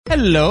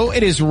Hello,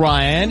 it is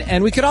Ryan,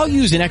 and we could all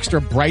use an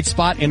extra bright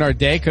spot in our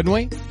day, couldn't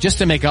we? Just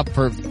to make up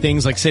for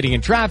things like sitting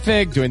in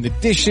traffic, doing the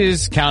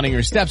dishes, counting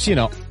your steps, you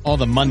know, all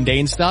the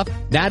mundane stuff.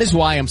 That is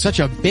why I'm such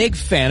a big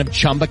fan of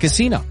Chumba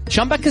Casino.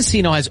 Chumba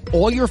Casino has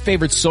all your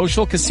favorite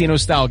social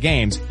casino-style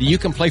games that you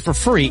can play for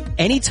free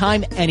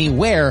anytime,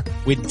 anywhere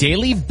with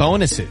daily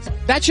bonuses.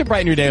 That should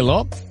brighten your day a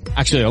little.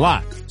 Actually, a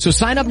lot. So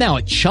sign up now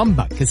at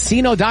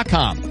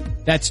ChumbaCasino.com.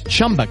 That's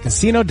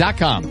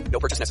ChumbaCasino.com. No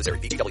purchase necessary.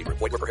 VGW Group.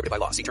 Void where prohibited by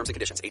law. See terms and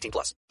conditions.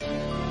 18+.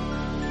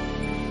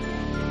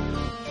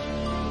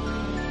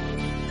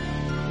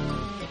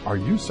 Are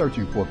you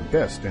searching for the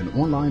best in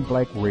online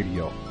black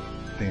radio?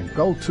 Then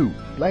go to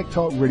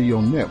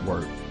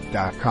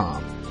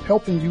blacktalkradionetwork.com,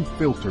 helping you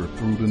filter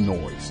through the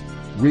noise.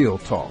 Real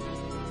talk,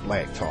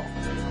 black talk.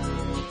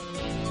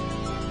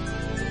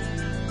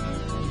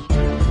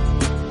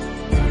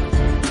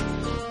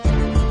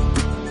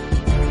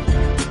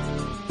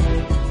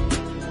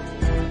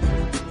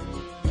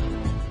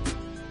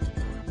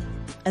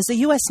 As the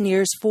U.S.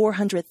 nears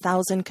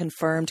 400,000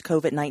 confirmed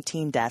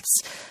COVID-19 deaths,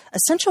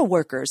 essential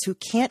workers who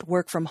can't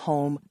work from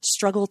home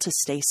struggle to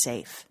stay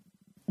safe.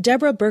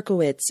 Deborah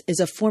Berkowitz is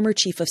a former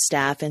chief of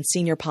staff and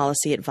senior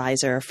policy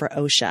advisor for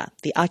OSHA,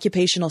 the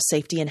Occupational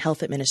Safety and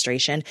Health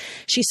Administration.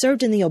 She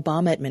served in the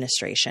Obama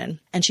administration,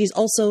 and she's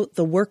also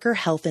the Worker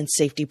Health and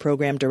Safety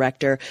Program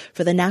Director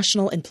for the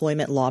National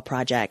Employment Law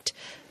Project.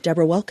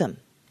 Deborah, welcome.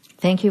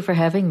 Thank you for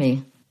having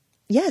me.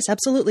 Yes,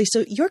 absolutely.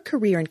 So your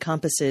career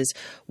encompasses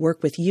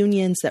work with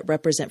unions that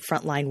represent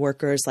frontline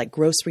workers like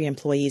grocery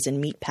employees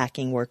and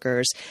meatpacking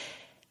workers.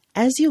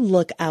 As you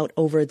look out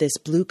over this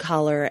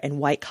blue-collar and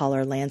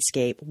white-collar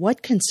landscape,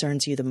 what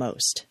concerns you the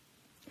most?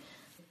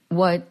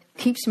 What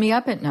keeps me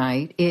up at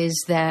night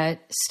is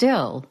that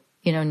still,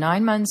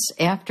 9 months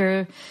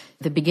after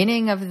the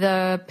beginning of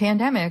the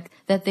pandemic,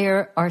 that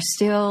there are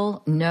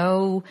still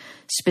no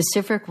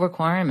specific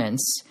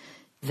requirements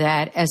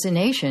that as a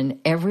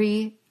nation,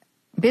 every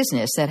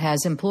business that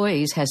has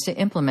employees has to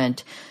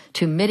implement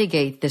to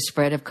mitigate the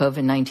spread of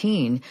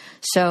COVID-19.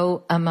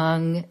 So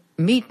among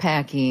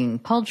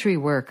meatpacking, poultry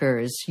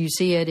workers, you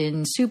see it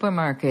in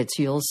supermarkets,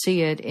 you'll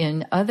see it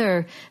in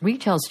other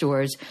retail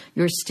stores,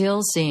 you're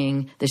still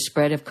seeing the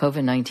spread of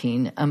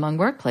COVID-19 among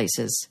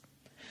workplaces.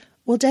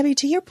 Well, Debbie,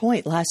 to your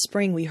point, last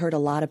spring we heard a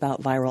lot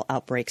about viral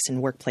outbreaks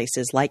in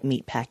workplaces like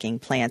meatpacking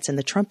plants, and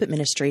the Trump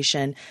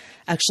administration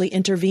actually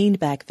intervened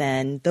back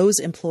then. Those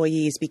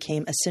employees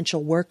became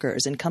essential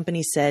workers, and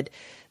companies said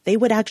they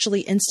would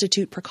actually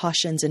institute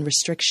precautions and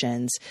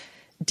restrictions.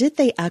 Did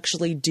they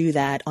actually do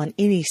that on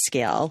any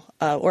scale,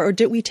 or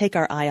did we take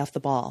our eye off the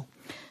ball?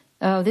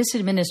 Oh, this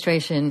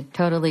administration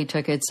totally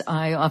took its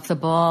eye off the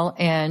ball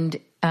and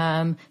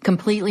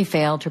completely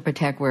failed to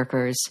protect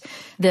workers.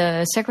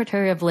 The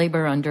Secretary of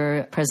Labor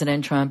under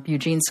President Trump,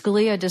 Eugene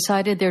Scalia,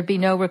 decided there'd be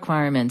no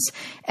requirements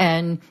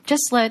and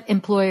just let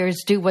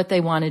employers do what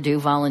they want to do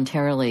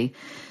voluntarily.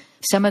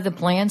 Some of the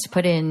plants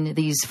put in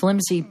these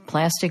flimsy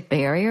plastic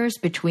barriers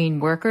between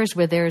workers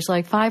where there's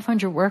like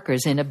 500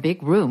 workers in a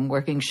big room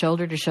working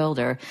shoulder to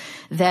shoulder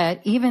that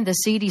even the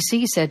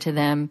CDC said to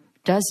them,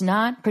 does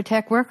not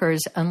protect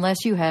workers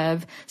unless you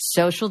have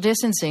social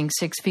distancing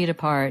 6 feet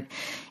apart.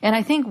 And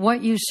I think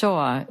what you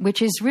saw,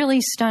 which is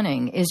really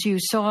stunning, is you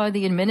saw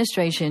the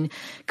administration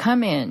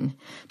come in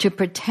to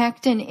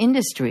protect an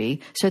industry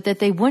so that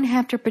they wouldn't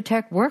have to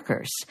protect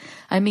workers.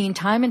 I mean,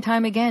 time and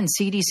time again,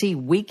 CDC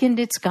weakened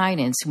its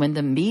guidance when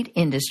the meat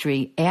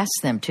industry asked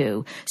them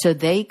to, so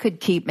they could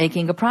keep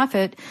making a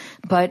profit,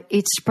 but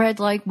it spread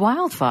like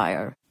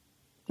wildfire.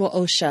 Well,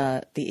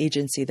 OSHA, the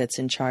agency that's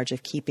in charge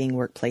of keeping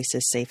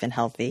workplaces safe and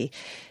healthy,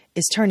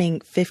 is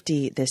turning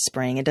 50 this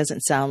spring. It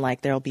doesn't sound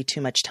like there'll be too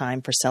much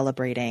time for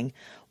celebrating.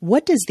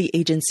 What does the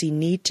agency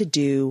need to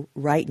do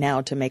right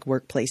now to make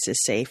workplaces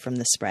safe from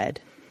the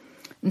spread?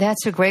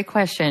 That's a great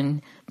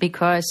question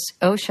because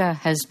OSHA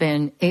has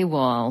been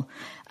AWOL.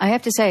 I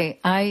have to say,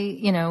 I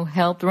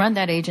helped run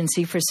that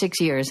agency for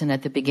 6 years. And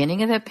at the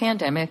beginning of the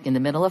pandemic, in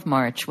the middle of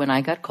March, when I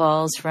got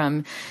calls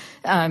from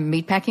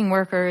meatpacking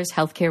workers,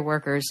 healthcare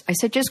workers, I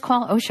said, just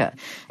call OSHA.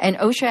 And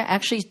OSHA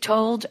actually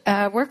told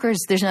workers,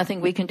 there's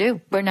nothing we can do.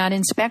 We're not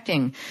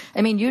inspecting.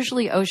 I mean,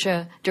 usually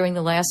OSHA during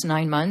the last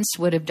 9 months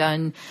would have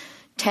done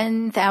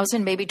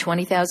 10,000, maybe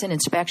 20,000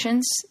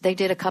 inspections. They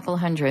did a couple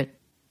hundred.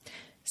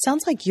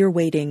 Sounds like you're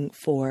waiting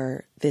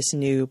for this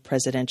new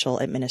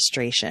presidential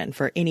administration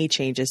for any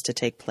changes to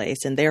take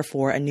place and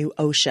therefore a new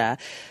OSHA.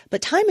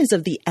 But time is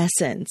of the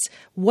essence.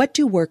 What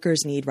do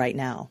workers need right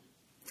now?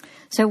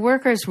 So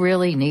workers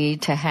really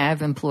need to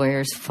have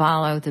employers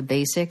follow the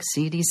basic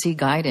CDC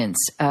guidance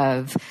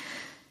of,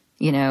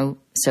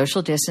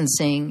 social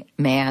distancing,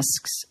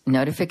 masks,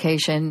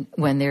 notification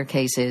when there are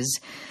cases.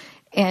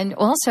 And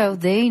also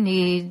they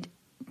need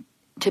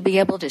to be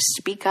able to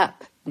speak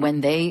up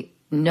when they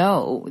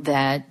know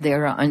that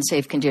there are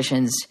unsafe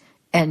conditions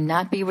and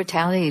not be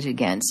retaliated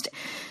against.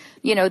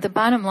 The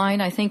bottom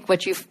line, I think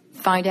what you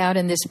find out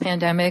in this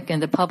pandemic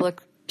and the public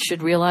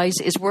should realize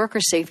is worker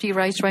safety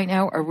rights right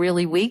now are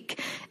really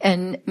weak,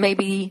 and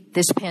maybe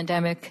this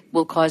pandemic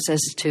will cause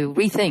us to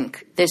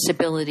rethink this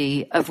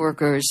ability of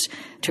workers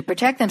to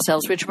protect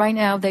themselves, which right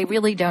now they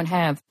really don't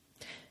have.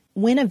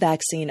 When a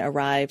vaccine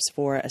arrives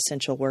for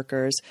essential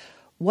workers,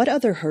 what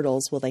other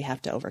hurdles will they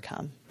have to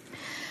overcome?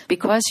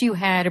 Because you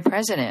had a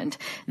president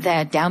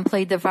that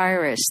downplayed the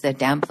virus, that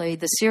downplayed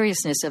the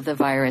seriousness of the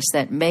virus,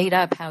 that made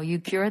up how you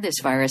cure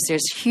this virus,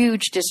 there's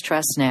huge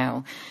distrust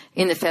now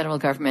in the federal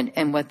government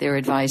and what they're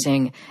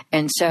advising.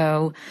 And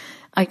so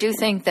I do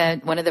think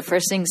that one of the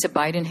first things the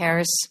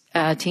Biden-Harris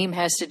team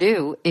has to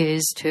do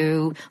is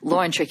to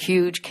launch a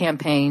huge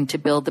campaign to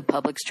build the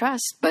public's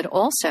trust, but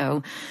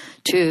also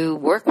to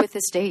work with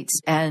the states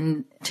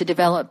and to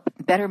develop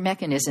better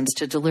mechanisms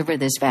to deliver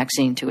this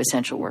vaccine to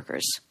essential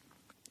workers.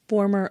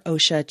 Former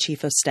OSHA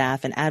Chief of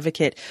Staff and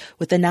advocate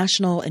with the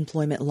National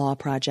Employment Law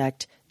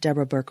Project,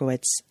 Deborah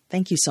Berkowitz.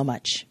 Thank you so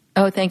much.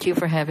 Oh, thank you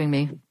for having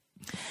me.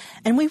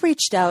 And we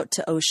reached out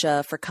to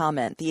OSHA for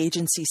comment. The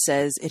agency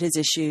says it has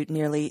issued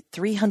nearly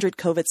 300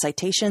 COVID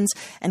citations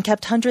and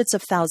kept hundreds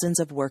of thousands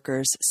of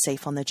workers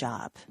safe on the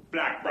job.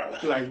 Black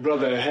brother, like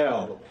brother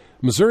hell.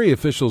 Missouri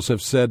officials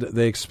have said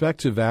they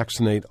expect to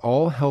vaccinate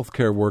all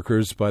healthcare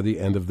workers by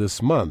the end of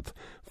this month,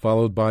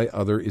 followed by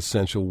other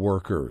essential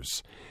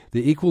workers.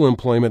 The Equal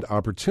Employment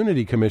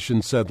Opportunity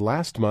Commission said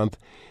last month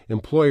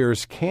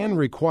employers can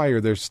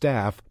require their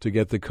staff to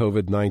get the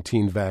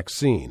COVID-19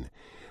 vaccine.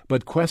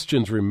 But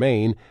questions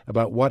remain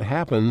about what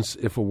happens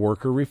if a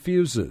worker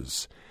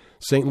refuses.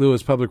 St.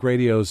 Louis Public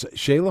Radio's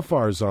Shayla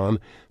Farzan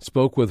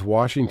spoke with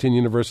Washington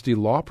University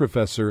law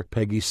professor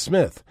Peggy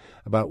Smith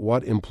about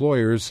what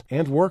employers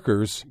and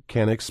workers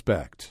can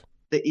expect.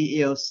 The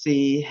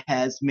EEOC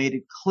has made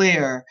it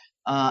clear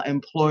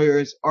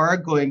employers are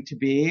going to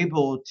be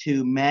able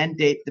to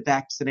mandate the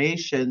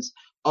vaccinations,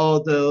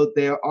 although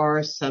there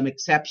are some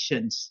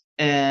exceptions.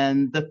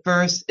 And the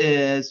first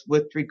is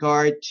with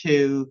regard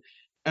to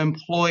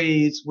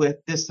employees with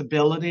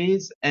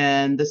disabilities,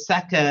 and the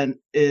second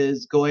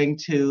is going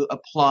to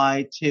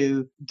apply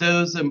to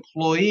those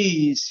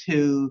employees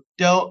who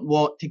don't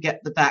want to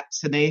get the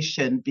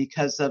vaccination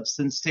because of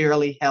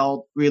sincerely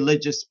held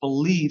religious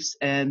beliefs,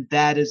 and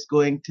that is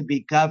going to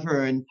be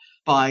governed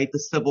by the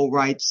Civil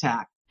Rights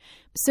Act.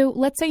 So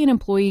let's say an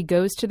employee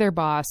goes to their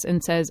boss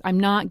and says, I'm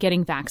not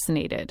getting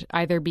vaccinated,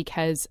 either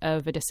because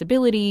of a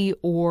disability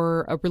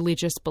or a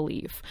religious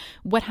belief.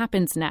 What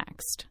happens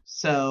next?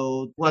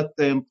 So what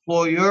the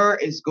employer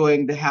is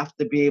going to have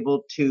to be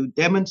able to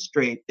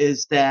demonstrate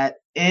is that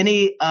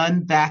any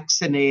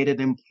unvaccinated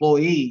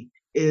employee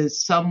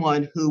is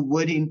someone who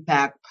would in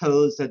fact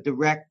pose a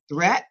direct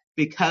threat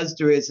because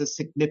there is a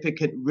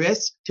significant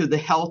risk to the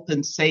health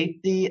and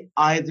safety,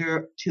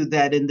 either to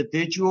that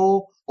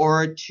individual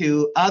or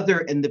to other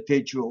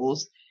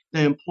individuals.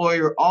 The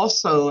employer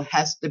also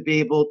has to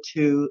be able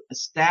to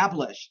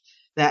establish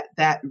that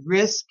that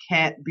risk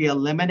can't be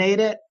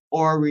eliminated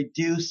or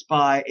reduced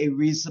by a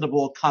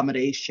reasonable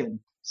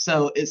accommodation.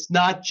 So it's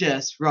not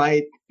just,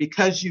 right,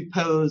 because you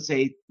pose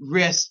a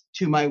risk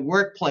to my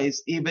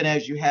workplace, even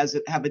as you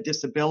have a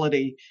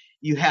disability,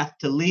 you have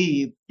to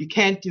leave. You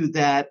can't do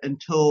that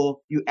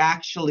until you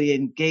actually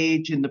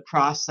engage in the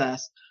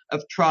process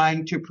of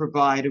trying to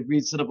provide a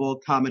reasonable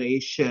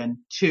accommodation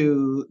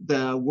to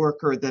the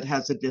worker that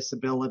has a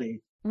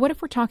disability. What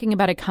if we're talking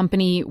about a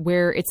company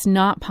where it's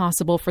not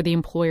possible for the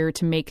employer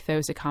to make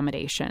those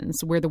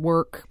accommodations, where the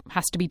work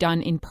has to be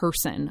done in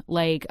person,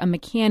 like a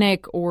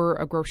mechanic or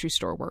a grocery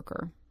store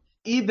worker?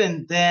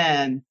 Even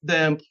then,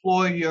 the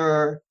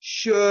employer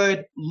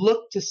should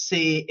look to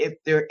see if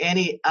there are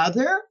any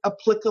other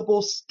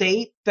applicable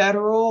state,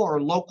 federal,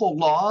 or local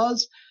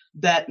laws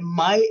that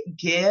might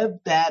give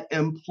that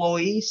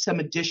employee some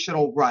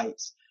additional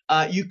rights.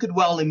 You could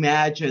well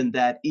imagine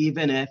that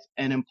even if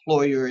an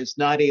employer is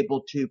not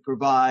able to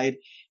provide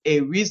a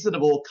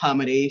reasonable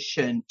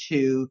accommodation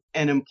to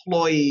an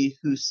employee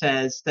who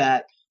says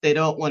that they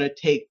don't want to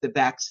take the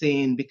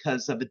vaccine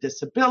because of a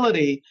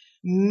disability,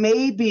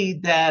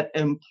 maybe that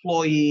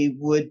employee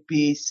would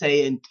be,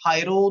 say,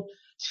 entitled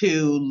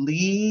to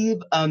leave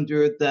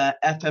under the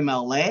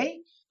FMLA.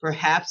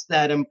 Perhaps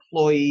that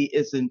employee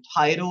is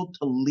entitled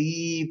to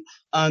leave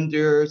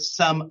under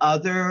some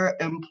other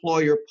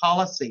employer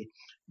policy.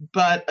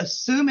 But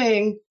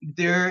assuming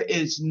there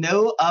is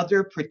no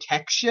other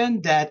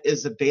protection that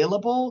is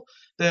available,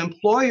 the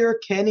employer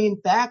can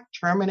in fact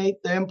terminate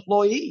the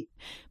employee.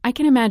 I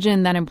can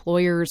imagine that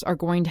employers are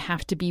going to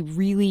have to be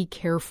really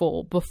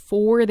careful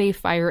before they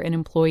fire an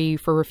employee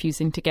for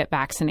refusing to get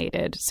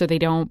vaccinated so they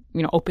don't,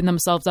 open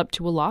themselves up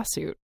to a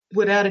lawsuit.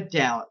 Without a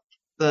doubt,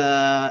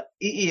 the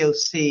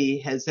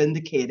EEOC has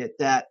indicated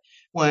that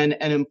when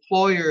an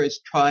employer is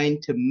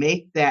trying to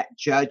make that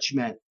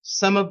judgment,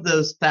 some of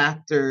those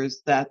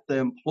factors that the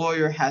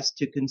employer has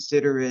to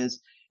consider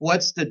is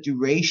what's the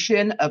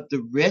duration of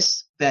the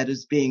risk that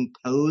is being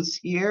posed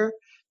here?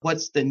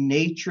 What's the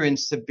nature and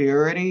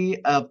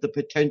severity of the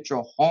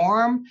potential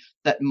harm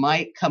that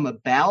might come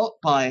about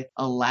by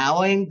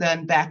allowing the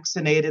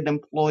unvaccinated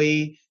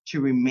employee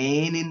to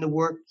remain in the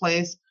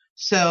workplace?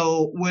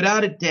 So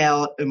without a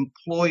doubt,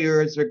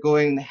 employers are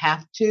going to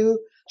have to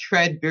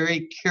tread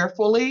very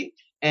carefully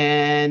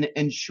and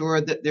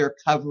ensure that they're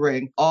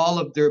covering all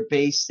of their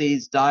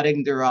bases,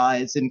 dotting their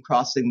I's and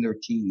crossing their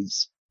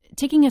T's.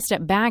 Taking a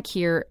step back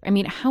here, I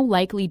mean, how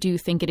likely do you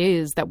think it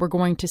is that we're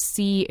going to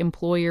see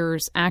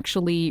employers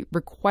actually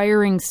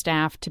requiring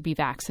staff to be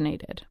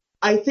vaccinated?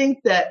 I think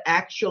that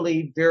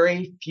actually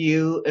very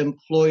few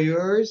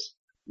employers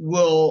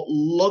will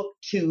look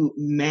to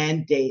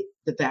mandate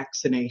the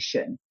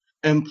vaccination.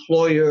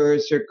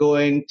 Employers are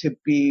going to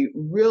be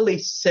really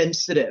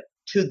sensitive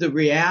to the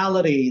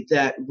reality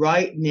that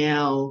right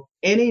now,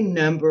 any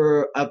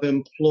number of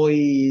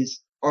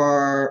employees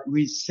are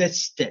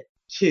resistant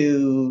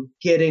to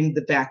getting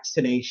the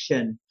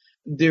vaccination.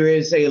 There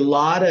is a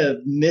lot of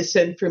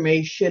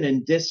misinformation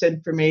and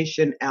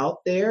disinformation out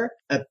there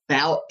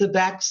about the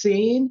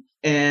vaccine,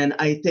 and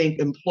I think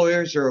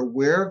employers are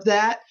aware of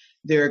that.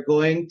 They're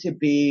going to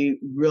be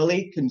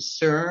really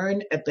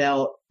concerned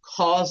about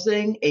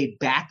causing a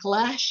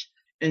backlash.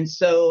 And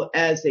so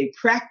as a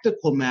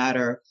practical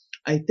matter,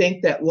 I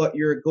think that what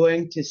you're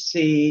going to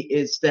see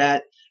is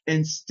that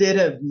instead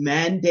of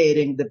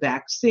mandating the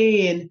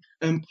vaccine,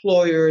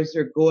 employers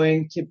are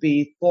going to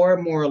be far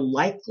more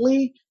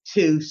likely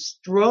to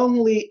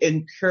strongly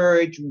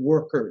encourage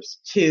workers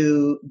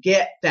to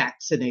get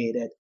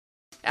vaccinated.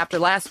 After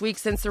last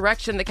week's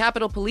insurrection, the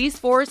Capitol Police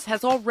Force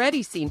has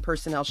already seen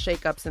personnel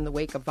shakeups in the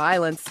wake of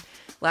violence.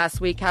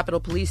 Last week, Capitol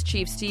Police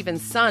Chief Stephen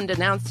Sund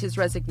announced his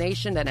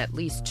resignation, and at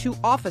least 2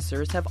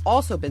 officers have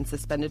also been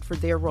suspended for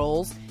their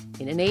roles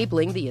in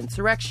enabling the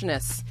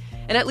insurrectionists.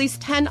 And at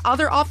least 10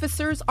 other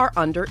officers are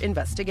under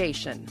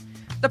investigation.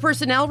 The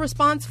personnel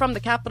response from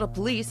the Capitol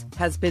Police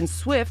has been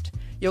swift.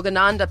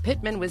 Yogananda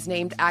Pittman was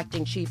named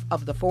acting chief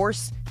of the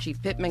force.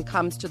 Chief Pittman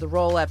comes to the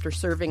role after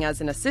serving as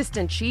an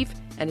assistant chief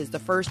and is the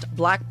first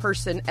black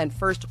person and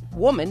first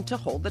woman to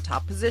hold the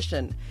top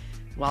position.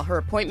 While her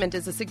appointment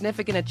is a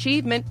significant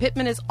achievement,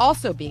 Pittman is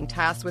also being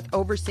tasked with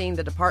overseeing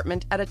the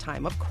department at a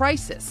time of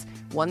crisis,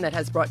 one that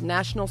has brought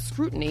national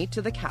scrutiny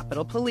to the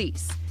Capitol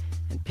Police.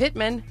 And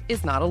Pittman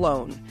is not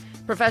alone.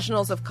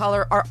 Professionals of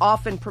color are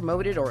often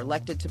promoted or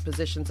elected to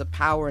positions of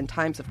power in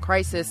times of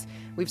crisis.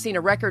 We've seen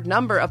a record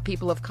number of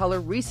people of color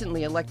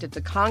recently elected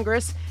to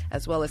Congress,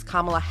 as well as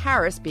Kamala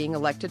Harris being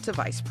elected to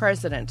vice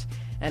president.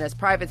 And as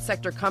private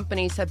sector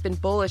companies have been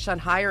bullish on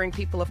hiring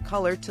people of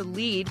color to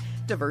lead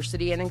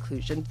diversity and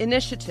inclusion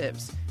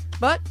initiatives.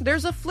 But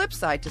there's a flip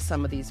side to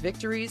some of these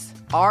victories.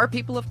 Are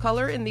people of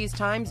color in these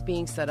times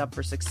being set up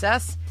for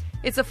success?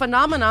 It's a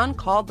phenomenon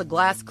called the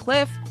glass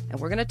cliff, and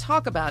we're going to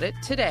talk about it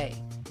today.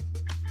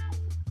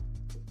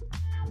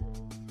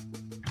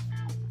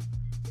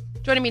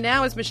 Joining me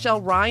now is Michelle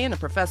Ryan, a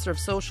professor of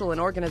social and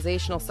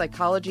organizational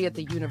psychology at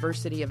the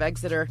University of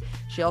Exeter.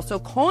 She also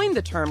coined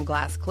the term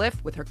glass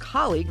cliff with her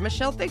colleague.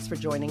 Michelle, thanks for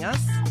joining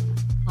us.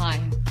 Hi.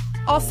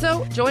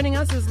 Also joining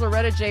us is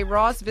Loretta J.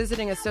 Ross,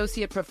 visiting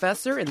associate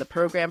professor in the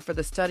program for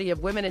the study of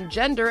women and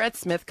gender at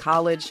Smith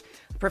College.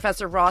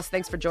 Professor Ross,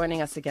 thanks for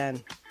joining us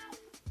again.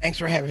 Thanks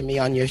for having me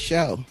on your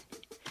show.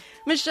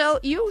 Michelle,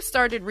 you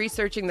started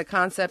researching the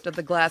concept of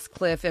the glass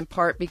cliff in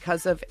part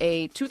because of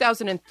a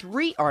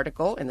 2003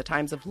 article in the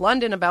Times of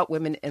London about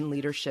women in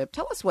leadership.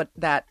 Tell us why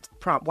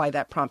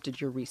that prompted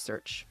your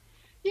research.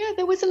 Yeah,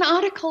 there was an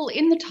article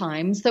in the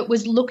Times that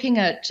was looking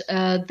at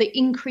the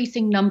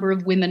increasing number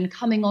of women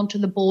coming onto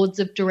the boards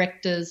of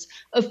directors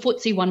of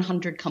FTSE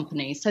 100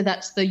 companies. So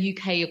that's the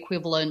UK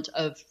equivalent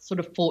of sort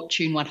of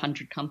Fortune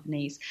 100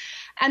 companies.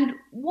 And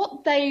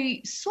what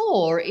they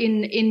saw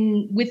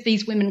in with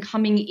these women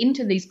coming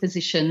into these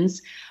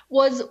positions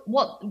was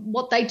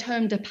what they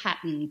termed a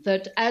pattern,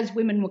 that as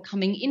women were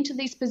coming into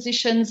these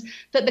positions,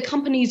 that the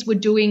companies were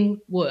doing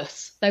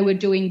worse. They were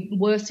doing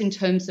worse in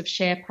terms of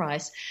share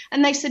price.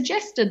 And they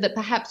suggested that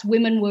perhaps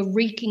women were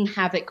wreaking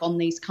havoc on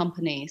these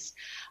companies.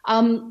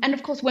 And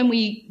of course, when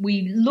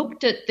we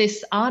looked at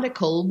this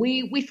article,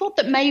 we thought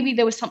that maybe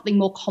there was something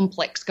more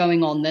complex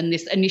going on than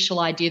this initial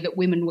idea that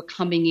women were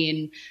coming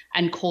in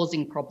and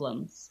causing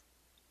problems.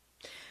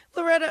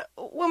 Loretta,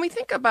 when we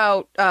think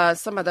about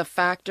some of the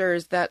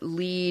factors that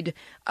lead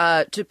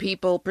to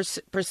people,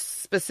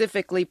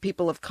 specifically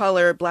people of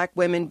color, Black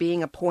women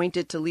being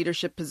appointed to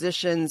leadership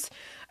positions,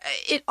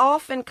 it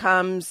often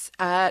comes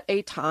at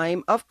a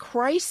time of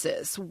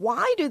crisis.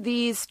 Why do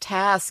these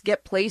tasks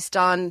get placed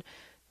on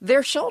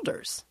their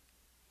shoulders?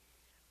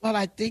 Well,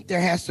 I think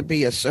there has to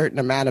be a certain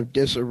amount of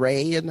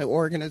disarray in the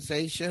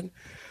organization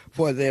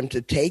for them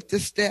to take the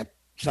step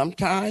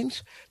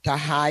sometimes to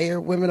hire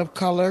women of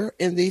color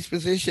in these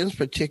positions,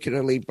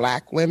 particularly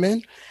Black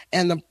women.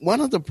 And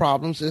one of the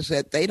problems is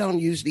that they don't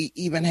usually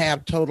even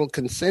have total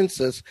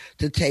consensus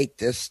to take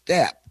this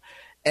step.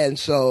 And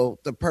so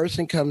the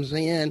person comes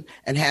in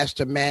and has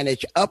to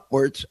manage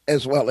upwards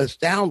as well as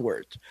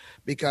downwards,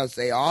 because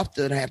they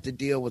often have to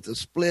deal with a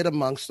split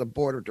amongst the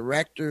board of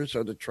directors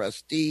or the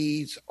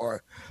trustees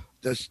or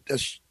the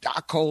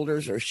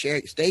stockholders or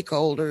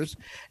stakeholders.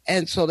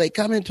 And so they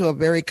come into a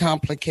very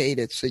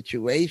complicated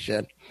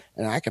situation.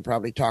 And I could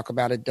probably talk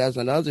about a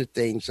dozen other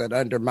things that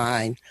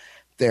undermine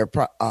their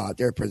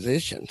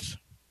positions.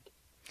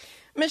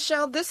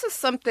 Michelle, this is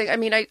something,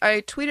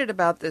 I tweeted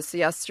about this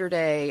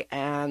yesterday,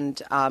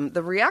 and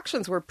the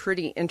reactions were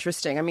pretty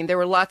interesting. I mean, there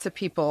were lots of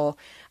people,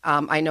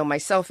 I know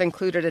myself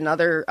included, and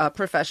other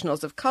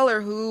professionals of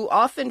color who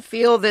often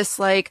feel this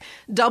like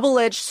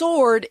double-edged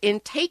sword in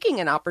taking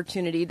an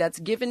opportunity that's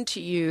given to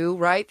you,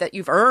 right, that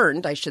you've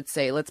earned, I should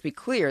say, let's be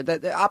clear,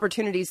 the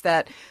opportunities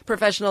that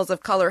professionals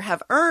of color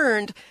have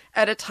earned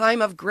at a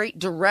time of great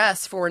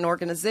duress for an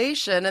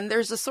organization. And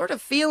there's a sort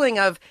of feeling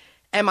of,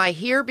 am I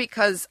here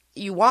because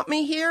you want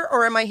me here,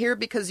 or am I here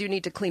because you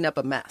need to clean up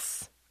a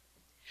mess?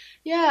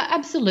 Yeah,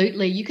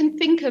 absolutely. You can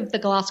think of the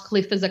glass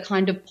cliff as a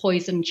kind of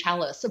poison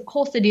chalice. Of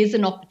course, it is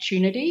an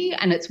opportunity,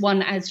 and it's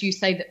one, as you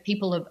say, that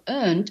people have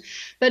earned.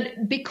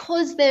 But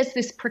because there's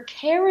this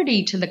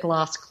precarity to the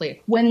glass cliff,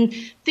 when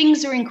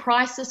things are in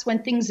crisis,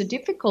 when things are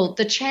difficult,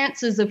 the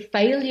chances of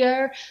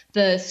failure,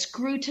 the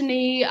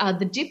scrutiny,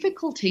 the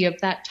difficulty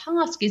of that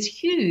task is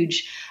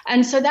huge.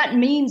 And so that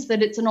means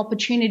that it's an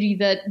opportunity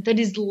that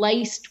is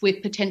laced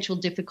with potential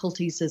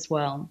difficulties as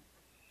well.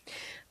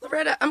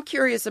 Loretta, I'm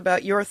curious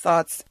about your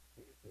thoughts.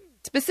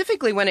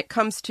 Specifically when it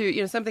comes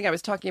to, something I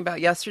was talking about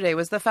yesterday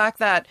was the fact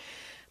that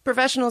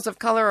professionals of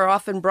color are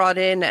often brought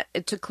in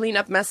to clean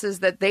up messes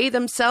that they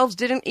themselves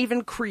didn't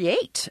even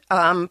create,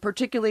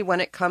 particularly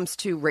when it comes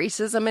to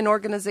racism in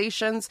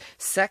organizations,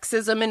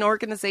 sexism in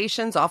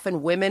organizations.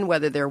 Often women,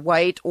 whether they're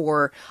white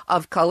or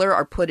of color,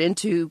 are put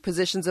into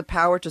positions of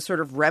power to sort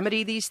of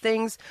remedy these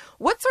things.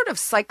 What sort of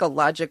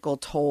psychological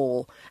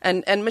toll,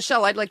 and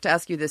Michelle, I'd like to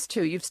ask you this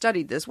too, you've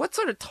studied this, what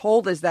sort of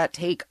toll does that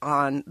take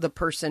on the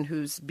person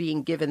who's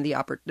being given the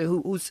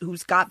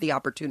who's got the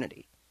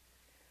opportunity?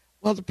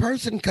 Well, the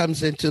person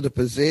comes into the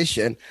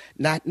position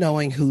not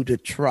knowing who to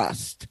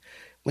trust.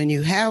 When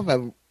you have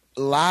a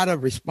lot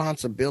of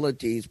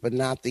responsibilities, but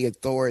not the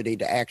authority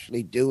to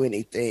actually do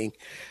anything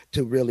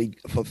to really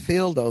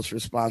fulfill those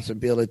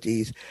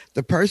responsibilities,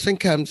 the person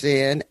comes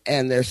in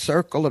and their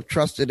circle of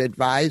trusted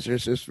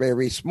advisors is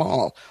very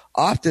small.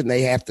 Often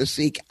they have to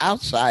seek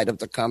outside of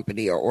the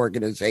company or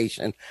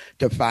organization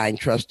to find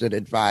trusted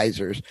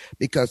advisors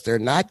because they're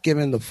not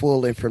given the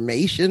full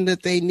information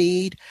that they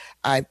need.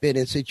 I've been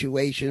in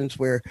situations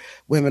where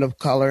women of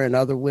color and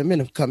other women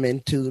have come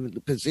into the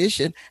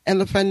position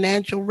and the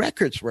financial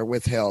records were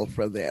withheld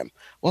from them.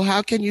 Well,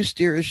 how can you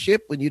steer a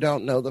ship when you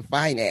don't know the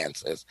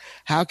finances?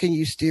 How can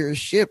you steer a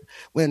ship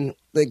when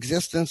the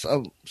existence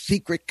of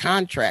secret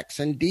contracts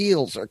and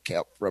deals are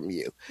kept from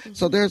you? Mm-hmm.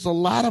 So there's a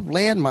lot of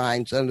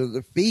landmines under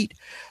the feet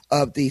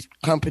of these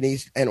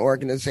companies and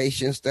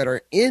organizations that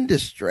are in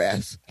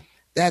distress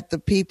that the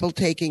people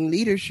taking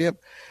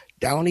leadership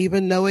don't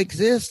even know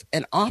exist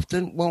and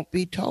often won't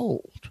be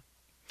told.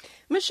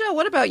 Michelle,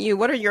 what about you?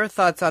 What are your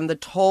thoughts on the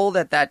toll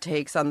that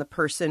takes on the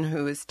person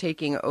who is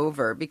taking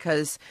over?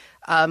 Because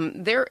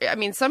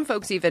some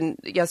folks even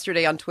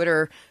yesterday on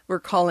Twitter were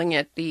calling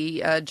it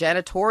the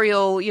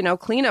janitorial,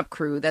 cleanup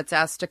crew that's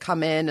asked to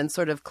come in and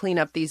sort of clean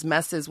up these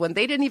messes when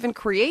they didn't even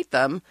create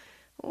them.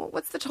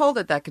 What's the toll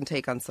that can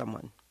take on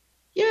someone?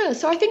 Yeah,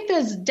 so I think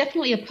there's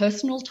definitely a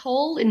personal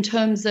toll in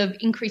terms of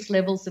increased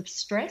levels of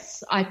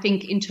stress. I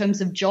think in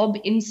terms of job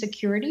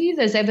insecurity,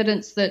 there's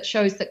evidence that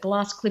shows that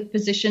glass cliff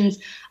positions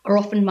are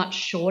often much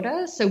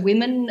shorter. So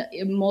women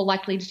are more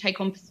likely to take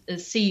on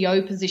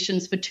CEO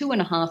positions for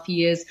 2.5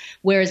 years,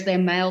 whereas their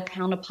male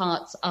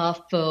counterparts are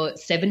for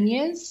 7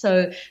 years.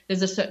 So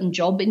there's a certain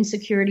job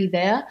insecurity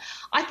there.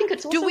 I think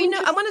it's also... Do we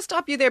know? I want to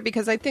stop you there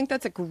because I think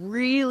that's a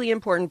really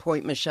important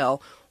point,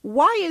 Michelle.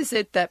 Why is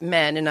it that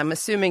men, and I'm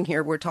assuming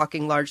here we're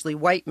talking largely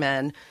white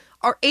men,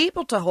 are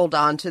able to hold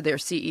on to their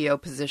CEO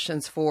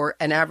positions for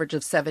an average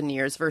of 7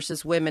 years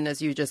versus women,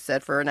 as you just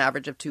said, for an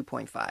average of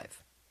 2.5?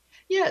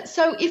 Yeah,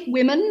 so if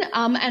women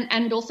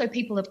and also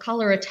people of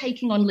colour are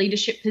taking on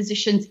leadership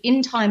positions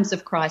in times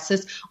of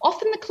crisis,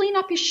 often the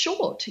cleanup is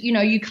short.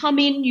 You come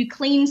in, you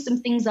clean some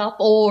things up,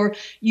 or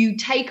you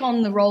take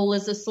on the role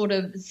as a sort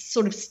of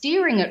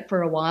steering it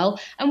for a while.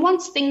 And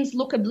once things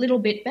look a little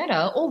bit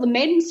better, all the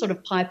men sort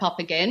of pipe up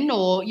again,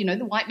 or,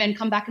 the white men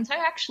come back and say,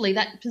 actually,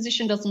 that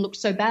position doesn't look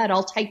so bad,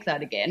 I'll take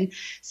that again.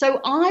 So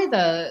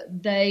either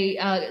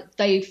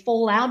they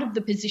fall out of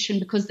the position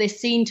because they're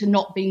seen to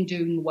not being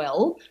doing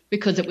well,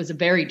 because it was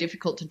very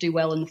difficult to do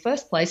well in the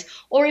first place.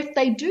 Or if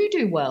they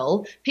do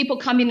well, people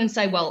come in and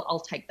say, well, I'll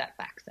take that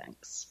back,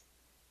 thanks.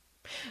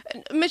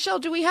 Michelle,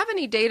 do we have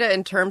any data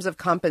in terms of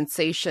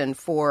compensation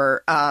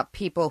for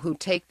people who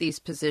take these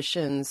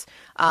positions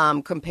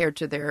compared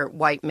to their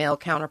white male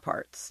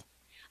counterparts?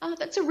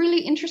 That's a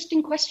really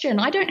interesting question.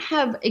 I don't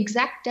have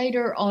exact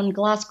data on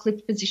glass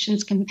cliff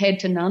positions compared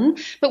to none,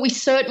 but we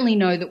certainly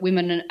know that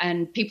women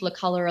and people of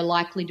colour are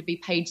likely to be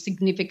paid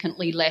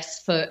significantly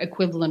less for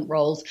equivalent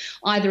roles,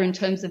 either in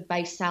terms of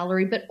base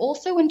salary, but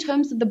also in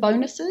terms of the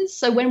bonuses.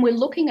 So when we're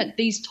looking at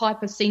these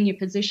type of senior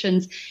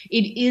positions,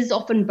 it is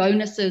often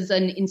bonuses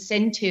and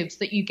incentives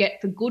that you get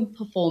for good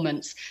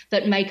performance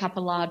that make up a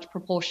large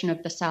proportion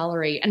of the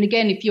salary. And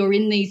again, if you're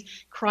in these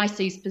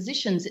crises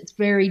positions, it's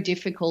very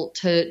difficult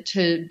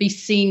to be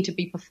seen to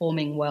be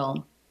performing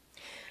well.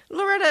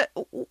 Loretta,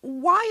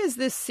 why is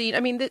this seen? I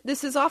mean,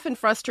 this is often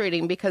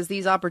frustrating because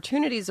these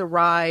opportunities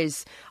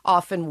arise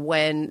often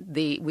when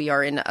we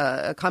are in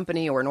a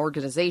company or an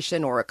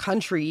organization or a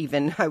country,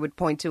 even I would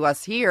point to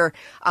us here,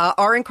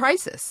 are in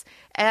crisis.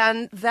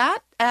 And that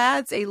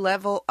adds a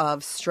level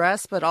of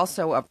stress, but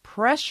also of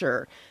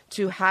pressure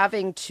to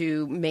having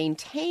to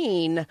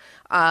maintain,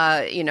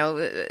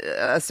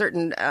 a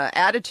certain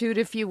attitude,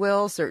 if you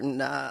will, certain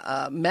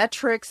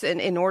metrics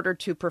in order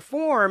to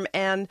perform.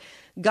 And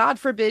God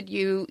forbid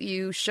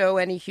you show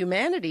any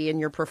humanity in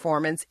your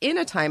performance in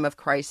a time of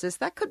crisis,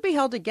 that could be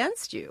held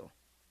against you.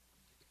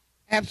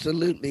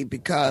 Absolutely,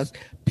 because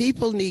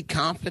people need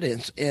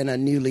confidence in a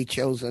newly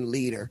chosen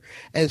leader.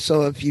 And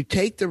so if you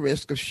take the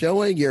risk of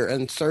showing your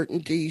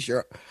uncertainties,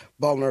 your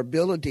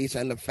vulnerabilities,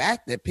 and the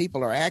fact that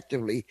people are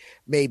actively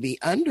maybe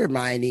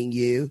undermining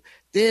you,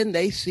 then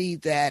they see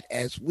that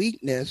as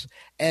weakness,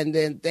 and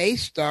then they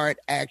start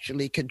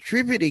actually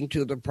contributing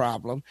to the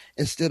problem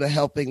instead of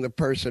helping the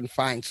person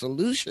find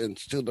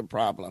solutions to the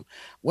problem.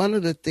 One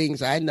of the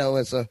things I know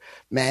as a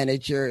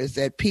manager is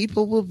that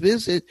people will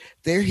visit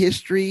their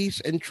histories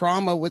and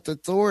trauma with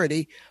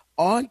authority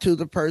onto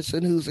the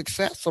person who's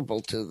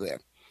accessible to them.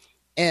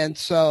 And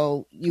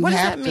so what does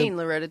that mean,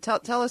 Loretta?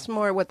 Tell us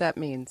more what that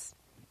means.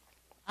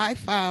 I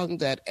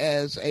found that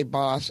as a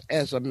boss,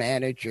 as a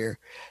manager,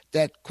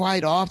 that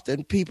quite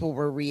often people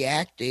were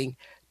reacting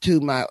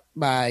to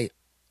my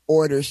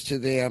orders to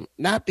them,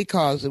 not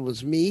because it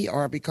was me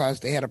or because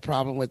they had a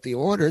problem with the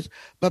orders,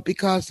 but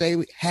because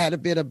they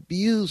had been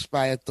abused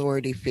by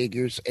authority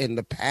figures in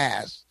the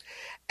past.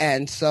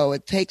 And so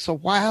it takes a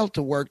while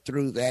to work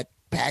through that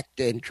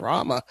packed-in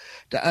trauma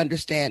to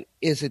understand,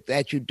 is it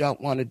that you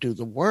don't want to do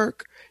the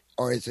work?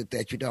 Or is it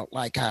that you don't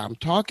like how I'm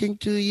talking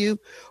to you?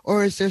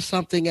 Or is there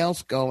something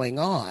else going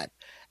on?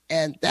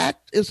 And that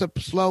is a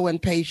slow and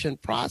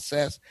patient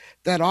process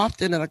that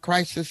often in a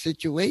crisis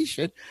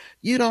situation,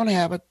 you don't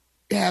have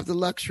the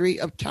luxury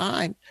of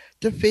time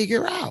to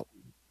figure out.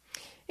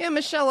 Yeah,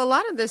 Michelle, a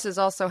lot of this is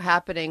also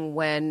happening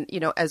when,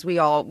 as we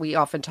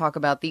often talk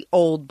about the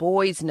old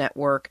boys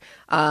network,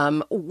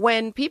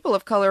 when people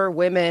of color,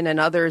 women and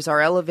others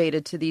are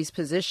elevated to these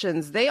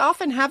positions, they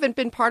often haven't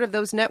been part of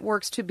those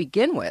networks to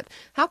begin with.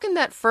 How can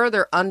that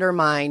further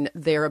undermine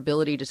their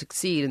ability to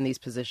succeed in these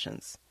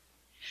positions?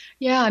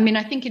 Yeah, I mean,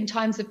 I think in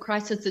times of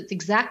crisis, it's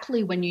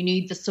exactly when you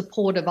need the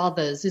support of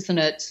others, isn't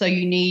it? So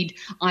you need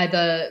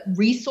either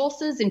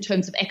resources in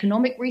terms of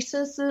economic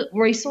resources,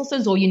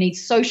 or you need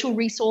social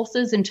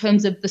resources in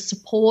terms of the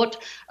support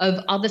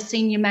of other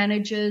senior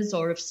managers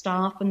or of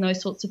staff and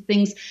those sorts of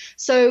things.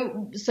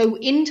 So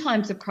in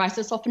times of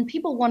crisis, often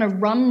people want to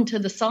run to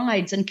the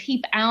sides and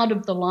keep out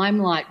of the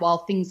limelight while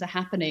things are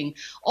happening,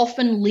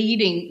 often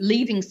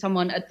leaving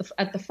someone at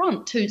the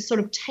front to sort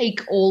of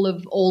take all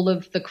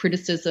of the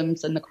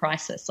criticisms and the crisis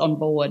on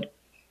board.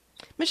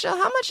 Michelle,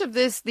 how much of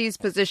these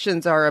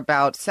positions are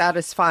about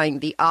satisfying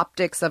the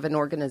optics of an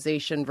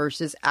organization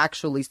versus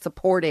actually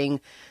supporting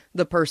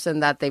the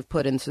person that they've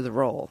put into the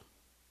role?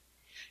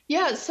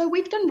 Yeah, so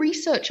we've done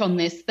research on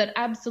this that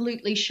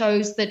absolutely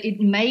shows that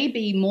it may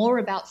be more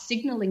about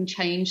signaling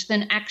change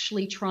than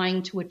actually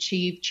trying to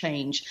achieve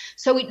change.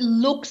 So it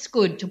looks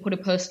good to put a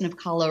person of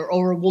color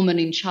or a woman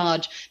in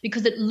charge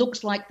because it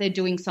looks like they're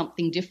doing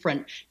something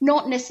different,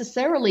 not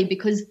necessarily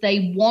because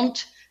they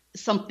want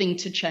something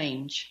to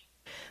change.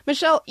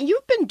 Michelle,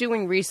 you've been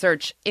doing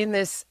research in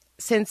this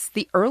since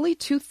the early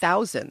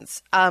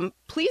 2000s.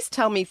 Please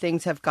tell me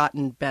things have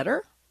gotten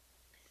better.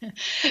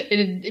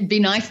 It'd be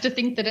nice to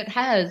think that it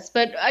has,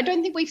 but I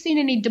don't think we've seen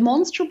any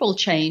demonstrable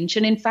change.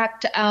 And in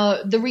fact,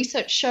 the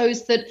research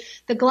shows that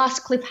the glass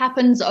cliff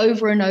happens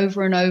over and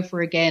over and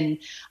over again.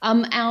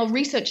 Our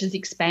research is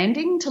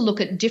expanding to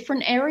look at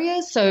different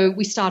areas. So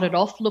we started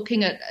off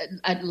looking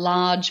at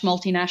large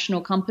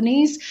multinational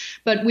companies,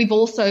 but we've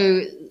also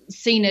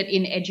seen it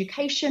in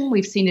education.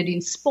 We've seen it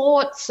in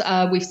sports.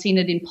 We've seen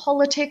it in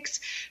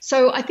politics.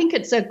 So I think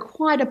it's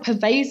quite a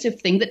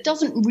pervasive thing that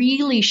doesn't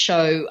really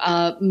show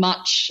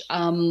much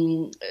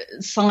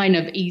sign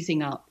of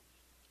easing up.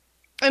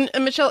 And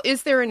Michelle,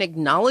 is there an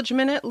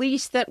acknowledgement at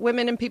least that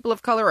women and people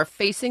of color are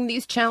facing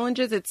these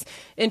challenges? It's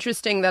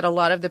interesting that a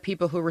lot of the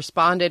people who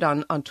responded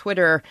on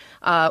Twitter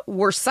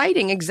were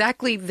citing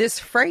exactly this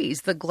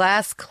phrase, the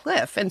glass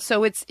cliff. And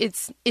so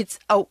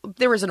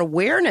there is an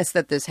awareness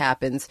that this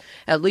happens,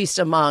 at least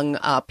among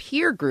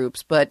peer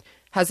groups, but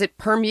has it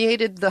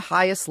permeated the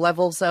highest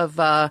levels of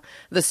the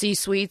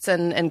C-suites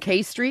and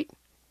K Street?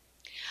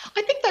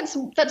 I think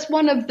that's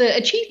one of the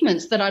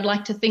achievements that I'd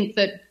like to think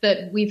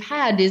that we've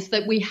had, is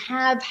that we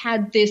have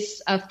had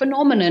this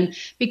phenomenon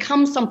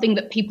become something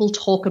that people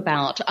talk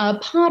about.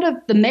 Part of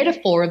the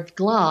metaphor of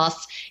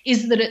glass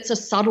is that it's a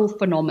subtle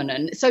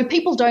phenomenon. So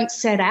people don't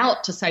set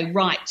out to say,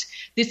 right,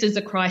 this is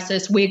a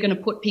crisis, we're going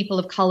to put people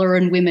of color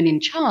and women in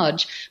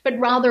charge, but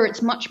rather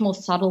it's much more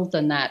subtle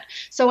than that.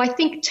 So I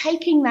think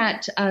taking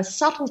that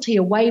subtlety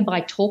away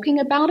by talking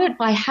about it,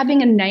 by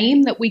having a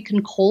name that we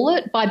can call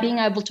it, by being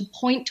able to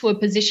point to a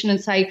position position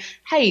and say,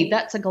 hey,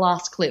 that's a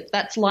glass cliff.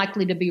 That's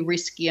likely to be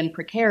risky and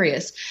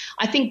precarious.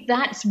 I think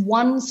that's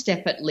one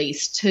step at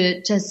least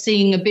to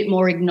seeing a bit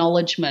more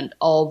acknowledgement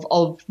of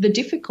the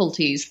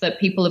difficulties that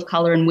people of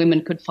color and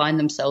women could find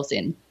themselves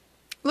in.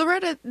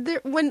 Loretta,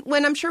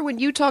 when I'm sure when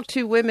you talk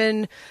to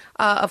women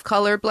of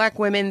color, Black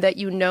women that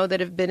you know that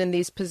have been in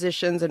these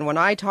positions, and when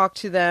I talk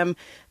to them,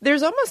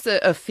 there's almost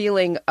a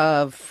feeling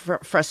of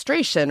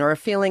frustration or a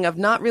feeling of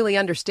not really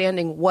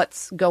understanding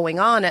what's going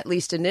on, at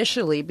least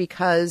initially,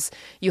 because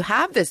you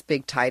have this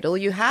big title,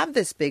 you have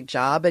this big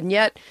job, and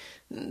yet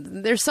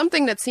there's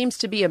something that seems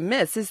to be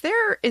amiss. Is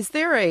there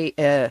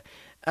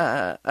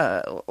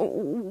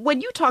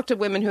when you talk to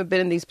women who have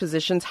been in these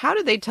positions, how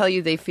do they tell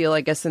you they feel,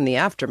 I guess, in the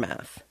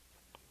aftermath?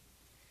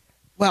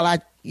 Well, I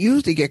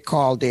usually get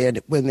called in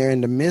when they're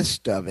in the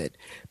midst of it,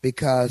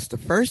 because the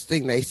first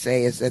thing they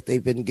say is that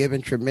they've been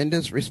given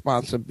tremendous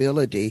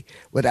responsibility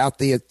without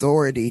the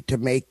authority to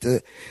make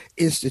the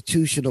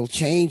institutional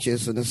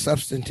changes and the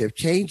substantive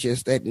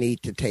changes that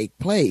need to take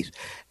place.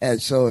 And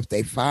so if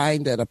they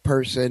find that a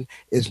person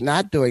is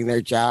not doing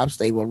their jobs,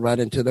 they will run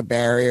into the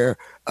barrier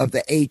of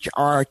the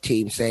HR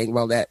team saying,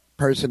 well, that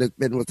person has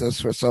been with us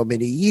for so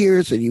many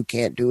years and you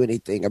can't do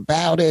anything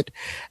about it.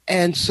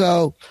 And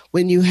so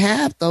when you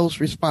have those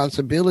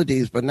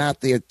responsibilities but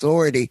not the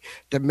authority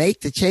to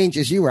make the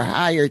changes you were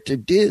hired to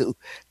do,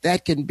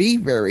 that can be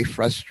very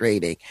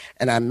frustrating.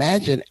 And I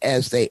imagine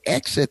as they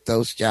exit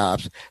those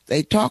jobs,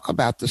 they talk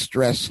about the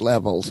stress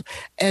levels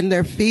and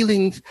their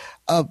feelings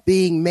of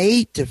being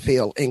made to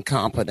feel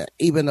incompetent,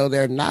 even though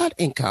they're not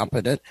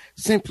incompetent,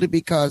 simply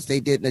because they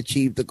didn't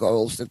achieve the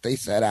goals that they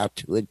set out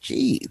to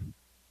achieve.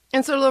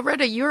 And so,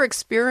 Loretta, your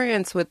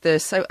experience with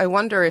this, I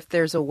wonder if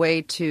there's a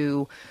way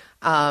to,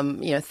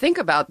 think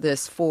about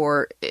this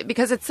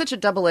because it's such a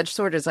double-edged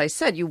sword, as I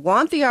said. You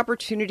want the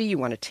opportunity, you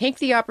want to take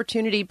the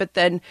opportunity, but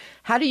then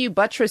how do you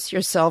buttress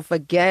yourself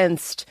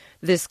against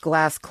this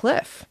glass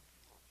cliff?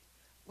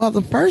 Well,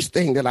 the first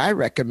thing that I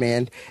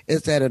recommend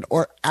is that an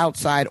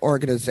outside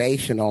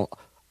organizational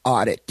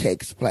audit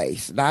takes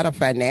place, not a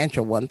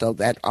financial one, though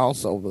that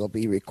also will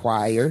be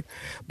required.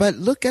 But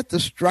look at the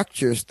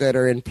structures that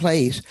are in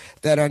place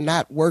that are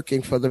not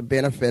working for the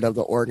benefit of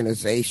the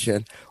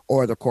organization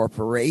or the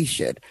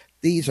corporation.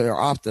 These are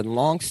often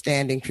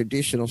long-standing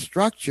traditional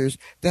structures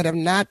that have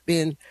not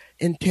been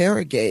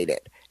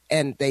interrogated,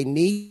 and they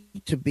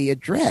need to be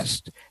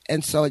addressed.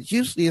 And so it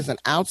usually is an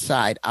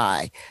outside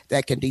eye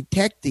that can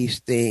detect these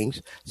things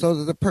so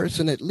that the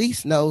person at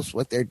least knows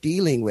what they're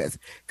dealing with,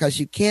 because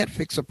you can't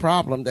fix a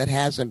problem that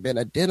hasn't been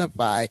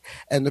identified,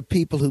 and the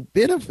people who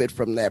benefit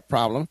from that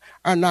problem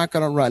are not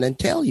going to run and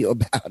tell you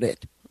about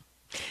it.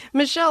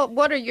 Michelle,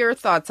 what are your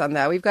thoughts on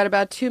that? We've got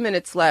about 2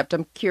 minutes left.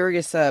 I'm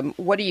curious,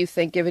 what do you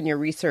think, given your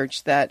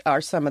research, that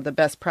are some of the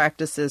best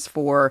practices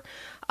for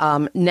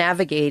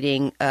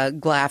navigating a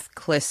glass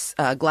cliff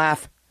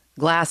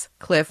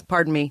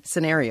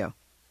scenario?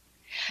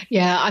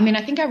 Yeah, I mean,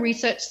 I think our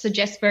research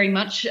suggests very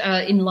much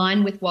in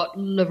line with what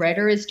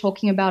Loretta is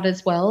talking about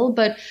as well.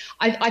 But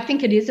I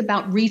think it is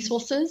about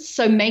resources.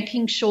 So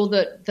making sure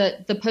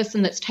that the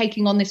person that's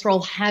taking on this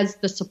role has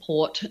the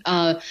support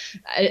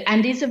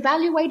and is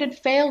evaluated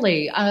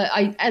fairly.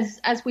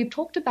 As we've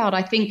talked about,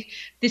 I think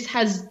this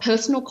has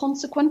personal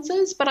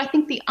consequences. But I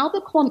think the other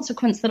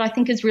consequence that I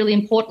think is really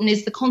important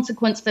is the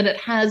consequence that it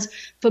has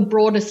for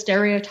broader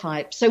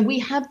stereotypes. So we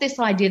have this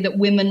idea that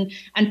women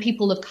and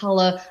people of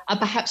color are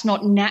perhaps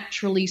not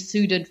naturally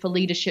suited for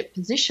leadership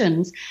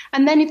positions.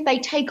 And then if they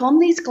take on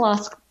these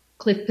glass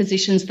cliff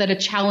positions that are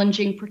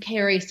challenging,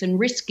 precarious and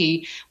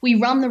risky, we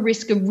run the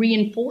risk of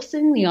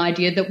reinforcing the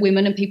idea that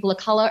women and people of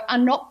color are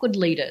not good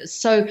leaders.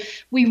 So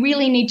we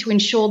really need to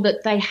ensure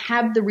that they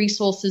have the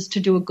resources to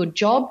do a good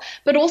job,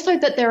 but also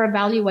that they're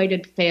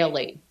evaluated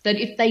fairly. That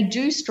if they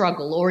do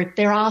struggle or if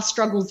there are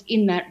struggles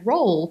in that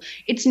role,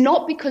 it's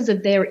not because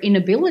of their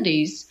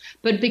inabilities,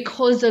 but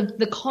because of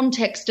the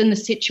context and the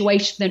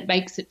situation that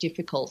makes it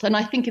difficult. And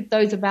I think if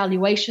those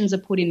evaluations are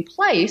put in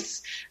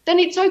place, then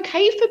it's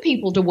okay for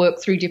people to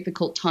work through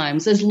difficult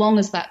times as long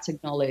as that's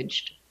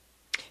acknowledged.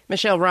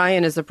 Michelle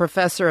Ryan is a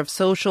professor of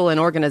social and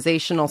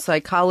organizational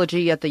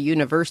psychology at the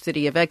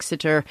University of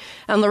Exeter,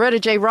 and Loretta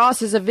J.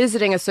 Ross is a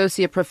visiting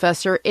associate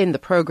professor in the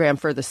program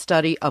for the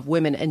study of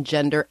women and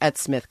gender at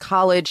Smith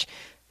College.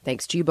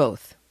 Thanks to you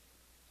both.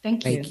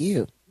 Thank you. Thank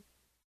you.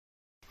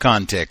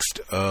 Context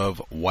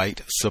of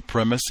white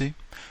supremacy.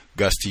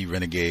 Gus T.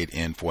 Renegade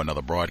in for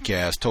another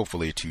broadcast,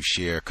 hopefully to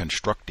share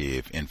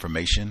constructive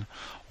information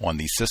on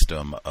the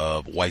system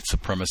of white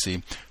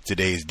supremacy.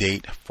 Today's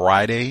date,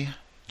 Friday,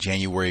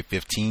 January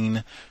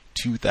 15,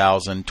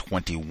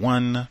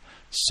 2021.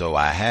 So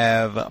I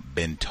have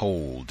been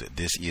told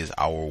this is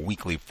our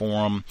weekly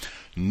forum,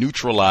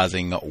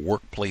 Neutralizing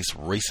Workplace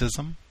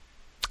Racism.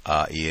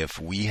 If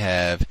we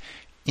have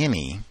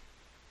any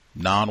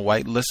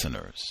non-white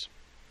listeners,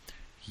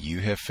 you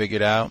have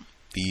figured out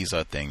these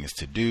are things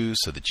to do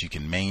so that you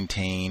can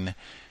maintain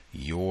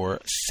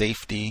your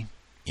safety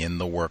in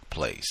the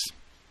workplace.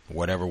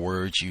 Whatever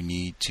words you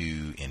need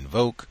to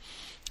invoke,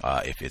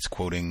 if it's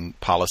quoting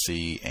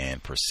policy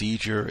and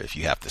procedure, if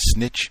you have to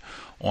snitch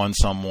on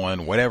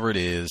someone, whatever it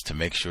is, to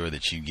make sure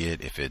that you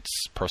get, if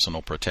it's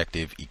personal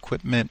protective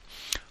equipment,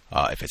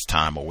 if it's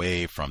time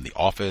away from the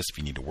office, if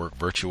you need to work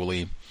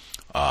virtually,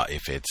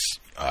 if it's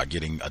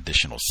getting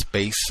additional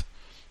space,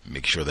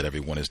 make sure that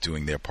everyone is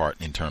doing their part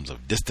in terms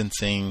of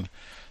distancing,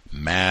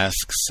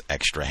 masks,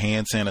 extra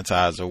hand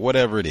sanitizer,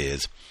 whatever it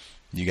is.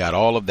 You got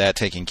all of that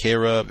taken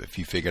care of. If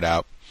you figured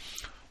out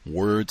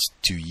words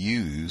to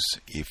use,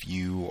 if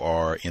you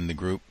are in the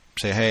group,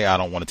 say, hey, I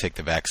don't want to take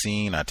the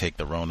vaccine. I take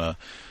the Rona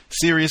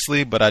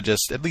seriously, but I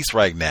just, at least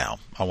right now,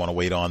 I want to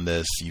wait on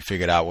this. You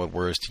figured out what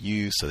words to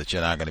use so that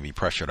you're not going to be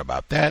pressured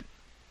about that.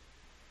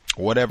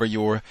 Whatever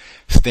your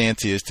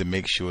stance is, to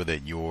make sure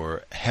that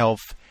your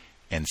health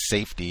and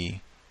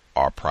safety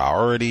are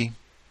priority,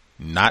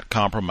 not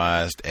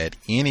compromised at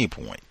any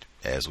point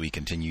as we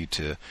continue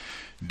to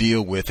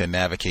deal with and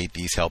navigate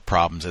these health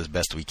problems as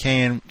best we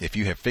can. If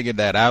you have figured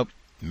that out,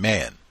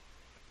 man,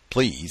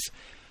 please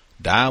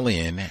dial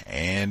in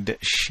and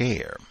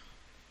share.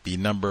 The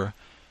number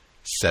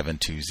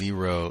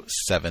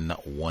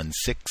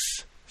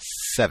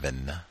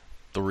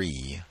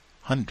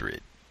 720-716-7300.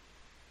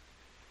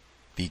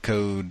 The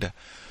code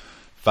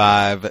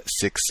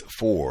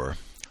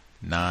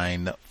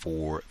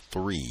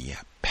 564943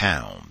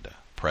 pound.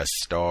 Press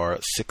star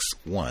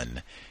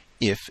 61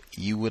 if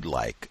you would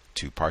like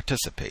to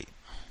participate.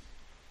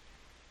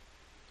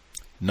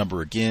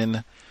 Number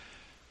again,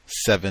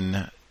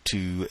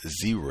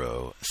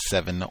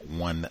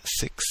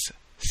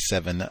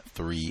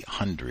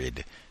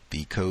 720-716-7300.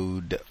 The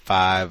code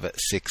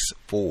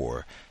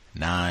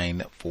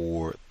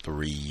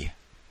 564943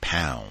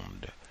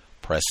 pound.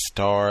 Press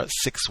star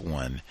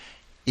 61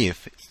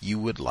 if you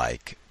would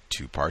like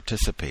to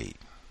participate.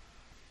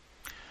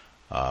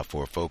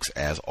 For folks,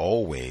 as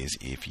always,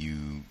 if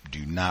you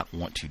do not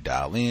want to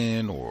dial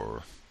in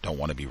or don't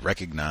want to be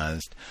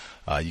recognized,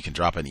 you can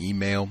drop an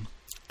email,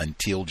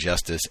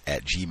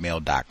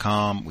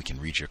 untiljustice@gmail.com. We can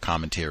read your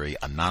commentary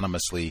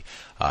anonymously.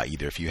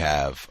 Either if you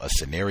have a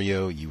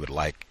scenario you would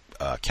like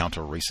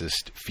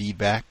counter-racist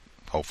feedback,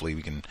 hopefully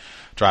we can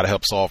try to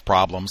help solve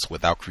problems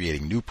without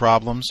creating new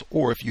problems,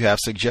 or if you have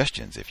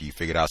suggestions, if you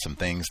figured out some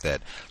things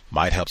that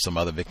might help some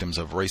other victims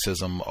of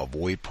racism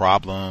avoid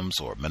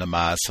problems or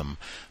minimize some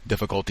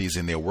difficulties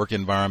in their work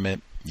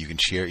environment, you can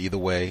share either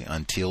way,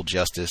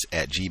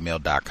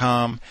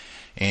 untiljustice@gmail.com,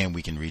 and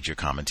we can read your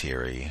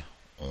commentary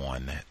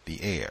on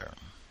the air.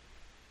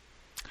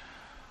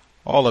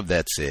 All of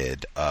that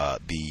said,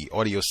 the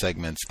audio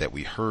segments that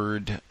we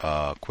heard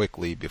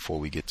quickly before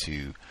we get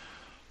to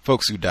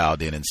folks who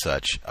dialed in and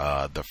such,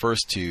 the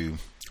first two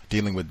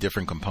dealing with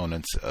different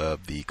components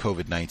of the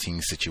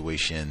COVID-19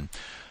 situation.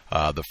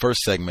 The first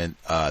segment,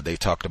 they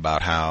talked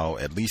about how,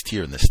 at least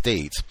here in the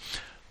States,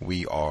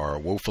 we are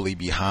woefully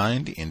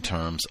behind in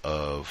terms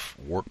of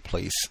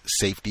workplace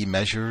safety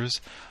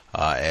measures.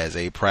 As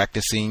a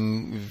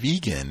practicing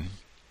vegan,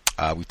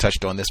 we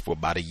touched on this for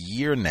about a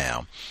year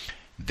now.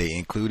 They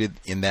included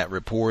in that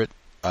report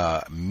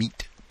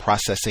meat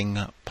processing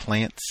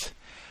plants.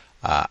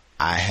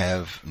 I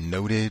have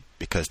noted,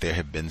 because there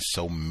have been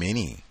so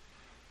many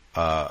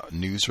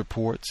news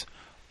reports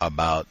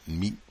about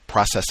meat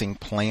processing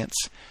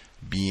plants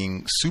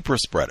being super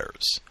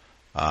spreaders.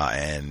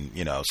 And,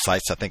 you know,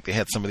 sites, I think they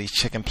had some of these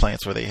chicken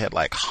plants where they had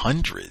like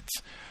hundreds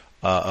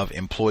of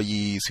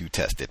employees who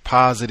tested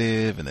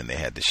positive, and then they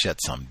had to shut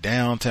some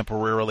down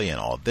temporarily and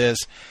all this.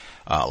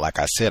 Like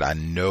I said, I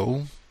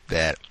know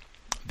that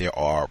there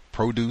are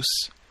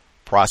produce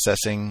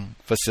processing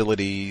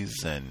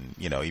facilities and,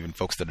 you know, even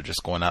folks that are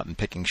just going out and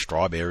picking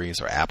strawberries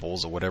or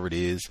apples or whatever it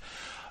is,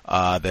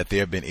 that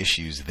there have been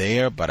issues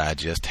there, but I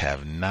just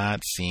have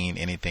not seen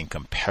anything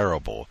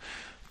comparable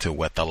to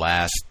what the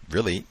last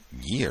really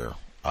year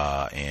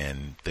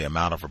and the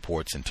amount of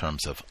reports in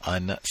terms of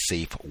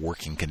unsafe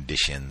working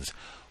conditions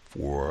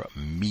for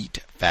meat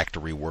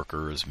factory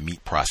workers,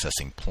 meat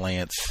processing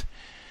plants.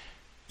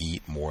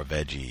 Eat more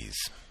veggies.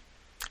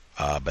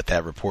 But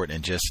that report,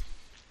 and just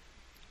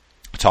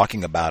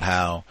talking about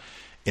how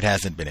it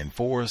hasn't been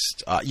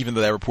enforced, even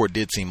though that report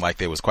did seem like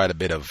there was quite a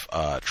bit of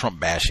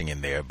Trump bashing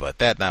in there, but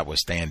that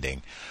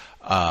notwithstanding,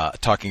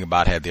 talking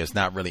about how there's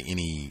not really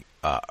any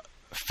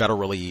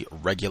federally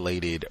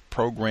regulated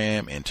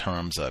program in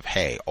terms of,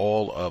 hey,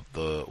 all of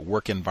the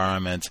work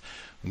environments,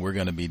 we're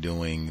going to be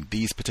doing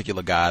these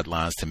particular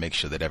guidelines to make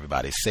sure that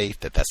everybody's safe,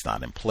 that that's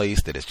not in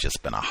place, that it's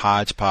just been a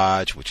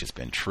hodgepodge, which has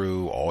been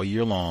true all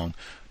year long.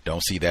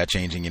 Don't see that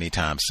changing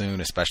anytime soon,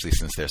 especially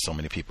since there's so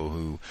many people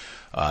who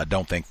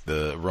don't think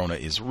the Rona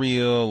is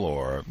real,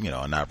 or, you know,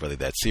 are not really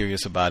that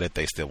serious about it.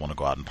 They still want to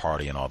go out and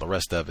party and all the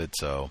rest of it.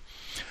 So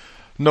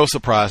no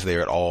surprise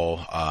there at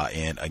all.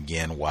 And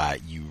again, why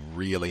you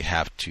really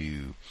have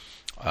to,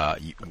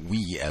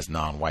 we as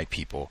non-white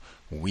people,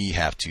 we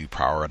have to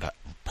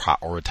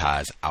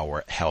prioritize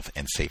our health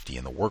and safety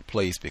in the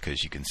workplace,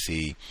 because you can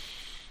see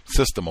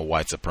system of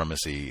white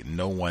supremacy,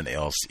 no one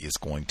else is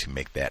going to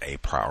make that a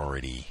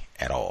priority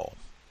at all.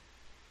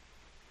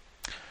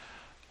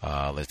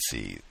 Let's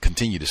see.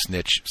 Continue to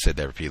snitch. Said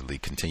that repeatedly.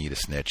 Continue to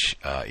snitch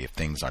if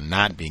things are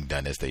not being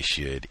done as they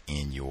should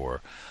in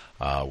your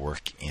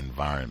work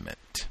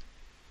environment.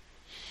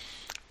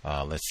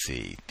 Let's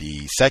see.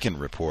 The second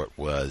report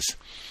was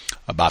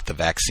about the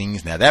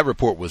vaccines. Now, that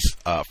report was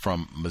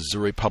from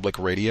Missouri Public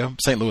Radio,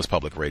 St. Louis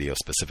Public Radio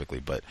specifically.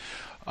 But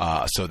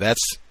so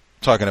that's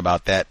talking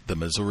about that. The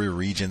Missouri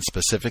region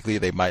specifically,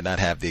 they might not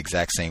have the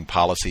exact same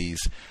policies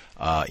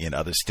in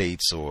other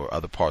states or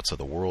other parts of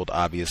the world,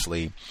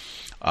 obviously.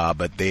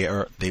 But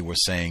they were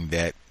saying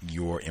that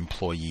your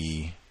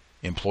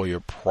employer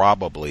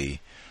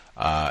probably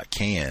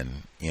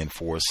can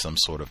enforce some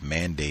sort of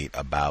mandate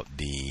about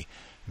the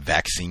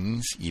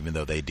vaccines, even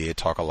though they did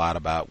talk a lot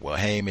about, well,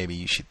 hey, maybe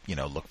you should,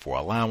 look for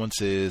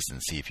allowances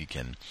and see if you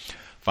can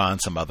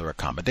find some other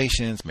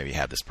accommodations, maybe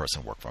have this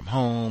person work from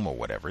home or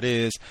whatever it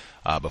is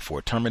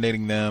before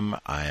terminating them.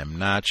 I am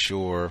not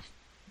sure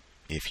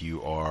if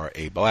you are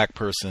a black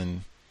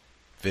person,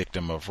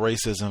 victim of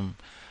racism.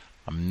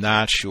 I'm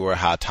not sure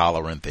how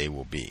tolerant they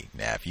will be.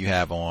 Now, if you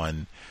have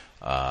on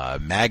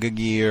MAGA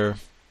gear,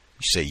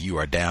 you say you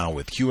are down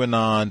with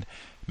QAnon,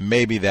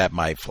 maybe that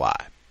might fly.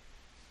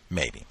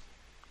 Maybe.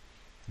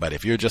 But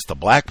if you're just a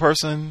black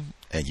person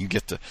and you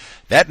get to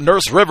that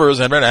Nurse Rivers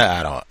and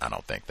I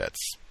don't think that's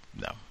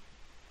no.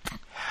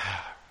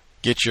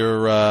 Get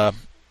your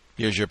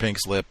here's your pink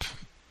slip.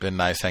 Been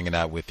nice hanging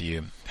out with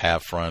you.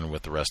 Have fun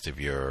with the rest of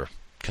your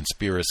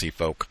conspiracy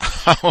folk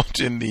out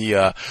in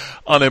the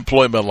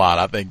unemployment line.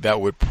 I think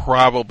that would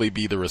probably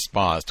be the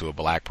response to a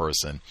black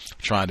person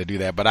trying to do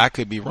that, but I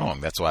could be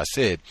wrong. That's why I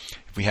said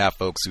if we have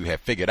folks who have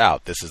figured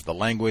out this is the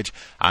language,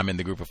 I'm in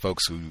the group of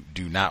folks who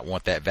do not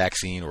want that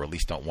vaccine or at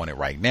least don't want it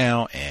right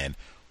now, and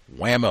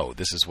whammo,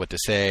 this is what to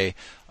say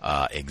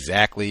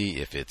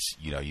exactly. If it's,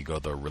 you go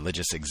the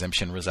religious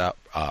exemption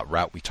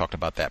route, we talked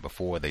about that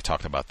before. They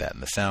talked about that in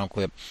the sound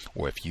clip.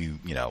 Or if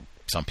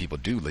some people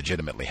do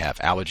legitimately have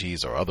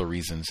allergies or other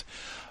reasons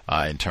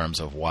in terms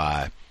of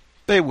why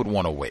they would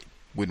want to wait,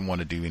 wouldn't want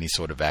to do any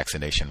sort of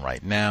vaccination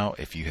right now.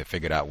 If you have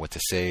figured out what to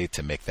say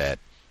to make that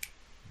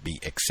be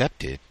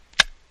accepted,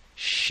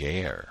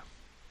 share.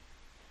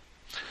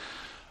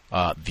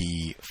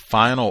 The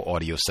final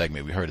audio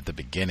segment we heard at the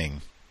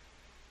beginning.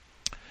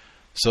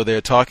 So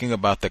they're talking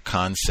about the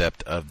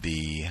concept of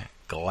the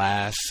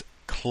glass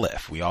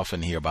cliff. We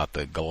often hear about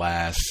the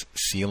glass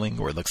ceiling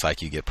where it looks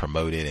like you get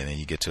promoted and then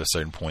you get to a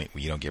certain point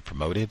where you don't get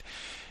promoted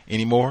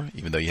anymore,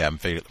 even though you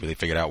haven't really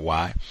figured out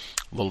why.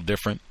 A little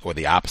different, or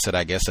the opposite,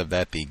 I guess, of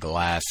that, the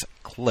glass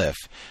cliff,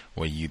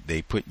 where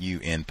they put you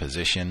in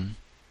position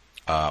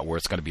where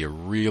it's going to be a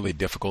really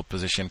difficult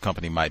position.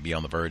 Company might be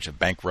on the verge of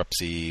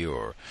bankruptcy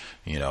or,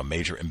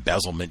 major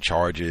embezzlement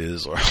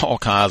charges or all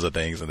kinds of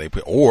things. And they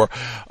put, or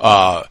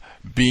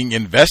being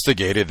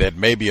investigated that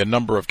maybe a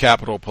number of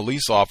Capitol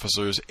Police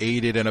officers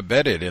aided and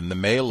abetted in the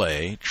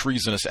melee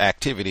treasonous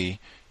activity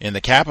in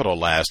the Capitol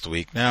last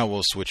week. Now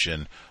we'll switch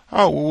in.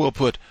 We'll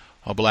put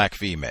a black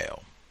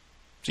female.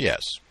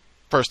 Yes.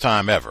 First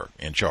time ever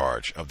in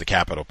charge of the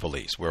Capitol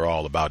Police. We're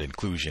all about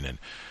inclusion and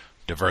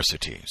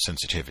diversity,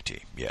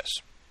 sensitivity, yes.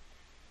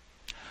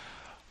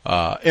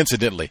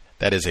 Incidentally,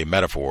 that is a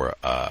metaphor,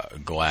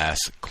 glass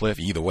cliff.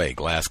 Either way,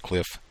 glass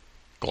cliff,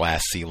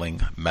 glass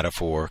ceiling,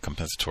 metaphor,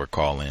 compensatory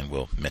call-in.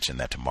 We'll mention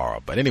that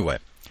tomorrow. But anyway,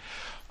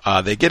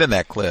 they get in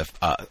that cliff,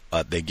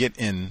 they get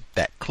in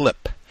that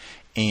clip,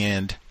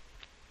 and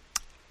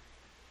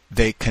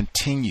they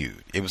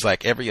continued. It was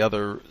like every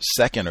other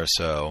second or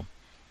so,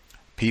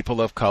 people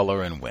of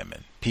color and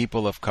women,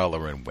 people of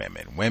color and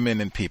women,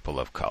 women and people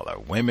of color,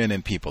 women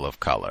and people of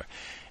color.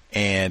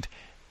 And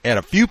at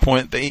a few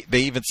points, they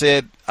even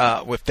said,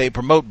 if they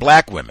promote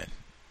black women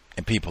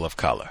and people of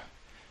color.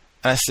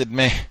 And I said,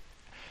 man,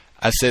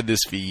 I said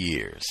this for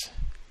years.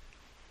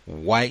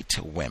 White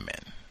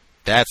women.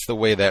 That's the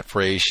way that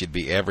phrase should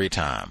be every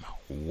time.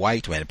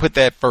 White women. Put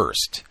that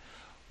first.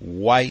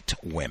 White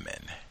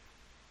women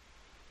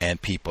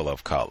and people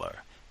of color.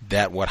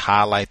 That would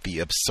highlight the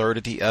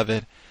absurdity of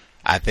it.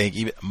 I think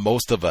even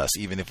most of us,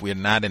 even if we're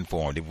not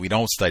informed, if we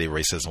don't study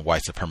racism,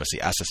 white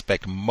supremacy, I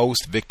suspect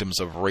most victims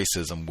of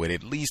racism would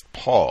at least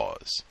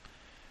pause.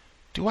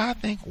 Do I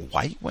think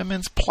white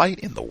women's plight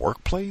in the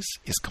workplace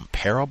is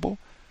comparable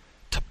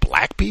to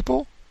black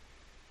people?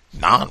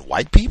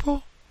 Non-white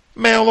people?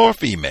 Male or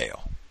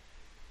female?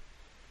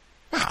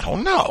 I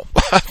don't know.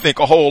 I think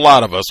a whole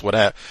lot of us would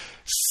have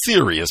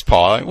serious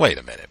pause. Wait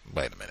a minute.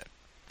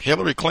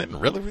 Hillary Clinton,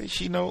 really?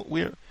 She know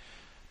we're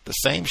the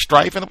same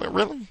strife?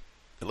 Really?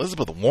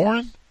 Elizabeth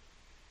Warren?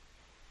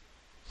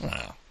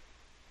 Well,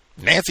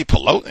 Nancy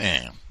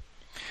Pelosi?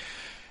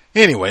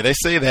 Anyway, they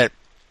say that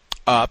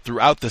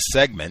throughout the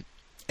segment,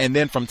 and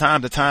then from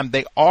time to time,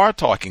 they are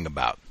talking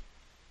about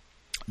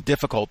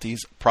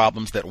difficulties,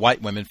 problems that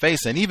white women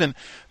face. And even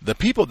the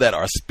people that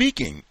are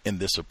speaking in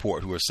this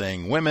report who are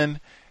saying women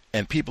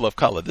and people of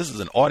color. This is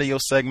an audio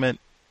segment.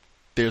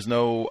 There's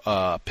no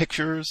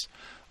pictures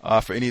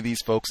for any of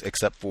these folks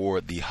except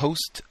for the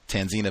host,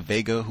 Tanzina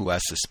Vega, who I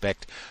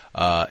suspect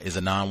is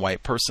a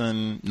non-white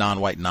person,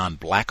 non-white,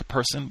 non-black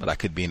person, but I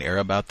could be in error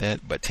about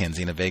that. But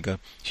Tanzina Vega,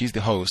 she's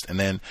the host. And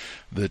then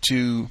the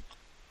two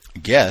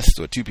guests,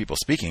 or two people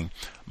speaking,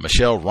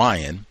 Michelle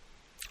Ryan,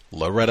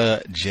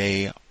 Loretta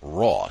J.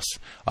 Ross.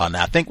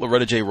 Now, I think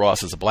Loretta J.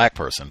 Ross is a black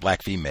person,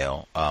 black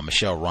female.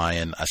 Michelle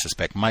Ryan, I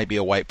suspect, might be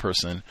a white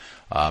person.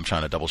 I'm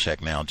trying to double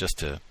check now just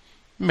to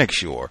make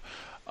sure.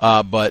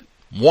 But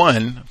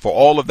one, for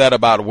all of that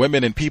about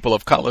women and people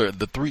of color,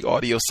 the three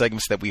audio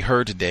segments that we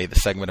heard today, the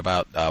segment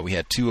about, we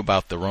had two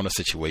about the Rona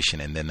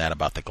situation and then that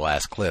about the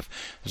glass cliff.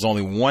 There's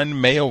only one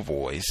male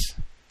voice.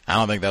 I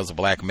don't think that was a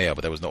black male,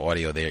 but there was no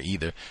audio there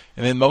either.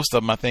 And then most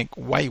of them, I think,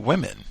 white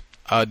women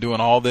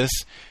doing all this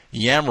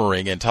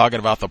yammering and talking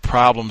about the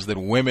problems that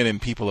women and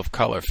people of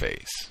color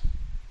face.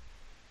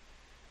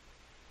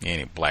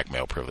 Any black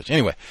male privilege.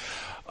 Anyway,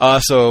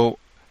 so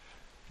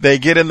they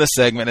get in the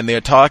segment and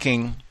they're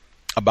talking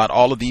about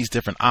all of these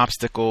different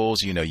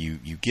obstacles. You know, you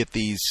get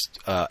these,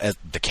 as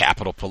the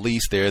Capitol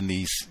Police, they're in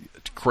these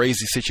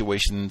crazy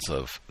situations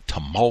of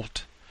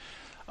tumult.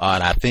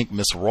 And I think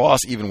Ms. Ross,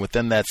 even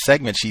within that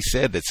segment, she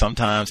said that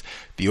sometimes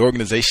the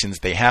organizations,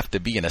 they have to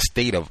be in a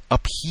state of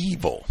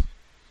upheaval,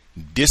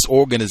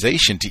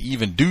 disorganization to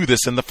even do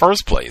this in the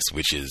first place,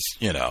 which is,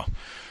 you know,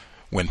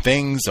 when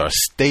things are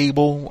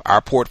stable,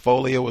 our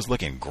portfolio is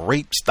looking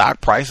great, stock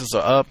prices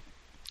are up,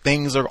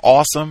 things are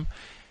awesome.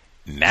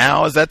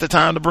 Now is that the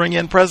time to bring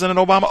in President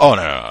Obama? Oh,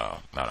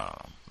 no.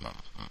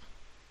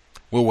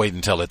 We'll wait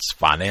until it's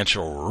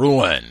financial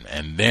ruin.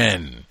 And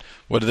then,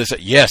 what do they say?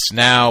 Yes,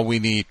 now we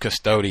need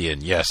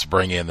custodian. Yes,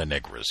 bring in the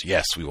niggers.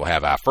 Yes, we will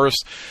have our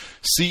first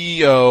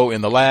CEO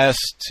in the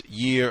last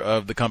year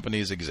of the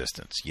company's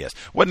existence. Yes.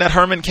 Wasn't that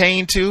Herman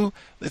Cain, too?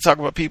 They talk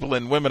about people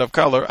and women of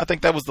color. I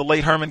think that was the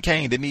late Herman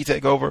Cain. Didn't he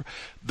take over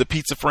the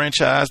pizza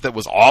franchise that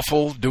was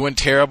awful, doing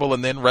terrible,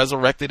 and then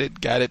resurrected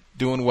it, got it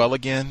doing well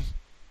again?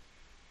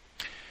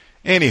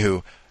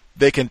 Anywho,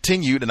 they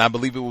continued, and I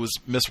believe it was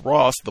Miss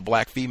Ross, the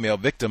black female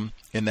victim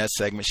in that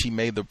segment. She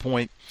made the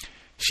point.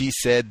 She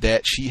said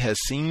that she has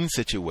seen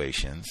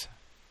situations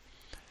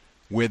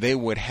where they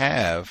would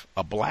have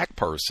a black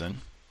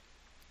person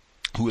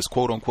who is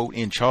quote unquote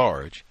in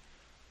charge,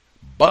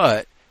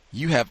 but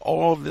you have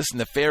all this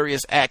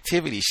nefarious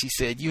activity. She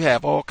said you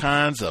have all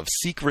kinds of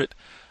secret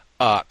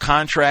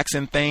contracts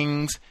and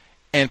things,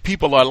 and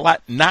people are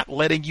not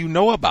letting you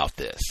know about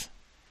this.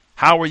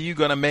 How are you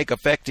going to make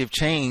effective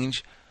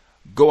change,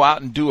 go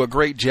out and do a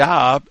great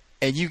job,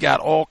 and you got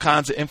all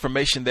kinds of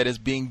information that is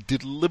being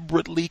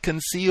deliberately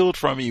concealed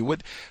from you?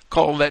 Would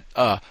call that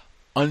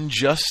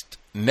unjust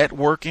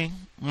networking,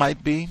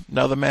 might be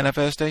another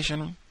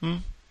manifestation.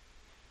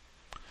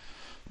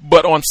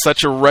 But on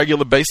such a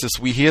regular basis,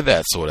 we hear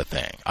that sort of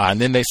thing.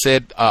 And then they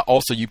said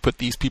also you put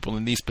these people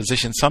in these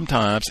positions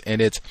sometimes,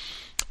 and it's,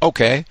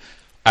 okay,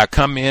 I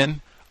come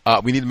in.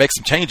 We need to make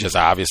some changes,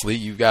 obviously.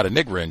 You've got a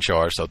nigger in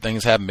charge, so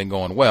things haven't been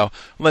going well.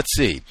 Let's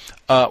see.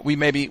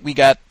 We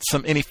got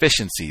some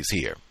inefficiencies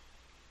here.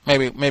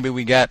 Maybe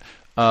we got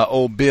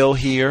old Bill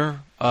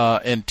here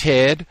and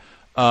Ted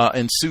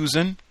and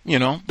Susan. You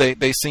know,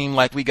 they seem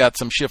like we got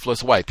some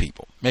shiftless white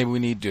people. Maybe we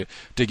need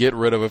to get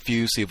rid of a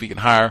few, see if we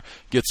can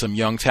get some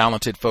young,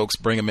 talented folks,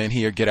 bring them in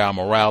here, get our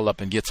morale up,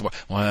 and get some.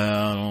 Well,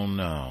 I don't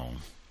know.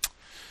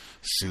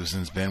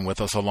 Susan's been with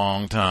us a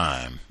long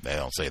time. They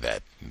don't say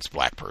that. It's a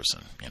black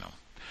person, you know.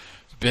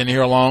 Been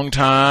here a long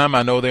time.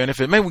 I know they're in it.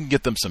 Maybe we can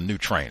get them some new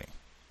training.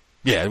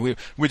 Yeah,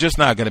 we're just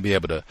not going to be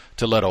able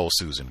to let old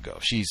Susan go.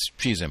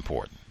 She's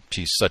important.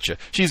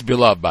 She's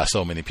beloved by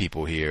so many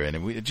people here,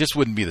 and it just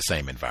wouldn't be the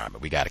same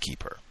environment. We got to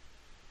keep her.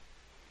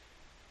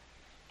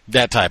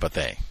 That type of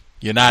thing.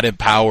 You're not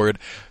empowered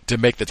to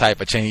make the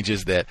type of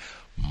changes that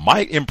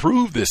might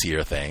improve this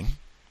here thing.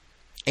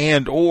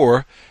 And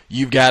or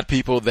you've got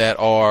people that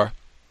are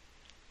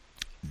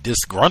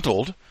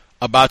disgruntled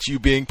about you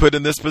being put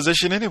in this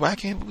position anyway. I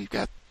can't believe we've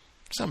got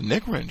some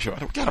nigger in charge.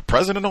 We got a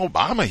President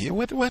Obama here.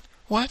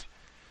 What?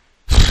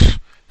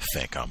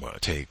 Think I'm going to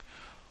take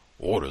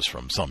orders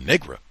from some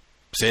nigger.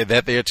 Said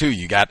that there too.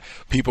 You got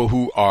people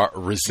who are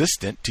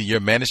resistant to your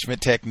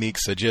management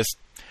techniques, are just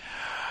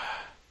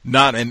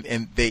not.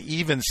 And they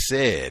even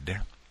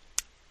said,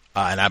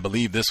 and I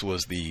believe this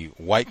was the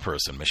white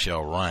person,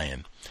 Michelle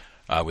Ryan,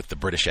 with the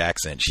British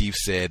accent. She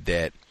said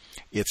that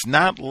it's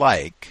not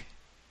like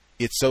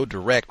it's so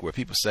direct where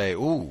people say,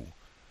 ooh,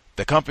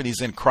 the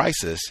company's in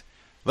crisis.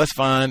 Let's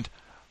find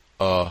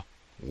a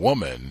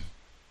woman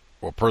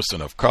or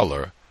person of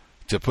color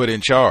to put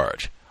in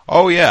charge.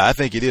 Oh, yeah, I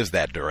think it is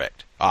that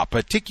direct.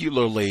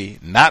 Particularly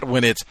not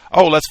when it's,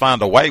 oh, let's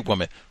find a white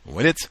woman.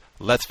 When it's,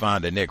 let's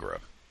find a nigger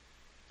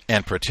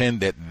and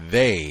pretend that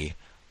they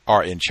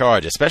are in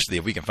charge, especially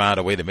if we can find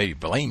a way to maybe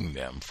blame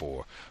them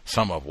for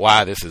some of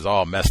why this is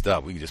all messed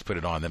up. We can just put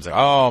it on them and say,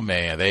 oh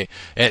man,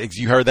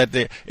 you heard that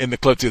there in the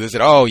clip too. They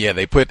said, oh yeah,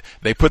 they put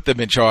them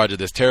in charge of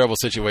this terrible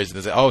situation.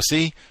 They said, oh,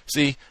 see,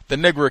 the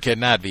nigger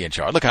cannot be in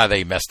charge. Look how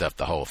they messed up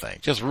the whole thing.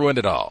 Just ruined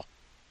it all.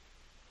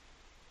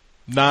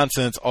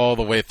 nonsense all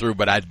the way through.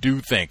 But I do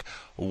think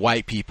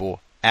white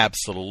people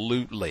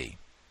absolutely,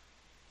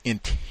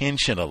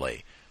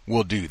 intentionally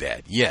will do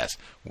that. Yes,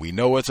 we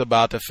know it's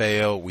about to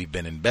fail. We've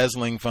been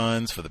embezzling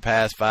funds for the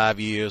past 5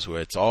 years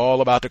where it's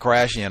all about to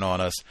crash in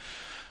on us.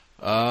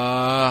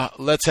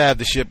 Let's have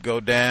the ship go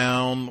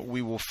down.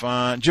 We will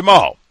find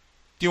Jamal.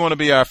 Do you want to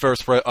be our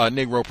first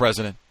Negro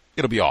president?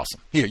 It'll be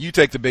awesome. Here, you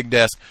take the big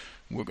desk.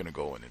 We're going to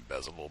go and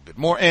embezzle a little bit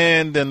more,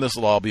 and then this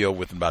will all be over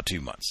within about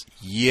 2 months.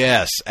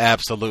 Yes,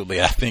 absolutely.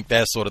 I think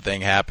that sort of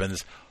thing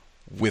happens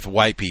with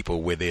white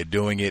people where they're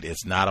doing it.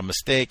 It's not a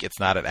mistake. It's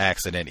not an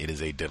accident. It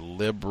is a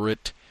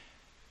deliberate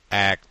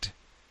act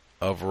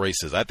of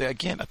racism. I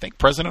think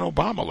President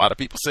Obama, a lot of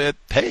people said,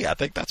 hey, I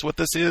think that's what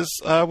this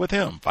is with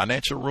him.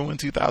 Financial ruin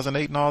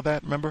 2008 and all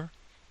that, remember?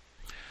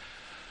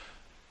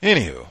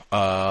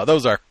 Anywho,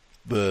 those are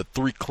the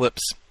 3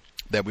 clips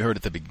that we heard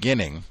at the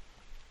beginning.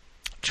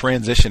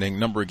 Transitioning,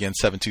 number again,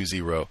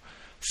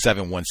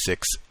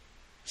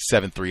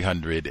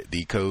 720-716-7300,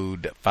 the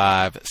code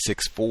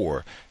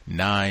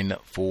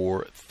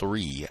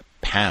 564-943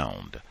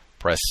 pound.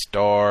 Press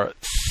star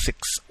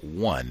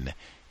 61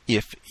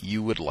 if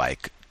you would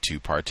like to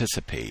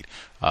participate.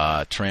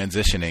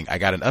 Transitioning, I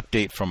got an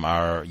update from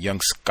our young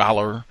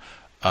scholar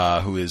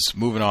who is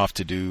moving off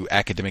to do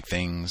academic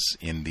things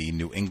in the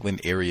New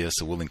England area,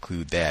 so we'll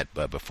include that.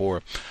 But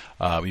before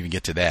we even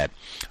get to that,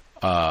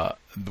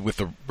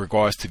 with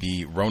regards to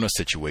the Rona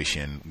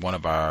situation, one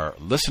of our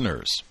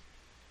listeners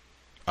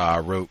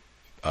wrote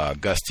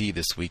Gus T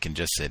this week and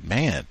just said,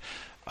 man,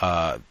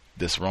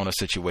 this Rona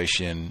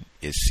situation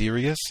is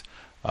serious.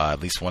 At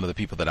least one of the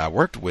people that I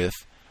worked with,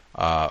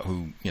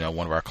 who,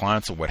 one of our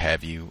clients or what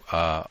have you,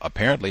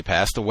 apparently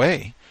passed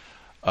away.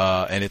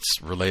 And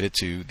it's related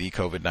to the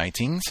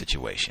COVID-19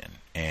 situation.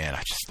 And I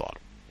just thought,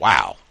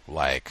 wow,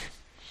 like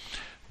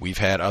we've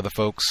had other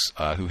folks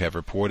who have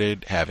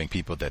reported having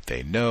people that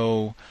they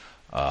know,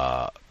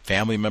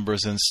 family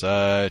members and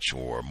such,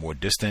 or more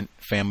distant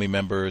family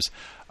members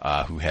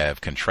who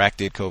have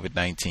contracted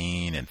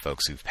COVID-19 and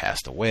folks who've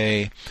passed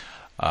away.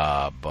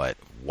 But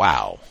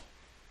wow,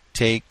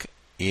 take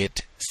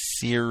it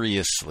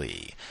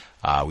seriously.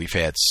 We've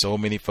had so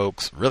many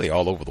folks really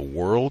all over the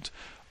world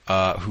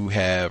who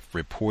have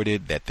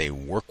reported that they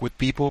work with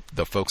people,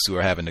 the folks who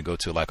are having to go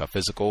to like a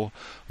physical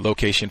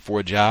location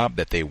for a job,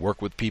 that they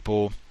work with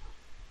people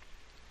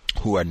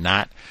who are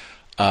not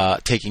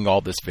taking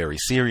all this very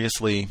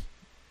seriously,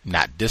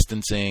 not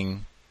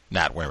distancing,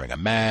 not wearing a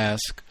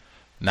mask,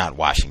 not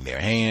washing their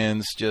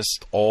hands,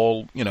 just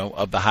all,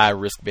 of the high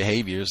risk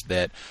behaviors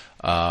that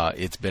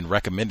it's been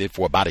recommended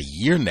for about a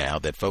year now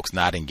that folks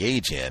not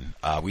engage in.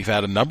 We've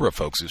had a number of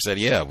folks who said,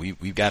 yeah,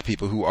 we've got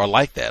people who are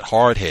like that,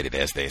 hard-headed,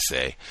 as they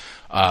say,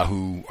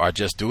 who are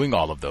just doing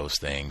all of those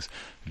things.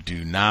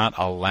 Do not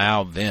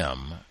allow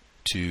them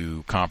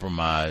to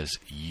compromise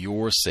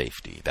your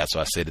safety. That's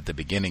what I said at the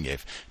beginning.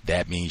 If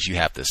that means you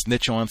have to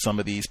snitch on some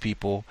of these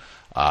people,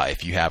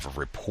 if you have a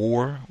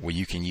rapport where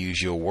you can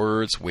use your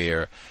words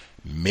where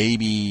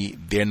maybe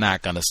they're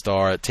not going to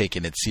start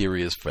taking it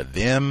serious for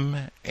them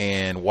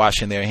and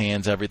washing their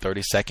hands every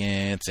 30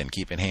 seconds and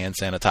keeping hand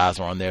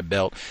sanitizer on their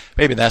belt.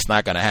 Maybe that's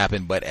not going to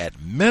happen, but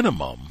at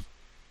minimum,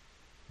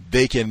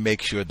 they can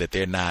make sure that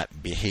they're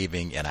not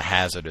behaving in a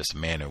hazardous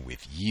manner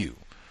with you.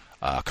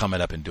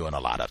 Coming up and doing a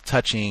lot of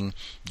touching,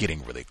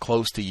 getting really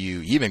close to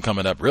you, even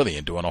coming up really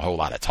and doing a whole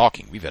lot of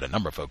talking. We've had a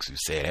number of folks who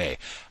said, hey,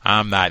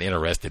 I'm not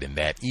interested in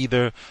that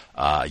either.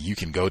 You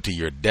can go to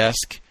your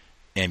desk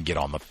and get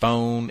on the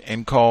phone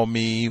and call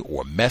me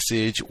or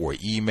message or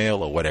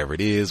email or whatever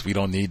it is. We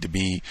don't need to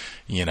be,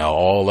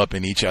 all up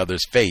in each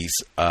other's face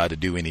to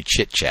do any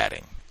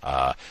chit-chatting.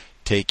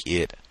 Take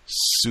it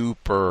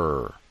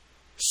super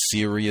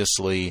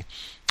seriously.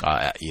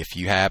 If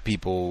you have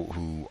people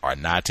who are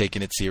not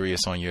taking it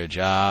serious on your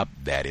job,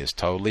 that is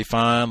totally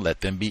fine. Let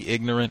them be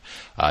ignorant.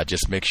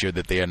 Just make sure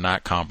that they are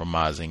not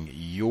compromising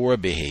your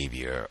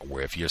behavior,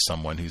 where if you're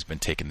someone who's been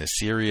taking this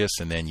serious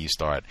and then you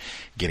start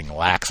getting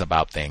lax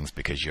about things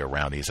because you're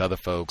around these other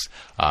folks.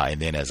 And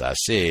then, as I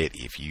said,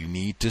 if you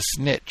need to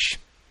snitch,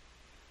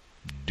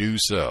 do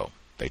so.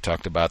 They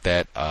talked about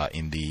that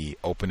in the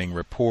opening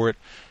report.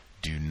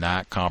 Do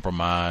not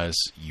compromise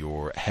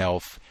your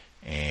health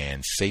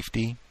and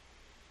safety.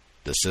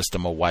 The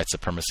system of white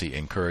supremacy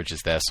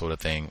encourages that sort of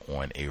thing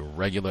on a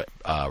regular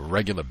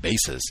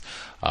basis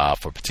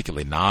for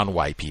particularly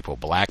non-white people,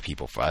 black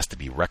people, for us to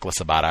be reckless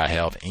about our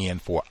health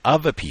and for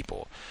other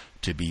people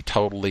to be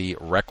totally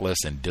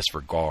reckless and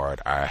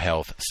disregard our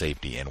health,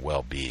 safety, and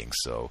well-being.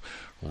 So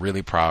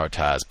really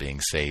prioritize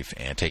being safe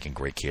and taking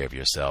great care of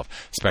yourself,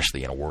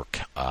 especially in a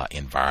work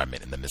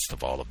environment in the midst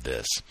of all of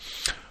this.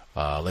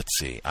 Let's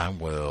see.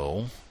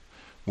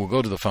 We'll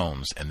go to the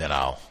phones, and then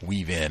I'll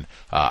weave in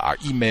our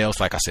emails.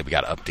 Like I said, we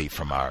got an update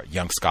from our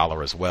young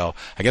scholar as well.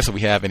 I guess if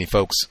we have any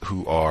folks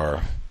who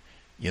are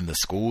in the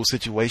school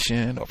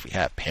situation, or if we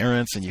have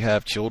parents and you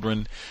have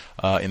children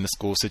in the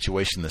school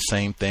situation, the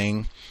same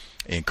thing.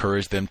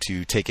 Encourage them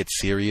to take it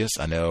serious.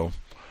 I know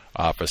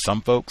for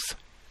some folks,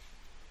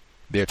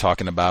 they're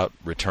talking about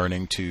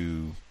returning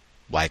to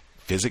like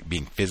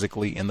being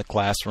physically in the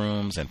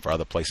classrooms, and for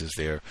other places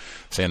they're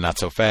saying not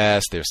so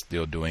fast. They're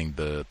still doing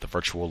the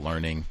virtual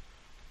learning.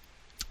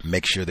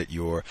 Make sure that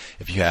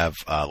if you have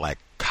like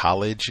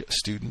college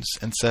students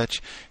and such,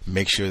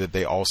 make sure that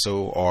they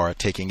also are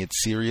taking it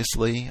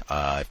seriously.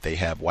 If they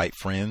have white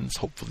friends,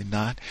 hopefully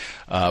not,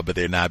 but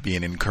they're not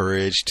being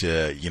encouraged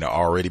to,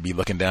 already be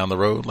looking down the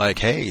road like,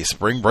 hey,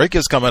 spring break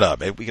is coming up.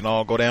 Maybe we can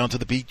all go down to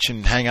the beach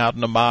and hang out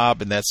in a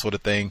mob and that sort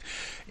of thing.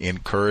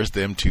 Encourage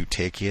them to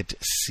take it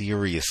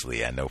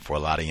seriously. I know for a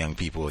lot of young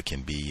people, it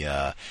can be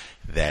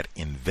that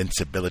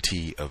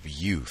invincibility of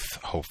youth.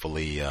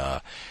 Hopefully,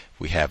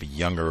 we have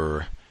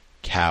younger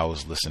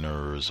C.O.W.S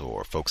listeners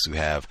or folks who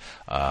have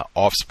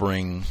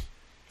offspring,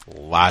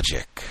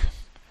 logic,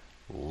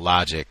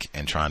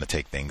 and trying to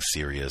take things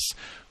serious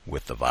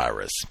with the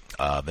virus.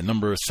 The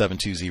number is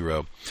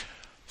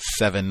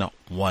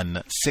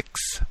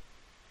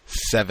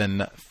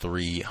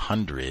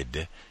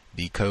 720-716-7300.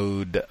 The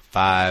code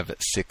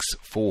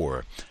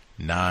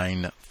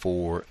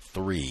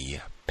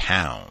 564-943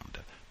 pound.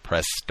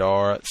 Press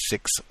star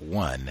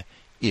 61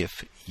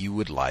 if you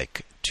would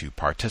like to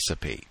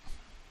participate.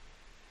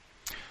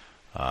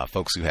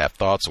 Folks who have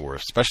thoughts, or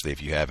especially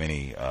if you have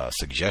any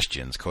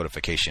suggestions,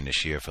 codification to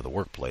share for the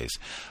workplace.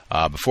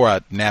 Before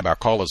I nab our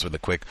callers really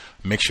quick,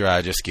 make sure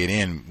I just get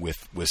in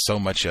with so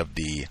much of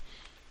the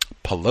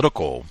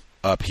political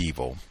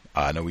upheaval.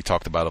 I know we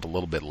talked about it a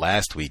little bit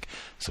last week.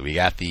 So we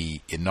got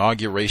the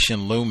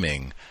inauguration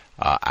looming.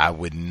 I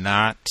would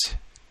not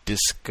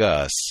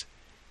discuss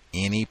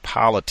any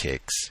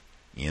politics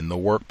in the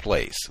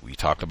workplace. We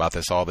talked about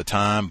this all the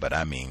time, but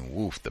I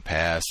mean, the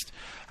past,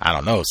 I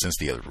don't know, since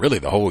the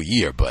whole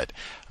year, but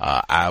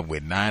I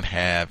would not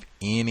have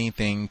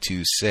anything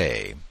to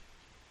say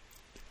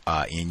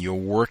in your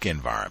work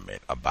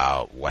environment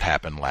about what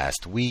happened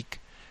last week,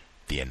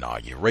 the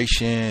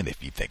inauguration,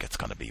 if you think it's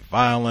going to be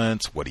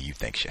violence, what do you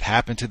think should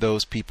happen to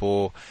those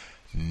people?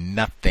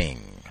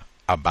 Nothing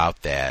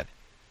about that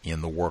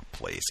in the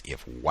workplace.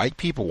 If white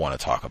people want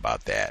to talk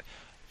about that,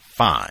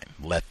 fine,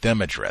 let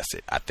them address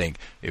it. I think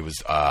it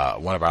was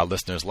one of our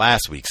listeners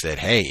last week said,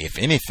 hey, if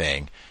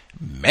anything,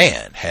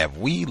 man, have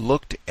we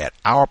looked at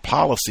our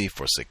policy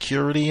for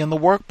security in the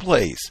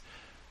workplace?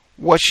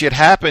 What should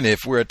happen if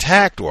we're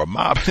attacked or a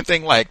mob,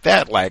 anything like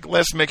that? Like,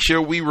 let's make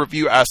sure we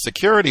review our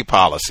security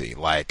policy.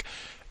 Like,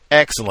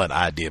 excellent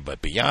idea.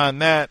 But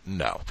beyond that,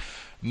 no.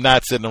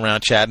 Not sitting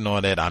around chatting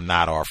on it. I'm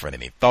not offering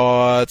any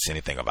thoughts,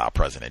 anything about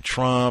President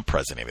Trump,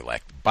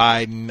 President-elect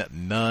Biden,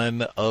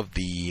 none of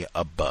the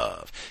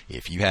above.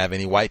 If you have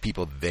any white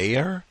people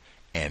there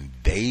and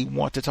they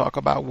want to talk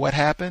about what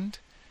happened,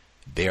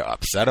 they're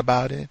upset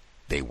about it,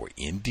 they were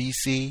in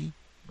D.C.,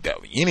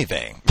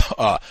 anything,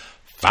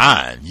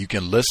 fine. You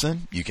can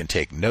listen. You can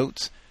take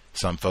notes.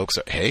 Some folks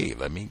are, hey,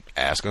 let me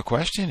ask a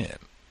question in.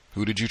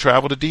 Who did you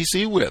travel to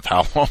D.C. with?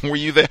 How long were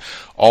you there?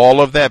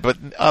 All of that. But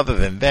other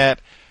than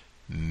that,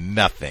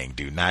 nothing.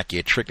 Do not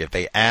get tricked. If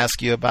they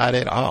ask you about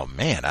it, oh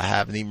man, I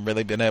haven't even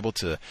really been able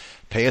to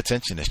pay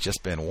attention. It's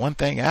just been one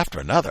thing after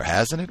another,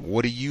 hasn't it?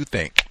 What do you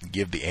think?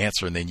 Give the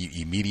answer, and then you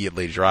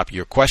immediately drop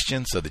your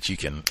question so that you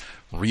can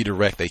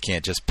redirect. They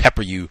can't just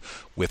pepper you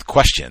with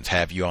questions,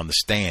 have you on the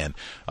stand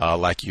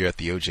like you're at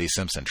the O.J.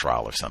 Simpson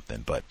trial or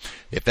something. But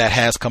if that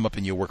has come up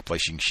in your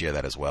workplace, you can share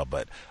that as well.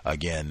 But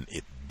again,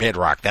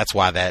 bedrock, that's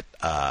why that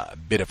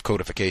bit of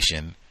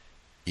codification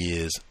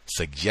is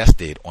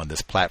suggested on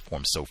this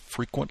platform so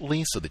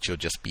frequently, so that you'll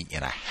just be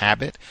in a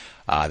habit.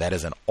 That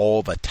is an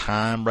all the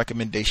time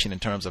recommendation in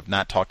terms of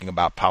not talking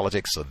about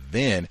politics. So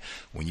then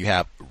when you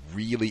have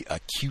really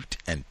acute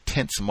and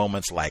tense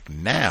moments like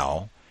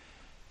now,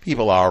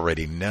 people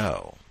already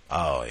know,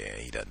 oh yeah,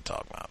 he doesn't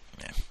talk about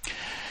it. Yeah.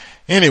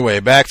 Anyway,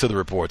 back to the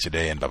report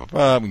today, and blah, blah,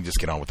 blah. We can just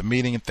get on with the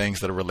meeting and things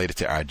that are related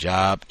to our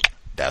job.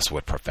 That's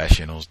what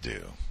professionals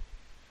do.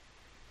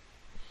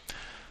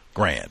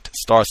 Grant,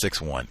 star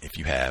 61 if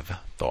you have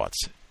thoughts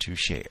to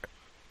share.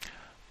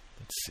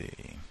 Let's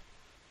see.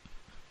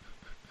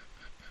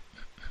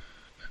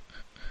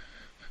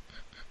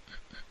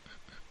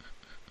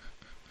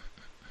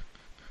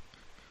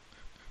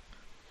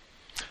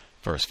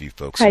 First few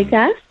folks. Hi,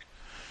 Gus.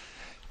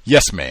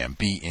 Yes, ma'am.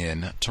 Be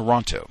in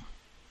Toronto.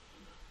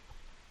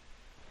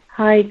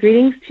 Hi,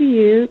 greetings to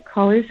you,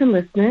 callers and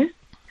listeners.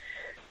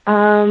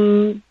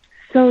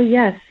 So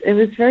yes, it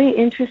was very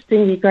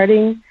interesting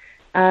regarding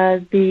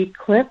the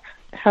clip,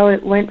 how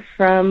it went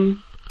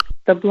from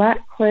the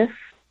Black Cliff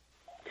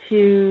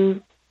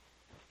to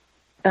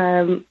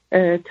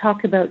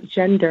talk about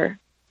gender.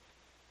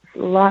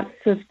 Lots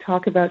of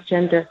talk about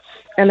gender,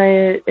 and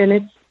I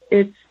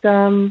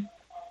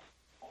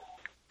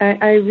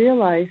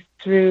realized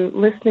through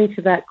listening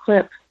to that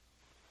clip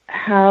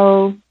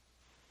how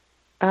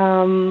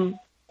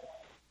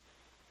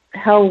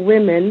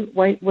women,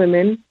 white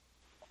women,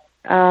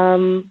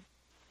 are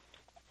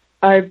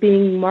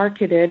being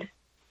marketed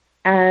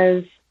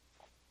as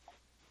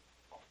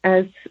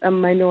a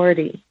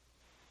minority.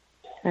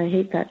 I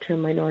hate that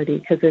term minority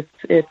because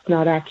it's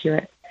not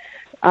accurate.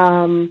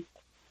 But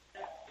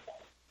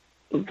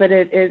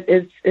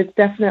it's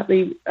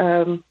definitely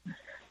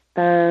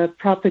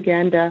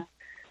propaganda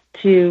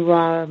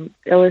to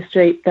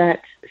illustrate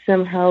that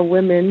somehow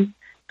women,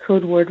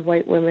 code word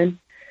white women,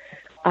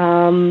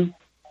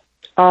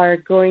 are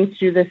going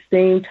through the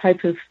same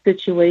type of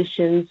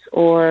situations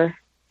or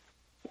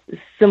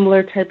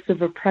similar types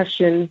of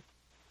oppression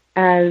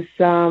as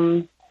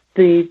the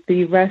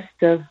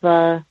rest of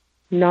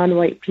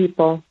non-white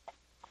people.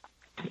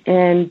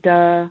 And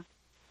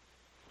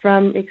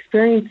from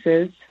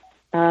experiences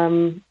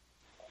within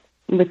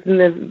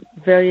the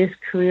various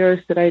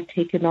careers that I've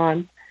taken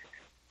on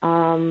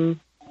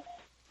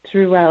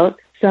throughout,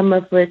 some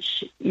of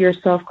which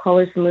yourself,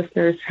 callers and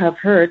listeners, have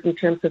heard in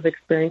terms of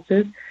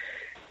experiences,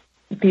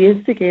 the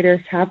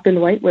instigators have been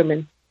white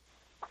women.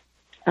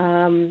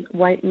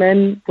 White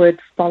men would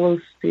follow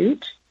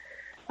suit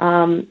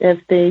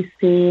if they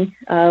see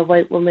a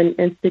white woman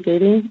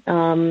instigating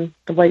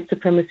white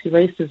supremacy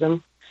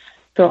racism.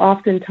 So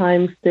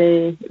oftentimes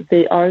they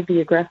are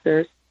the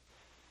aggressors.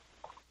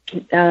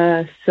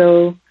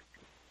 So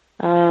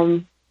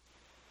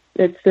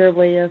it's their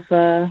way of,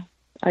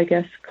 I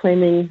guess,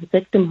 claiming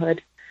victimhood.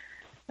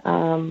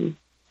 And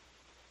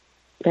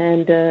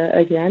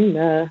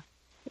again,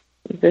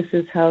 this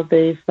is how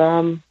they've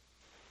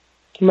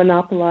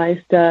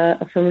monopolized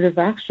affirmative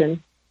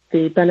action,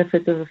 the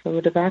benefits of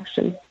affirmative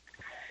action.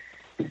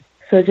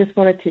 So I just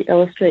wanted to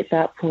illustrate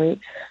that point.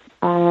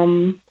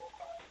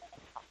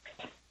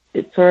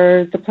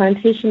 For the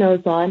plantation I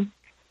was on,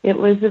 it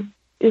was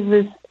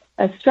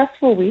a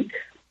stressful week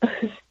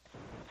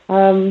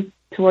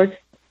towards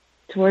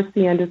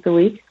the end of the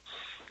week,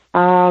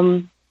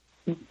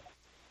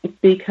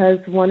 because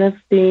one of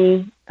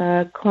the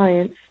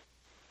clients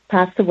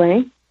passed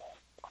away.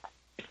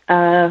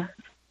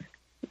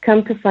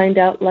 Come to find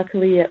out,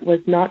 luckily it was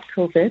not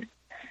COVID,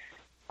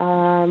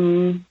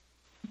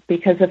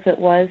 because if it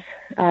was,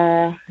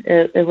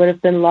 it would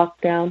have been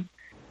locked down,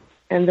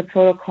 and the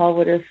protocol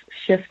would have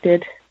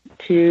shifted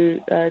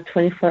to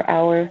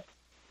 24-hour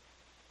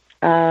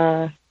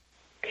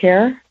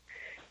care,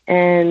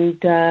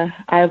 and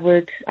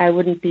I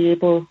wouldn't be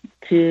able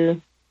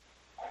to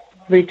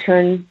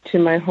return to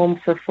my home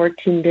for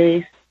 14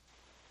 days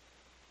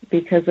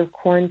because of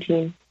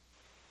quarantine.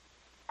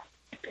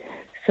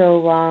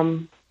 So,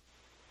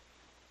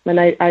 and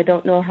I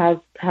don't know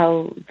how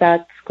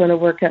that's going to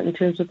work out in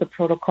terms of the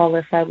protocol,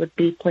 if I would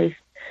be placed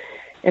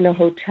in a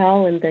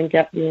hotel and then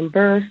get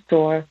reimbursed,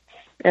 or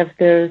if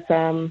there's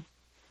an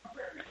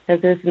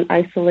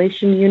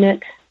isolation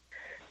unit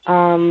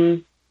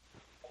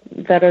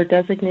that are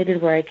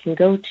designated where I can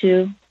go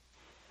to,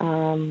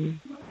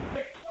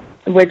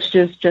 which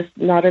there's just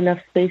not enough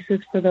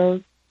spaces for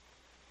those.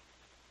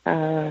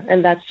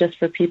 And that's just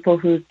for people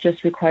who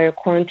just require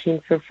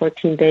quarantine for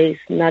 14 days,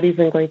 not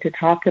even going to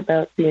talk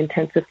about the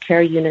intensive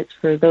care units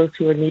for those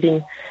who are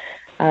needing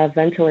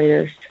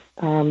ventilators.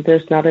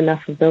 There's not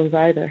enough of those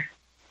either.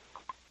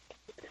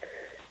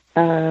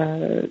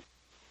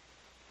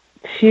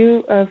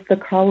 Two of the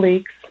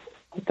colleagues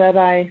that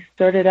I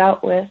started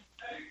out with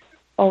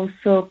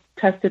also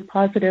tested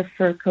positive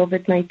for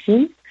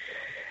COVID-19.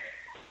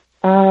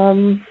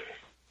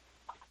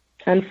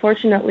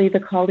 Unfortunately, the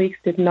colleagues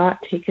did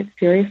not take it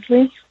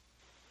seriously.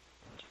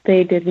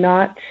 They did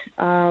not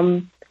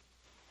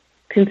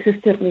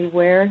consistently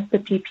wear the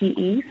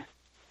PPEs.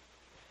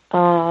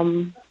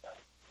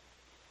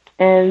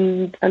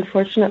 And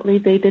unfortunately,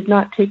 they did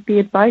not take the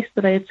advice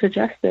that I had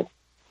suggested.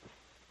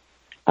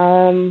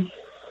 I'm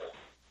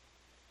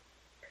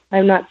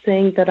not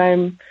saying that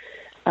I'm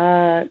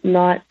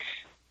not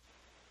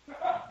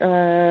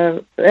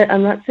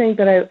saying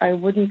that I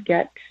wouldn't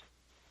get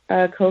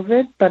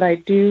COVID, but I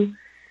do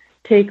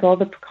take all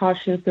the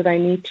precautions that I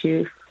need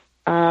to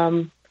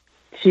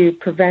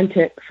prevent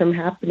it from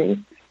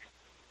happening.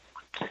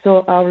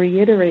 So I'll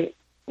reiterate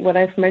what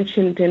I've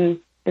mentioned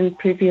in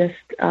previous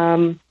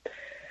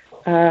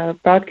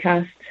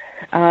broadcasts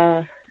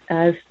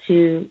as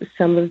to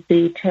some of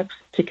the tips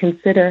to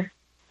consider.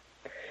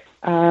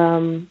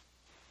 And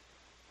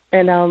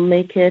I'll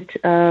make it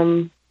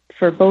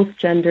for both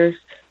genders.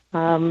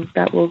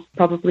 That will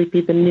probably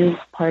be the new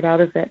part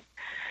out of it.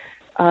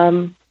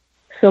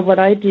 So what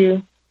I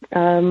do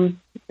in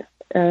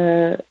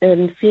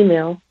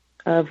female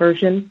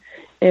version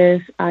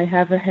is I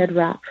have a head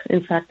wrap.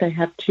 In fact, I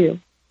have two.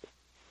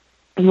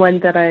 One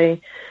that I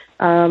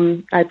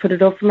put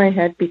it over my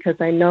head because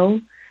I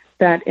know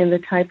that in the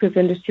type of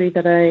industry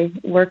that I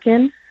work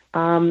in,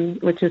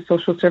 which is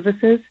social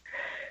services,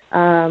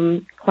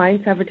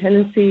 clients have a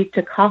tendency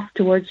to cough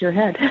towards your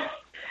head.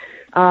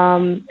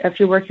 If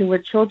you're working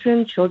with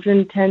children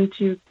tend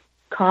to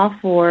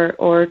cough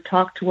or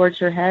talk towards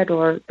your head,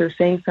 or they're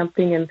saying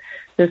something and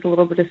there's a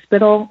little bit of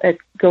spittle, it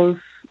goes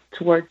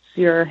towards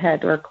your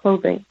head or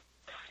clothing.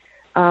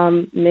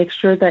 Make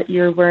sure that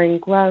you're wearing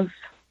gloves.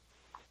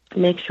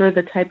 Make sure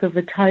the type of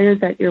attire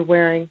that you're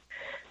wearing,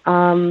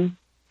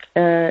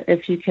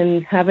 if you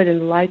can have it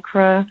in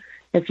Lycra,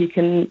 if you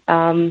can,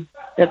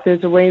 if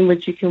there's a way in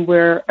which you can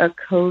wear a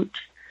coat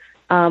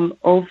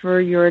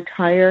over your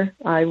attire.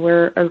 I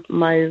wear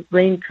my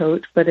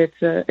raincoat, but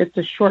it's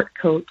a short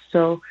coat,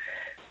 so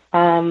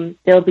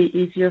it'll be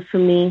easier for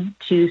me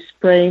to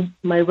spray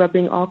my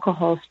rubbing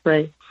alcohol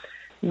spray,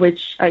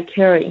 which I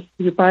carry.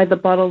 You buy the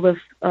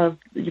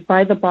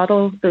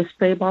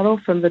spray bottle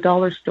from the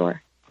dollar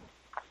store.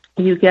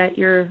 You get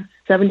your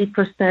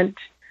 70%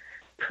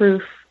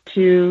 proof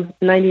to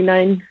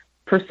 99%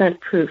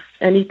 proof,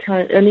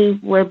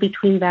 anywhere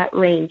between that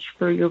range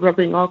for your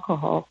rubbing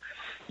alcohol.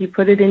 You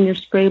put it in your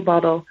spray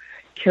bottle,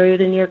 carry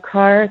it in your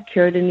car,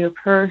 carry it in your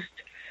purse,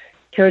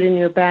 carry it in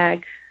your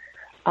bag.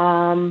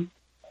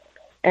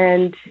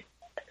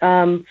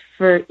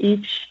 For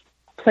each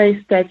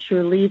place that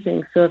you're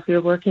leaving, so if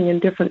you're working in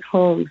different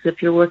homes,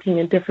 if you're working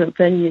in different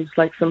venues,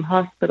 like from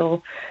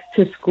hospital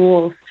to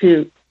schools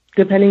to,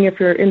 depending if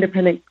you're an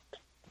independent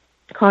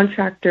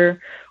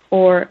contractor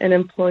or an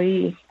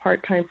employee,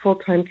 part-time,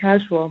 full-time,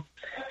 casual,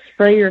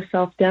 spray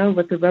yourself down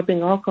with the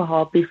rubbing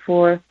alcohol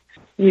before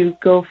you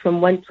go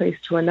from one place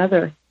to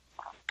another.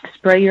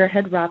 Spray your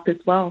head wrap as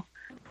well.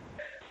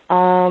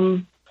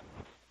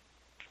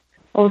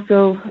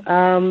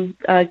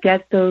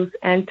 Get those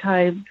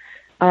antiseptic,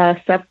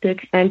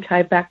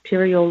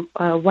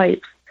 antibacterial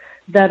wipes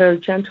that are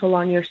gentle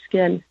on your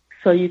skin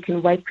so you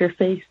can wipe your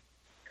face.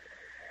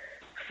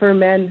 For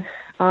men,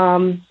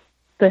 the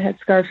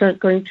headscarves aren't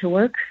going to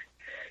work,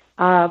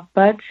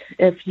 but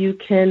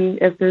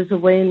if there's a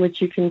way in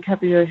which you can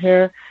cover your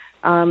hair,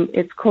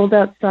 it's cold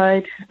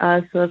outside,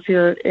 so if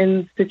you're in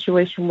a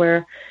situation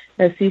where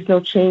a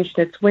seasonal change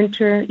that's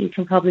winter, you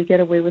can probably get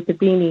away with a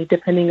beanie,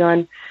 depending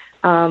on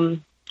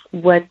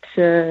what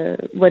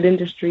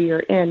industry you're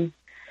in.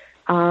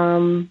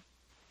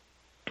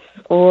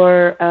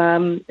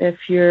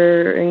 If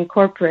you're in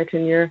corporate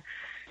and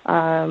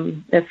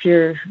if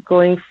you're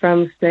going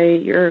from, say,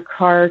 your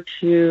car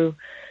to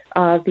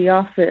the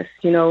office,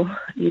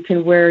 you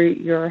can wear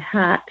your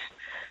hat,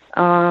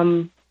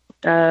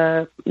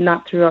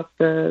 not throughout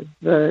the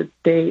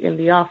day in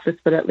the office,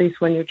 but at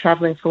least when you're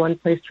traveling from one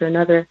place to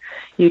another,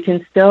 you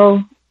can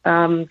still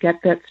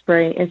get that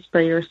spray and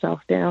spray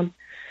yourself down.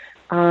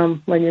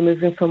 When you're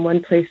moving from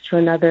one place to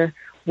another,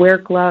 wear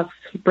gloves.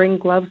 Bring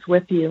gloves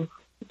with you.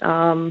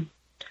 I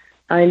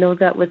know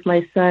that with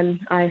my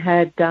son, I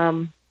had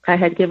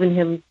given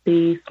him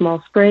the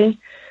small spray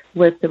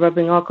with the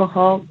rubbing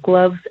alcohol,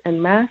 gloves,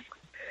 and mask.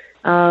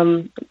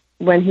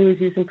 When he was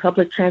using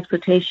public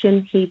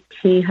transportation, he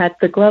had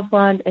the glove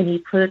on and he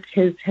put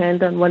his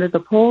hand on one of the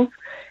poles,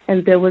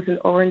 and there was an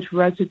orange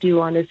residue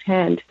on his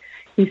hand.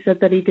 He said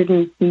that he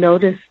didn't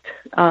notice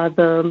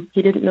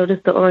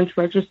the orange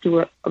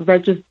residue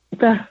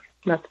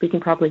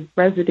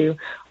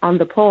on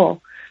the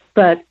pole,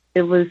 but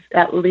it was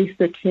at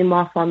least it came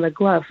off on the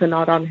glove and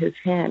not on his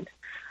hand.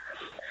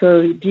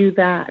 So do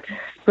that.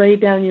 Spray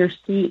down your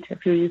seat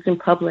if you're using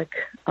public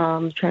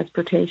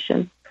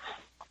transportation,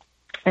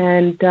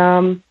 and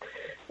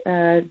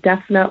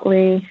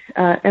definitely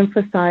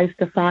emphasize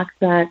the fact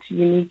that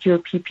you need your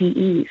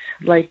PPEs,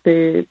 like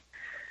it's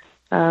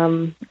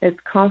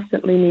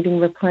constantly needing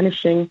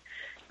replenishing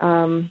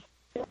in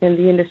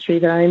the industry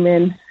that I'm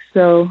in.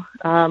 So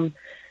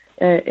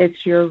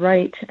it's your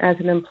right as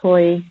an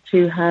employee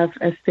to have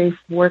a safe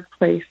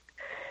workplace.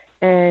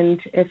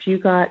 And if you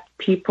got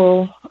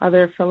people,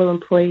 other fellow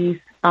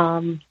employees,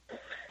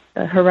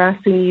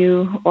 harassing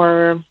you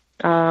or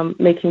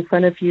making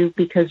fun of you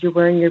because you're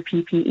wearing your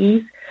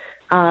PPEs,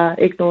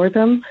 ignore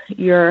them.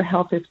 Your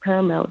health is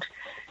paramount.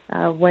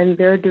 When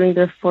they're doing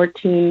their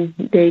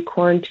 14-day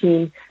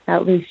quarantine,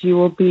 at least you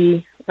will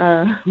be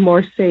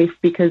more safe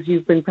because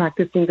you've been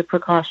practicing the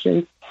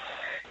precautions.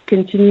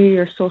 Continue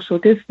your social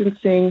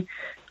distancing.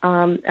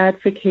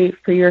 Advocate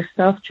for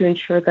yourself to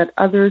ensure that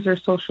others are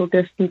social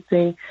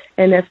distancing.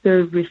 And if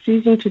they're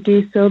refusing to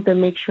do so,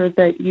 then make sure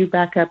that you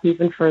back up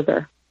even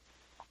further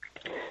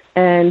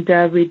and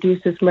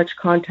reduce as much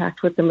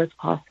contact with them as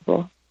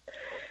possible.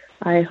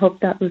 I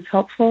hope that was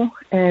helpful,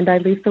 and I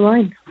leave the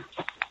line.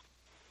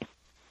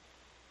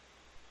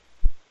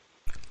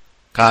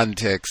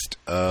 Context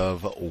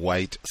of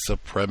white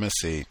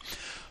supremacy.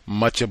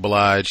 Much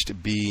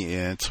obliged, be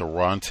in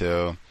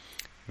Toronto.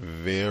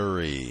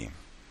 Very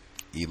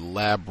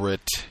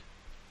elaborate,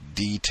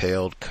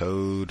 detailed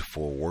code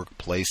for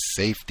workplace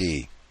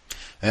safety.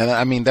 And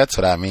I mean, that's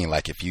what I mean.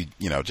 Like, if you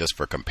just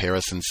for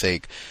comparison's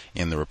sake,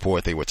 in the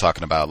report, they were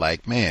talking about,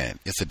 like, man,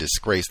 it's a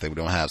disgrace that we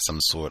don't have some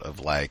sort of,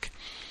 like,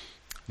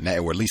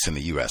 or at least in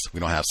the U.S., we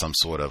don't have some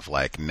sort of,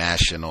 like,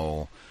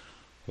 national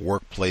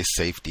workplace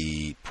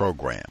safety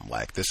program.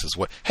 Like, this is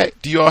what, hey,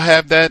 do you all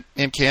have that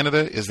in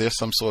Canada? Is there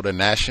some sort of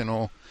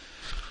national?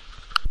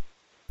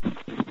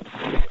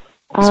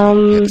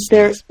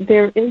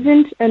 There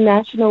isn't a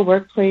national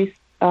workplace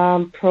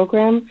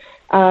program.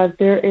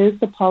 There is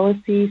the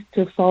policies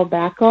to fall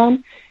back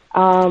on,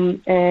 the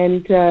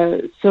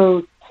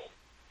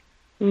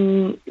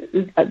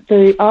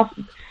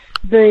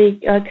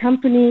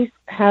companies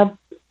have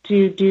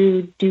to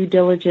do due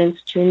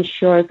diligence to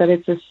ensure that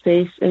it's a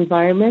safe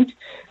environment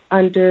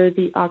under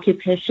the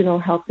occupational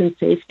health and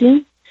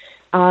safety.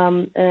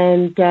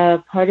 And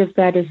part of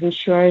that is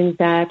ensuring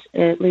that,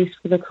 at least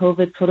for the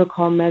COVID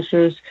protocol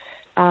measures,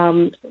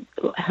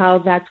 how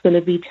that's going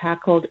to be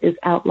tackled is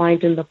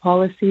outlined in the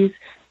policies.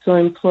 So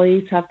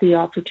employees have the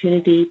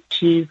opportunity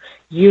to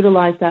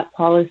utilize that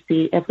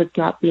policy if it's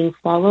not being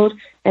followed.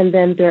 And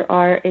then there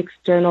are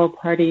external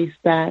parties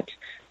that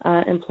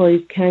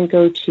employees can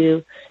go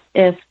to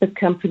if the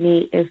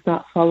company is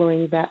not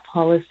following that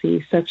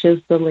policy, such as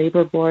the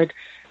Labor Board,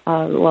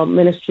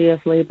 Ministry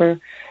of Labor.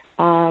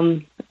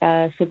 So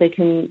they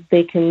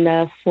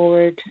can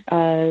forward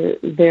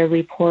their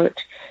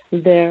report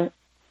there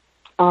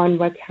on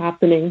what's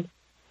happening.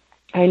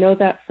 I know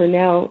that for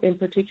now, in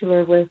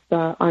particular with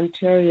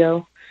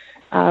Ontario,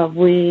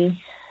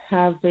 we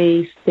have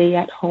a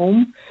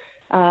stay-at-home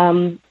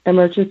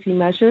emergency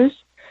measures.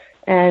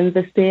 And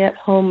the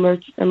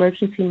stay-at-home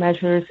emergency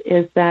measures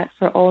is that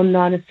for all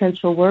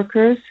non-essential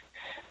workers,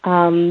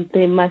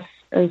 they must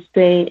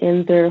stay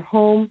in their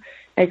home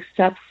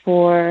except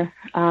for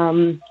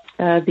the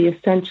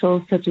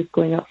essentials, such as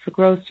going out for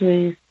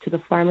groceries, to the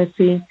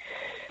pharmacy.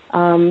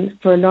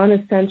 For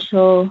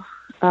non-essential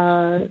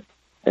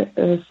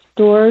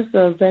stores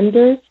or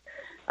vendors,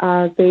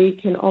 they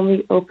can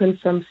only open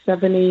from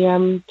 7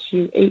 a.m.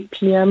 to 8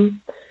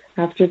 p.m.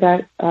 After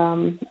that,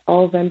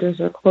 all vendors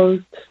are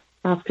closed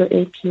after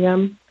 8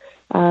 p.m.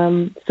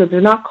 So they're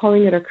not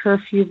calling it a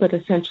curfew, but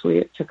essentially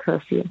it's a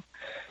curfew.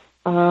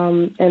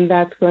 And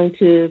that's going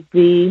to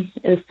be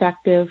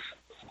effective.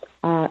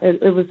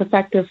 It was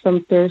effective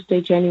from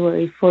Thursday,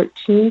 January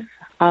 14th,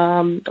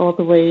 all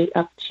the way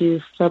up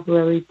to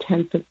February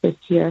 10th of this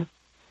year,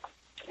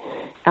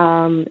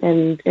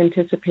 and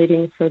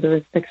anticipating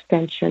further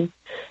extension.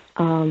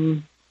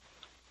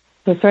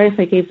 So sorry if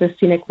I gave the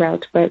scenic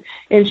route, but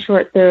in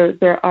short,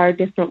 there are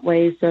different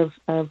ways of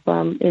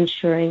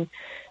ensuring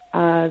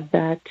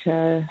that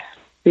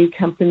the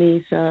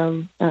companies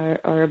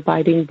are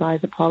abiding by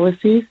the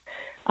policies,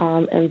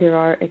 and there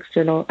are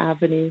external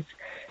avenues,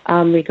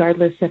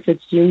 regardless if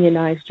it's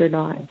unionized or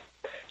not,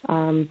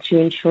 to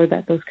ensure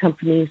that those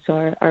companies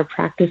are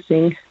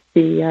practicing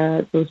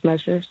those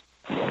measures.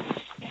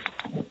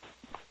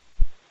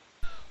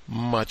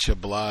 Much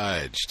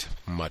obliged.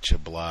 Much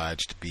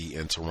obliged. Be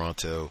in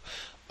Toronto.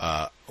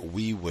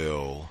 We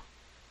will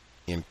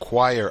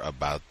inquire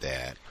about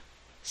that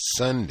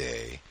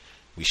Sunday.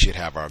 We should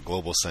have our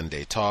Global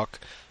Sunday Talk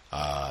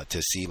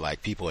to see,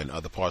 like, people in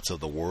other parts of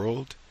the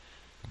world.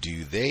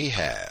 Do they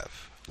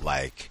have,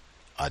 like,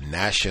 a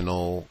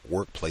national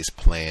workplace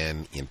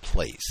plan in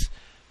place?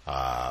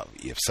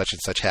 If such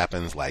and such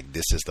happens, like,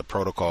 this is the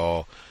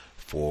protocol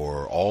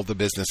for all the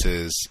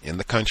businesses in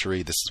the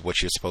country. This is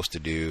what you're supposed to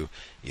do.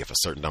 If a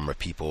certain number of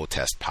people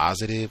test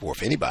positive, or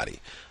if anybody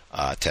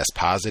test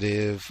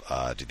positive,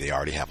 do they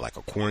already have like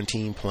a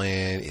quarantine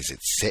plan? Is it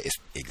set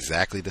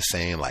exactly the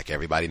same? Like,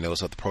 everybody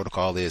knows what the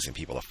protocol is and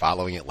people are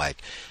following it.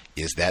 Like,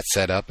 is that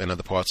set up in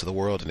other parts of the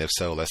world? And if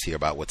so, let's hear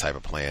about what type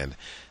of plan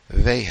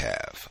they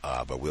have.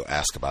 But we'll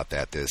ask about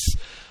that this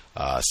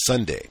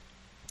Sunday,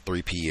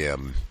 3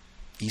 p.m.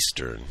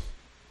 Eastern,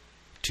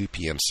 2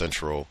 p.m.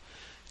 Central,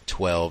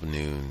 12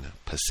 noon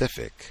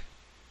Pacific.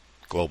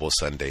 Global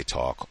Sunday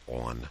Talk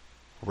on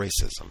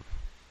racism.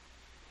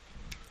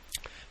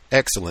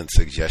 Excellent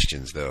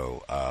suggestions,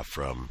 though,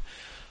 from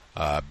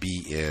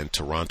Be in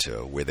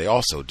Toronto, where they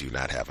also do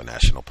not have a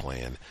national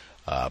plan,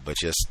 but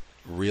just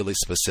really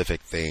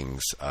specific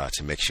things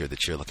to make sure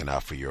that you're looking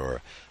out for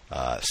your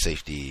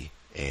safety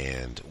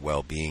and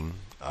well-being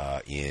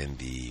in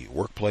the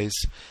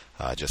workplace.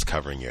 Just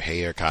covering your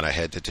hair kind of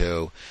head to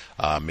toe,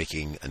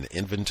 making an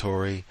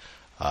inventory,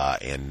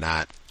 and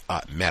not,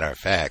 matter of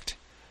fact,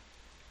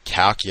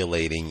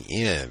 calculating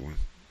in.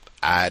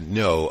 I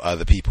know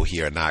other people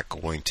here are not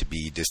going to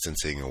be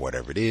distancing or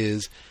whatever it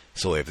is.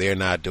 So if they're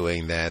not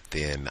doing that,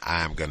 then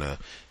I'm going to,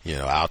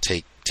 I'll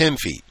take 10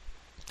 feet.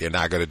 They're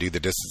not going to do the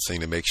distancing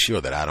to make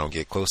sure that I don't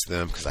get close to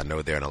them, because I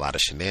know they're in a lot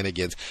of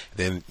shenanigans.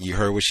 Then you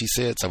heard what she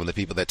said. Some of the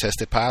people that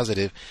tested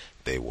positive,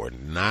 they were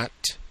not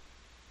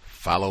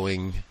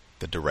following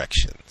the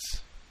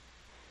directions.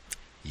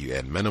 You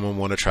at minimum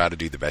want to try to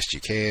do the best you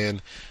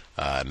can.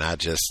 Not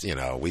just,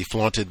 we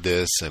flaunted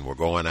this and we're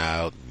going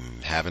out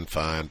and having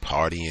fun,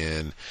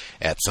 partying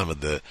at some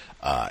of the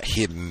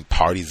hidden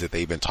parties that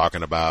they've been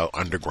talking about,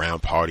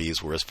 underground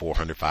parties where it's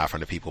 400,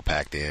 500 people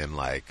packed in.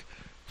 Like,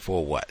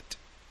 for what?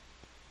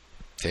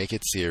 Take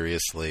it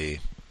seriously.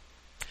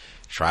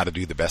 Try to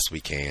do the best we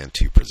can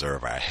to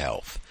preserve our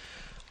health.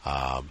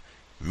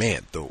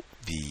 Man, the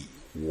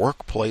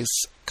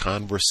workplace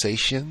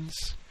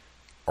conversations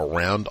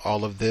around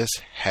all of this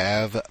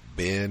have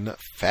been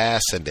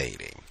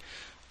fascinating.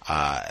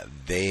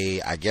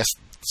 I guess,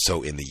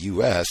 so in the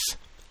U.S.,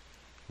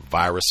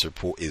 virus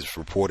is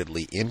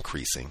reportedly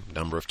increasing.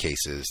 Number of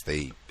cases.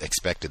 They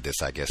expected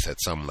this, I guess,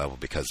 at some level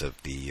because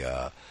of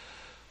the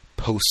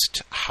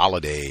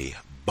post-holiday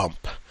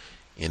bump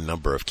in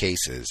number of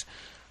cases.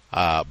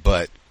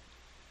 But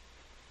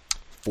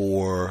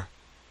for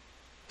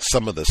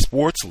some of the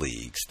sports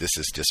leagues, this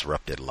has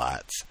disrupted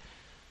lots.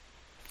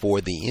 For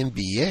the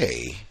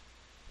NBA,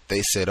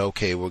 they said,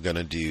 okay, we're going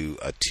to do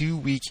a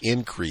 2-week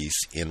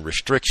increase in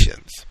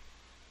restrictions.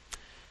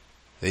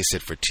 They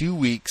said for 2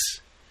 weeks,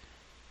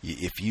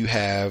 if you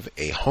have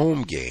a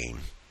home game,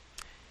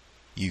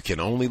 you can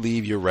only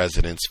leave your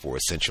residence for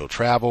essential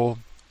travel,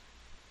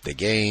 the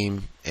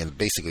game, and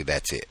basically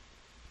that's it.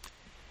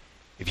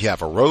 If you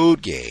have a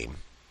road game,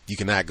 you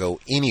cannot go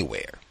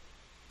anywhere.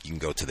 You can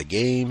go to the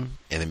game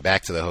and then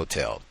back to the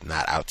hotel,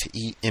 not out to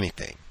eat,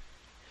 anything.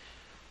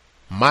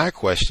 My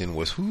question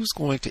was, who's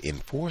going to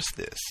enforce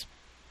this?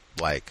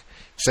 Like,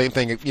 same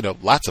thing,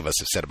 lots of us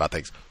have said about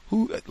things.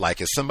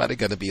 Is somebody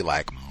going to be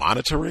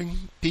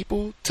monitoring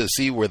people to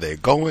see where they're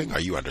going? Are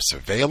you under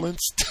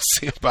surveillance to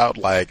see about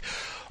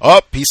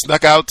he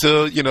snuck out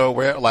to,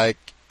 where,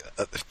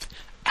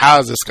 how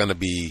is this going to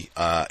be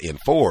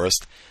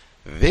enforced?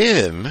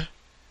 Then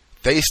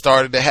they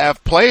started to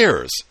have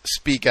players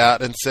speak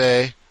out and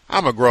say,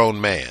 I'm a grown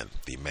man.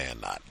 The man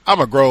not. I'm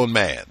a grown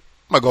man.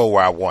 I'm going to go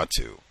where I want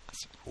to. I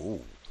said,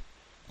 ooh.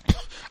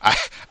 I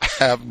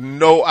have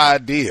no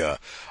idea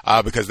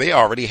because they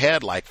already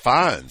had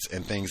fines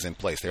and things in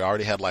place. They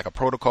already had a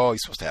protocol. You're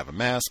supposed to have a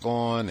mask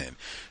on and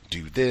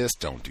do this,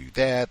 don't do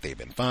that. They've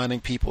been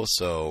fining people.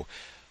 So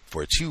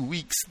for 2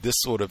 weeks, this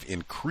sort of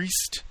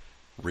increased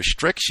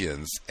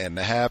restrictions, and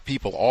to have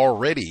people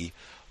already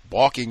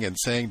balking and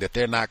saying that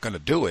they're not going to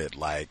do it,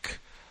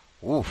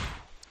 oof.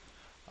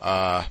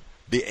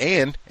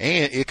 And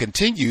it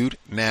continued.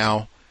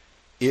 Now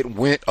it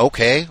went,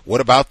 okay, what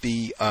about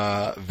the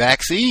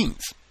vaccines?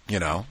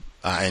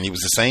 And it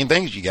was the same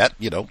thing. You got,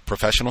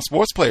 professional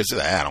sports players say,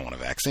 I don't want a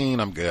vaccine.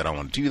 I'm good. I don't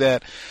want to do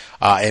that.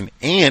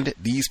 And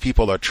these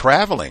people are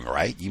traveling,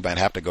 right? You might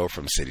have to go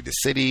from city to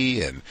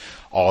city and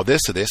all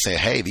this. So they're saying,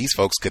 hey, these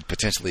folks could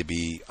potentially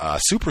be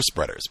super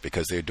spreaders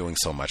because they're doing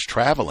so much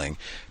traveling,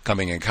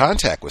 coming in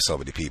contact with so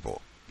many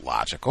people.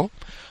 Logical.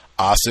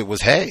 So it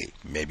was, hey,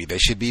 maybe they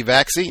should be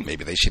vaccinated.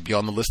 Maybe they should be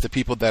on the list of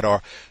people that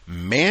are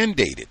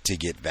mandated to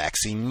get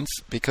vaccines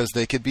because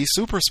they could be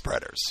super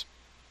spreaders.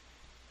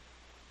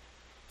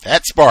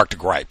 That sparked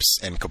gripes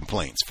and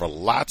complaints for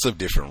lots of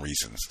different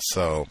reasons.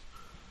 So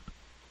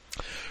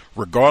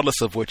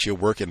regardless of what your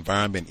work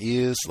environment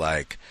is,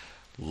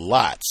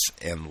 lots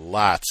and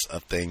lots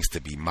of things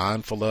to be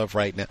mindful of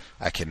right now.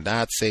 I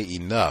cannot say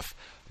enough.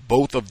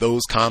 Both of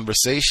those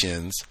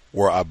conversations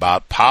were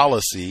about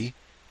policy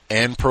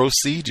and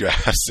procedure.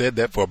 I've said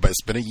that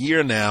it's been a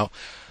year now.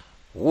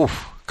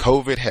 Oof.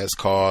 COVID has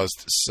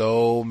caused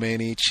so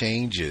many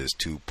changes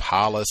to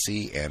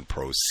policy and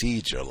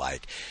procedure.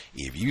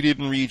 If you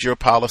didn't read your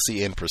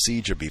policy and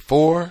procedure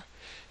before,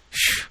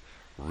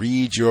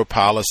 read your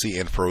policy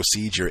and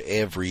procedure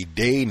every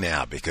day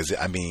now, because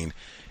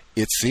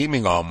it's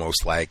seeming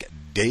almost like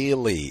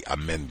daily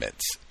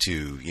amendments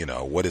to,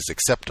 what is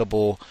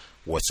acceptable,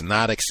 what's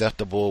not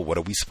acceptable, what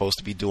are we supposed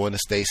to be doing to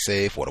stay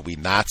safe, what are we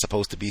not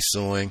supposed to be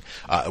suing,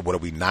 what are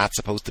we not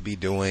supposed to be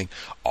doing,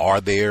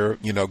 are there,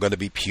 going to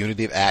be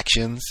punitive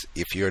actions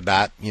if you're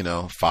not,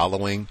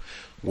 following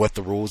what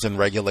the rules and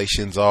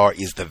regulations are.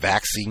 Is the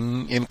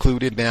vaccine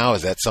included now?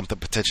 Is that something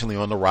potentially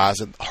on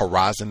the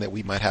horizon that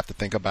we might have to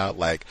think about?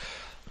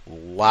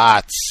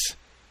 Lots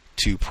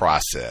to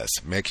process.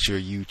 Make sure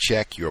you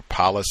check your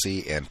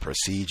policy and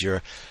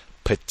procedure.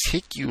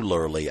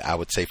 Particularly, I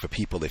would say for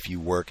people, if you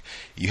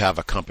have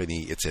a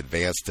company, it's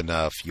advanced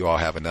enough, you all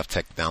have enough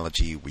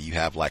technology where you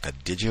have a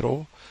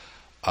digital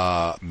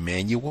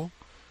manual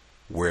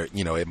where,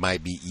 it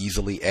might be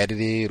easily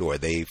edited, or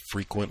they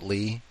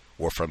frequently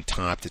or from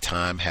time to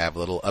time have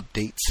little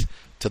updates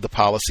to the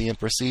policy and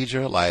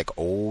procedure.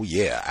 Oh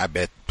yeah, I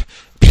bet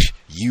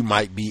you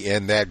might be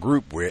in that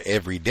group where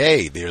every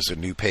day there's a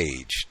new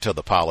page to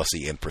the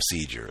policy and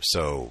procedure.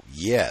 So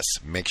yes,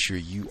 make sure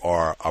you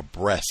are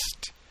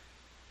abreast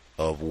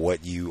of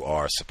what you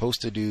are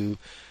supposed to do,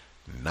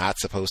 not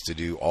supposed to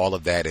do, all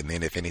of that. And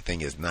then if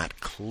anything is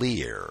not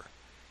clear,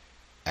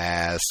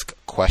 ask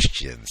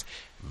questions,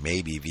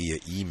 maybe via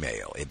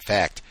email. In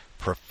fact,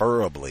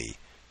 preferably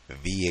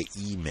via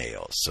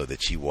email, so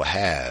that you will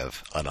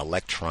have an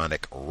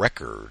electronic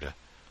record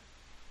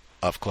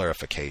of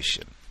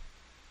clarification.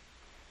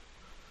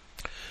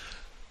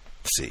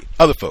 Let's see.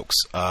 Other folks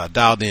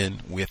dialed in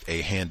with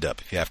a hand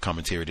up. If you have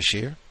commentary to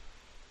share,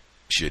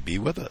 should be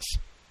with us.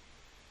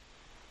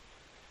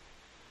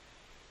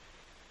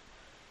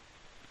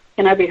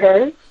 Can I be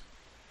heard?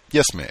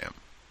 Yes, ma'am.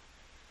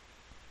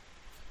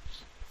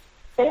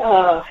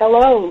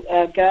 Hello,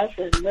 Gus,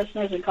 and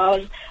listeners and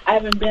callers. I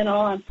haven't been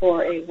on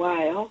for a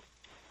while.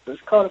 I was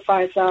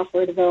codified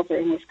software developer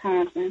in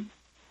Wisconsin.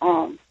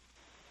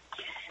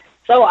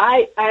 So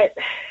I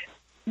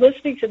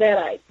listening to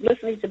that,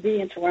 listening to be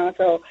in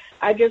Toronto,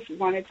 I just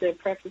wanted to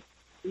preface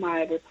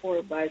my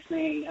report by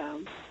saying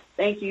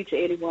thank you to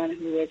anyone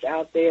who is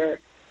out there.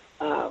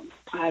 I'm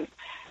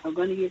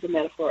going to use a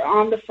metaphor,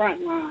 on the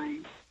front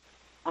line,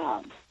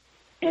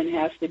 and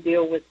has to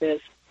deal with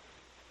this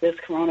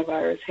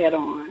coronavirus head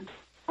on.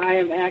 I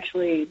am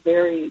actually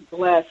very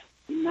blessed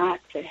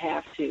not to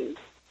have to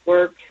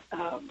work,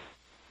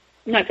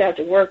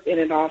 in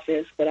an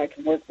office, but I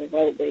can work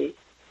remotely,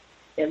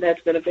 and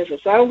that's beneficial.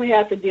 So I only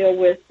have to deal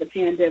with the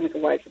pandemic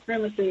of white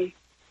supremacy,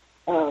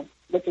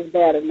 which is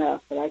bad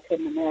enough, but I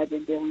couldn't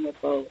imagine dealing with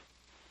both.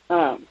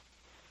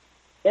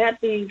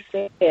 that being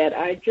said,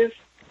 I just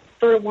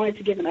sort of wanted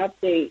to give an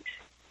update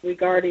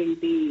regarding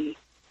the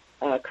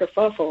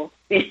kerfuffle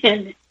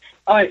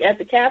at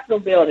the Capitol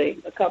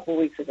building a couple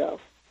weeks ago.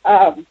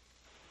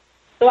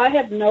 So I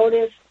have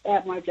noticed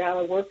at my job,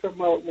 I work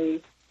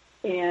remotely,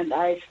 and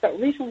I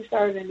recently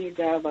started a new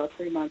job about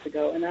 3 months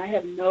ago, and I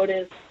have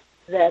noticed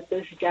that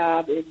this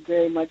job is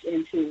very much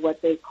into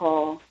what they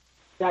call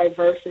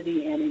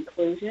diversity and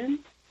inclusion.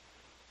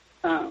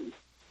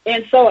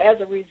 And so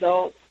as a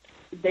result,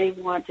 they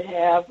want to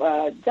have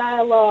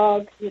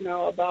dialogue,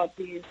 about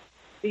these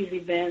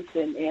events,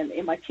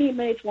 and my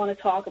teammates want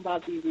to talk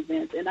about these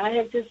events. And I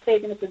have just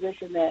taken a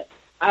position that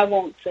I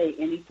won't say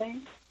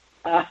anything.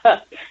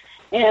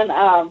 And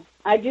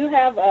I do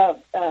have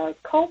a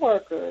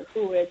coworker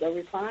who is a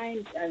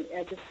refined,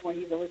 at this point,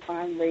 he's a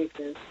refined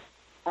racist.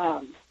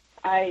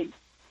 I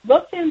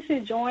looked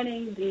into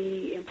joining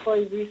the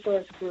employee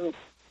resource group,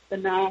 the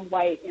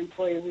non-white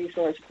employee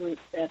resource group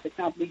at the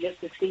company,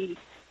 just to see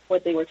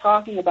what they were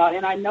talking about.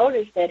 And I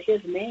noticed that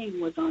his name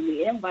was on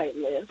the invite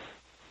list.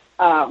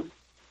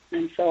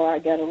 And so I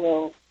got a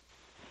little,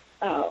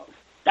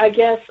 I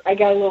guess I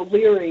got a little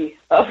leery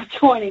of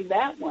joining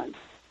that one.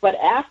 But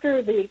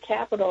after the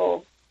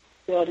Capitol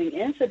building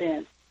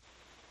incident,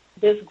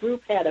 this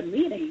group had a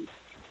meeting,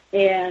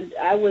 and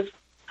I was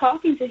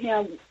talking to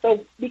him.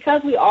 So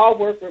because we all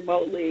work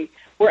remotely,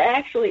 we're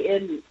actually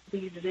in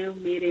these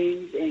Zoom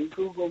meetings and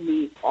Google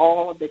Meet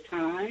all the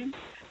time.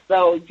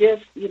 So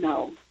just,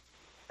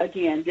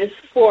 again, just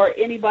for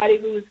anybody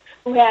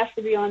who has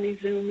to be on these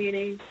Zoom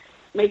meetings,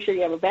 make sure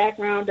you have a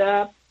background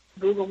up.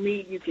 Google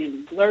Meet, you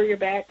can blur your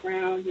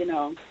background,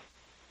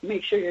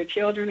 make sure your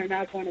children are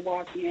not going to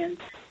walk in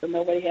so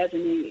nobody has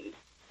any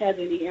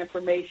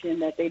information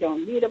that they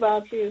don't need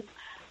about you.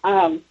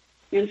 And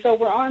so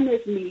we're on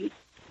this meet.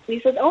 He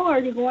says, "Oh, are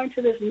you going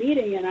to this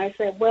meeting?" And I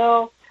said,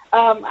 "Well,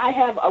 I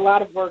have a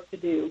lot of work to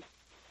do.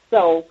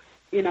 So,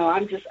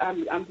 I'm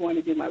going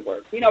to do my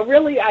work."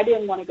 Really, I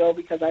didn't want to go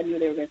because I knew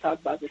they were going to talk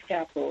about this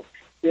Capitol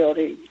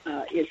building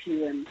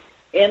issue,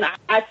 and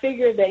I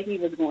figured that he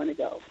was going to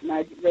go, and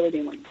I really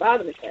didn't want to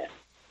bother with that.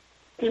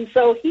 And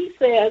so he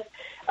says,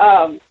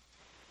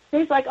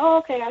 he's like, "Oh,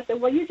 okay." I said,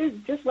 "Well, you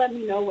just let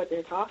me know what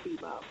they're talking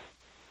about.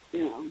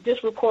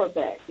 Just report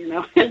back,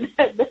 and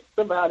that's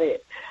about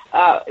it."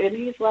 And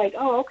he's like,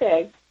 "Oh,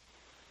 okay."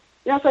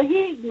 So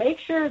he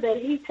makes sure that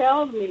he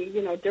tells me,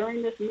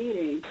 during this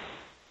meeting,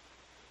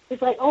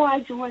 he's like, "Oh, I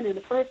joined, and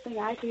the first thing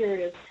I hear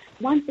is,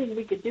 one thing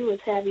we could do is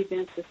have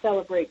events to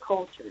celebrate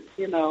cultures,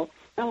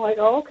 I'm like,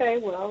 "Oh, okay,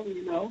 well,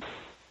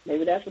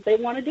 maybe that's what they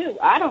want to do.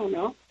 I don't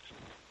know."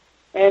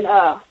 And,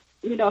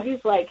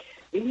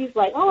 he's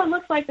like, "Oh, it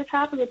looks like the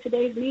topic of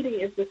today's meeting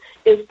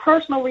is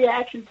personal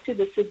reactions to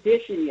the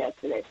sedition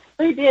yesterday."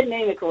 So he did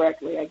name it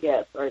correctly, I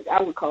guess, or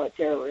I would call it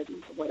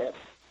terrorism or whatever.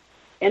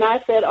 And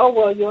I said, "Oh,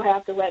 well, you'll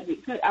have to let me,"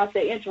 I'll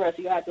say,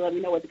 "Interesting, you'll have to let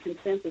me know what the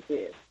consensus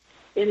is."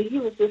 And he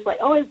was just like,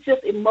 "Oh, it's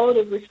just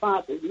emotive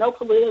responses, no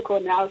political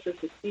analysis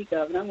to speak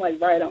of." And I'm like,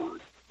 right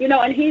on.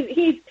 And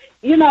he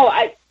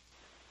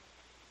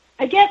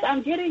I guess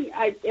I'm getting,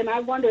 and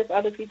I wonder if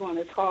other people on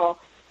this call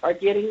are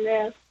getting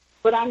this,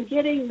 but I'm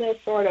getting this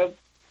sort of,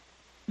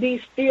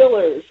 these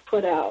feelers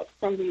put out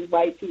from these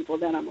white people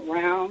that I'm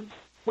around.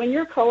 When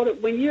you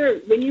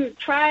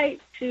try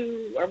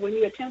to, or when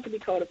you attempt to be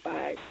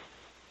codified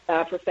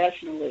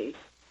professionally,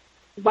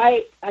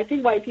 I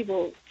think white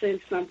people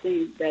sense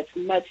something that's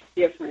much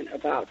different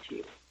about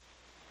you.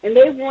 And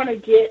they want to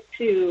get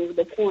to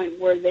the point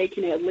where they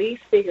can at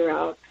least figure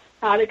out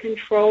how to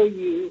control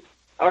you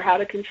or how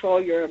to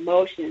control your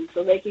emotions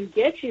so they can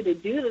get you to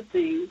do the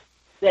things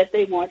that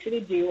they want you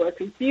to do or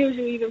confuse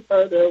you even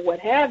further, what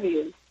have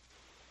you.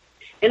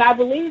 And I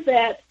believe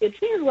that it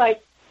seems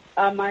like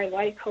my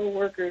white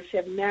coworkers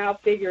have now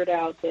figured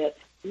out that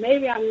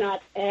maybe I'm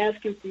not as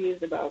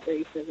confused about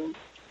racism.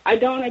 I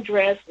don't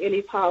address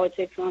any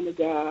politics on the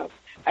job.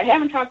 I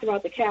haven't talked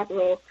about the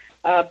Capitol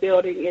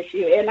building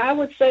issue, and I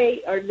would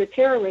say, or the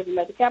terrorism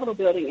at the Capitol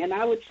building, and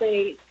I would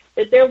say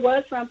that there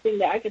was something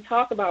that I could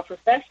talk about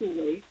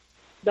professionally,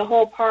 the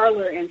whole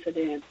parlor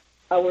incident,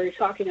 where you're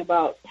talking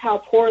about how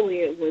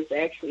poorly it was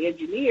actually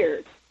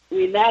engineered. I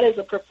mean, that is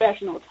a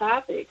professional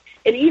topic,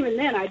 and even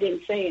then I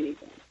didn't say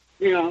anything,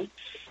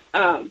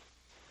 And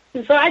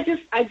so I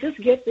just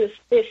get this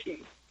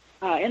fishing,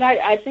 and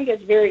I think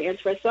it's very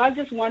interesting. So I'm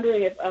just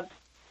wondering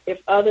if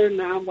other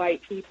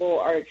non-white people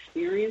are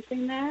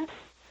experiencing that.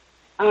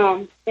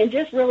 And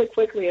just really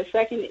quickly, a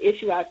second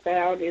issue I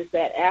found is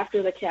that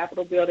after the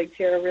Capitol building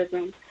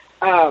terrorism,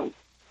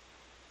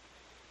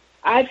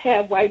 I've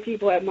had white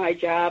people at my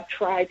job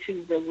try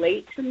to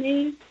relate to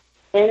me,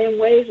 and in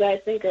ways I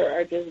think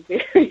are just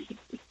very,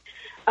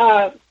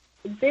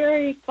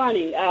 very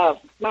funny.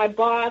 My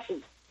boss,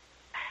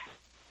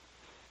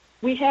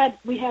 we have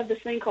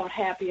this thing called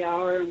happy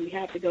hour, and we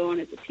have to go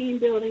on as a team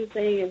building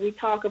thing, and we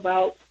talk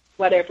about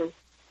whatever.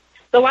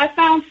 So I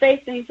found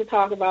safe things to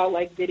talk about,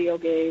 like video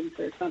games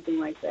or something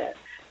like that.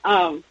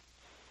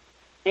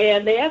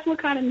 And they asked what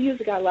kind of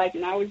music I liked,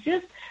 and I was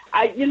just,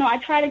 I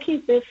try to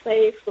keep this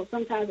safe, so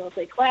sometimes I'll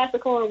say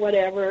classical or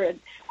whatever. And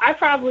I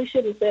probably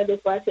shouldn't have said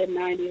this, but I said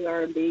 90s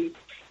R&B.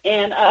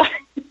 And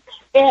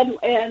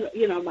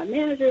my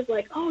manager's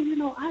like, oh,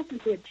 I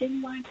went to a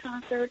Genuine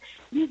concert.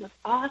 He was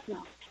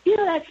awesome.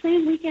 That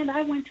same weekend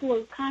I went to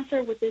a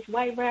concert with this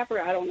white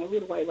rapper. I don't know who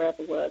the white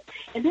rapper was.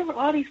 And there were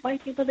all these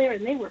white people there,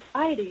 and they were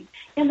fighting.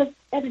 And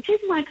at the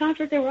Genuine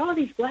concert, there were all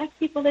these black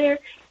people there,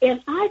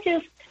 and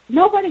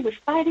nobody was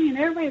fighting, and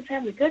everybody was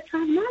having a good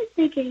time. And I'm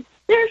thinking,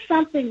 there's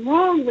something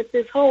wrong with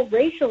this whole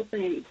racial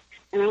thing.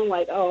 And I'm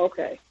like, oh,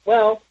 okay.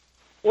 Well,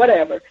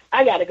 whatever.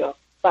 I got to go.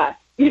 Bye.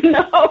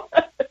 So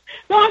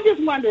I'm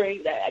just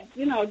wondering that,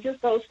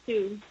 just those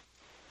two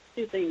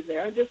things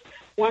there. I'm just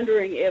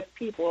wondering if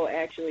people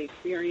actually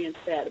experience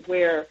that,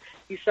 where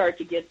you start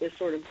to get this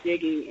sort of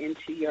digging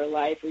into your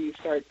life, where you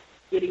start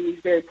getting these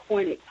very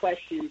pointed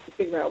questions to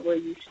figure out where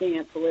you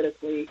stand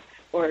politically,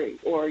 or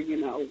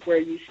where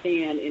you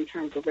stand in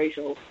terms of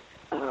racial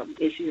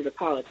issues or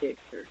politics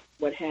or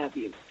what have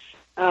you.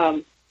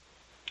 And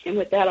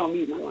with that, I'll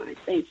mute my line.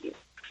 Thank you.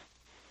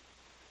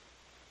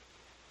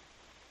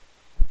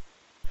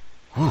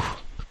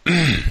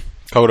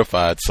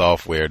 Codified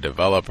software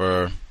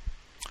developer.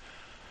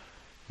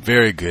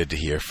 Very good to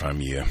hear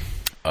from you.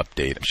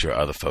 Update. I'm sure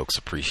other folks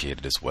appreciate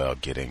it as well,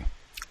 getting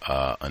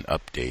an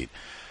update.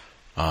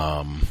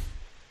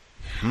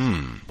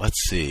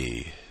 Let's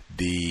see.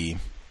 The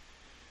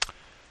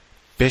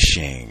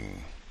phishing.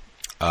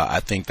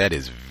 I think that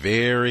is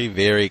very,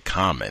 very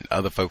common.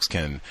 Other folks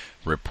can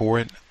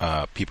report,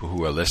 people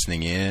who are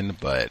listening in,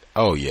 but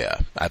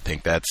I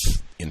think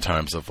that's in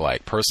terms of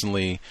like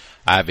personally,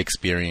 I've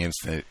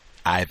experienced it,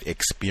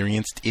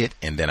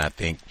 and then I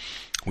think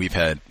we've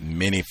had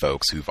many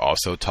folks who've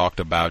also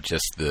talked about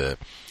just the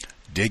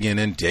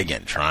digging,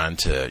 trying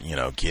to,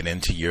 get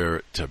into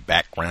your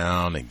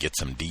background and get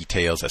some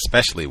details,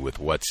 especially with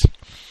what's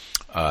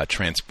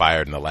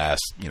transpired in the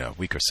last,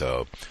 week or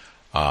so.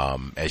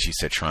 As you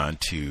said, trying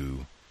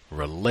to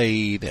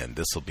relate, and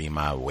this will be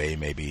my way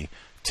maybe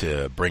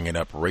to bringing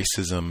up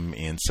racism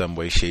in some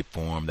way, shape,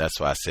 form. That's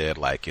why I said,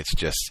 like,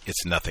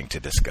 it's nothing to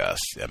discuss.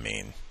 I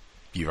mean,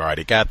 you've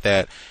already got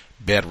that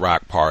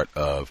bedrock part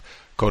of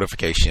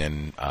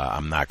codification.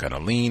 I'm not going to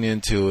lean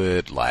into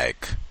it,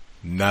 like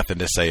nothing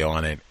to say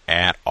on it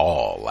at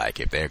all. Like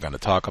if they're going to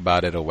talk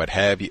about it or what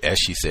have you, as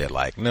she said,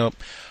 like, nope,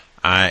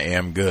 I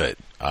am good.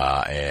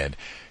 And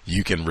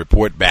you can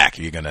report back.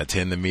 You're going to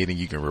attend the meeting.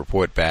 You can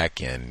report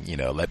back and,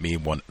 let me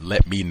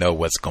know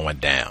what's going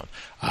down.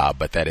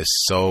 But that is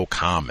so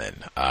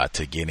common,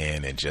 to get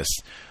in and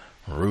just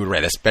rude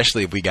red,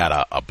 especially if we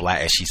got a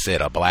black, as she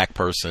said, a black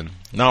person,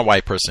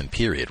 non-white person,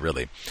 period,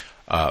 really,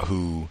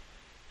 who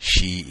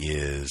she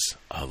is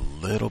a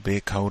little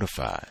bit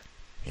codified.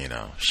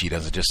 She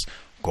doesn't just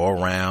go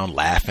around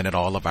laughing at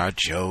all of our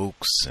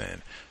jokes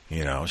and,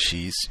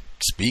 she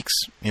speaks,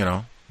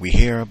 we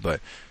hear her, but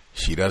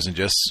she doesn't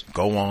just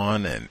go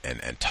on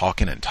and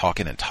talking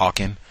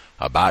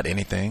about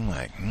anything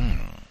like,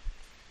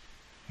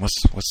 what's,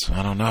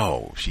 I don't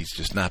know. She's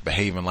just not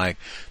behaving like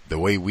the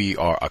way we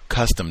are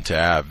accustomed to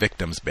our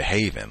victims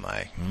behaving.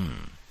 Like,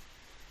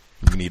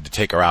 we need to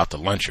take her out to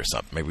lunch or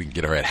something. Maybe we can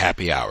get her at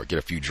happy hour, get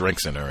a few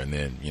drinks in her, and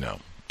then,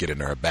 get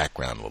into her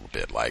background a little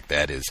bit. Like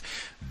that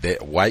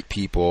white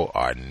people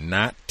are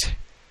not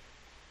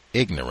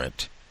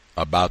ignorant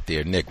about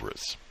their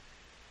niggers.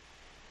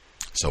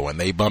 So when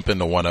they bump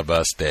into one of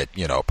us that,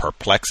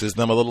 perplexes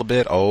them a little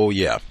bit,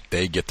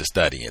 they get to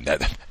studying,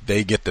 that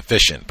they get to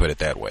fishing, put it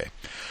that way.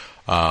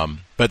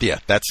 But yeah,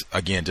 that's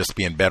again, just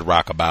being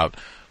bedrock about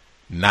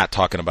not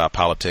talking about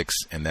politics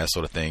and that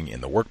sort of thing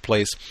in the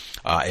workplace.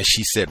 As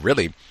she said,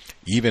 really,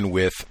 even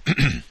with,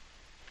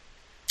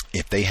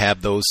 if they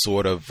have those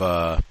sort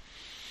of,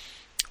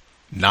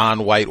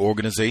 non-white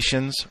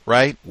organizations,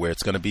 right, where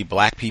it's going to be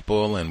black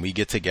people and we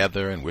get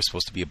together and we're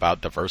supposed to be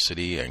about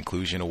diversity,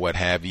 inclusion, or what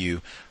have you,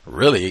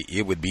 really,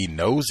 it would be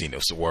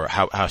nosiness, or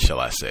how shall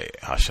I say,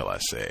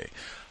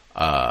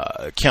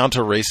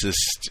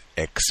 counter-racist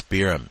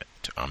experiment.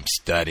 I'm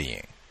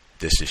studying.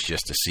 This is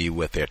just to see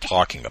what they're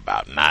talking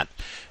about. Not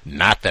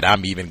that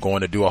I'm even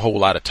going to do a whole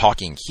lot of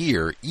talking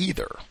here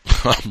either.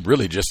 I'm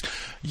really just,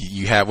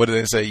 you have, what do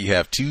they say? You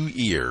have 2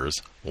 ears,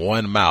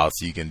 1 mouth,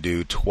 so you can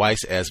do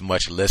twice as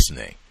much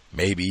listening,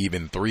 maybe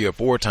even 3 or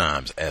 4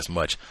 times as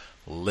much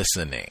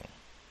listening.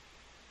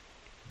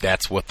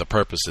 That's what the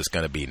purpose is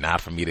going to be,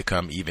 not for me to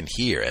come even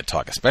here and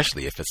talk,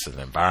 especially if it's an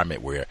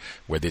environment where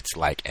it's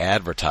like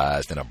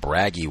advertised in a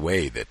braggy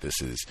way that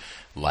this is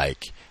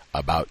like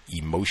about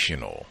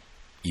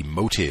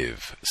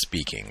emotive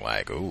speaking,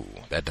 like, ooh,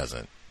 that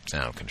doesn't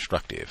sound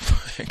constructive.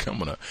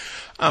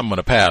 I'm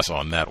gonna pass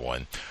on that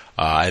one.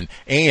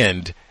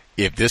 And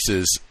if this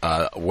is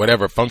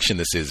whatever function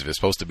this is, if it's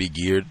supposed to be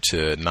geared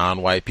to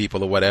non-white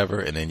people or whatever,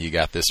 and then you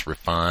got this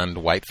refined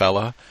white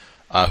fella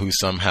who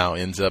somehow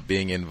ends up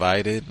being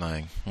invited,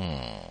 like,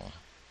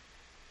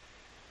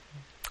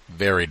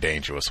 very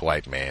dangerous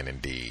white man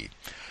indeed.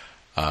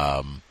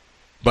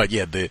 But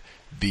yeah, the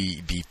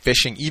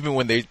fishing, even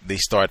when they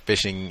start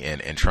fishing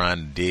and trying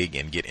to dig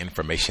and get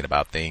information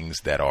about things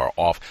that are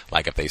off,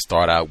 like if they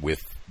start out with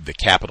the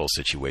Capitol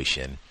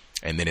situation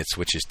and then it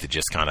switches to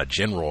just kind of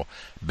general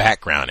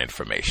background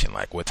information,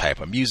 like what type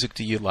of music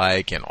do you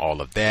like and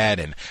all of that.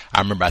 And I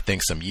remember, I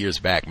think some years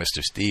back,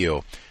 Mr.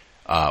 Steele,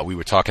 we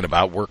were talking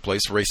about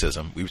workplace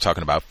racism. We were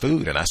talking about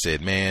food. And I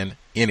said, man,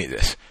 any of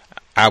this,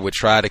 I would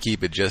try to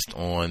keep it just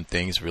on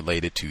things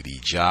related to the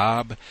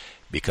job,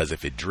 because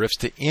if it drifts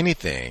to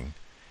anything,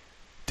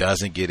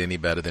 doesn't get any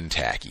better than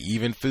tacky.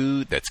 Even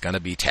food, that's going to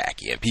be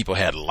tacky. And people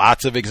had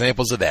lots of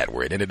examples of that,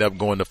 where it ended up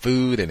going to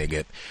food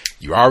and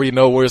you already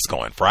know where it's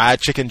going.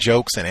 Fried chicken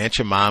jokes and Aunt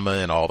Jemima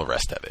and all the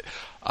rest of it.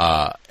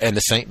 And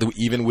the same,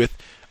 even with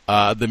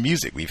the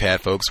music. We've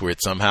had folks where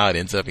it somehow it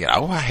ends up,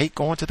 I hate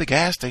going to the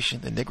gas station.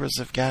 The niggers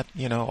have got,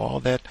 all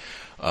that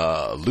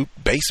loop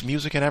bass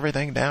music and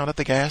everything down at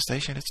the gas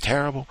station. It's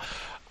terrible.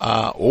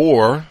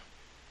 Or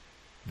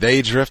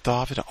they drift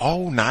off into,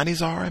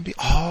 90s R&B.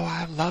 Oh,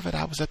 I love it.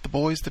 I was at the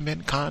Boyz II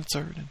Men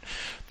concert and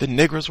the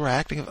niggers were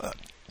acting.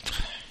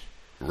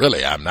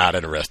 Really, I'm not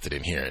interested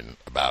in hearing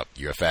about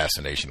your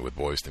fascination with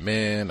Boyz II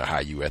Men or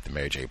how you were at the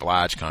Mary J.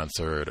 Blige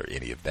concert or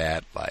any of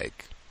that.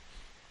 Like,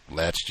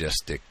 let's just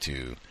stick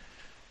to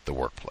the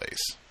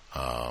workplace.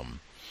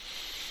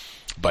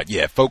 But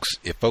yeah, if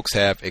folks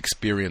have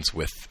experience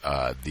with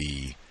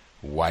the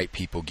white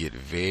people get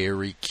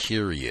very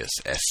curious,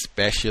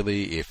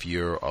 especially if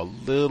you're a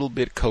little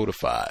bit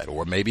codified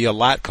or maybe a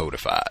lot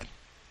codified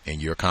in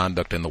your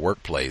conduct in the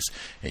workplace,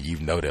 and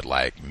you've noted,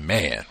 like,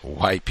 man,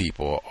 white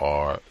people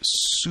are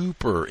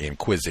super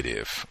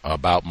inquisitive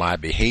about my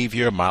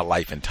behavior, my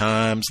life and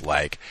times,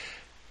 like,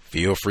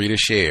 feel free to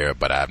share,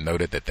 but I've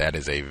noted that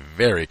is a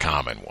very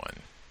common one.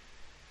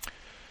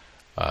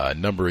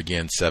 Number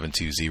again,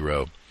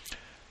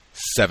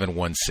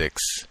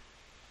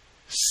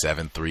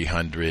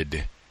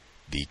 720-716-7300,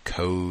 the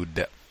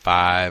code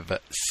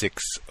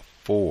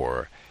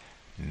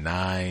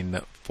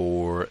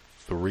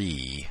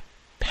 564-943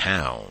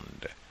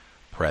 pound.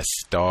 Press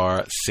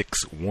star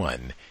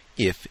 61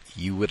 if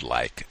you would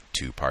like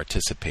to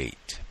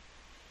participate.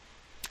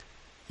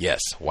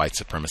 Yes, white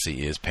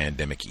supremacy is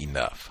pandemic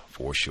enough,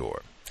 for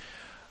sure.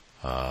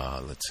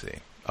 Let's see.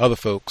 Other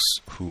folks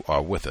who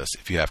are with us,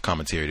 if you have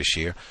commentary to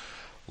share,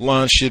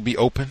 lines should be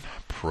open.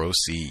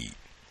 Proceed.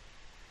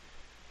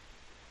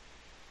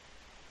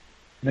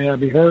 May I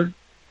be heard?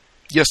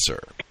 Yes, sir.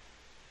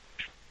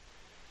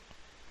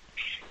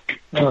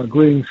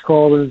 Greetings,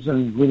 callers,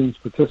 and greetings,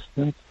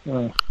 participants.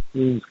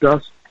 Greetings,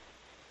 Gus.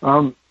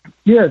 I'm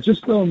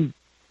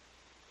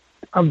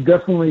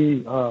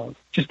definitely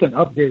just an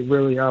update,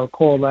 really. I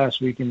called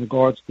last week in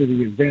regards to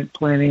the event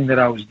planning that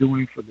I was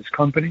doing for this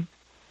company.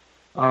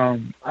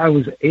 I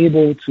was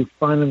able to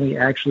finally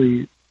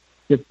actually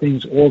get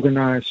things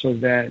organized so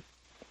that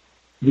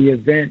the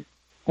event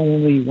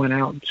only went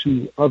out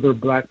to other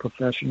black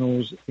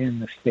professionals in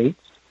the States,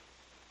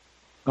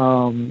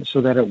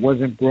 so that it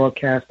wasn't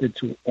broadcasted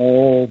to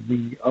all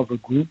the other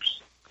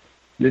groups.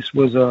 This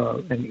was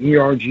an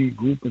ERG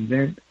group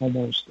event,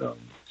 almost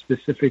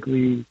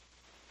specifically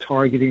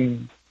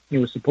targeting, it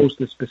was supposed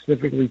to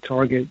specifically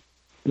target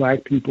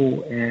black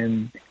people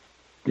and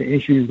the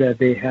issues that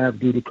they have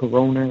due to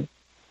corona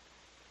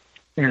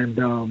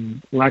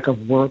and lack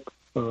of work,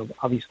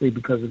 obviously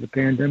because of the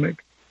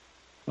pandemic,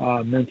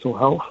 mental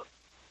health.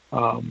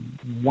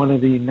 One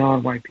of the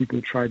non-white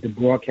people tried to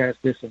broadcast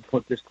this and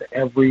put this to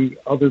every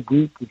other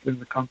group within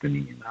the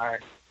company, and I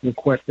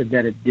requested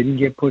that it didn't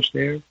get pushed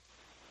there.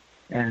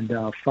 And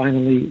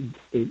finally,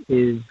 it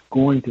is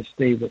going to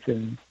stay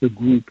within the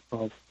group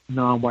of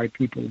non-white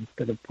people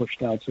instead of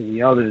pushed out to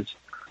the others.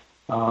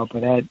 But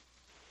that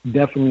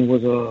definitely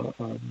was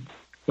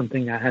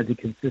something I had to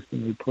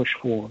consistently push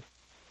for.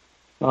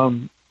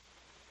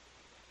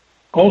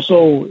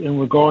 Also, in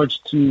regards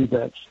to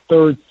that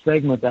third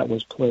segment that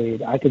was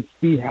played, I could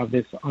see how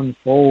this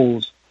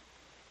unfolds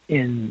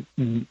on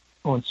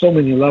so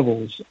many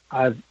levels.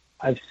 I've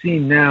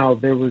seen now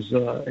there was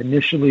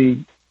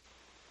initially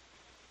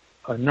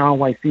a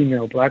non-white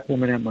female, black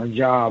woman at my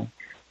job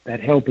that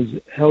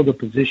held a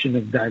position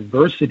of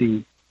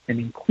diversity and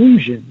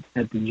inclusion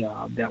at the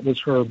job. That was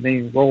her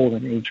main role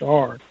in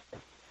HR.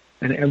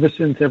 And ever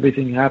since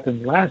everything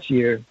happened last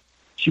year,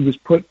 she was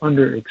put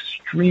under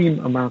extreme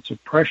amounts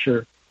of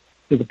pressure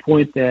to the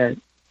point that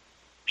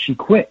she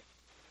quit.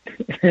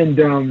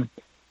 And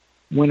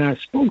when I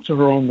spoke to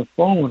her on the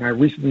phone, I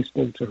recently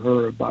spoke to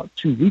her about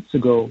 2 weeks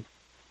ago,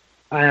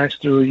 I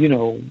asked her,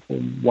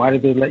 why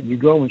did they let you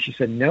go? And she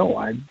said,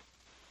 no,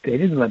 they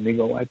didn't let me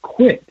go. I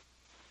quit.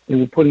 They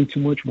were putting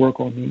too much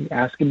work on me,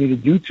 asking me to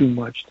do too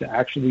much to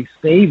actually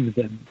save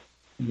them.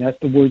 And that's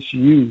the word she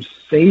used,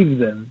 save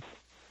them.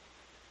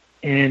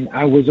 And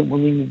I wasn't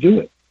willing to do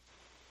it.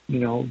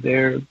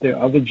 There are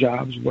other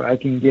jobs where I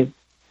can get,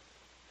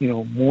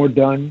 more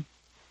done.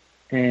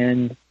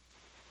 And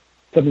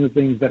some of the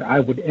things that I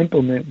would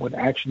implement would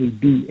actually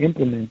be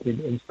implemented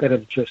instead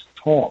of just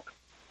talk.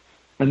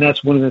 And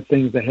that's one of the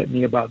things that hit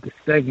me about the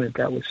segment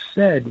that was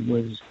said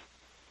was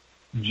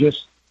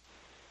just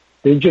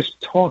They're just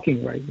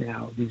talking right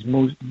now. These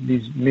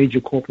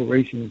major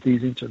corporations,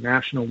 these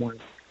international ones,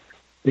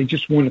 they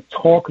just want to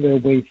talk their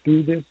way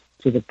through this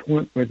to the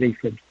point where they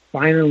could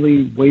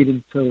finally wait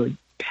until it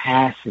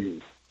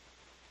passes.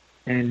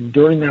 And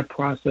during that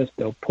process,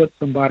 they'll put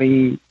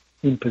somebody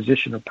in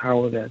position of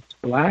power that's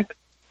black.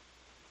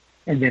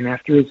 And then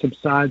after it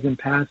subsides and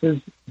passes,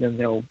 then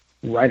they'll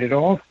write it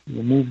off,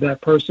 remove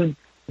that person,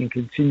 and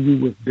continue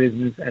with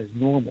business as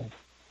normal.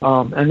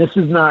 And this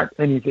is not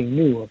anything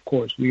new, of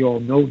course. We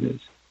all know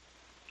this.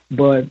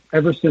 But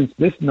ever since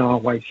this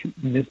non-white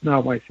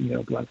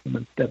female black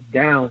woman stepped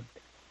down,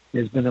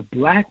 there's been a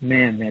black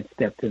man that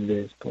stepped into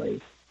his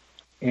place.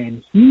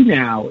 And he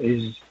now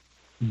is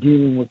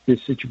dealing with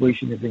this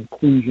situation of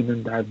inclusion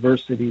and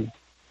diversity.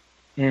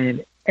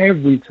 And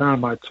every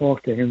time I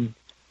talk to him,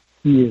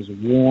 he is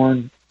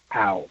worn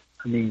out.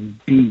 I mean,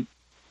 beat.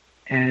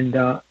 And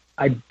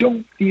I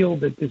don't feel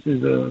that this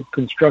is a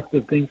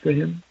constructive thing for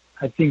him.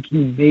 I think he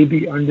may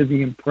be under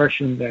the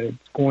impression that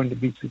it's going to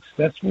be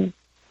successful,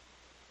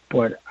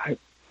 but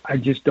I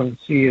just don't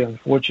see it,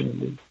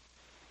 unfortunately.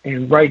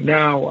 And right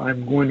now,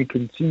 I'm going to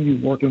continue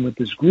working with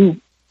this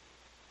group,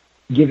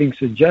 giving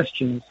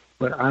suggestions,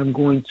 but I'm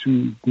going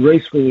to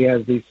gracefully,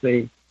 as they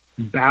say,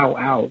 bow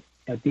out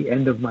at the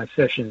end of my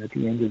session, at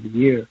the end of the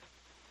year.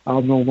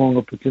 I'll no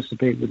longer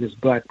participate with this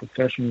black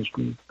professionals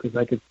group because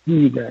I could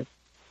see that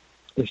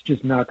it's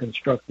just not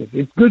constructive.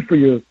 It's good for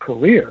your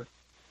career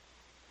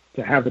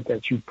to have it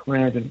that you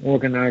planned and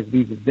organized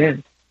these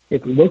events.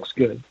 It looks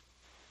good.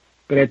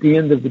 But at the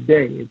end of the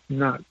day, it's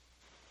not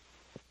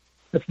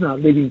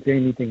leading to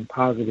anything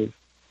positive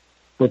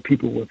for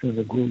people within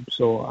the group.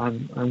 So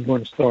I'm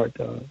going to start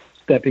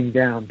stepping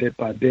down bit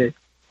by bit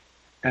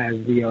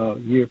as the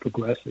year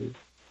progresses.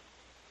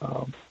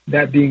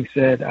 That being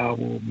said, I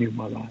will mute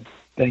my line.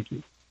 Thank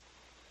you.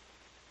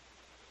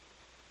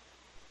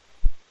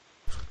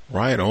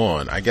 Right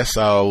on. I guess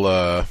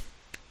I'll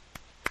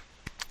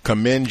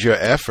commend your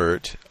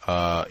effort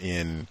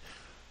in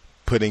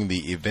putting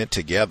the event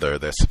together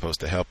that's supposed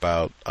to help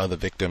out other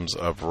victims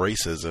of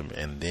racism,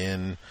 and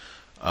then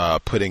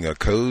putting a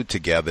code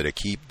together to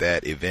keep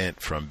that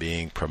event from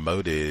being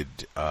promoted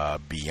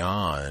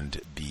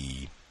beyond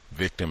the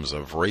victims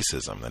of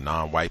racism, the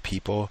non-white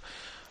people,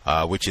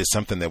 which is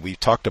something that we've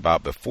talked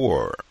about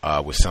before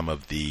with some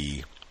of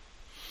the,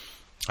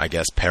 I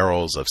guess,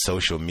 perils of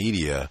social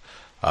media,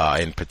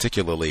 and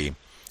particularly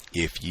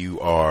if you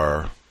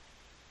are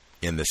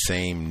in the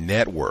same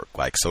network,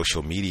 like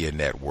social media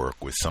network,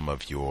 with some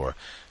of your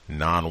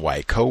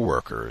non-white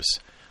coworkers.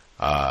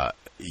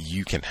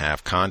 You can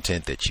have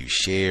content that you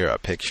share, a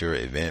picture,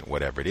 event,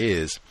 whatever it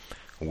is,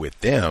 with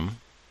them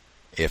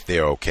if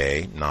they're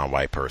okay,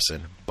 non-white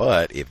person.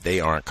 But if they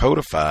aren't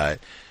codified,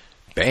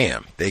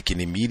 bam, they can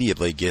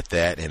immediately get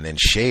that and then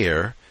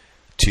share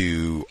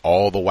to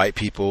all the white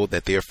people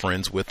that they're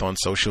friends with on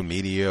social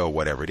media or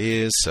whatever it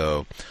is.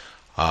 So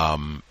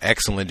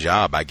excellent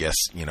job, I guess,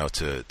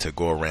 to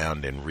go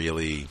around and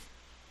really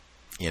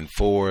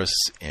enforce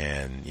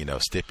and,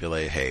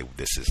 stipulate, hey,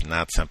 this is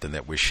not something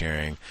that we're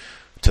sharing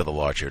to the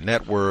larger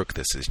network.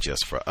 This is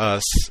just for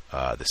us.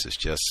 This is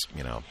just,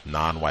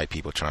 non-white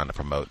people trying to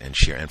promote and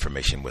share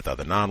information with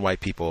other non-white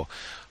people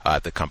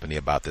at the company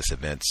about this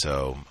event.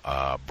 So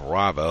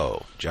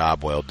bravo,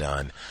 job well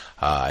done.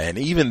 And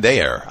even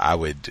there, I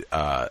would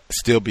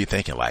still be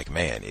thinking like,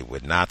 man, it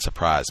would not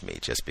surprise me,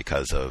 just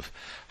because of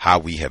how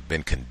we have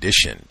been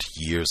conditioned,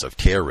 years of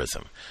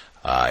terrorism.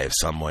 If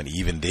someone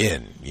even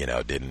then,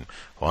 didn't,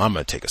 well, I'm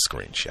going to take a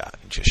screenshot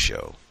and just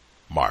show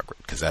Margaret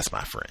because that's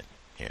my friend.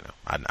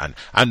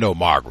 I know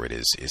Margaret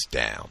is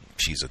down.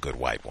 She's a good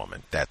white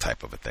woman, that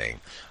type of a thing.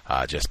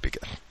 Just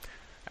because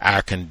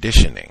our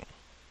conditioning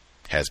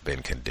has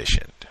been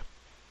conditioned.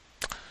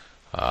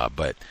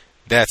 But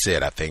that's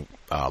it. I think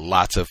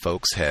lots of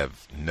folks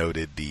have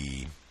noted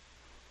the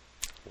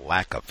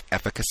lack of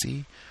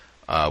efficacy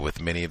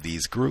with many of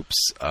these groups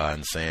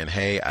and saying,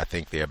 hey, I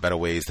think there are better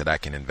ways that I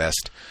can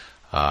invest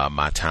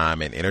my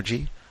time and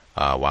energy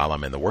while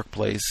I'm in the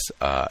workplace.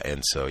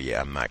 And so,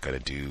 yeah, I'm not going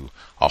to do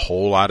a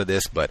whole lot of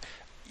this, but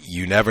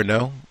you never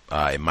know.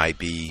 It might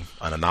be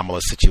an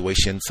anomalous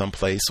situation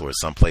someplace, or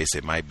someplace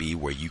it might be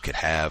where you could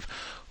have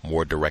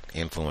more direct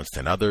influence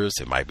than others.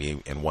 It might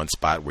be in one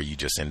spot where you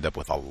just end up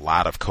with a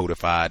lot of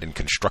codified and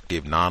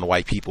constructive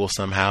non-white people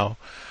somehow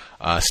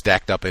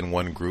stacked up in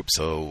one group.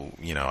 So,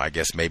 I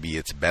guess maybe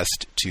it's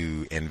best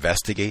to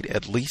investigate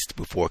at least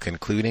before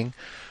concluding.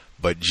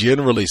 But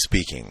generally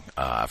speaking,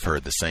 I've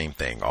heard the same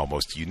thing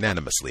almost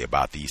unanimously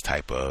about these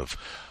type of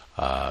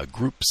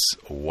groups.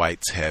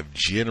 Whites have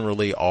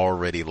generally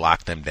already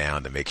locked them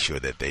down to make sure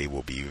that they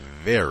will be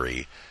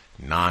very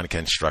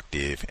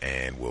non-constructive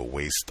and will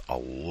waste a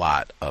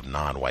lot of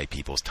non-white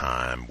people's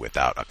time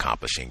without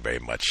accomplishing very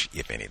much,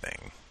 if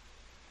anything.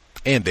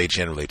 And they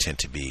generally tend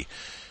to be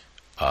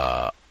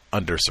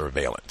under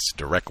surveillance,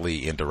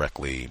 directly,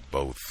 indirectly,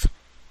 both.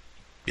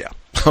 Yeah.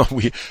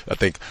 I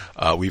think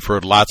we've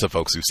heard lots of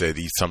folks who say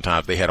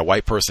sometimes they had a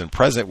white person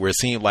present where it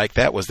seemed like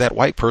that was that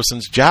white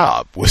person's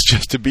job, was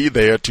just to be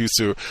there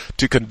to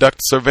conduct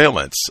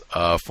surveillance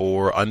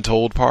for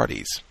untold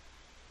parties.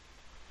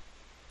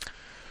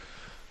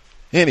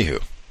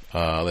 Anywho,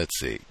 let's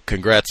see.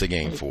 Congrats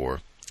again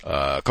for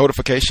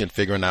codification,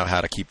 figuring out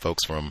how to keep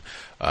folks from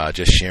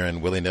just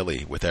sharing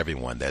willy-nilly with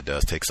everyone. That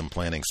does take some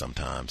planning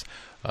sometimes.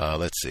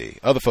 Let's see.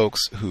 Other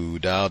folks who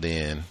dialed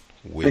in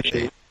with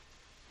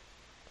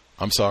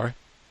I'm sorry?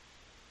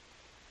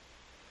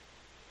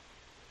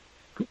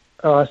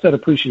 I said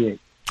appreciate.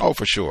 Oh,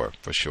 for sure.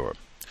 For sure.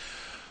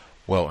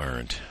 Well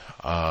earned.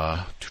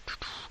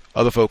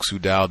 Other folks who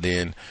dialed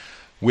in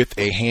with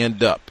a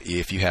hand up,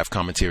 if you have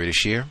commentary to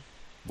share,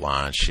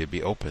 lines should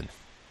be open.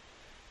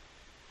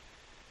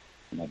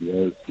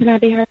 Can I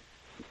be heard?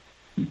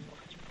 Heard.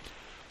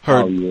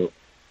 How are you?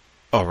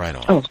 Oh, right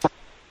on.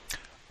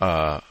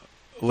 Oh.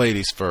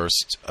 Ladies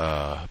first,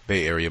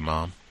 Bay Area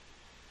mom.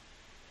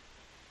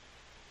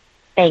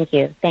 Thank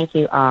you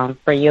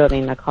for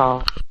yielding the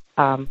call,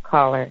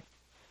 caller.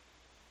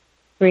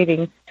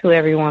 Greetings to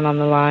everyone on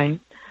the line.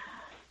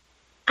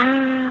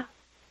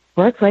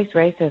 Workplace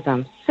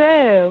racism.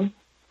 So,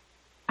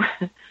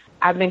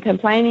 I've been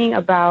complaining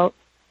about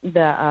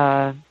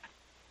the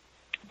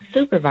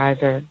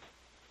supervisor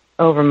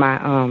over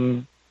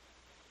my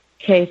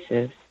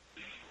cases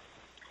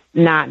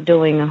not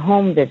doing a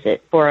home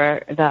visit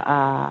for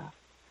the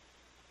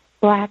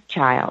black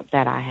child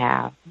that I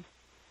have.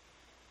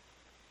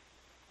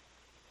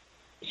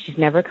 She's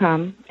never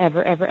come,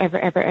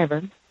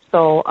 ever.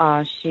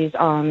 So she's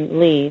on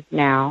leave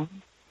now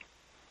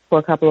for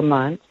a couple of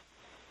months.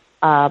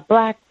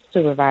 Black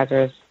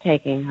supervisor is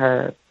taking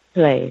her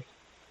place.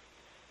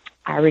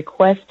 I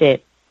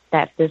requested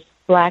that this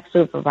black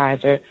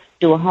supervisor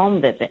do a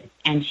home visit,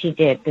 and she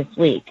did this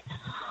week.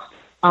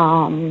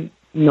 No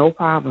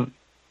problem.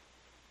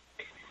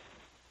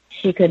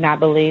 She could not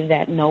believe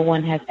that no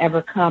one has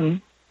ever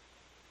come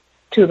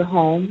to the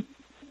home.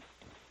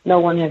 No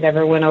one has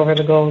ever went over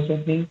the goals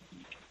with me.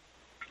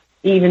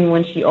 Even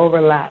when she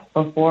overlapped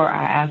before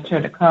I asked her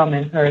to come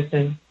in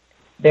person,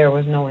 there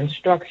was no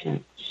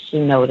instruction, she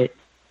noted.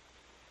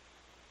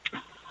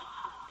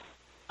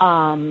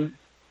 And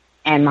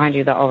mind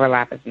you, the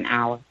overlap is an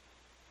hour.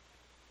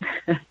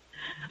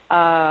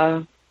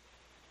 Well,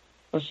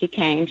 she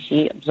came,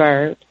 she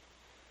observed.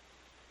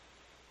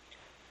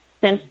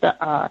 Since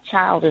the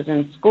child is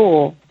in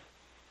school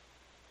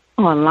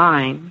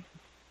online,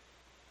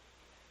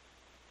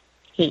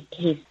 he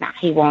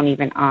won't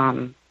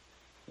even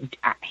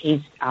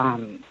he's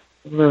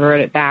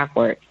reverted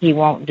backward. He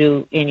won't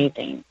do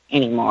anything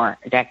anymore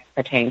that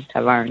pertains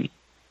to learning.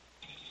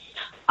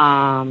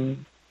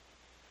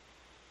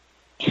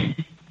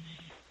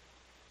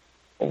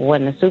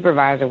 When the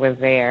supervisor was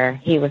there,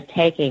 he was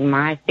taking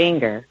my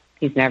finger,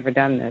 he's never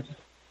done this,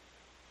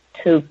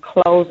 to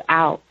close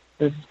out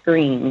the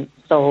screen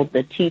so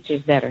the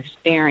teachers that are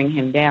staring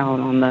him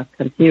down on the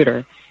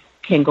computer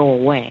can go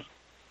away.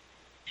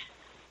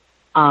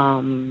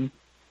 I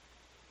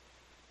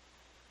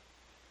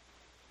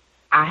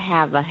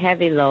have a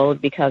heavy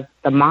load because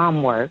the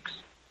mom works,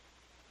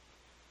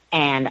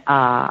 and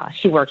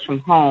she works from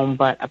home,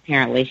 but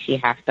apparently she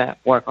has to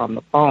work on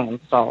the phone.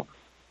 So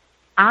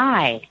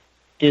I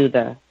do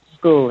the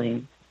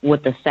schooling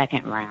with the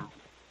second round.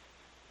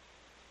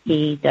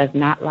 He does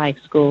not like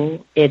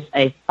school. It's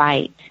a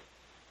fight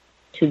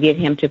to get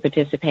him to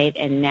participate,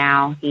 and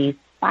now he's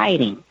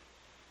fighting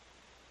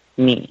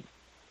me.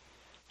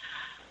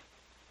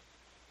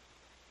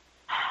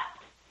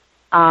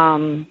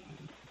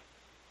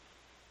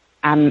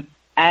 I'm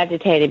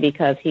agitated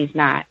because he's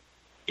not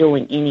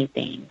doing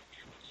anything.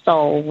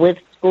 So with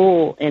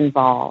school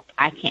involved,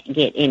 I can't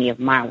get any of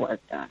my work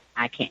done.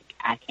 I can't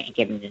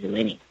get him to do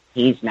anything.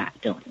 He's not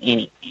doing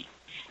anything.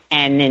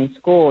 And in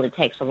school, it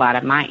takes a lot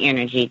of my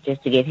energy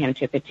just to get him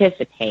to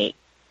participate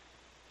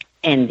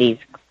in these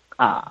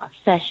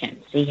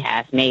sessions. He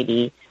has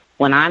maybe,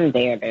 when I'm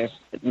there, there's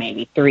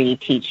maybe 3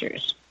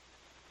 teachers.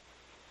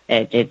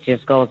 It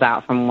just goes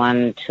out from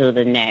one to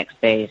the next.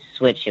 They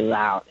switch you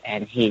out,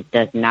 and he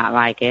does not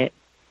like it.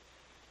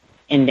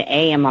 In the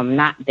AM, I'm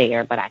not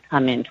there, but I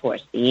come in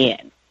towards the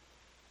end.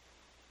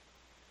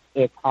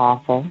 It's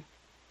awful.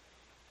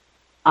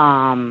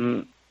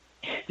 When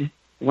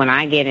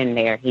I get in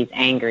there, he's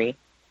angry.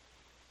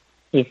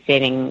 He's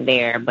sitting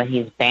there, but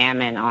he's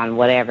bamming on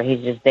whatever.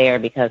 He's just there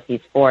because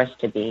he's forced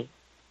to be.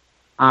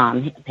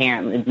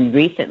 Apparently,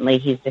 recently,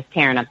 he's just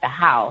tearing up the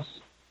house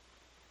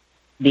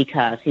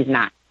because he's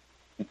not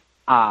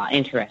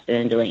interested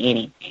in doing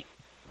anything.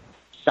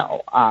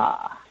 So,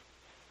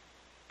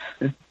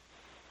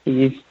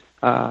 the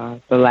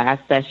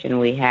last session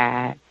we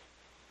had,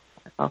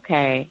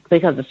 okay,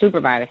 because the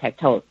supervisor had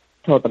told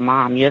the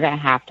mom, you're going to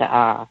have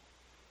to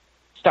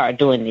start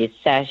doing the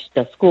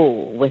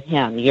school with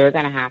him. You're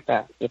going to have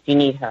to, if you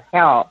need her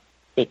help,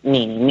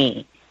 meaning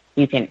me,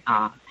 you can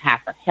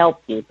have her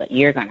help you, but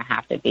you're going to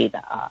have to be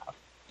the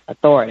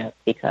authoritative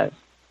because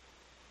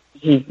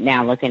he's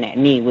now looking at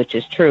me, which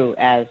is true,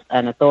 as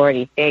an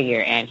authority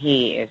figure, and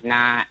he is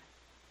not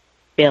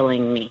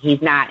feeling me.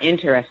 He's not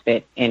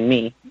interested in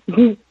me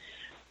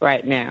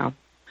right now.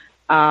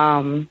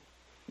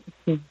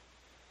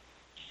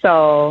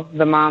 So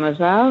the mom is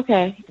like,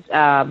 okay,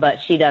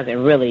 but she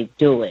doesn't really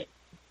do it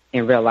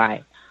in real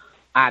life.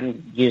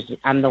 I'm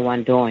the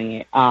one doing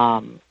it.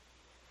 I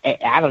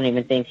don't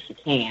even think she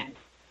can.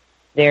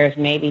 There's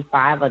maybe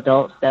 5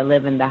 adults that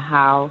live in the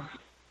house,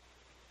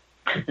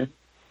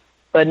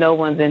 but no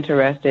one's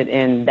interested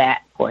in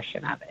that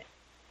portion of it.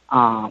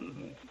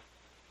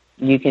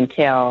 You can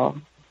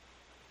tell.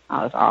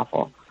 Oh, it's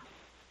awful.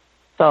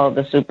 So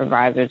the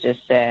supervisor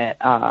just said,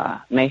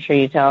 make sure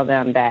you tell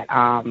them that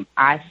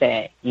I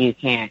said you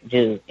can't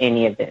do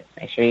any of this.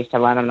 Make sure you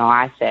let them know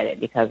I said it,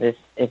 because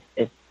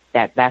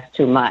that's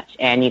too much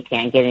and you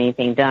can't get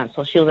anything done.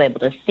 So she was able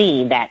to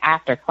see that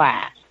after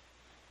class,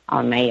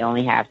 I may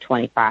only have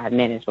 25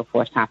 minutes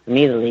before it's time for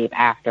me to leave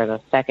after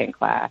the second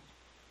class.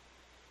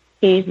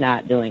 He's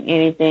not doing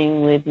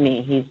anything with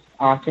me. He's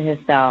off to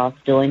himself,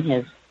 doing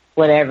his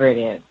whatever it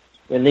is,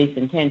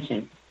 releasing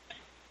tension.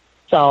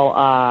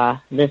 So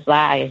this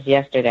last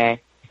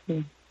yesterday,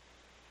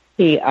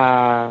 he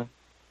I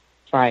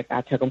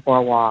took him for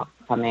a walk,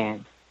 come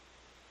in.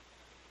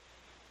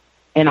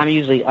 And I'm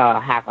usually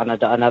have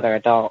another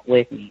adult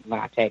with me when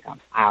I take him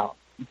out.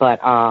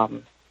 But,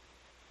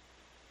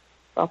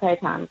 okay,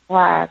 time to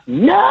class.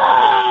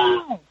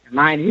 No!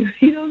 Mind you,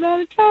 he doesn't know how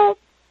to talk.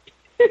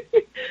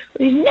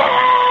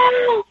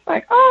 No!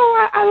 Like,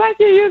 oh, I like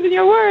you using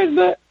your words,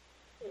 but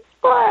it's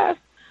class.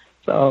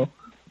 So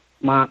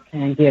mom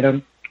can't get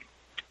him.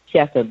 She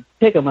has to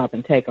pick him up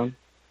and take him.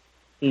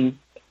 He's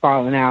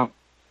falling out.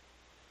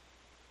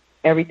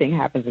 Everything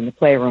happens in the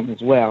playroom as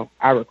well.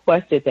 I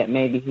requested that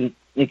maybe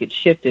he could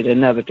shift it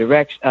another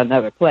direction,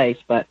 another place,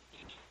 but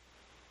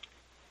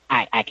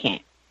I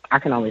can't. I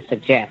can only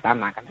suggest.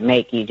 I'm not going to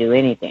make you do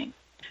anything.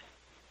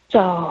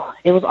 So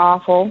it was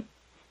awful.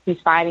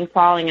 He's fighting,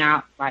 falling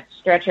out, like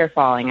stretcher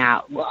falling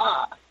out.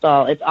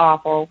 So it's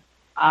awful.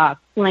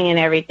 Flinging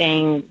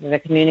everything, the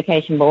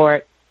communication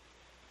board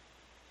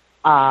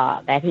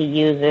that he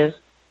uses,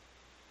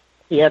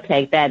 he'll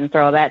take that and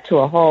throw that to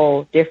a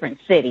whole different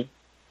city.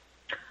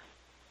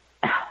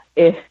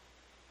 If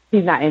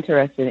he's not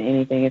interested in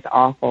anything, it's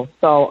awful.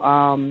 So,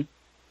 oh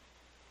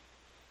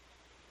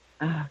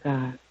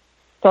God,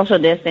 social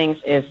distancing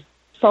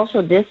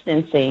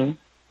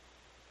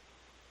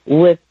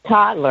with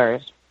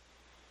toddlers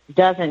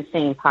doesn't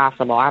seem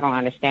possible. I don't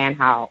understand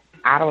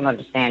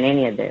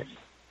any of this.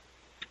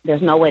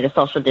 There's no way to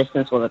social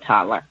distance with a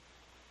toddler,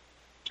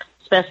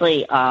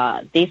 especially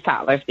these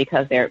toddlers,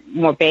 because they're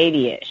more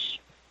babyish.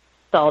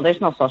 So there's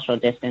no social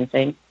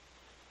distancing.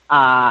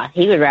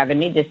 He would rather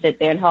me just sit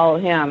there and hold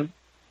him,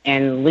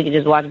 and we could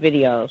just watch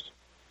videos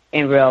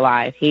in real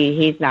life.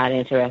 He's not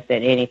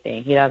interested in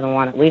anything. He doesn't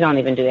want to. We don't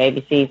even do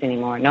ABCs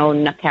anymore. No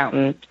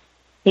counting.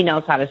 He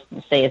knows how to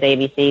say his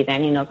ABCs,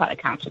 and he knows how to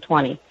count to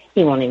 20.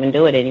 He won't even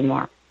do it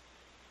anymore.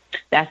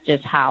 That's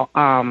just how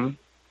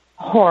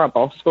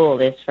horrible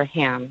school is for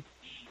him.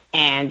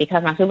 And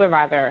because my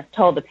supervisor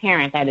told the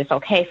parent that it's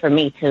okay for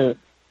me to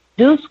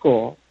do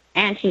school,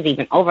 and she's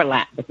even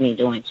overlapped with me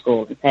doing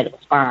school and said it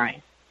was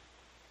fine,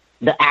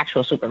 the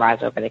actual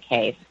supervisor over the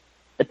case,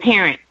 the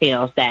parent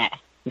feels that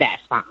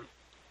that's fine.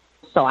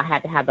 So I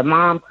had to have the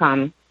mom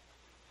come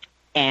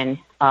and,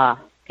 can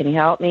you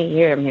help me?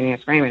 Here, I'm hearing her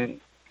screaming and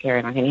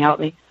carrying on. Can you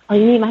help me? Oh,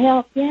 you need my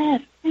help?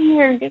 Yes. Come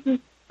here and get this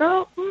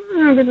girl.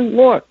 Get this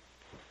board.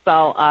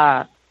 So,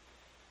 that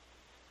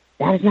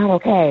is not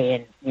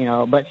okay.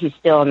 And, but he's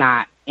still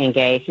not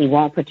engaged. He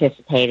won't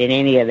participate in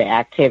any of the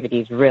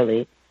activities,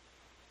 really.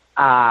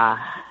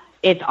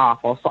 It's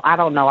awful. So I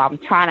don't know. I'm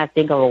trying to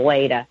think of a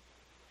way to,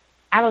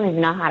 I don't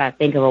even know how to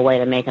think of a way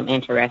to make him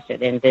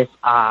interested in this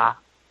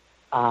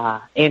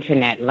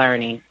internet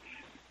learning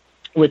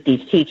with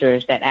these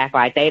teachers that act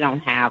like they don't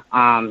have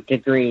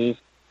degrees.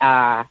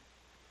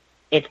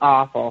 It's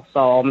awful.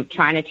 So I'm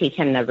trying to teach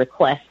him to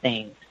request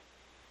things.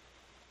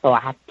 So I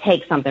have to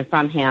take something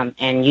from him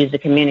and use the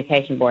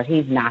communication board.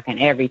 He's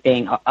knocking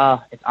everything.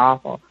 It's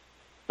awful.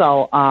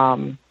 So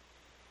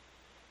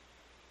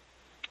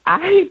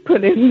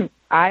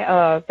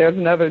there's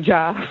another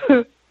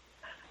job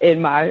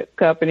in my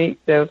company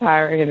that was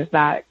hiring, and it's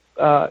not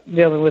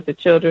dealing with the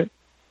children.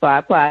 So I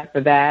applied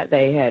for that.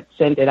 They had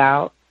sent it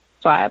out.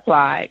 So I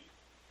applied.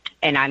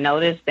 And I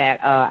noticed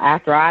that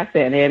after I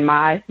sent in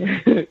my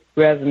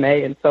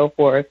resume and so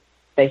forth,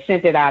 they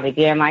sent it out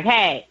again like,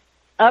 hey,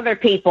 other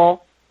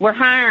people, we're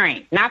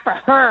hiring, not for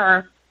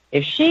her.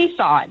 If she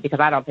saw it, because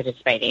I don't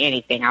participate in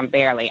anything,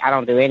 I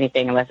don't do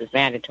anything unless it's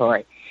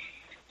mandatory.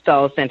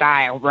 So since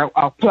I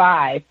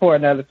applied for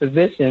another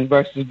position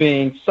versus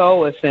being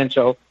so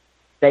essential,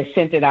 they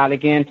sent it out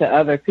again to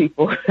other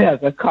people as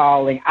a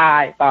calling.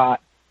 I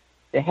thought,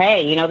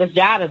 hey, this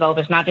job is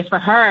over. It's not just for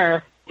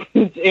her.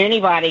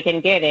 Anybody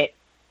can get it.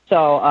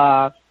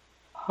 So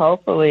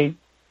hopefully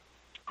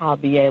I'll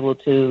be able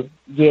to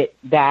get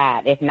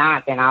that. If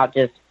not, then I'll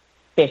just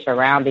fish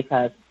around,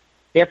 because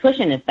they're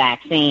pushing this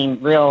vaccine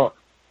real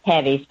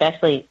heavy,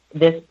 especially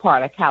this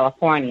part of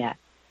California.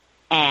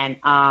 And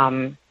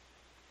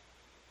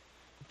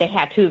they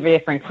had two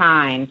different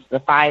kinds, the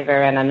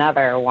Pfizer and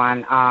another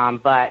one,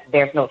 but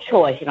there's no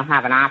choice. You don't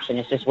have an option.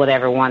 It's just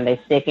whatever one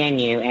they stick in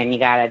you, and you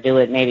got to do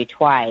it maybe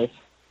twice.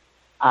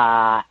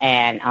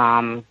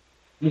 And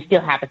you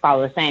still have to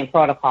follow the same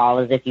protocol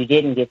as if you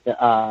didn't get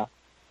the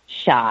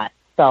shot.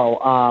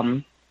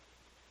 So,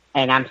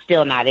 and I'm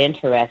still not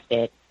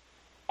interested.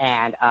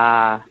 And,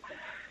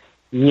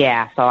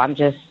 yeah, so I'm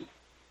just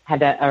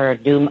had to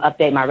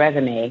update my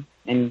resume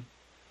and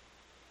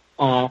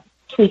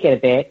tweak it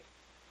a bit.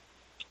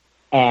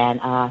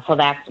 And so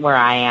that's where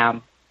I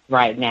am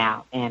right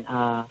now.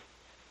 And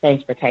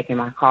thanks for taking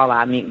my call.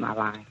 I'll mute my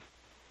line.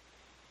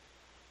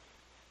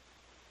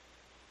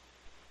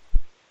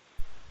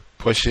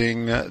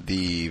 Pushing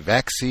the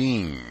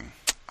vaccine.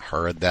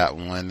 Heard that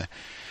one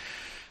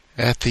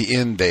at the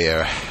end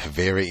there.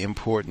 Very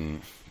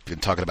important. Been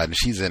talking about it.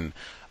 She's in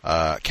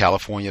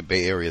California,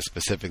 Bay Area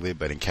specifically,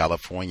 but in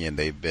California, and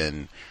they've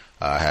been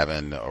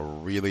having a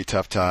really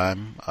tough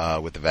time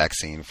with the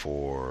vaccine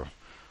for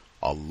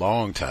a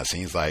long time.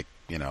 Seems like,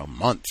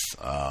 months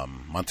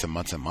and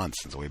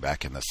months since way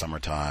back in the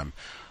summertime.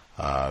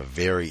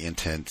 Very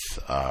intense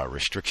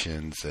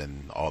restrictions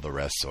and all the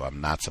rest. So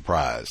I'm not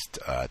surprised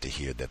to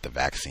hear that the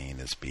vaccine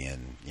is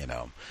being,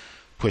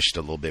 pushed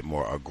a little bit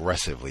more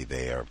aggressively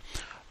there.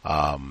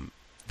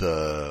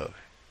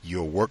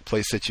 Your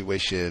workplace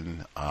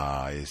situation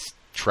is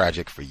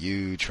tragic for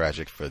you,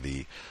 tragic for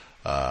the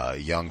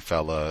young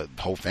fella,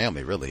 the whole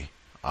family, really.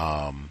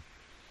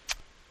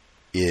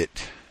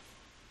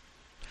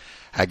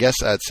 I guess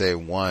I'd say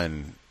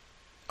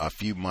a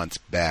few months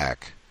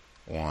back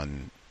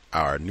on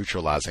our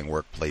Neutralizing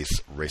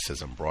Workplace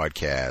Racism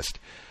broadcast,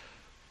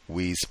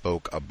 we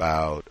spoke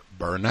about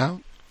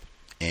burnout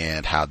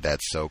and how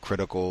that's so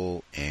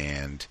critical,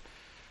 and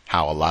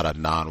how a lot of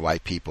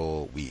non-white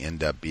people, we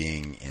end up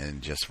being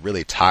in just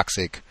really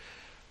toxic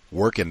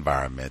work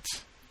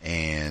environments,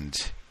 and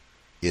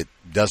it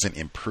doesn't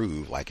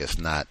improve, like it's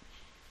not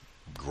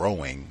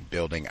growing,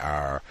 building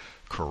our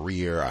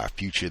career, our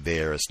future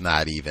there. It's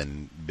not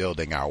even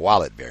building our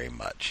wallet very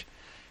much.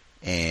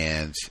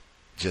 And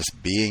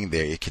just being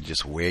there, it can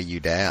just wear you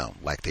down.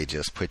 Like they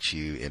just put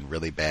you in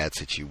really bad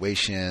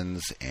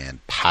situations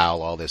and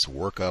pile all this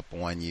work up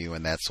on you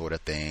and that sort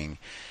of thing.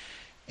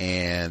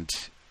 And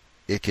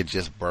it can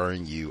just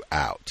burn you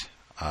out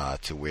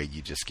to where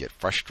you just get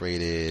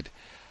frustrated,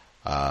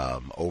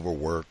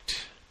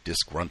 overworked,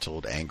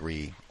 disgruntled,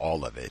 angry,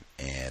 all of it.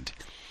 And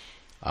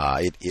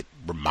it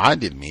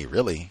reminded me,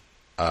 really,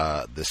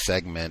 the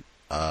segment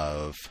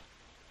of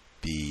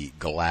the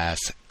glass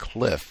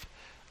cliff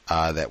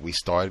that we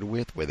started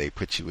with, where they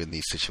put you in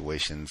these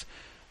situations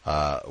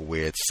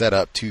where it's set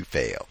up to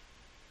fail.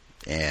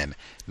 And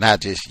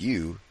not just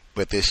you,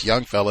 but this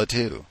young fella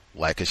too.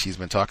 Like, 'cause she's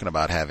been talking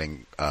about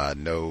having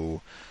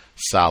no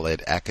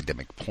solid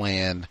academic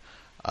plan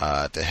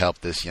to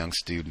help this young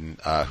student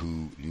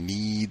who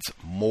needs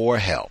more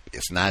help.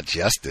 It's not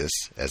justice,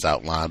 as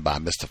outlined by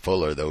Mr.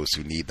 Fuller. Those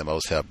who need the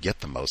most help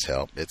get the most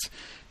help. It's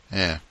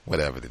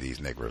whatever to these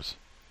niggers.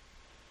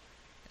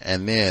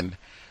 And then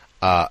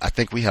I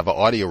think we have an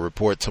audio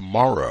report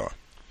tomorrow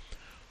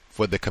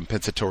for the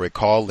compensatory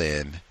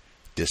call-in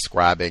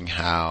describing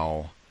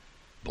how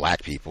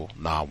black people,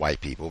 non-white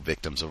people,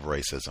 victims of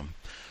racism,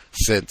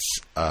 since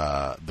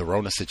the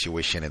Rona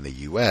situation in the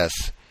U.S.,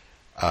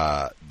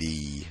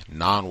 the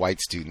non-white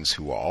students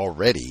who are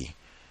already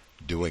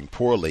doing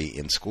poorly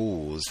in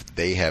schools,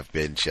 they have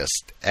been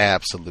just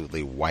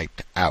absolutely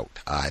wiped out.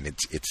 And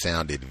it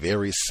sounded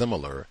very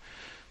similar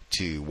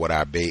to what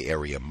our Bay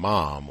Area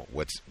mom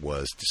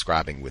was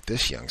describing with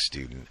this young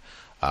student,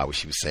 where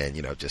she was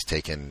saying, just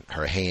taking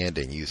her hand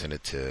and using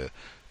it to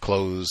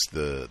close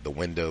the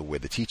window where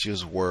the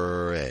teachers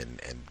were,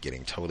 and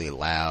getting totally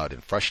loud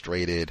and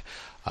frustrated,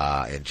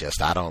 and just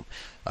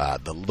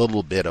the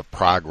little bit of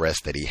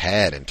progress that he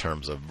had in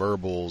terms of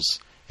verbals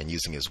and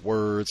using his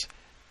words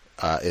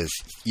is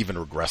even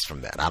regressed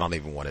from that. I don't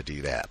even want to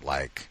do that.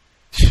 Like,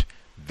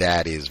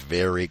 that is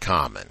very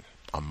common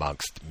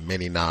amongst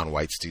many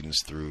non-white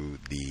students through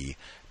the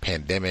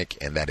pandemic,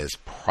 and that is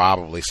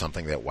probably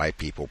something that white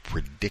people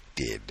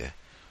predicted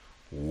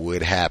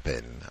would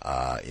happen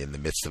in the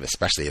midst of,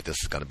 especially if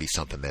this is going to be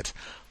something that's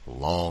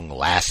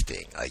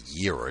long-lasting, a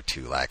year or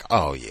two. Like,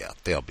 oh yeah,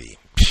 there'll be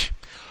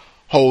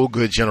whole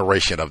good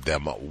generation of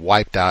them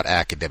wiped out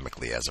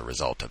academically as a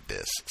result of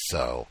this.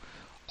 So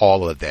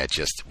all of that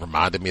just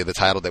reminded me of the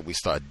title that we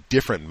started,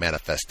 different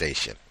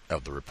manifestation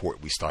of the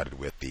report we started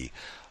with, the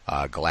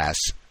glass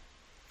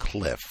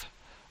cliff.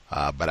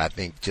 But I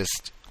think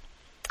just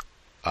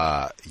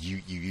I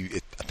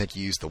think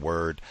you used the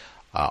word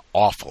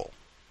awful.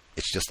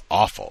 It's just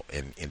awful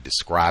in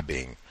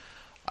describing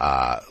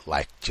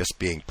like just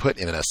being put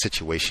in a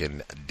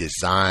situation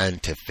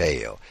designed to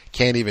fail.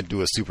 Can't even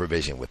do a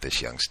supervision with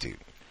this young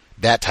student.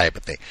 That type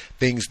of thing.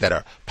 Things that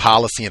are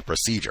policy and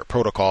procedure,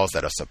 protocols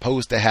that are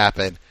supposed to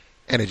happen,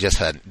 and it just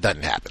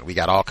doesn't happen. We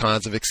got all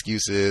kinds of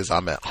excuses.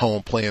 I'm at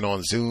home playing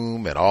on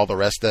Zoom and all the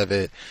rest of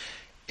it.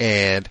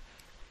 And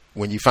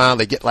when you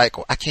finally get like,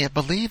 I can't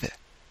believe it.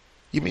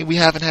 You mean we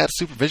haven't had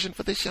supervision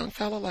for this young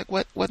fellow? Like,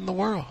 what in the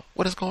world?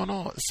 What is going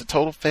on? It's a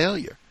total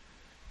failure.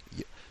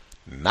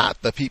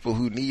 Not the people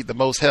who need the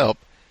most help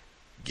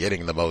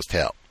getting the most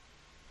help.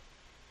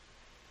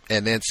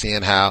 And then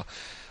seeing how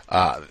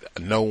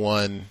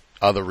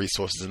other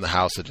resources in the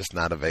house are just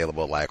not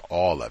available, like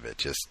all of it.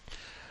 Just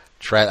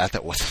I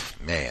thought, what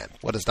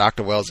does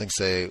Dr. Welsing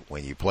say?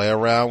 When you play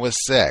around with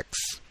sex,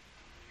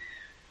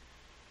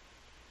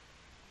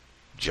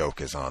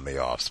 joke is on the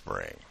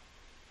offspring.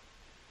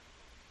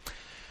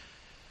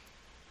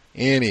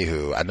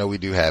 Anywho, I know we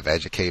do have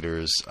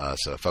educators,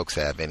 so if folks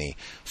have any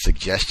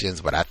suggestions,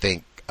 but I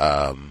think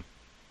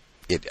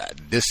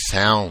this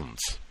sounds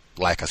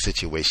like a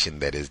situation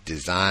that is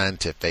designed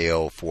to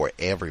fail for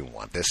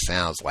everyone. This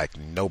sounds like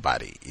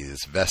nobody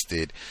is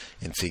vested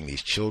in seeing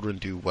these children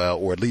do well,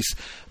 or at least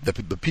the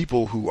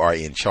people who are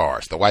in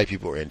charge. The white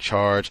people are in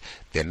charge.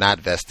 They're not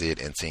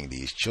vested in seeing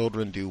these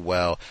children do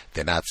well.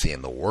 They're not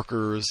seeing the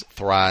workers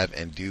thrive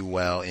and do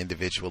well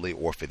individually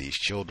or for these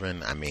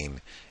children. I mean,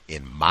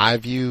 in my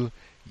view,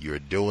 you're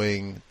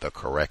doing the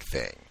correct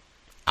thing.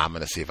 I'm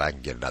going to see if I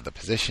can get another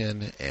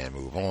position and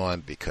move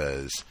on,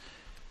 because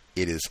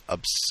it is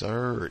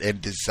absurd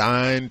and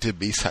designed to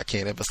be. I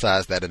can't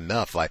emphasize that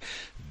enough. Like,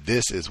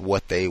 this is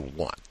what they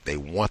want. They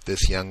want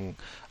this young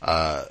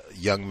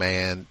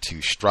man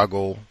to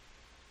struggle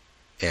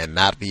and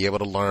not be able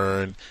to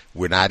learn.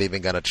 We're not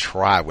even going to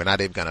try. We're not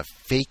even going to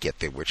fake it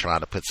that we're trying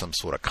to put some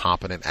sort of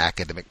competent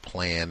academic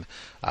plan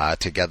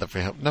together for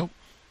him. Nope.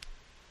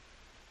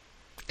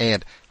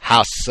 And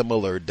how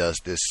similar does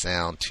this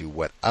sound to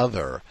what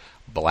other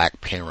black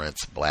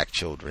parents, black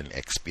children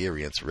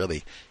experience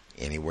really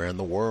anywhere in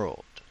the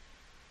world?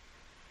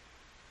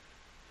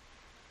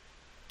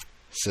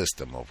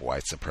 System of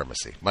white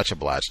supremacy. Much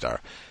obliged,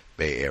 our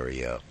Bay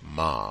Area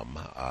mom.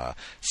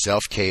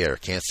 Self-care,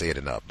 can't say it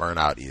enough.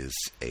 Burnout is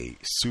a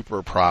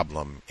super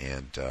problem,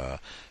 and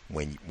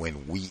when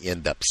we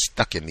end up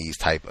stuck in these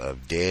type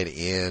of dead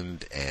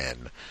end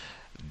and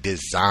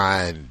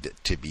designed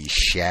to be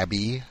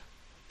shabby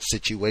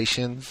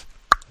situations,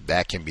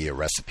 that can be a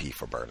recipe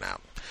for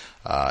burnout.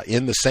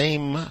 In the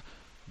same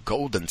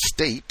Golden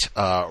State,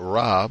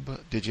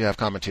 Rob, did you have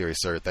commentary,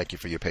 sir? Thank you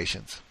for your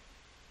patience.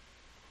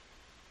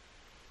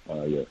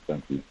 Yes,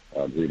 thank you.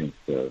 Greetings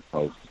to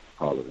hosts,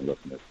 callers, and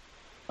listeners.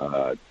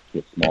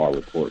 Just small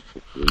reports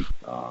this week.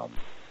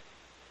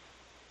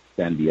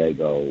 San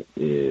Diego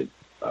is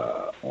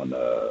on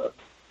a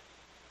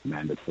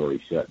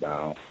mandatory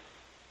shutdown.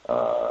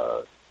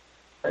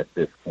 At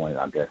this point,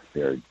 I guess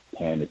they're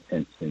paying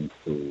attention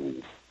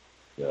to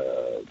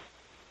the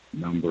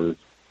numbers,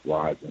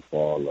 rise and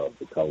fall of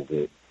the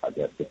COVID, I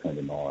guess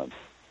depending on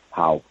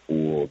how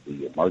full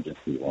the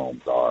emergency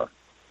rooms are,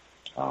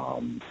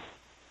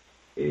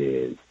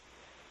 is,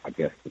 I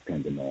guess,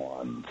 depending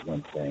on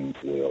when things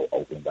will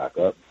open back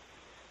up.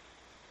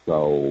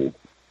 So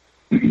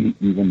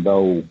even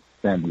though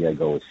San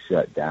Diego is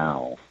shut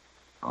down,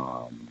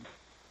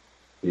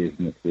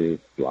 businesses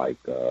like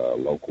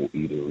local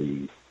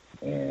eateries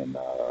and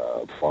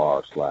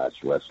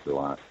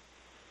bar/restaurants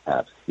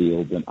have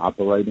still been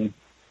operating,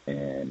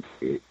 and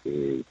it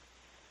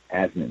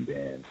hasn't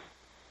been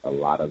a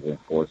lot of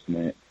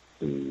enforcement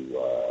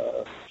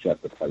to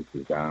shut the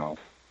places down.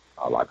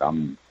 Like,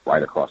 I'm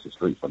right across the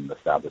street from the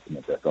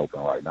establishment that's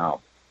open right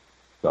now.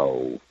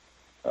 So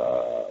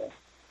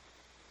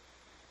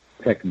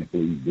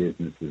technically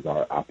businesses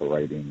are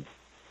operating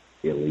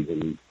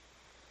illegally.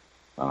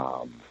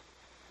 And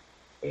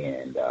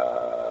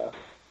as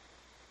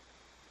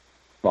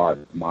far as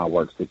my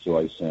work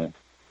situation,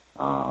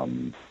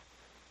 I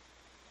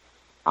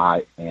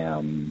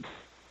am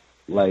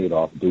laid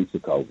off due to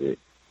COVID.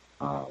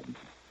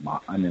 My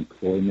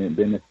unemployment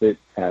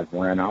benefits have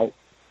ran out.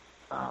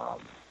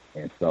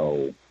 And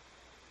so,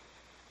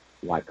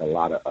 like a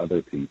lot of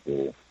other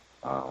people,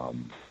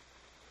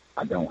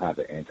 I don't have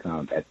an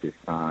income at this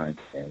time.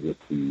 And with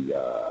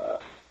the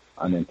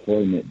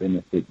unemployment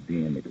benefits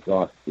being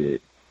exhausted,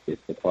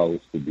 it's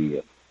supposed to be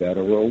a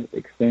federal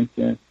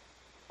extension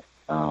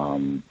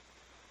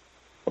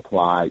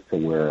applied to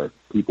where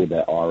people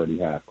that already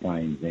have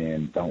claims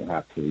in don't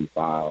have to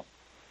refile.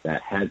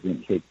 That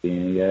hasn't kicked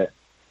in yet.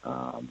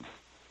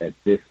 At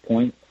this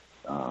point,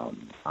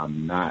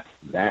 I'm not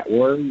that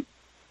worried.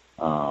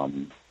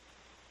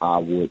 I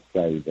would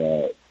say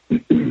that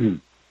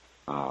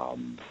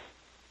I'm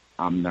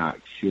not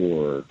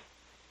sure.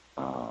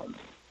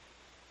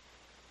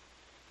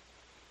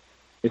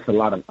 It's a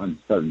lot of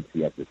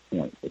uncertainty at this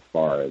point as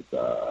far as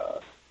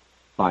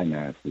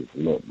finances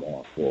look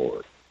going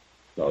forward.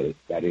 So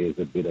that is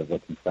a bit of a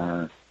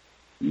concern.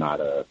 Not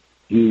a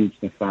huge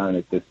concern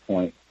at this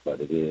point, but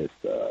it is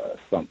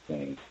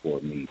something for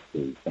me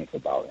to think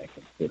about and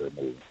consider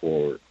moving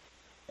forward.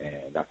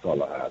 And that's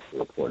all I have to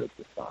report at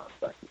this time.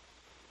 Thank you.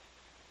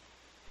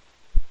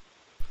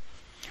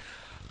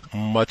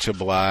 Much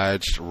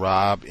obliged,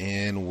 Rob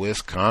in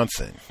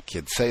Wisconsin.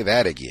 Could say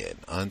that again.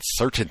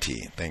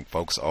 Uncertainty. I think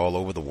folks all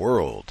over the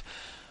world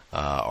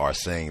are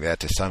saying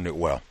that to some degree.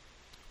 Well,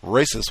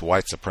 racist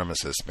white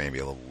supremacists, maybe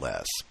a little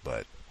less,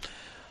 but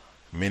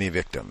many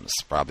victims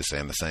probably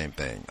saying the same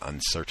thing,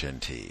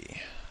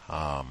 uncertainty.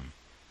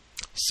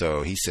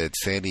 So he said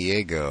San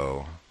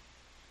Diego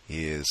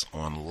is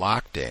on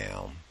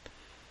lockdown,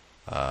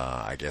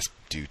 I guess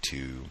due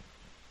to,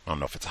 I don't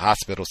know if it's a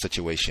hospital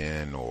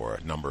situation or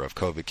number of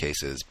COVID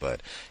cases,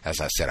 but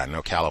as I said, I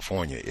know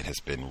California, it has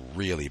been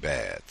really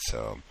bad.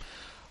 So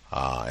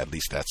at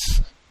least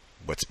that's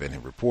what's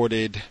been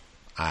reported.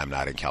 I'm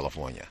not in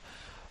California.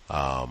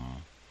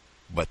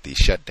 But the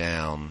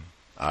shutdown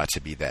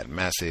to be that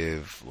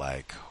massive,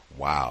 like,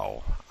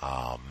 wow.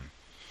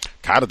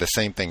 Kind of the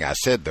same thing I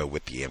said, though,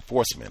 with the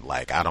enforcement.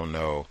 Like, I don't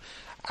know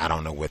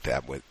what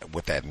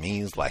that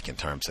means, like in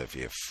terms of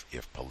if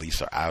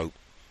police are out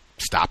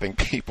stopping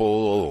people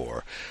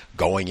or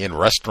going in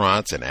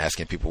restaurants and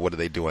asking people what are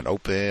they doing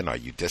open, are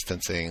you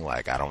distancing?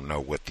 Like, I don't know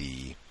what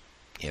the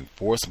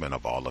enforcement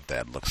of all of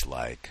that looks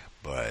like,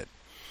 but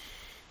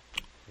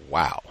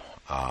wow.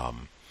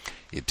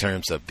 In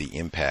terms of the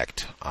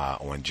impact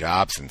on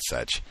jobs and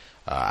such,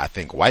 I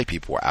think white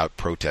people were out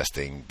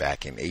protesting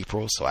back in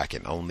April, so I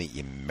can only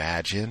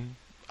imagine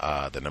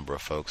the number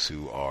of folks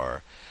who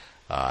are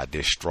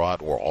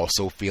distraught or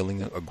also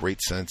feeling a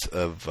great sense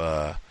of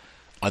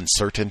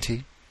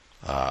uncertainty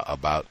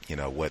about,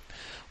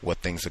 what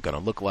things are going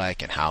to look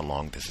like and how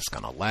long this is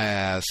going to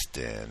last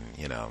and,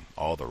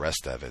 all the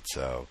rest of it.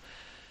 So,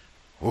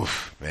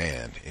 oof,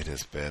 man, it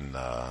has been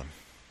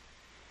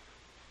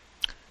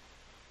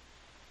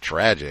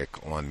tragic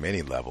on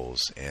many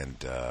levels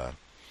and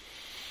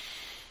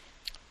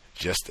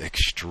just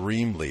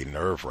extremely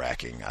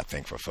nerve-wracking, I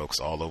think, for folks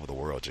all over the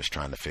world just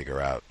trying to figure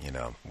out,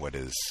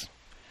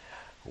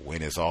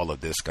 when is all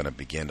of this going to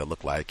begin to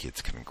look like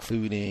it's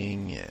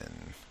concluding,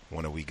 and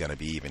when are we going to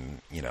be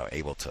even,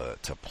 able to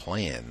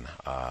plan,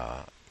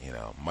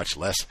 much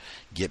less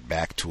get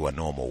back to a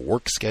normal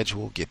work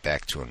schedule, get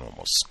back to a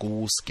normal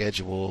school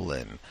schedule,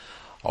 and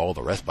all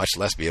the rest, much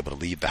less be able to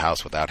leave the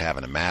house without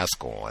having a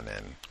mask on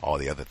and all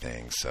the other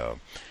things. So,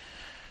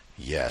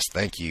 yes,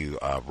 thank you,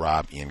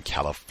 Rob in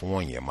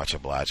California. Much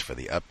obliged for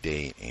the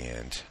update,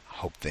 and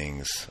hope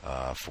things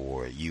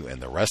for you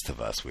and the rest of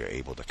us, we are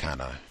able to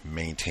kind of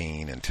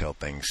maintain until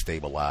things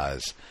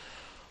stabilize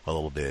a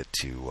little bit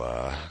to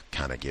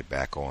kind of get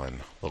back on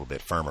a little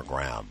bit firmer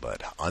ground.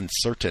 But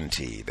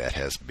uncertainty, that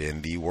has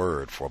been the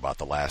word for about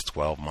the last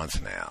 12 months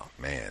now,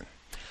 man.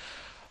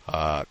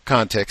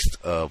 Context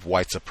of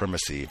white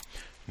supremacy,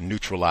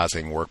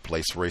 neutralizing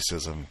workplace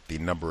racism. The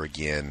number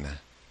again,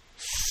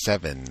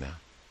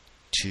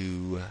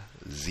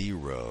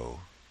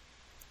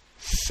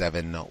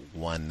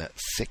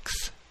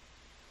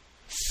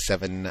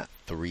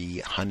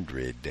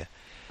 720-716-7300.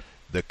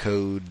 The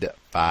code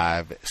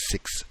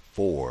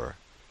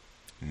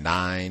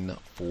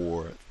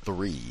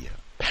 564-943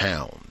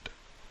 pound.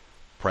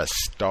 Press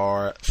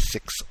star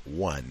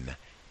 61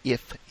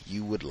 if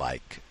you would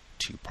like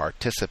to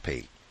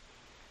participate.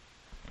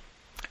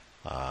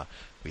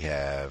 We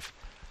have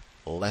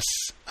less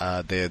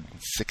than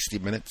 60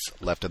 minutes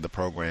left of the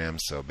program,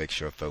 so make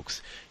sure,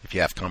 folks, if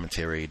you have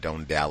commentary,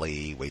 don't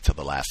dally, wait till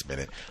the last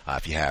minute.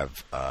 If you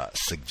have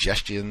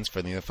suggestions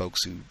for the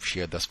folks who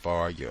shared thus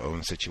far, your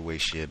own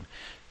situation,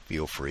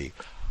 feel free.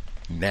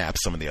 Nab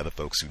some of the other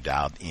folks who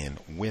dialed in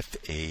with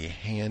a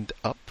hand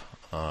up.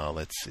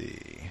 Let's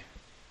see.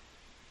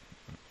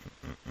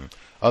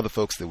 Other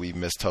folks that we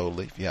missed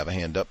totally, if you have a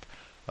hand up,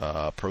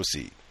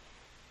 proceed.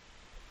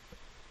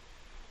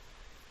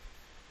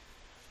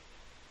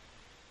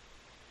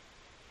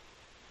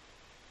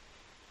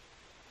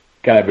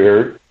 Can I be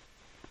heard?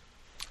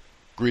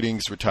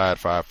 Greetings, retired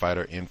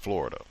firefighter in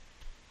Florida.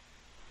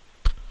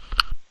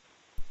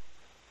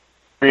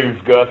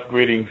 Greetings, Gus.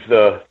 Greetings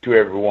to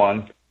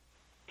everyone.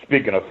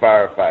 Speaking of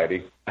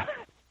firefighting,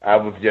 I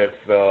was just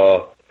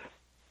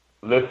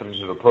listening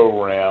to the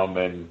program,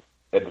 and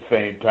at the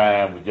same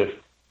time, just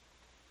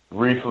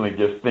recently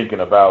just thinking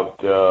about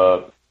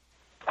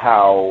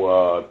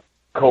how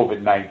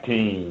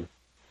COVID-19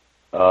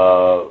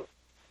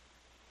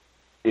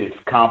 is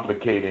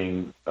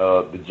complicating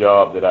the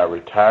job that I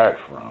retired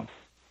from.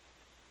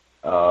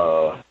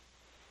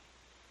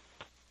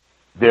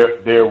 There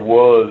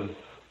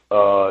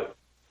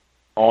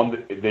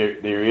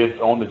is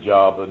on the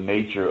job a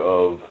nature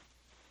of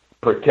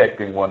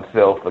protecting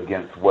oneself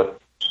against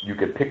what you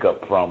can pick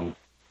up from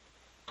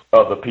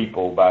other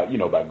people by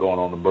going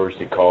on the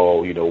emergency call,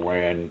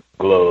 wearing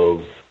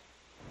gloves,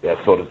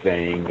 that sort of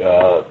thing,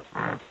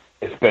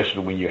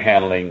 especially when you're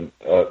handling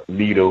a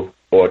needle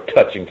or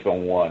touching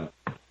someone.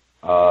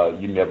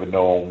 You never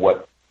know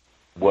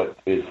what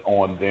is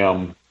on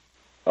them.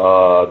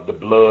 The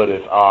blood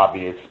is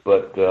obvious,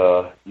 but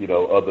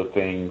other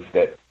things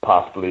that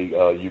possibly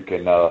you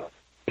can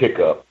pick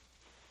up.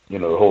 The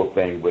whole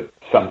thing with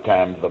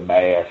sometimes a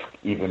mask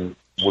even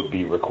would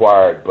be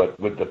required, but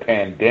with the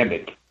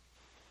pandemic,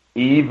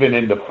 even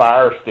in the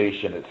fire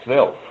station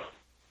itself,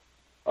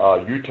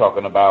 you're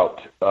talking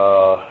about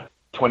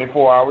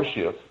 24-hour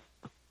shifts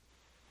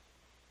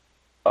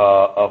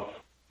of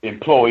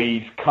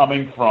employees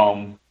coming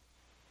from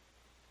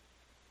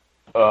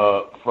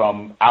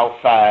from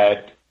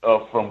outside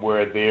from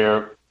where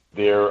their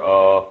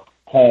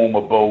home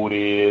abode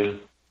is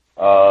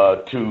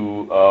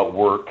to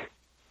work,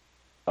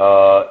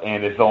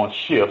 and it's on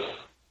shifts,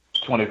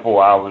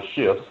 24-hour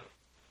shifts,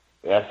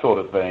 that sort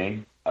of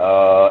thing,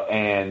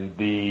 and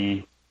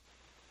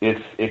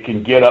it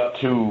can get up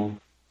to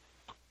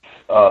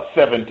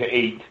 7 to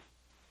 8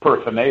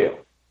 personnel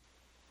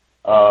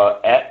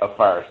at a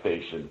fire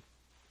station,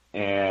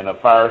 and a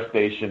fire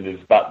station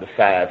is about the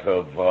size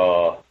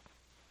of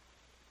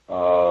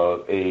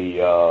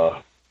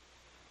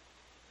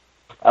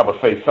I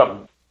would say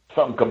something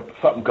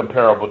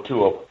comparable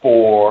to a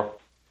four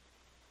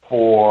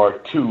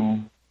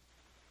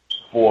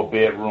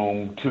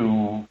bedroom,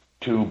 two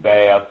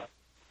bath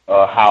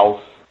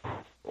house,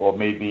 or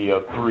maybe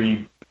a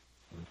 3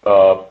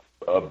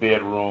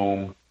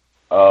 bedroom,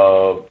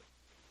 2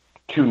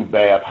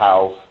 bath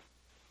house,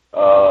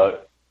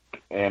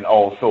 and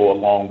also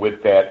along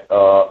with that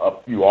a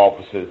few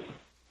offices,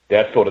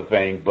 that sort of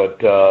thing. But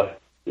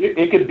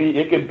it could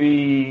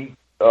be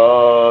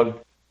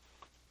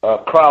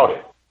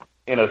crowded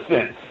in a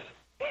sense,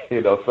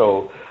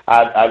 So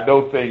I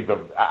know things.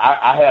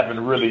 I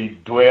haven't really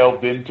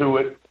dwelled into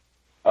it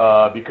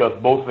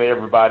because mostly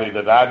everybody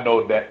that I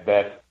know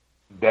that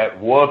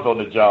was on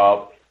the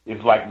job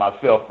is like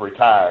myself,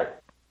 retired.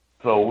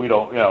 So we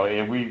don't,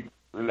 and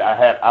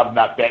I'm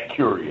not that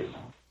curious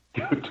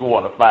to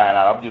want to find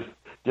out. I'm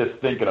just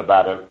thinking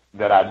about it,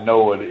 that I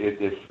know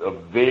it's a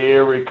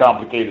very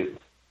complicated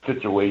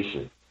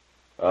situation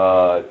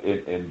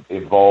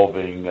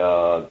involving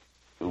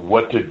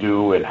what to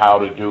do and how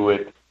to do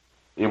it.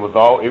 It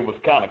was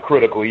kind of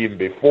critical even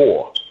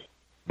before,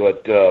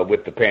 but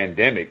with the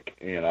pandemic,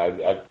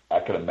 I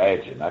can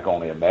imagine. I can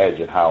only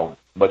imagine how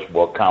much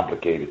more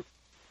complicated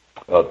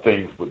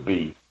things would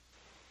be,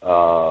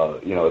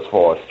 as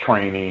far as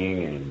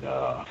training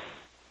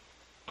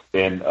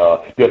and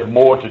there's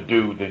more to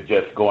do than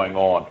just going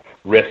on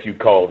rescue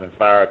calls and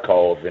fire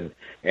calls, and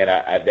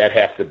that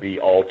has to be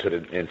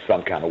altered in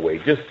some kind of way.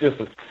 Just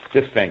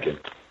thinking,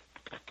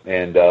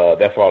 and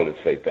that's all I'd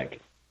say. Thinking.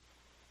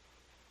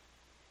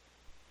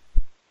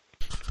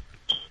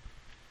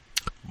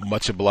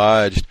 Much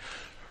obliged,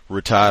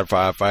 retired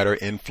firefighter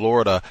in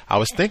Florida. I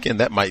was thinking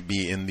that might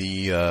be in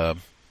the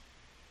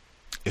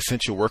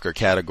essential worker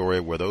category,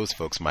 where those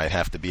folks might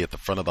have to be at the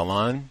front of the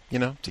line,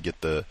 to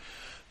get the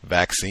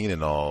vaccine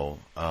and all.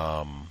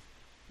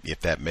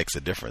 If that makes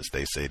a difference,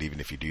 they said even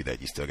if you do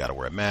that, you still got to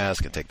wear a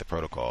mask and take the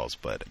protocols.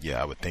 But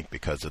yeah, I would think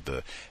because of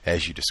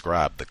as you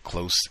described, the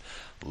close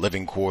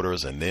living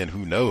quarters, and then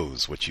who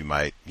knows what you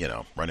might,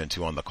 run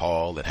into on the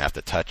call and have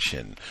to touch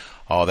and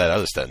all that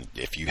other stuff.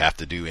 If you have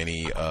to do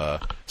any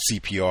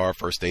CPR,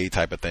 first aid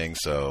type of thing.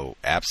 So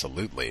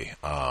absolutely,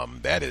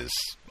 that is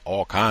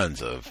all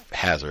kinds of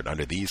hazard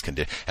under these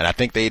conditions. And I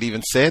think they'd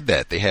even said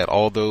that they had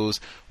all those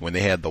when they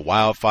had the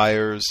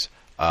wildfires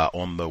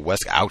on the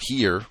west out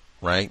here,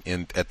 right?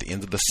 At the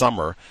end of the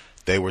summer,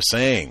 they were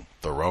saying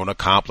the Rona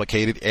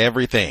complicated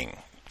everything.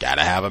 Got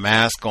to have a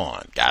mask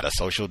on, got to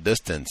social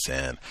distance,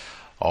 and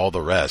all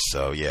the rest.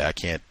 So yeah, I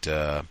can't.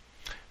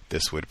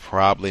 This would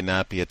probably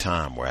not be a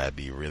time where I'd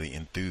be really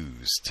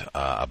enthused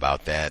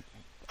about that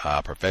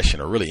profession,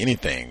 or really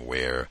anything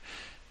where,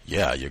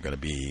 yeah, you're going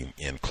to be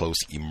in close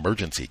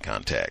emergency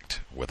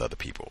contact with other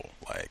people.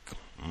 Like,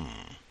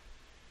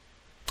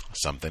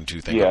 something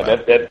to think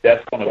about. Yeah,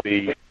 that's going to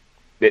be.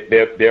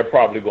 They're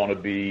probably going to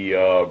be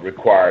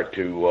required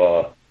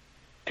to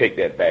take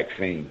that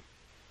vaccine.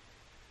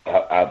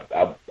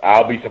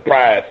 I'll be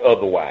surprised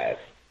otherwise.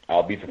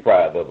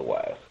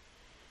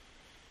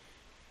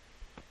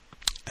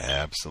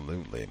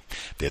 Absolutely.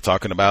 They're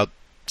talking about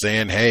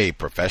saying, hey,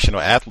 professional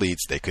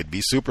athletes, they could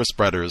be super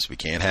spreaders. We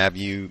can't have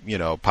you,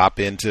 pop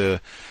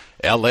into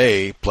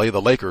L.A., play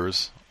the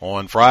Lakers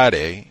on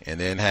Friday,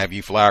 and then have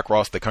you fly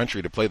across the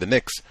country to play the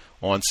Knicks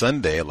on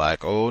Sunday.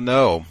 Like, oh,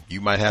 no,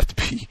 you might have to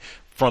be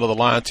front of the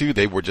line, too.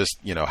 They were just,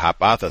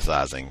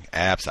 hypothesizing.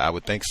 I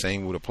would think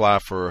same would apply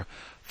for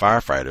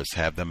firefighters,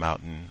 have them out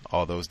in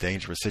all those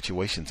dangerous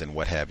situations and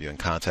what have you, in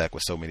contact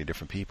with so many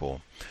different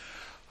people.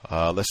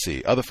 Let's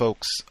see. Other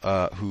folks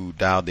who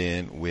dialed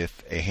in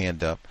with a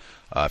hand up,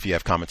 if you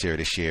have commentary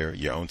to share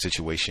your own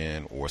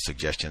situation or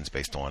suggestions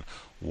based on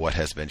what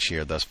has been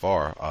shared thus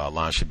far,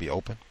 line should be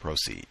open.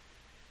 Proceed.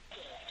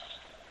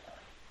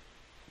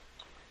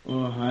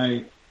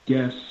 Hi,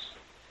 guests,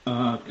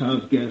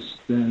 Kyle's guest,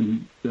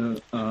 and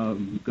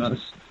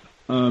Gus.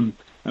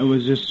 I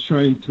was just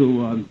trying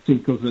to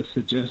think of a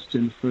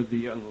suggestion for the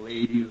young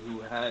lady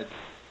who had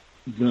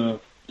the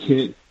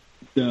kid,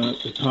 the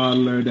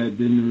toddler that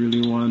didn't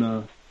really want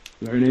to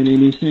learn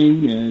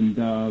anything. And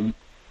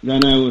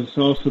then I was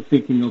also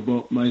thinking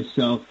about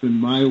myself in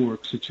my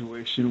work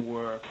situation,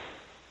 where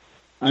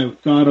I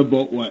thought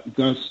about what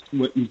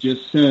you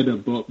just said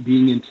about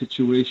being in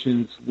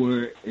situations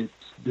where it's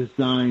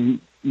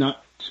designed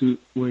to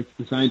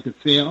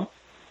fail.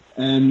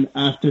 And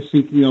after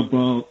thinking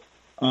about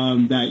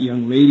that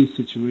young lady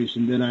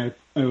situation, then I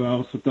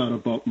also thought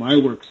about my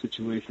work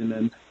situation,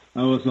 and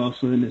I was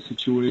also in a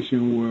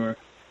situation where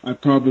I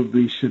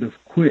probably should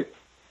have quit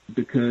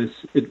because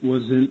it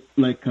wasn't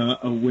like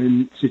a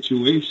win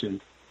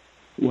situation.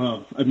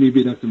 Well,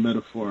 maybe that's a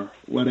metaphor.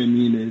 What I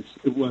mean is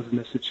it wasn't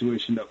a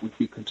situation that would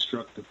be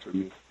constructive for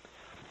me.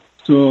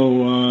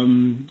 So,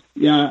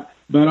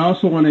 but I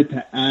also wanted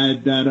to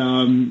add that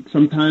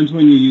sometimes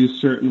when you use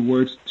certain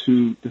words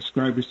to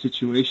describe a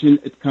situation,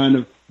 it kind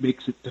of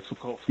makes it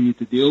difficult for you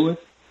to deal with.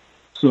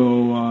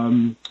 So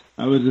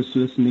I was just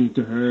listening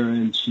to her,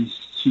 and she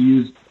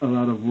used a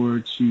lot of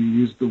words. She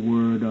used the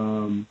word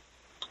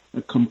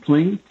a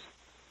complaint.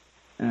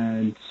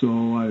 And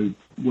so I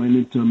went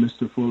into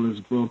Mr. Fuller's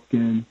book,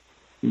 and,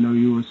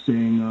 you were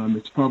saying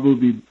it's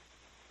probably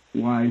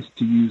wise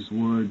to use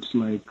words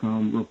like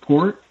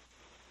report,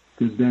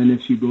 because then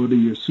if you go to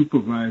your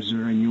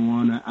supervisor and you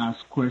want to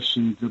ask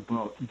questions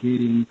about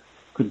getting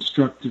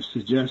constructive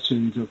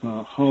suggestions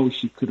about how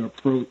she could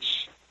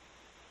approach,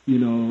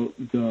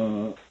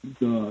 the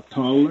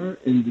toddler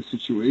in the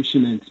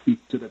situation and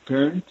speak to the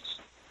parents,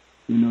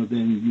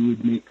 then you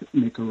would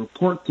make a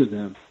report to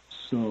them.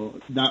 So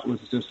that was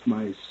just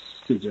my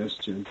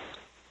suggestion.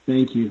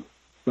 Thank you,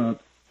 Bob.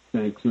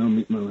 Thanks. I'll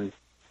meet my life.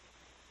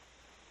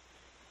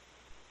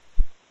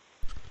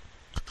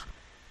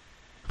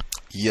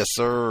 Yes,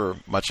 sir.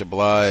 Much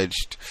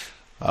obliged.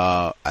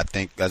 I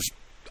think a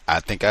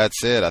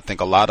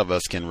lot of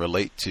us can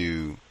relate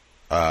to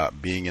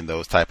being in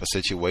those type of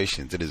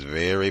situations. It is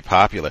very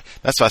popular.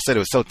 That's why I said it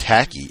was so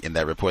tacky in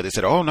that report. They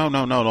said, "Oh,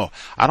 no.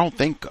 I don't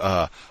think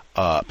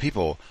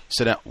people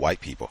sit down.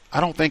 White people.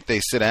 I don't think they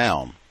sit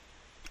down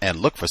and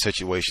look for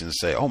situations and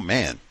say, oh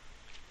man,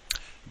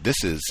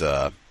 this is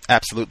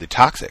absolutely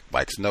toxic.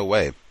 Like, there's no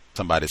way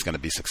somebody's going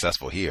to be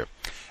successful here.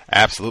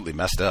 Absolutely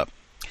messed up.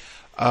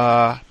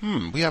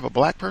 We have a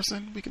black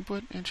person we can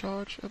put in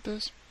charge of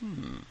this.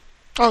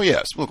 Oh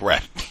yes, we'll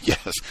grab.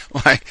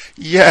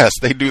 Yes,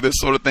 they do this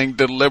sort of thing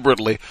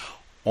deliberately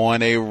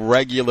on a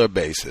regular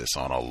basis,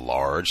 on a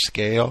large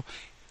scale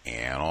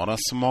and on a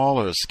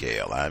smaller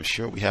scale. I'm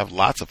sure we have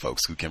lots of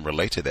folks who can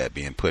relate to that,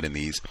 being put in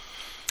these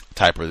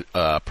type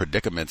of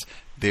predicaments.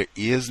 There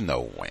is no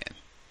win.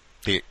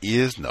 There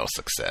is no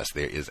success.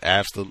 There is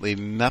absolutely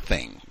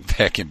nothing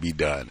that can be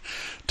done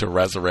to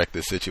resurrect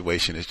this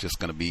situation. It's just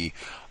going to be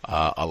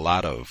a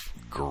lot of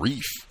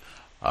grief.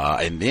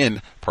 And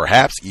then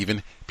perhaps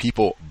even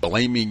people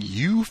blaming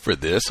you for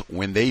this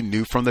when they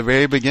knew from the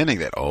very beginning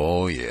that,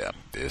 oh yeah,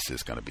 this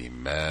is going to be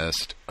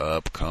messed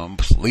up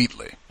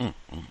completely.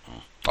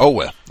 Oh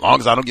well, as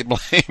long as I don't get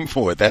blamed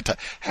for it. That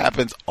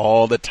happens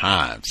all the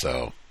time.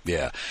 So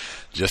yeah,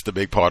 just a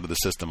big part of the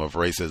system of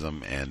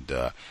racism,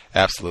 and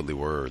absolutely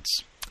words,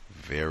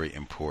 very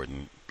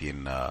important,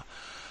 being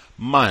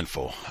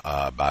mindful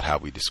about how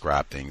we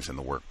describe things in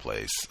the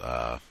workplace,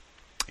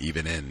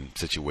 even in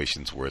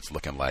situations where it's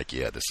looking like,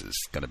 yeah, this is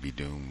going to be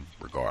doomed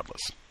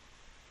regardless.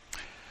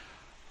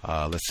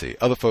 Let's see,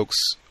 other folks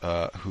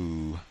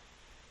who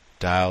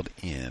dialed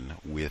in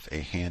with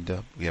a hand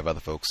up. We have other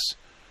folks.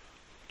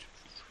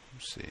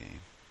 Let's see.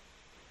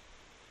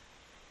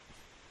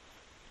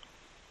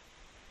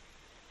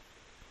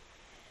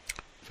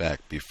 In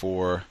fact,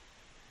 before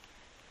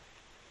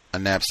I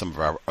nab some of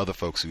our other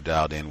folks who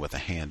dialed in with a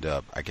hand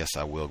up, I guess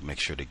I will make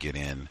sure to get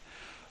in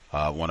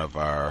one of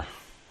our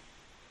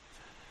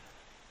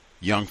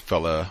young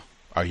scholar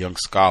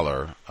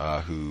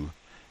who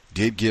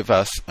did give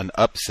us an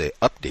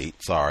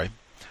update,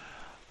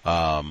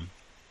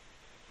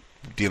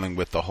 dealing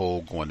with the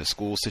whole going to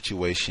school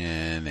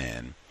situation,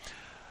 and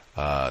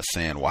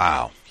saying,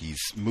 wow,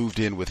 he's moved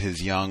in with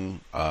his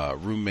young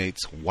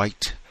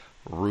white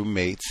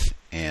roommates,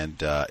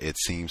 and it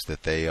seems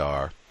that they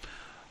are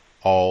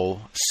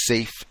all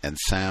safe and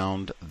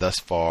sound thus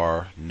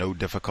far. No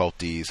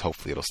difficulties.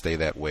 Hopefully it'll stay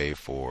that way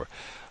for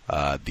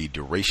the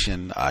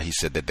duration. He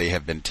said that they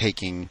have been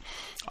taking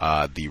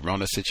the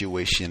Rona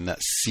situation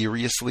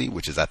seriously,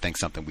 which is, I think,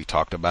 something we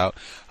talked about.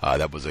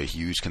 That was a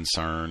huge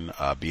concern,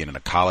 being in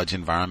a college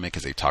environment,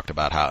 because they talked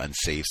about how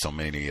unsafe so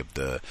many of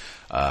the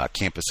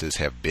campuses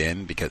have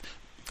been, because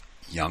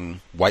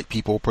young white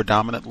people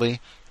predominantly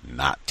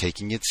not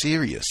taking it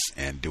serious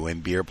and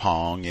doing beer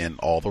pong and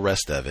all the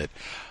rest of it.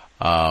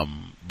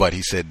 But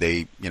he said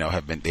they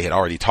had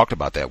already talked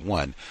about that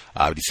one.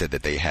 But he said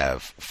that they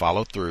have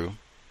followed through,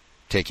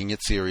 taking it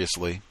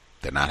seriously.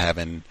 They're not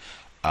having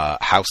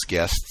house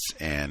guests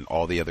and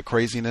all the other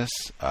craziness,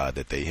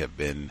 that they have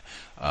been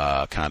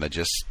kind of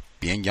just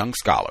being young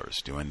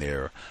scholars, doing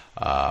their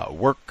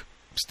work,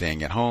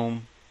 staying at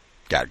home,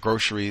 got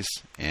groceries,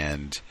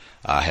 and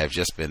have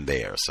just been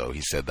there. So he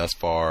said thus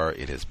far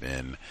it has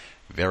been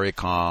very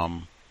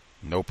calm,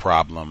 no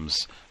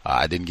problems.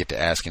 I didn't get to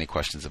ask any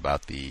questions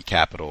about the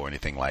Capitol or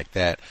anything like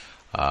that,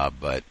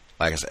 but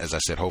as I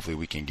said, hopefully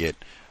we can get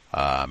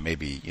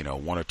maybe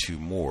one or two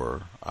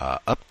more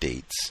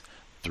updates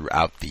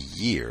throughout the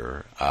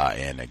year,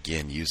 and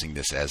again, using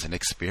this as an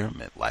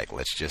experiment. Like,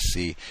 let's just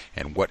see,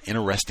 and what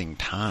interesting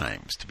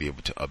times to be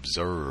able to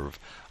observe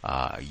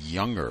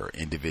younger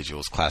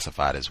individuals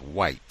classified as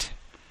white,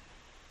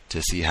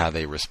 to see how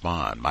they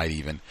respond.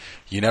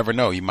 You never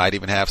know, you might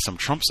even have some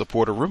Trump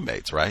supporter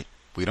roommates, right?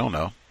 We don't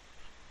know.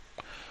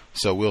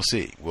 So we'll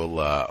see.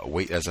 We'll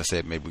wait, as I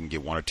said, maybe we can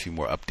get one or two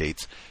more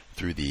updates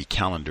through the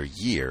calendar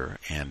year,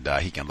 and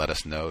he can let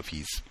us know if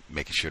he's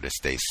making sure to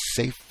stay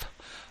safe,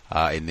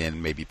 and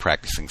then maybe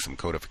practicing some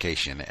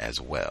codification as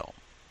well.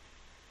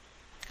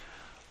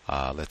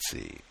 Let's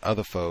see.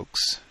 Other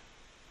folks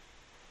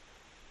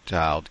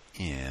dialed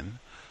in.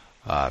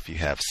 If you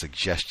have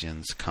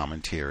suggestions,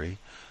 commentary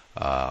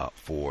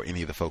for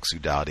any of the folks who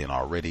dialed in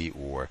already,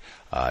 or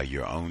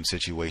your own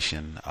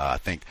situation. I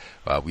think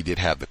we did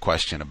have the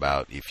question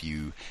about if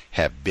you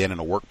have been in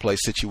a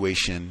workplace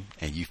situation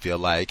and you feel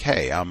like,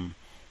 hey, I'm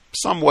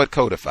somewhat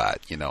codified.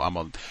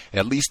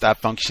 At least I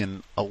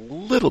function a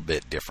little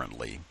bit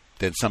differently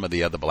than some of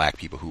the other black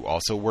people who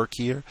also work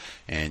here.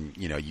 And,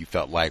 you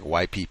felt like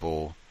white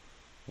people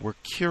were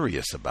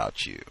curious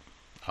about you.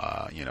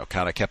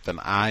 Kind of kept an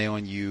eye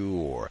on you,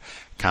 or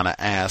kind of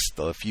asked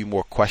a few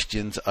more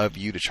questions of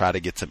you to try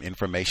to get some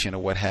information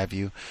or what have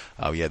you.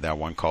 We had that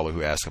one caller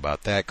who asked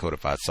about that,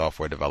 codified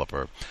software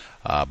developer.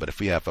 But if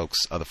we have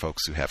other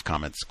folks who have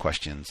comments,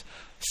 questions,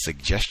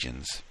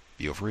 suggestions,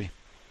 feel free.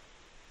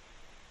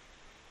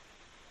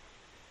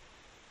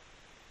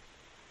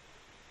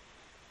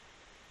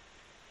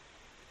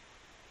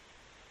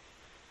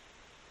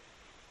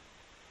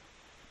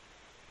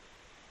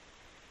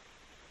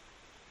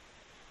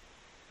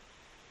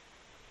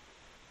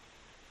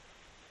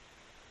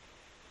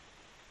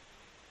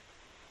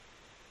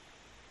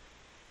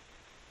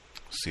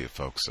 See if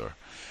folks are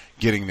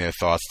getting their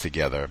thoughts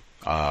together.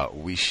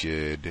 We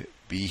should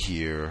be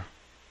here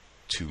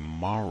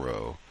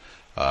tomorrow.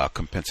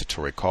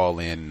 Compensatory call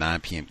in, 9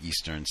 p.m.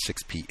 Eastern,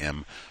 6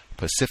 p.m.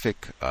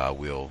 Pacific.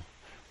 We'll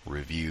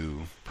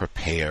review,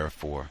 prepare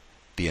for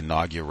the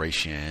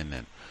inauguration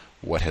and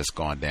what has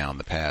gone down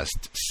the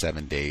past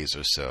 7 days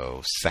or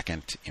so,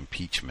 second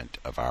impeachment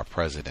of our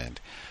president.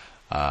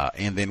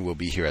 And then we'll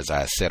be here, as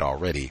I said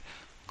already,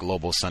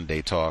 Global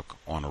Sunday Talk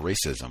on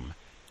Racism.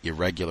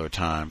 Irregular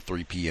time,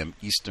 3 p.m.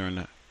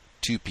 Eastern,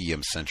 2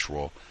 p.m.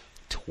 Central,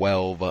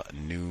 12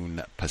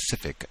 noon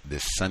Pacific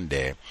this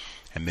Sunday.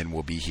 And then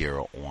we'll be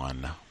here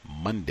on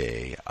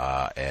Monday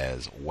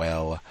as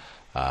well.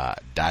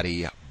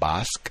 Dottie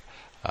Bosk,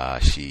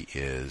 she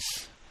is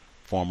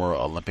former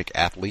Olympic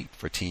athlete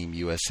for Team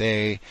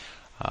USA.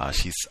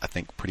 She's, I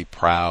think, pretty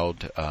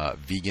proud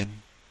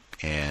vegan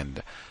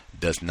and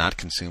does not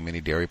consume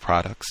any dairy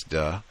products.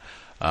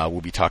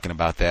 We'll be talking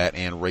about that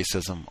and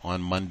racism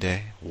on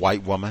Monday.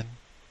 White woman.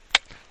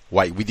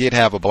 White. We did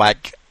have a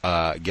black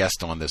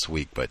guest on this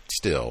week, but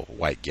still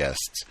white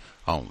guests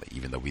only,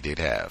 even though we did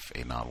have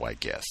a non-white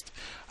guest.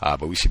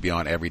 But we should be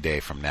on every day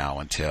from now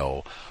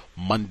until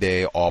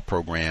Monday. All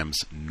programs,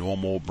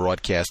 normal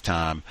broadcast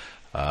time.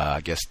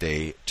 I guess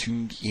stay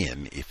tuned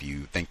in if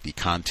you think the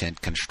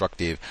content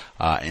constructive.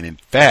 And in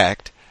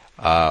fact,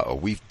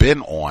 we've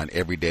been on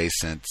every day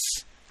since,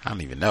 I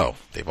don't even know.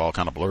 They've all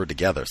kind of blurred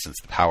together since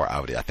the power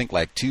outage. I think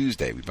like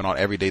Tuesday. We've been on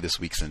every day this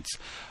week since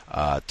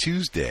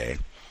Tuesday.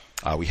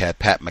 We had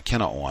Pat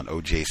McKenna on,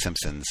 O.J.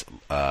 Simpson's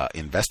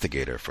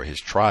investigator for his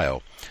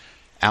trial.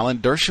 Alan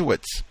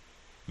Dershowitz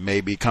may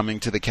be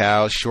coming to the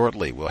cows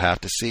shortly. We'll have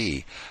to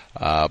see.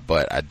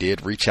 But I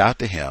did reach out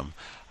to him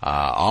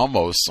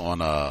almost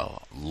on a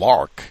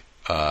lark.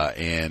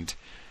 And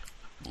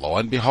lo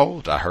and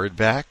behold, I heard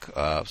back.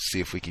 See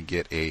if we can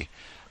get a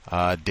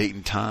date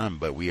and time,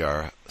 but we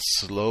are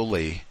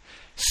slowly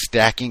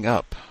stacking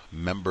up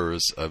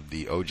members of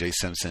the O.J.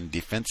 Simpson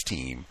defense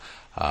team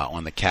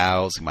on the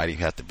cows. We might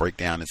even have to break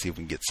down and see if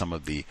we can get some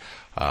of the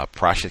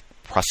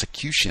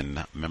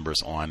prosecution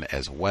members on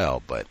as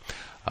well. But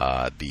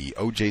the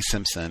O.J.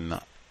 Simpson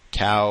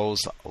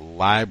cows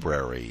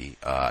library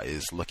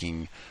is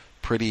looking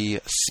pretty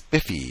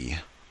spiffy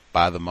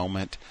by the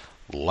moment.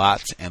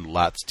 Lots and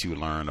lots to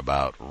learn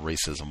about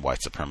racism,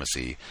 white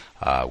supremacy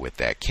with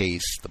that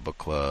case, the book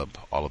club,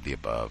 all of the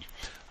above.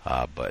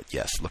 But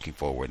yes, looking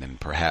forward, and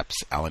perhaps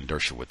Alan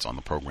Dershowitz on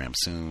the program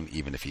soon.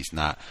 Even if he's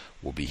not,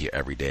 we'll be here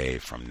every day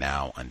from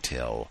now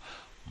until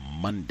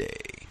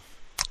Monday.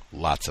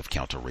 Lots of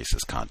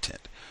counter-racist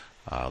content.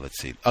 Let's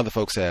see. Other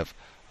folks have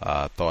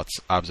thoughts,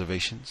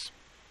 observations?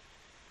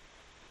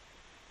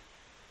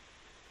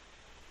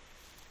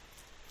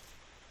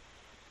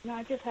 No,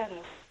 I just had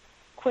a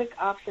quick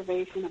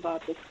observation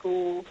about the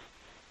school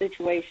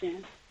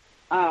situation.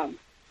 I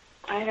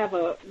have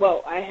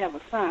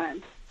a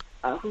son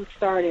who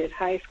started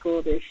high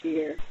school this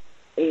year,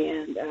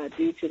 and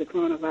due to the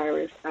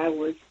coronavirus, I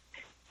was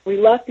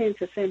reluctant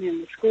to send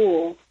him to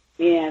school.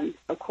 And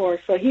of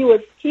course, so he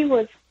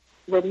was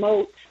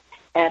remote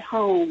at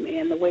home,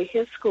 and the way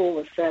his school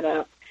was set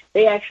up,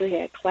 they actually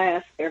had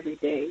class every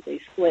day. They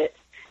split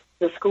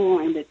the school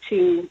into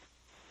two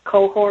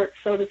cohorts,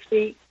 so to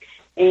speak,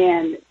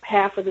 and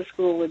half of the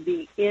school would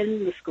be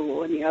in the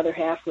school and the other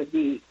half would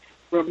be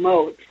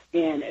remote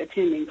and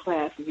attending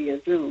class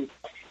via Zoom.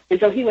 And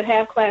so he would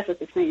have class at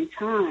the same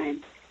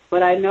time,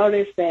 but I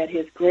noticed that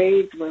his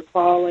grades were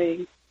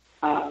falling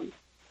and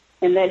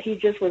that he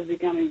just was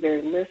becoming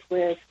very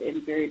listless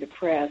and very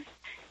depressed.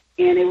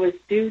 And it was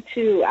due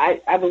to,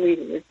 I believe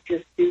it was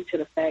just due to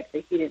the fact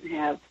that he didn't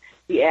have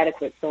the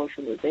adequate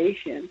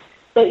socialization.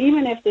 So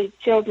even if the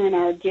children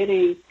are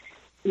getting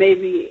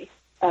maybe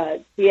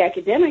the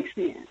academics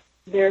in,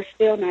 they're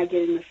still not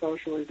getting the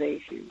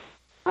socialization.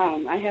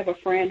 I have a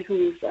friend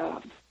who's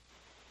a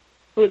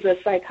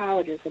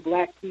psychologist, a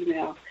black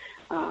female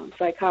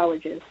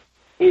psychologist,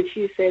 and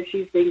she said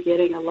she's been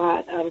getting a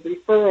lot of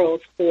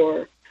referrals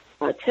for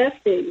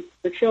testing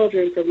the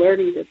children for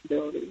learning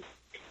disabilities.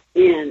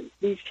 And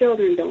these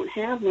children don't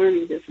have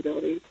learning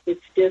disabilities.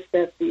 It's just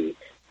that the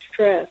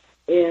stress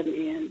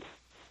and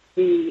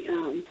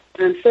the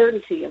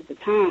uncertainty of the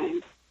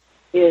time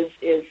is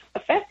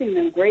affecting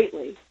them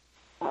greatly.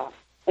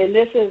 And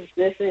this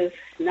is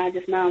not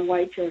just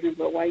non-white children,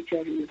 but white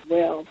children as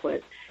well.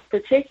 But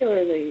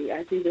particularly,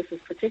 I think this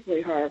is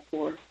particularly hard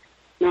for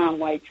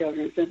non-white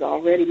children, since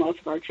already most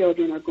of our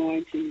children are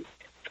going to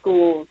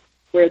schools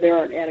where there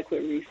aren't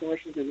adequate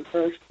resources in the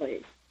first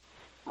place.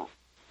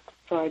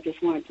 So I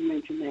just wanted to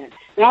mention that.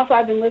 And also,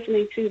 I've been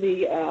listening to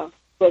the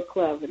book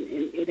club, and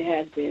it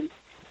has been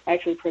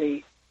actually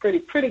pretty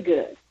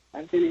good.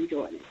 I've been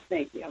enjoying it.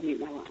 Thank you. I'll mute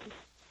my line.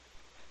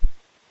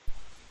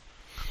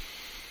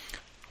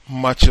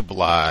 Much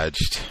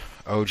obliged.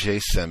 O.J.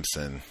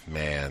 Simpson,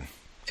 man,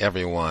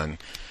 everyone,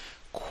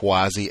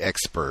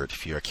 quasi-expert,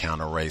 if you're a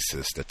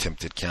counter-racist,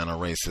 attempted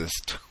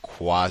counter-racist,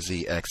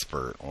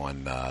 quasi-expert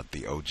on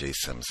the O.J.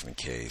 Simpson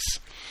case.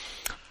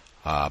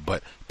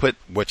 But put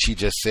what she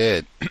just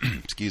said,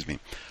 excuse me,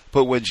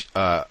 put what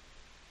a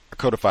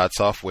codified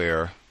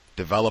software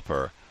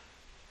developer,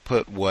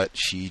 put what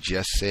she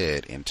just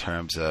said in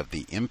terms of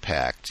the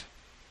impact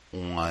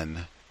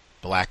on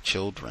black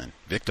children,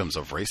 victims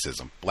of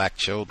racism, black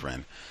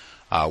children,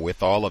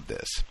 with all of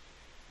this.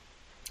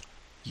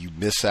 You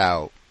miss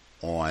out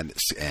on,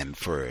 and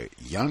for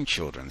young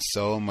children,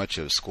 so much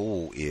of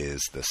school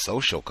is the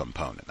social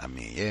component. I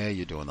mean, yeah,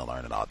 you're doing the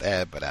learning, all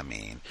that, but I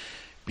mean,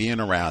 being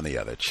around the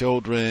other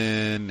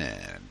children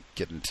and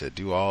getting to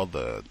do all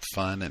the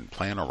fun and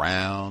playing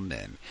around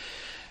and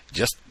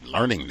just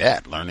learning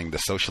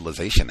the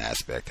socialization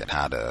aspect and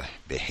how to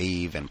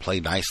behave and play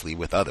nicely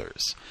with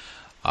others.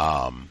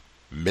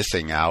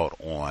 Missing out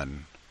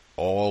on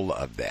all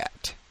of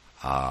that.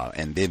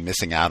 And then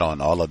missing out on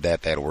all of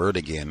that word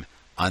again,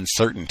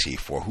 uncertainty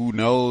for who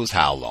knows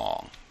how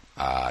long.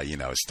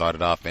 It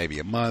started off maybe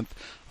a month,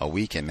 a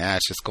week, and now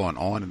it's just going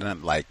on and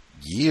on like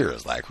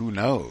years, like who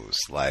knows,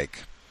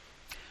 like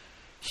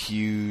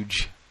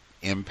huge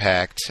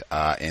impact.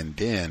 And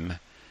then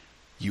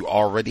you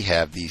already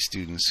have these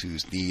students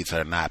whose needs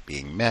are not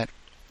being met,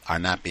 are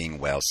not being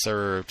well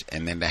served.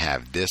 And then to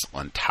have this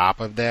on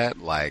top of that,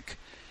 like,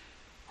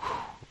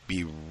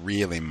 be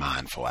really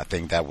mindful. I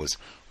think that was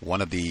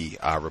one of the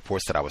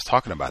reports that I was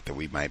talking about that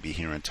we might be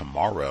hearing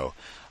tomorrow,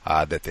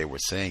 that they were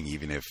saying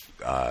even if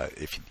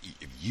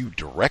you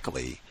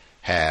directly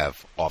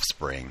have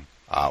offspring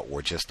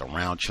or just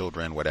around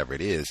children, whatever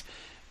it is,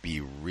 be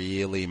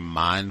really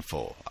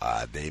mindful.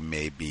 They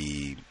may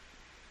be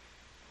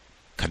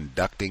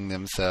conducting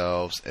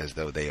themselves as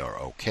though they are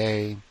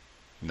okay,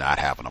 not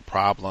having a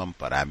problem,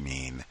 but I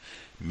mean,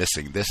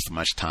 missing this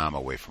much time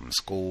away from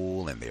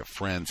school and their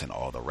friends and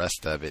all the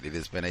rest of it. It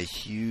has been a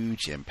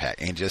huge impact.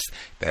 And just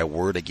that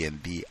word again,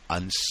 the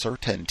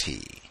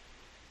uncertainty,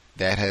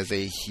 that has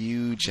a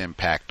huge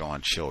impact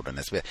on children.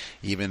 It's been,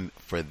 even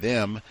for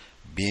them,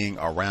 being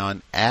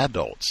around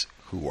adults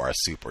who are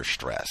super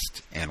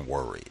stressed and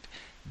worried.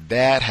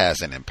 That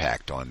has an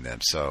impact on them.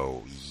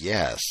 So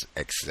yes,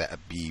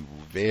 be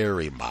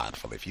very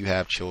mindful. If you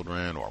have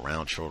children or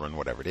around children,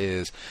 whatever it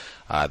is,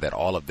 that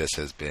all of this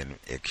has been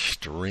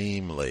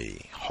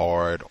extremely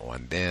hard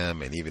on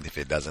them. And even if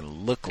it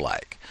doesn't look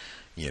like,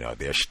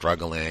 they're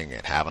struggling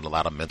and having a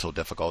lot of mental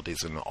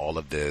difficulties and all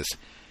of this,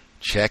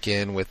 check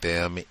in with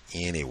them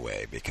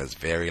anyway, because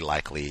very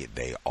likely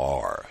they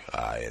are.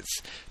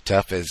 It's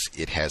tough as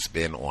it has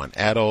been on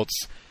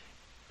adults.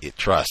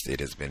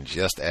 It has been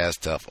just as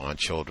tough on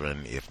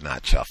children, if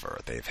not tougher.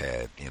 They've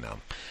had,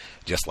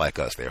 just like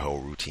us, their whole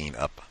routine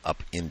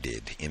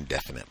upended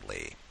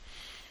indefinitely.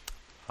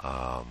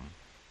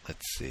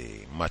 Let's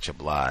see. Much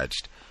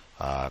obliged,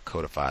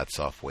 codified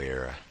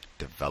software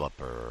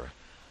developer.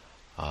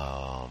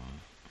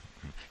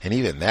 And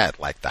even that,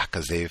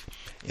 because they've,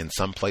 in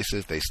some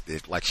places, they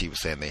like she was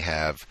saying, they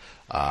have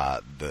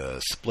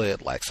the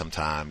split, like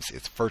sometimes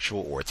it's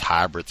virtual or it's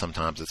hybrid,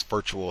 sometimes it's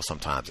virtual,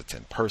 sometimes it's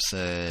in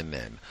person,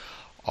 and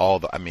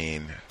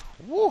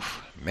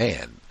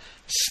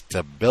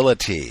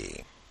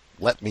stability.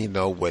 Let me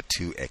know what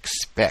to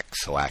expect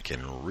so I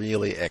can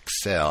really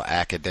excel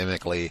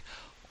academically.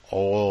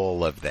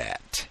 All of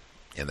that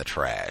in the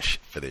trash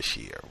for this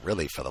year.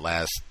 Really, for the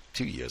last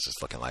 2 years,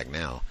 it's looking like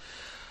now.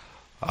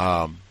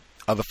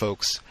 Other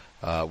folks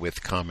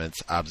with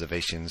comments,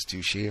 observations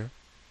to share?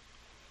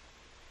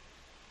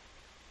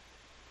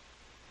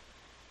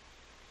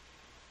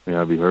 May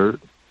I be heard?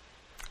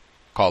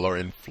 Caller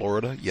in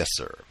Florida? Yes,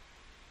 sir.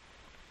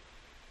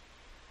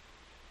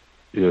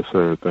 Yes,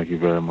 sir. Thank you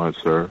very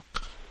much, sir.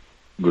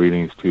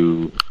 Greetings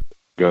to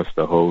Gus,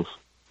 the host,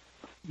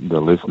 the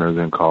listeners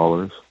and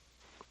callers.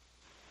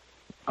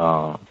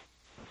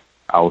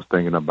 I was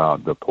thinking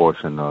about the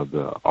portion of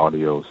the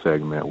audio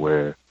segment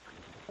where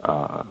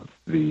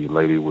the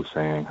lady was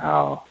saying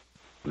how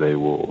they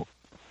will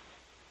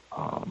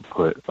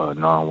put a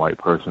non-white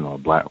person or a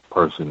black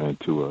person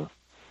into a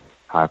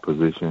high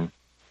position.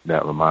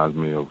 That reminds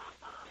me of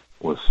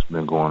what's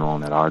been going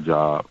on at our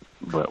job.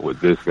 But with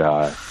this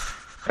guy,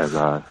 as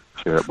I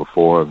shared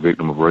before, a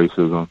victim of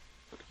racism,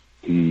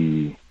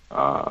 he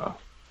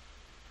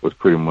was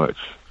pretty much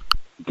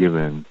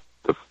given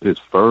his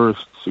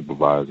first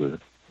supervisor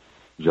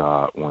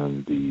job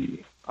when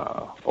the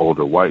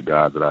older white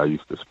guy that I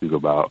used to speak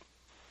about,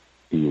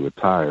 he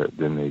retired.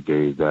 Then they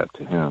gave that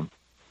to him.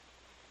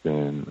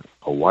 Then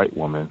a white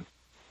woman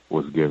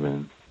was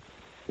given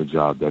the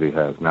job that he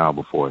has now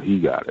before he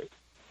got it.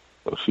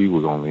 So she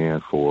was only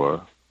in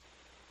for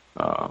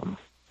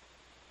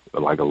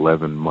like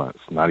 11 months,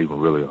 not even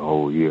really a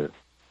whole year.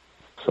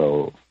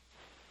 So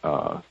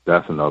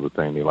that's another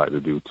thing they like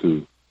to do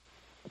too.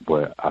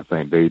 But I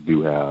think they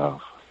do have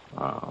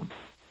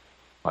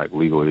like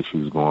legal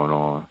issues going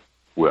on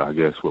with, I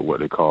guess, with what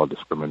they call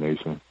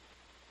discrimination.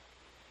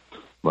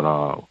 But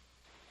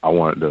I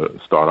wanted to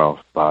start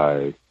off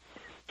by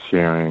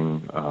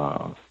sharing.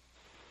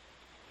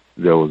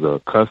 There was a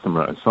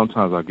customer, and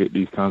sometimes I get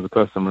these kinds of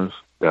customers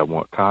that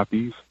want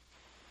copies,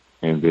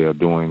 and they're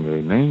doing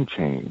a name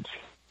change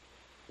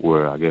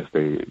where I guess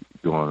they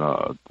doing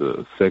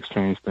the sex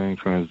change thing,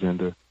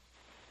 transgender,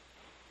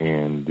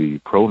 and the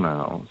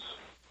pronouns.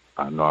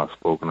 I know I've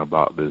spoken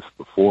about this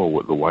before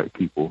with the white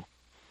people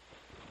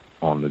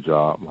on the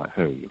job, like,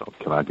 hey,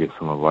 can I get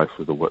some advice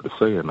as to what to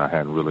say? And I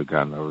hadn't really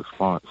gotten a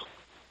response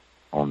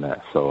on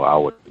that. So I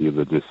would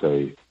either just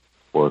say,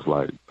 or it's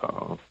like,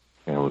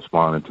 and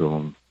responding to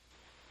them,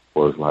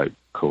 or it's like,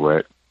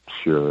 correct,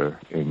 sure,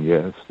 and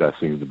yes, that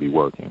seems to be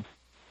working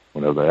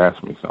whenever they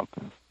ask me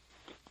something,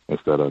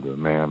 instead of the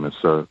ma'am and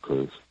sir,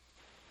 because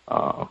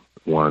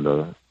one of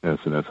the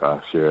incidents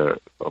I shared,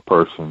 a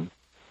person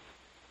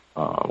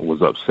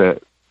was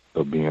upset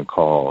of being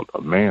called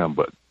a ma'am,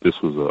 but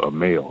this was a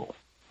male,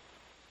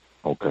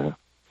 okay?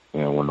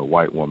 And when the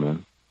white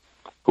woman,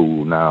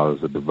 who now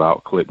is a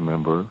devout clique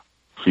member,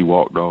 she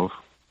walked off,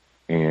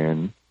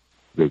 and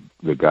the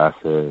guy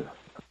said,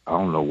 I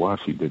don't know why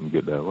she didn't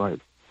get that right.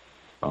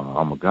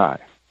 I'm a guy.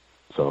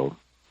 So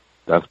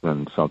that's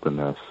been something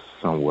that's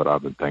somewhat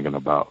I've been thinking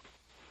about.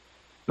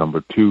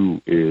 Number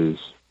two is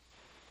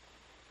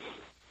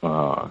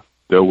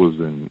there was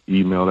an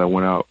email that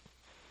went out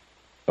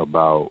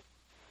about,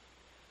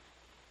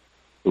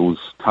 it was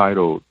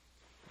titled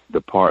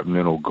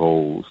Departmental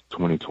Goals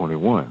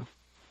 2021.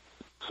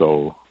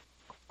 So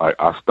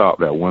I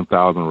stopped at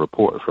 1,000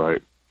 reports,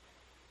 right,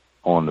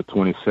 on the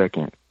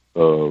 22nd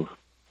of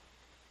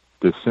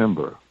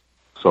December.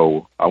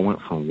 So I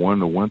went from 1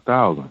 to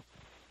 1,000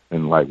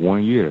 in like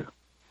 1 year,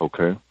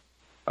 okay?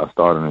 I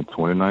started in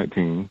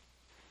 2019,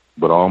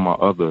 but all my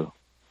other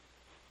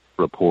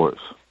reports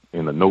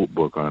in the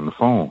notebook are in the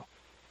phone.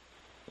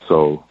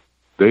 So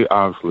they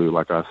obviously,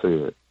 like I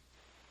said,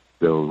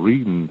 they was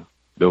reading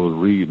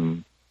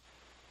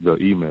the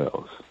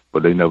emails,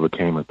 but they never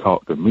came and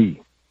talked to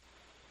me.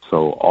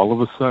 So all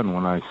of a sudden,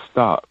 when I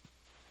stopped,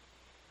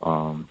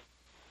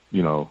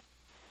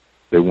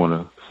 they want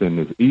to send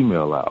this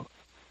email out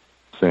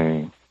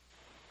saying,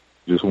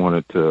 just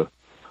wanted to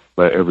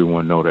let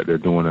everyone know that they're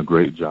doing a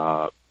great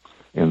job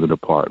in the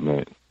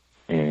department,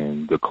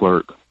 and the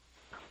clerk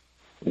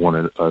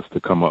wanted us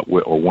to come up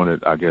with, or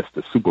wanted, I guess,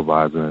 the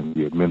supervisor in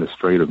the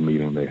administrative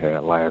meeting they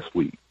had last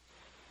week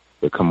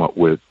to come up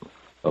with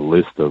a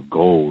list of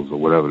goals or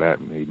whatever that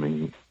may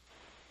mean.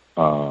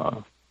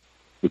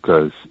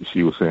 Because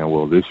she was saying,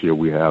 well, this year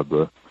we have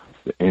the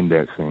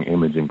indexing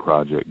imaging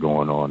project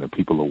going on, and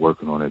people are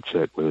working on a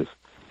checklist.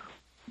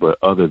 But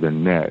other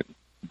than that,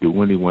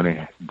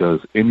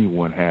 does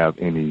anyone have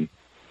any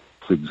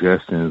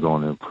suggestions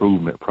on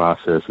improvement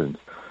process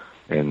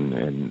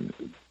and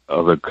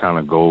other kind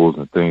of goals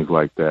and things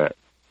like that?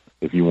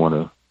 If you want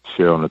to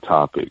share on the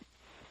topic,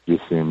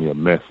 just send me a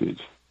message.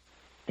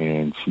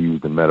 And she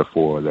used the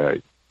metaphor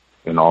that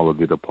in all of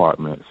the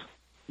departments,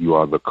 you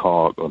are the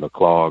cog or the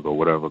clog or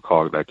whatever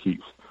cog that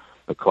keeps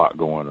the clock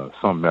going, or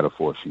some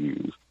metaphor she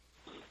used.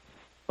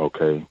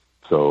 Okay,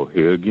 so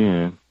here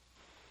again,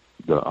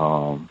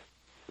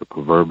 the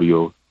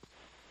proverbial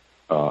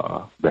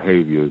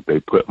behaviors, they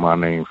put my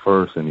name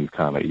first in these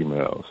kind of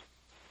emails.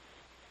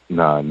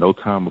 Now, no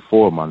time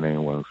before my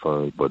name wasn't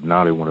first, but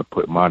now they want to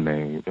put my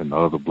name in the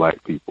other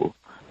black people's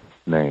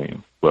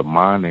name. But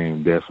my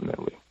name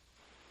definitely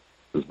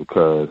is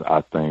because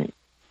I think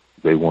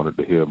they wanted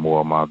to hear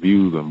more of my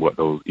views and what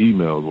those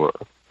emails were,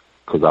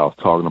 because I was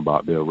talking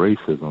about their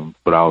racism,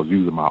 but I was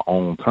using my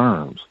own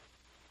terms,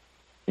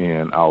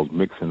 and I was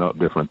mixing up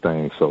different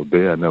things. So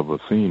they had never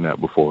seen that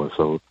before.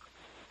 So,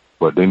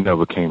 but they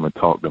never came and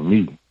talked to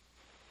me.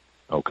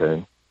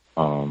 Okay.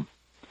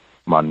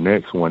 My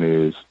next one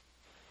is,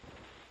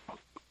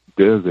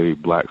 there's a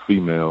black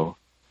female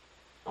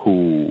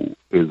who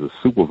is a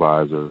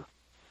supervisor,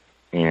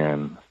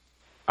 and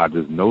I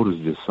just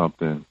noticed just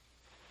something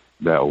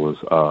that was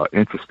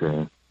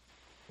interesting.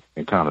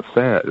 and kind of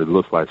sad. It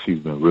looks like she's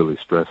been really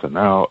stressing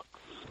out,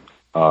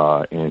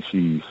 and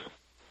she's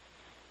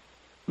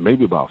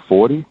maybe about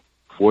 40,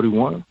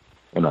 41,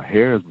 and her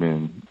hair has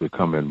been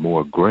becoming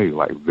more gray,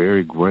 like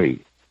very gray.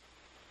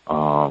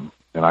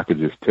 And I could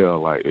just tell,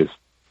 like,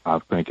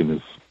 I'm thinking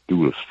it's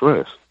due to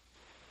stress.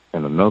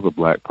 And another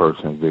black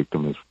person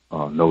victim has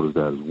noticed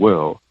that as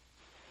well,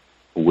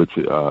 which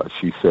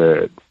she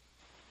said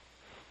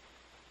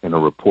in a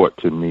report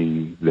to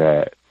me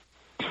that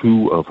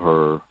two of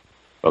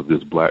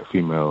this black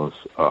female's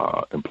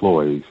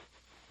employees,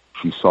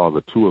 she saw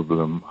the two of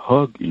them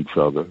hug each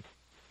other,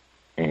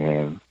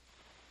 and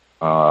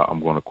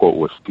I'm going to quote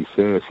what she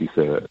said. She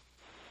said,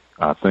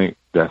 "I think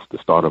that's the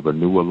start of a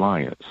new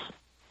alliance."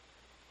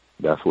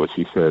 That's what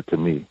she said to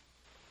me.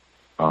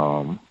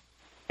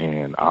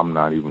 And I'm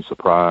not even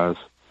surprised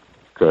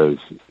because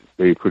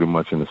they pretty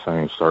much in the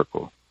same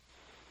circle.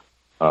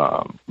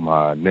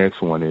 My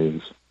next one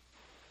is,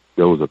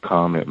 there was a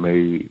comment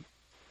made.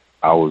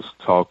 I was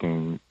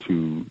talking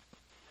to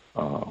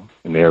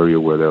an area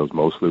where there was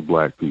mostly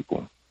black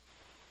people,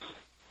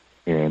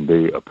 and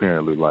they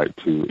apparently like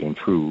to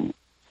intrude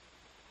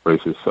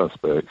racist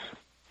suspects.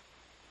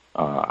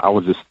 I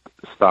was just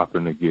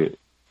stopping to get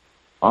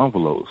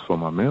envelopes for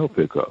my mail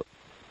pickup.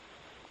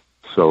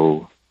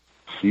 So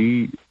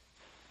the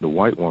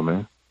white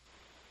woman,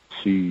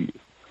 she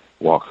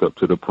walks up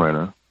to the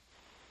printer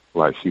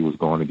like she was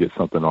going to get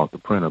something off the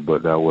printer,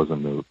 but that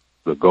wasn't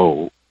the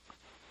goal.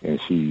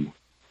 And she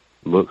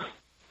looks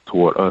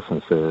toward us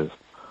and says,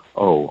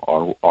 "Oh,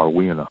 are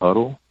we in a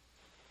huddle?"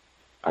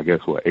 I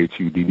guess what,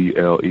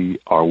 HUDDLE,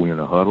 are we in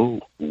a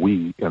huddle?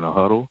 We in a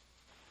huddle?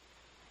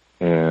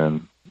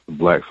 And the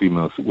black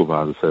female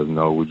supervisor says,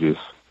 "No, we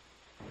just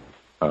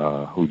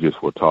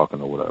were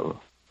talking or whatever."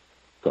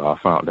 So I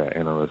found that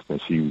interesting.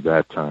 She used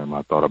that term.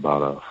 I thought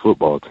about a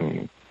football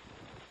team.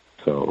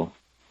 So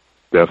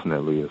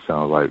definitely it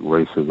sounds like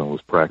racism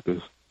was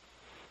practiced.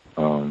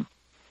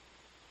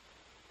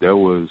 There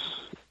was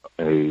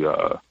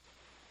a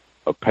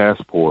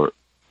passport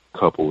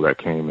couple that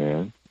came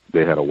in.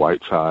 They had a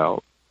white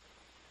child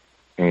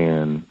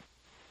and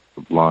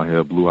blonde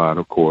hair, blue eyed,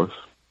 of course.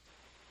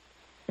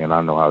 And I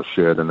know I've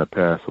shared in the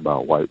past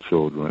about white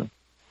children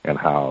and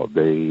how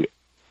they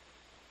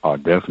are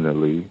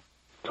definitely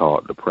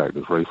taught to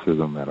practice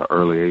racism at an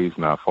early age,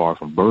 not far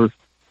from birth.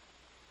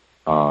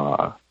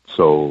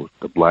 So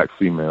the black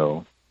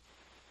female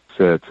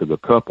said to the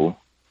couple,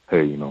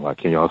 "Hey, like,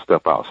 can y'all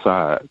step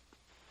outside,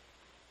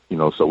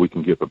 so we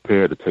can get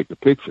prepared to take the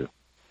picture?"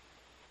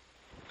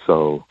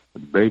 So the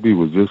baby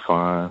was just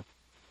fine,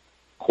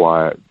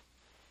 quiet,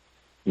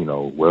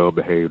 well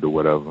behaved or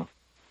whatever.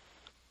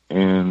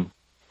 And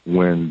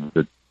when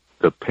the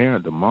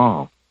parent, the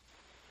mom,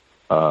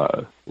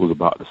 was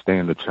about to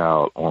stand the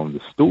child on the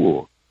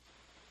stool,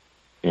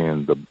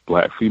 and the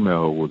black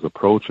female was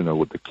approaching her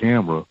with the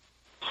camera,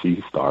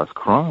 she starts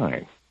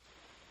crying.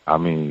 I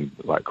mean,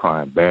 like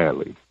crying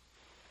badly,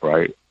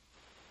 right?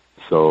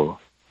 So,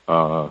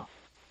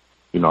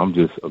 I'm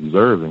just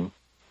observing,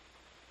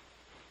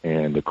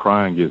 and the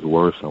crying gets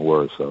worse and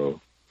worse.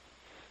 So,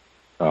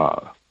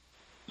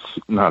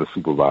 not a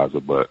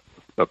supervisor, but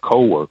a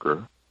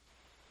coworker,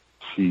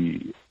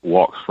 she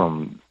walks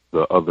from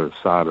the other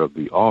side of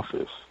the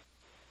office,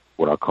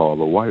 what I call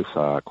the white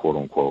side, quote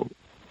unquote,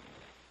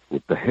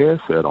 with the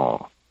headset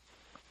on,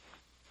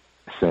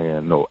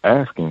 saying,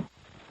 asking,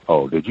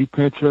 "Oh, did you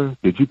pinch her?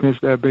 Did you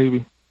pinch that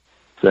baby?"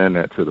 Saying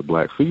that to the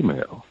black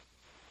female.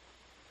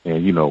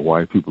 And,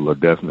 white people are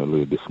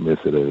definitely dismiss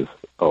it as,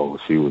 "Oh,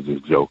 she was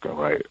just joking,"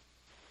 right?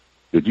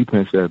 "Did you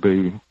pinch that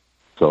baby?"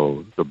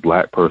 So the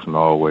black person,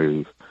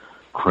 always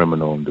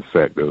criminal and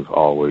defective,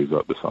 always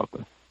up to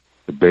something.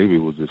 The baby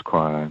was just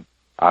crying,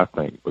 I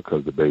think,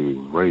 because the baby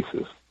was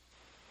racist.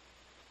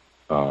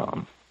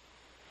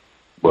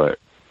 But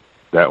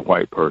that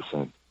white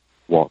person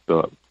walked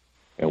up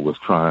and was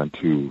trying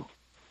to,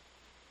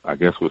 I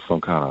guess with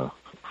some kind of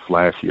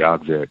flashy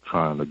object,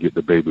 trying to get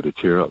the baby to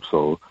cheer up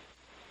so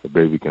the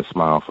baby can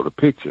smile for the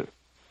picture.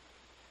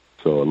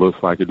 So it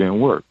looks like it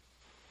didn't work.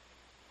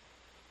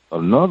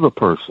 Another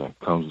person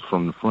comes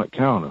from the front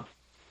counter,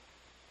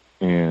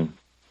 and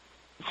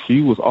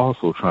she was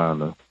also trying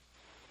to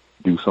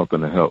do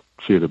something to help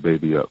cheer the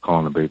baby up,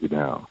 calm the baby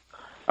down.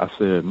 I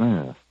said,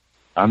 "Man,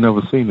 I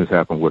never seen this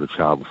happen with a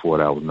child before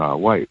that was not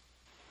white,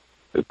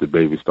 if the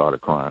baby started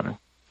crying."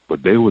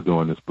 But they were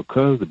doing this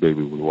because the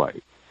baby was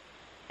white,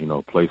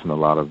 placing a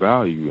lot of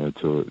value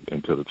into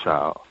the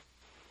child.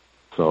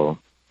 So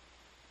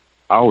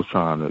I was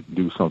trying to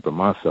do something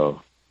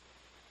myself,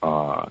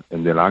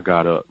 and then I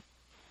got up,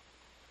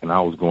 and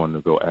I was going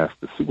to go ask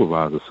the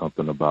supervisor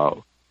something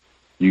about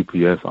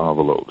UPS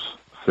envelopes,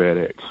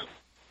 FedEx.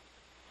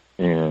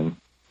 And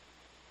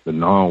the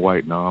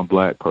non-white,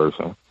 non-black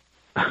person,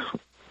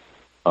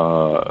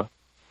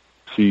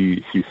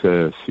 she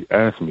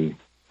asked me,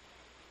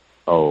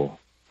 "Oh,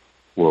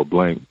 well,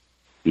 blank,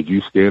 did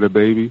you scare the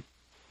baby?"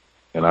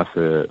 And I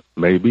said,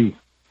 "Maybe."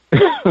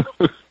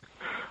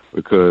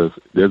 Because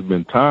there's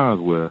been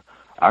times where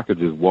I could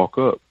just walk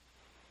up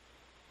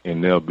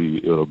and it'll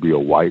be a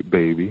white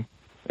baby,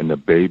 and the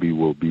baby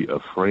will be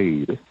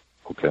afraid.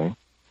 Okay,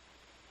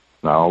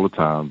 not all the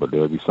time, but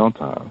there'll be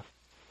sometimes.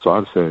 So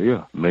I said,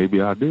 yeah,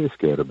 maybe I did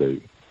scare the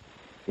baby,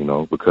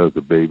 because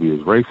the baby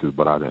is racist,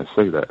 but I didn't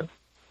say that.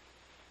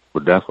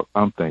 But that's what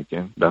I'm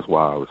thinking. That's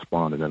why I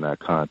responded in that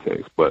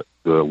context. But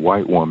the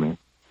white woman,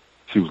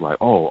 she was like,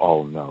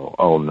 oh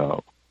no.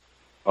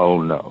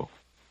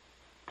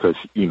 Because,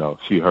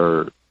 she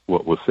heard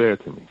what was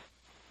said to me.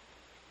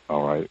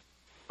 All right.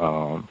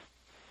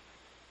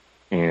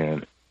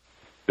 And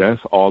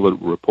that's all the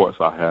reports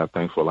I have.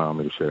 Thanks for allowing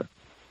me to share.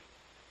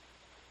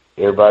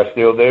 Everybody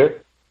still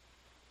there?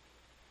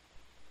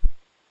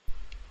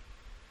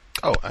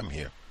 Oh, I'm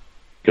here.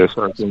 Yes,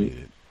 sir.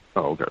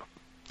 Oh, okay.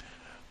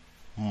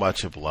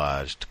 Much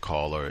obliged,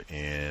 caller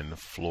in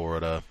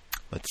Florida.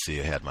 Let's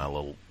see, I had my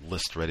little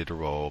list ready to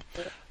roll.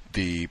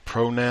 The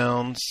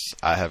pronouns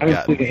I have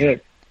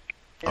gotten.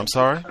 I'm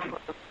sorry?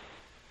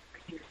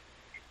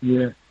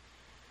 Yeah.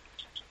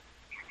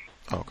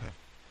 Okay.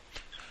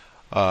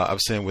 I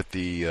was saying with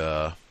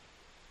the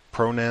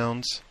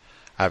pronouns,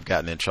 I've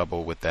gotten in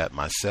trouble with that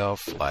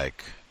myself.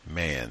 Like,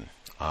 man,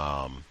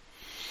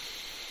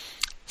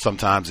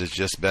 sometimes it's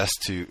just best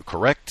to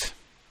correct.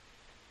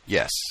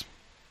 Yes.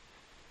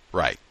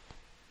 Right.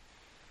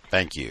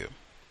 Thank you.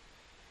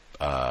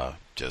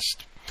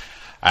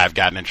 I've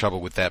gotten in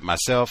trouble with that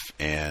myself,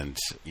 and,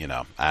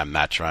 I'm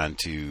not trying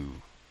to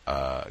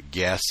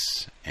guess,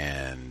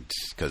 and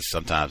because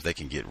sometimes they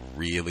can get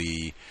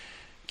really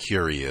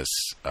curious,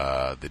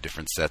 the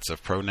different sets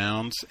of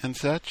pronouns and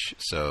such.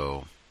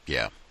 So,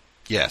 yeah.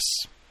 Yes.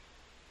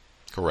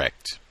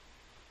 Correct.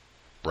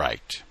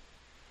 Right.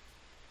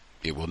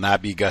 It will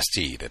not be Gus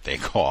T that they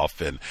go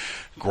off and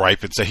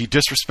gripe and say he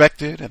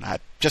disrespected, and I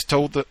just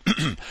told the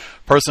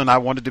person I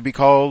wanted to be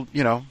called,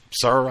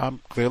 sir, I'm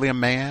clearly a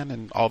man,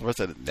 and all the rest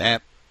of it.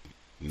 That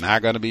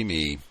not going to be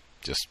me.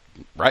 Just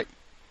right.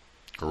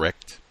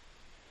 Correct.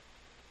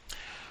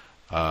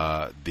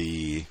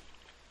 The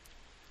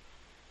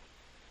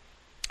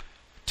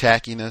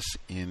tackiness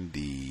in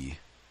the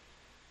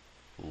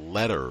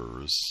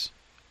letters,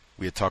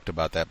 we had talked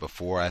about that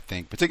before, I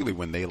think, particularly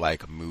when they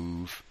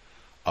move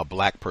a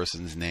black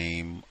person's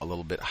name a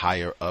little bit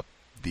higher up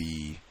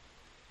the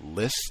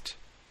list,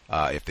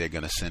 if they're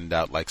going to send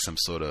out some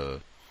sort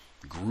of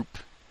group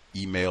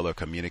email or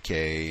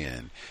communique,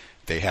 and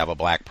they have a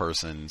black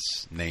person's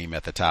name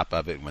at the top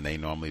of it when they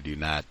normally do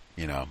not,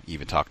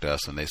 even talk to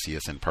us when they see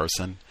us in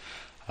person.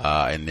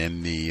 And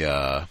then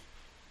the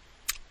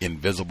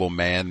invisible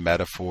man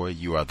metaphor,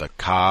 you are the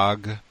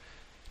cog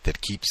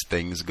that keeps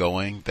things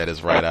going. That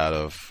is right out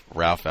of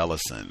Ralph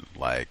Ellison.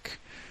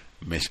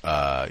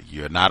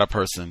 You're not a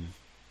person,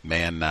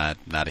 man, not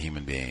a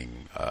human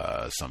being,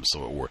 some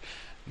sort, or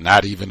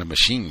not even a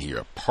machine here,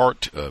 a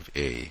part of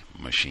a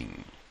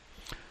machine.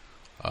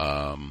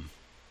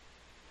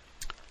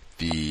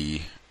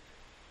 The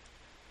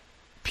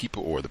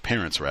people, or the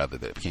parents rather,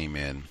 that came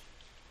in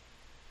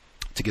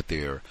to get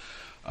their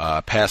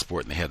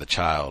passport and they had the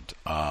child,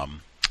 I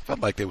felt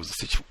like there was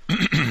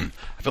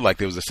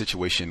a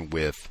situation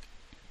with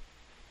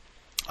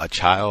a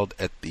child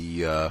at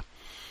the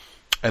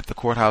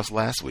courthouse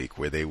last week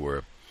where they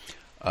were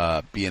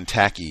being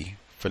tacky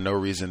for no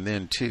reason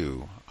then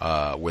too,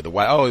 where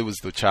it was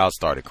the child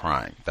started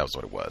crying. That was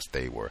what it was.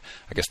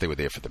 I guess they were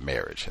there for the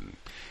marriage and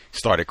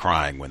started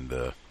crying when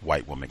the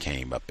white woman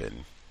came up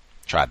and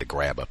tried to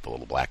grab up the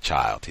little black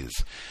child.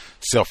 His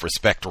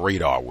self-respect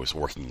radar was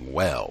working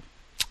well.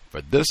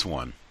 For this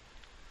one,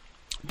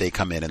 they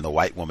come in and the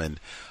white woman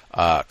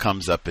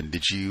comes up and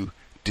did you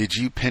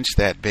pinch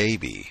that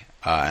baby?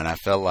 And I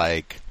felt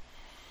like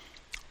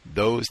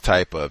those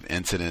type of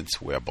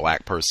incidents where a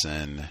black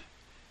person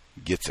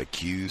gets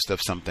accused of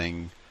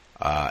something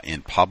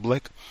in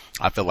public,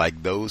 I feel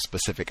like those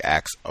specific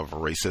acts of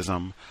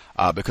racism,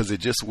 because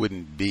it just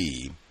wouldn't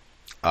be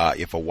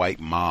if a white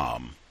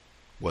mom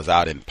was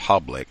out in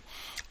public.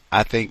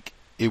 I think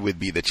it would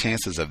be the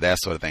chances of that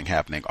sort of thing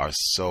happening are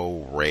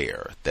so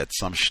rare that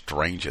some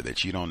stranger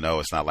that you don't know,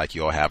 it's not like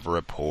you all have a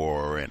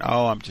rapport and,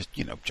 I'm just,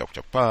 joke,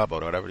 pub or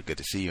whatever, good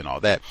to see you and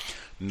all that.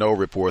 No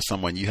rapport,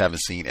 someone you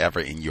haven't seen ever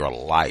in your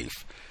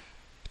life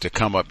to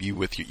come up,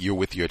 you're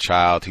with your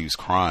child who's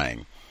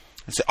crying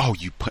and say,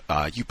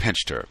 you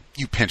pinched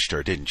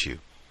her, didn't you?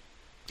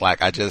 I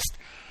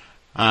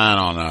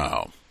don't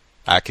know.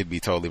 I could be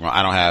totally wrong.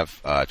 I don't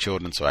have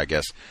children, so I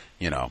guess,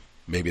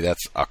 maybe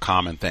that's a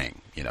common thing.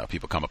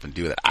 People come up and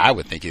do that. I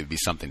would think it would be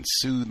something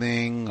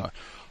soothing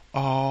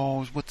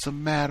or, what's the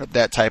matter?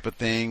 That type of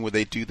thing where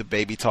they do the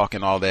baby talk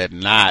and all that,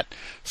 not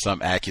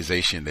some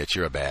accusation that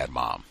you're a bad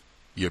mom.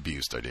 You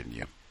abused her, didn't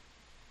you?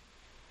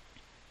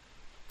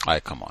 All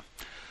right, come on.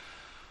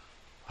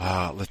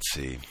 Let's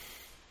see.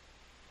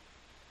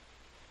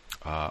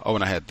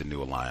 And I had the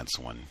New Alliance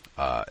one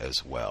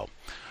as well.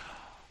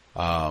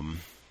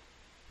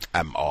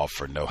 I'm all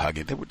for no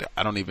hugging.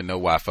 I don't even know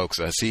why folks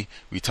see,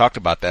 we talked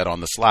about that on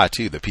the slide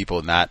too, the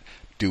people not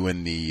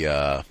doing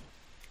the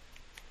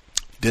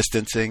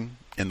distancing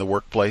in the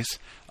workplace.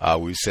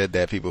 We've said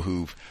that people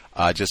who've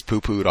just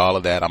poo-pooed all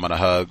of that. I'm going to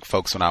hug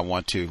folks when I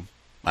want to.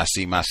 I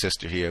see my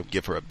sister here,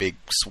 give her a big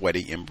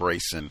sweaty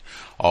embrace and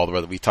all the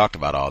other. We talked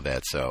about all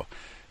that. So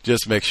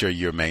just make sure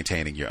you're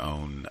maintaining your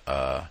own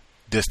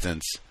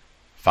distance,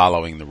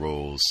 following the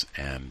rules,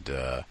 and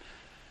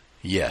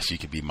yes, you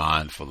can be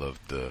mindful of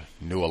the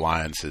new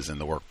alliances in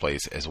the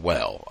workplace as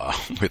well.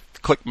 With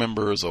clique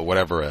members or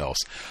whatever else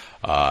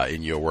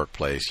in your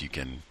workplace, you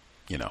can,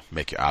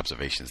 make your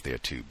observations there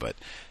too. But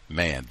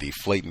man, the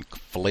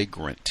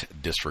flagrant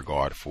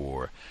disregard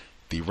for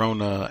the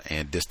Rona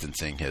and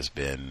distancing has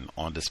been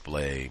on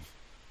display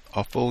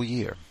a full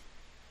year.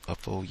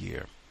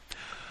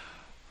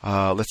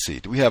 Let's see.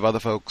 Do we have other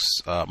folks?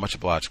 Much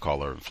obliged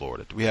caller in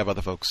Florida. Do we have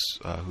other folks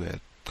who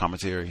had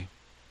commentary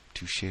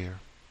to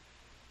share?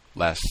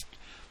 Let's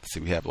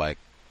see. We have like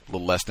a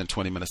little less than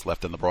 20 minutes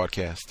left in the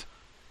broadcast.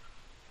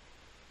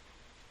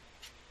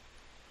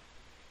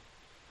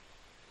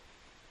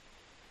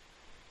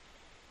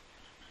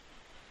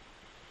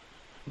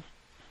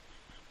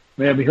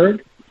 May I be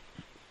heard?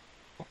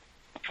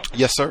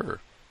 Yes, sir.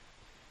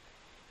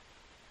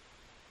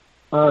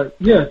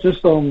 Yeah,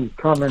 just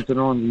commenting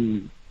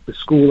on the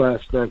school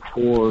aspect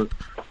for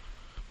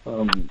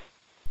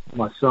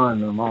my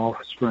son and my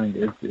offspring.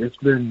 It's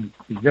been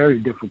very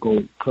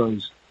difficult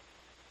because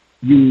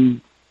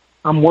I'm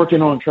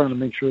working on trying to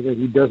make sure that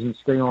he doesn't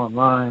stay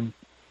online,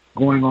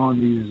 going on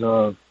these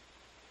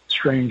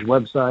strange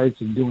websites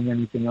and doing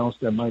anything else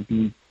that might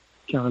be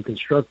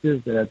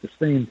counterconstructive. But at the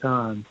same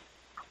time,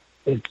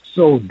 it's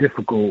so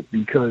difficult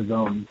because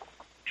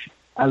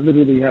I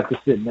literally have to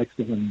sit next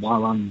to him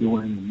while I'm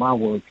doing my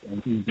work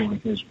and he's doing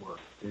his work.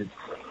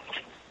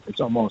 It's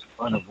almost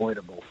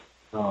unavoidable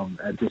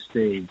at this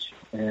stage.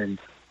 And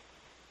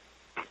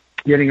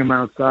getting him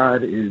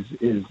outside is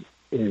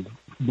the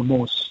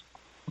most.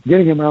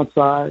 Getting him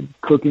outside,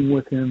 cooking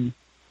with him,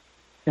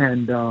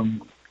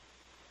 and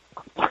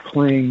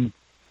playing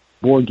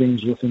board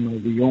games with him are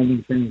the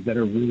only things that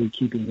are really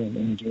keeping him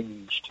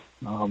engaged.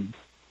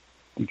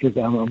 Because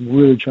I'm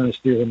really trying to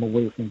steer him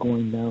away from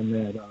going down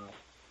that,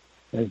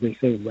 as they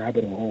say,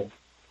 rabbit hole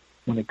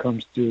when it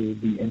comes to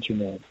the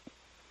internet.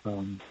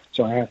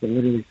 So I have to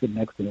literally sit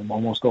next to him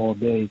almost all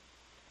day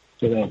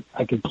so that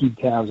I can keep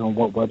tabs on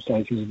what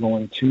websites he's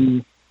going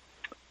to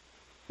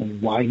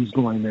and why he's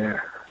going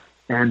there.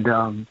 And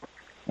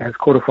as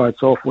Codified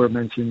Software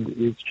mentioned,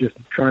 it's just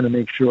trying to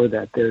make sure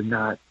that they're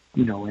not,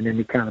 in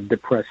any kind of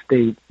depressed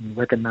state and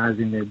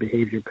recognizing their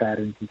behavior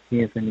patterns and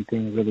seeing if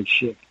anything really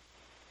shift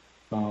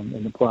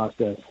in the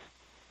process.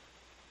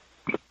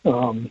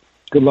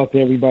 Good luck to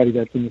everybody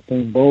that's in the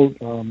same boat.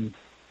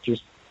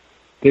 Just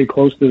stay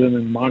close to them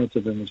and monitor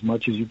them as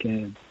much as you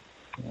can.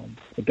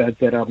 With that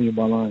said, I'll mute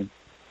my line.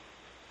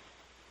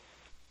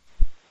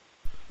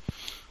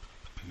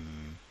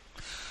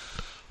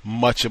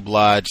 Much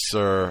obliged,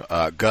 sir.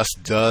 Gus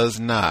does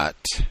not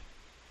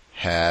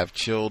have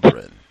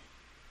children.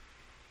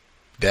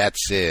 That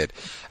said,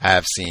 I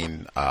have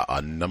seen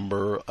a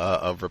number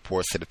of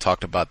reports that have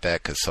talked about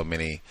that because so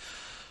many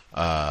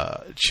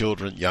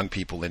children, young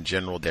people in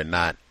general, they're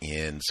not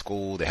in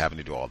school. They're having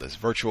to do all this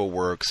virtual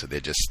work, so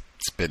they're just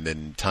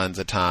spending tons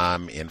of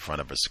time in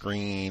front of a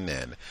screen,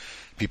 and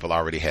people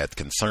already had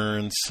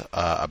concerns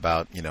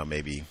about,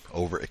 maybe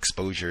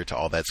overexposure to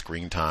all that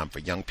screen time for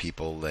young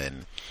people,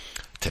 and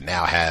to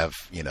now have,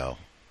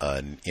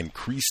 an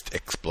increased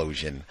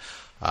explosion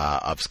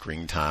of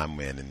screen time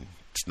when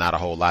it's not a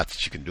whole lot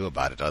that you can do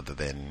about it other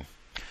than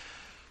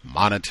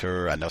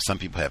monitor. I know some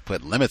people have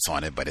put limits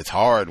on it, but it's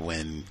hard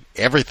when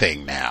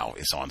everything now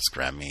is on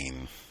screen. I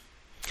mean,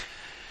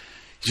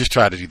 just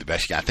try to do the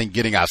best you can. I think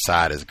getting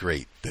outside is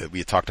great. We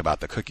had talked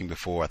about the cooking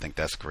before. I think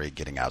that's great,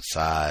 getting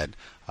outside,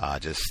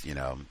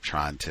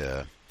 trying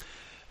to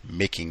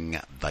making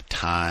the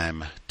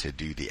time to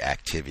do the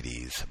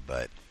activities,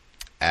 but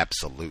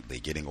absolutely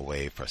getting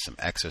away for some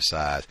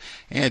exercise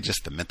and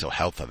just the mental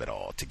health of it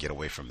all, to get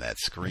away from that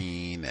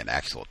screen and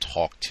actually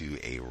talk to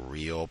a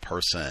real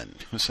person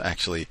who's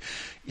actually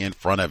in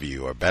front of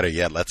you. Or better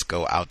yet, let's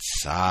go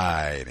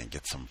outside and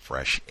get some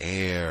fresh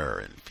air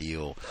and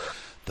feel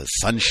the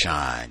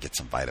sunshine, get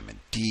some vitamin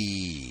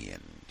D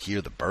and hear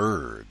the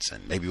birds,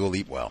 and maybe we'll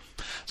eat well.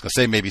 I was going to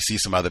say maybe see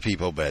some other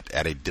people, but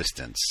at a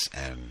distance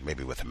and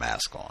maybe with a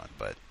mask on.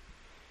 But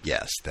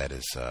yes, that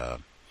is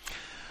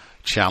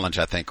challenge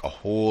I think a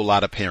whole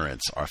lot of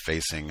parents are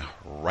facing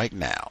right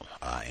now,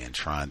 and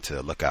trying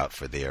to look out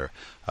for their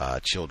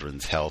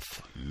children's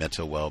health,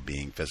 mental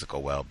well-being,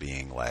 physical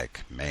well-being.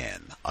 Like,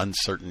 man,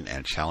 uncertain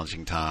and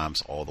challenging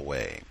times all the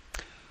way.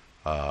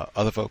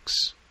 Other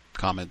folks,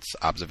 comments,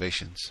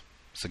 observations,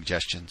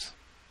 suggestions?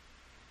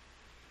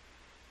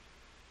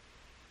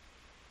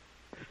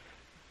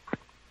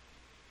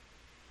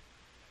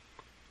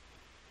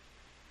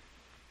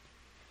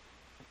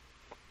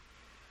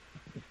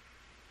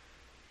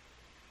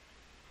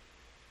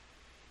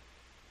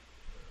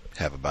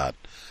 Have about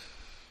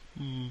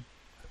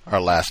our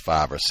last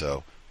 5 or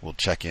so. We'll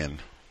check in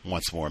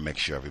once more and make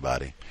sure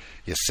everybody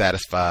is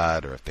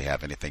satisfied, or if they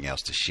have anything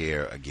else to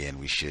share. Again,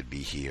 we should be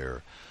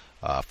here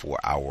for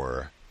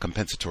our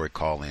compensatory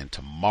call-in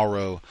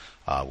tomorrow.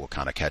 We'll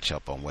kind of catch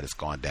up on what has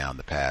gone down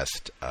the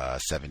past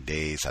 7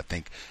 days. I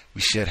think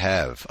we should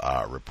have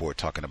a report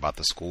talking about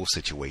the school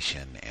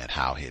situation and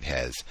how it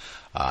has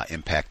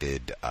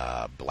impacted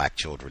black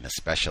children,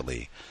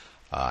 especially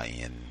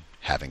in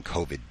having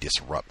COVID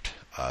disrupt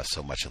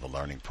so much of the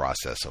learning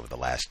process over the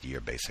last year,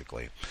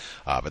 basically.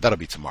 But that'll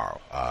be tomorrow,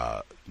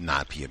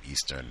 9 p.m.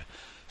 Eastern,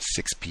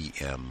 6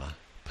 p.m.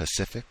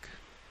 Pacific.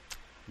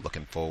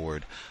 Looking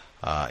forward.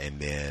 And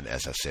then,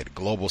 as I said,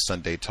 Global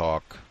Sunday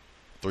Talk,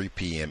 3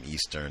 p.m.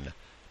 Eastern,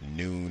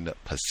 noon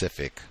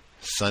Pacific,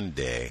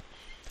 Sunday.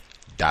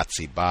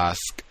 Dotsie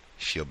Bosk,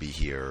 she'll be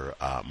here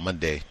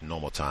Monday,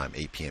 normal time,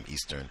 8 p.m.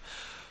 Eastern,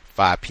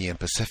 5 p.m.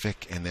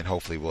 Pacific. And then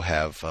hopefully we'll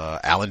have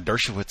Alan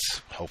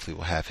Dershowitz. Hopefully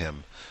we'll have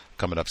him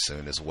coming up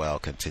soon as well,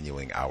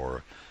 continuing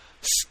our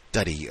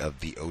study of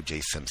the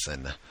O.J.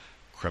 Simpson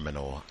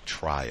criminal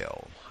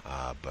trial.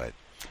 But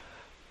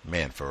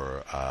man,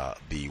 for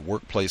the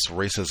workplace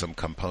racism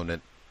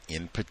component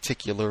in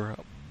particular,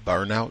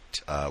 burnout,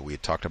 we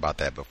had talked about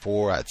that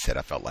before. I'd said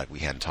I felt like we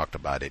hadn't talked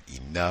about it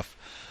enough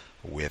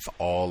with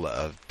all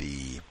of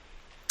the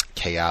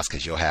chaos,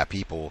 because you'll have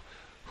people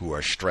who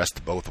are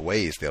stressed both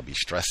ways. They'll be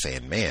stressed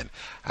saying, man,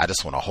 I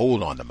just want to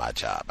hold on to my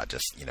job. I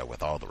just,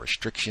 with all the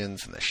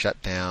restrictions and the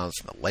shutdowns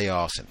and the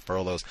layoffs and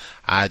furloughs,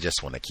 I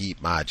just want to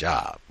keep my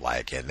job.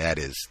 And that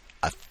is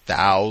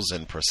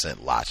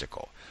 1,000%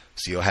 logical.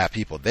 So you'll have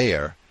people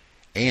there.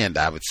 And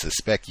I would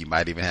suspect you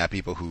might even have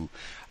people who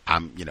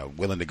I'm,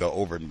 willing to go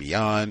over and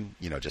beyond,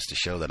 just to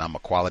show that I'm a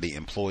quality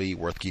employee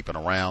worth keeping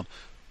around.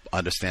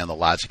 Understand the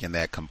logic in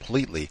that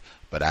completely.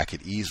 But I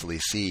could easily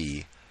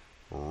see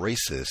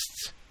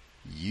racists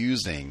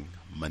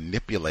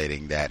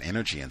manipulating that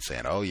energy and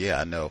saying, oh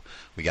yeah, I know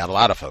we got a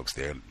lot of folks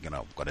there,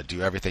 going to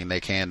do everything they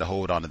can to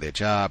hold on to their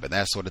job and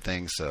that sort of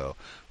thing. So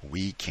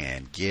we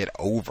can get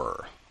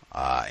over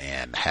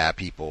and have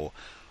people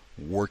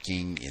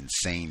working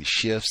insane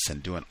shifts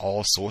and doing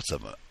all sorts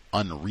of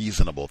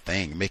unreasonable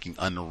things, making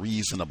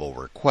unreasonable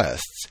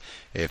requests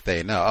if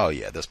they know, oh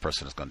yeah, this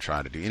person is going to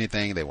try to do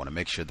anything. They want to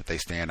make sure that they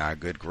stay in our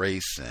good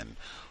grace and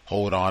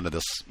hold on to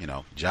this,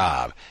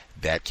 job.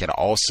 That can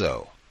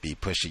also be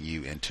pushing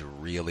you into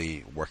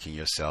really working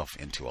yourself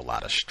into a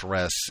lot of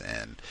stress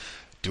and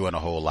doing a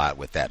whole lot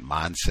with that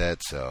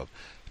mindset. So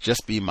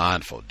just be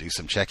mindful. Do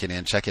some checking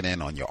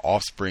in on your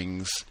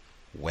offspring's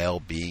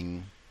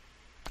well-being.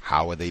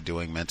 How are they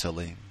doing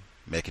mentally?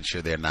 Making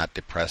sure they're not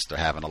depressed or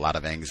having a lot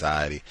of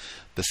anxiety.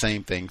 The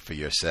same thing for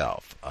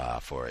yourself.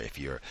 For if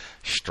you're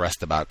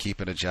stressed about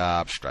keeping a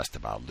job, stressed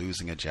about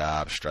losing a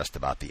job, stressed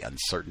about the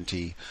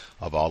uncertainty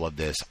of all of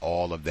this,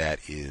 all of that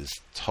is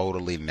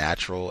totally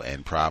natural,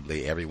 and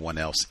probably everyone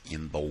else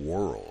in the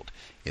world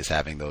is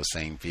having those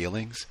same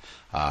feelings.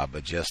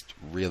 But just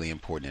really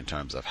important in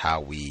terms of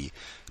how we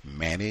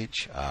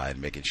manage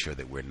and making sure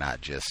that we're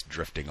not just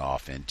drifting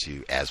off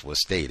into, as was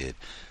stated,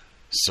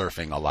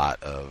 surfing a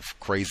lot of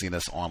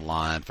craziness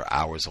online for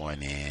hours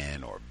on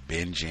end, or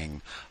binging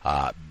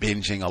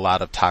a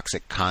lot of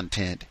toxic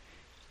content,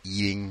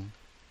 eating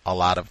a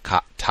lot of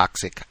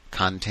toxic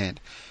content.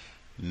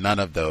 None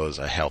of those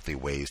are healthy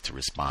ways to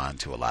respond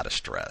to a lot of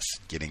stress.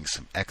 Getting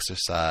some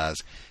exercise,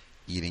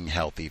 eating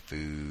healthy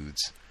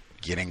foods,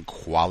 getting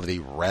quality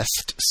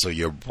rest so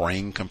your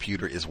brain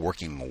computer is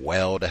working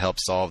well to help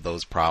solve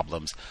those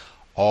problems.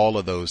 All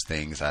of those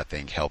things, I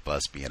think, help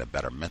us be in a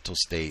better mental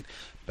state,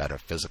 better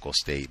physical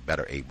state,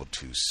 better able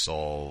to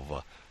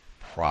solve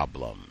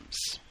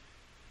problems.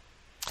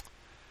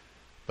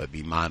 But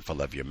be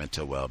mindful of your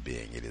mental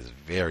well-being. It is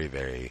very,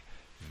 very,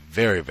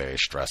 very, very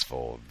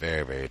stressful,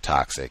 very, very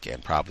toxic,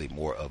 and probably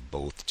more of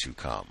both to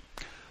come.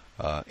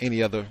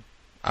 Any other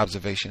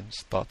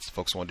observations, thoughts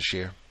folks want to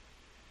share?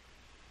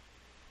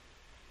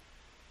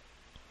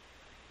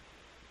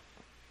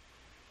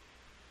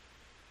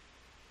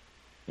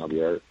 I'll be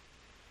heard.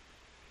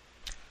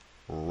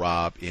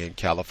 Rob in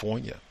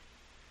California.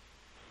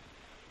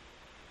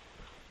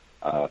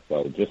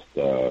 So just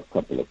a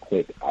couple of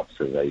quick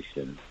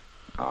observations.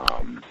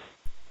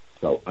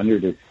 So under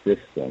the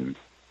system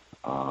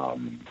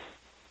of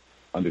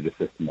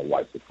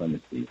white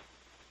supremacy,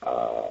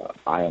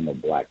 I am a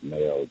black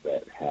male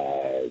that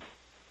has,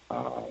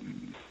 how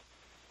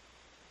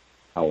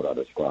would I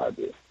describe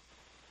it?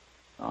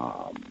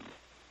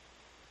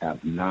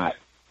 Have not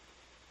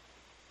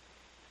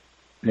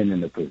been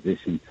in a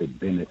position to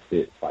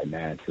benefit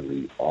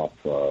financially off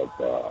of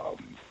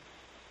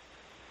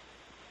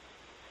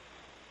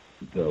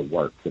the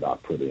work that I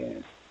put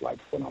in, like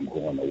when I'm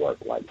going to work,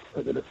 like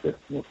because of the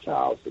system of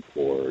child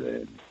support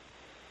and,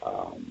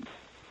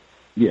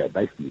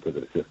 basically because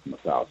of the system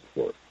of child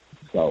support.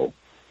 So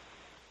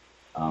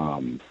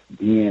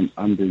being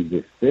under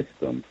this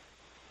system,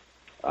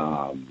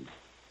 I'm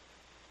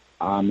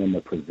in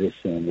a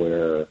position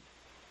where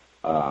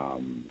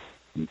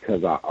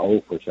because I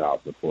owe for child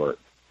support,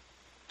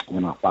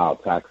 when I file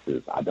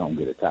taxes, I don't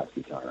get a tax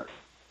return.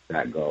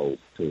 That goes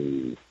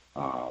to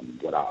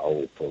what I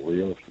owe for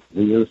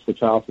arrears for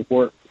child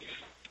support.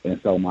 And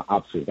so my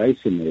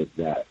observation is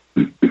that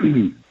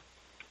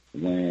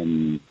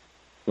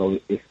so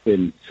it's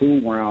been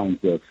 2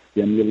 rounds of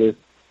stimulus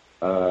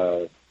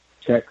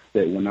checks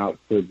that went out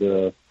to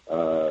the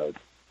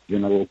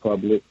general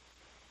public.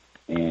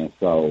 And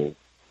so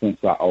since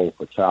I owe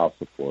for child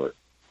support,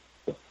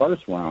 the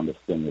first round of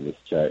stimulus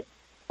checks,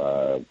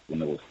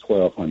 when it was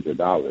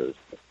 $1,200,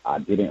 I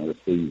didn't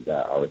receive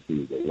that. I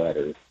received a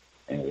letter,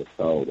 and it was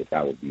told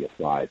that would be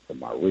applied to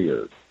my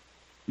arrears.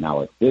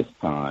 Now, at this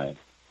time,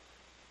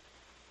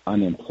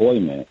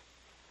 unemployment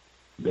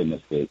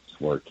benefits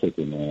were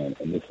kicking in,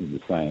 and this is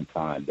the same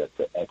time that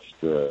the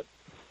extra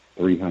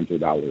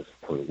 $300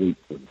 per week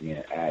was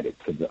being added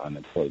to the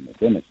unemployment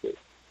benefit.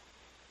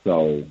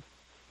 So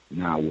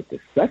now with the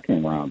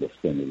second round of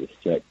stimulus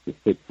checks, the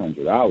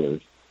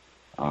 $600,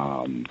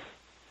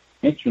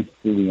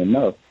 interestingly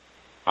enough,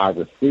 I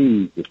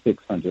received the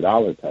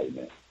 $600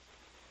 payment,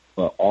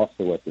 but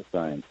also at the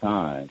same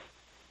time,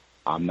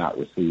 I'm not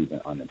receiving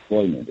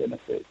unemployment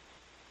benefits.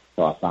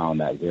 So I found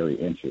that very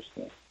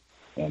interesting.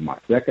 And my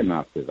second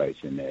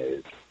observation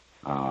is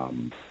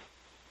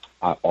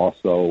I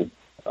also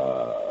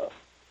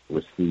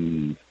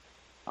receive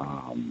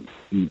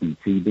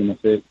EBT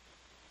benefits.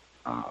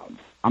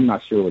 I'm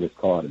not sure what it's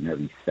called in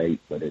every state,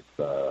 but it's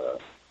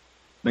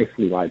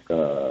basically like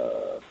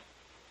a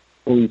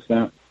food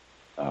stamp.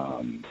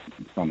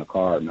 It's on the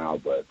card now,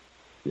 but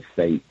the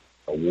state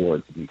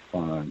awards me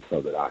funds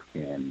so that I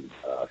can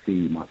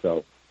feed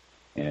myself.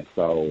 And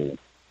so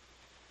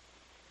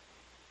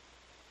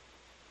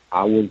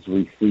I was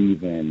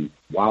receiving,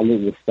 while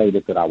it was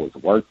stated that I was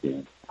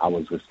working, I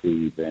was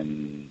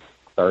receiving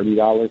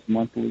 $30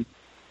 monthly.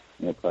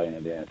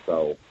 And then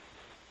so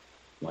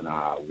when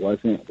I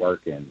wasn't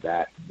working,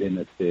 that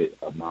benefit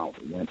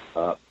amount went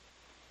up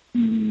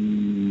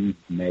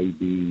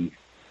maybe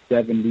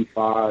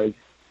 $75,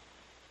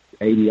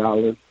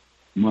 $80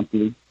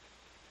 monthly.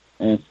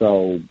 And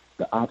so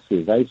the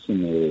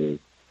observation is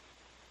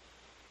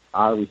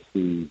I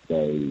received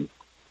a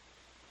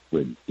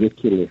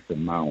ridiculous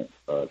amount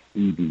of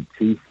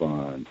EBT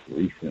funds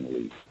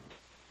recently,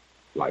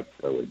 like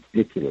a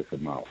ridiculous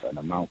amount, an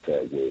amount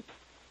that would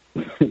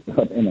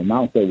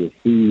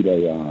feed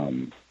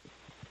a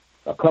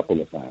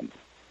couple of families.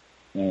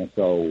 And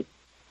so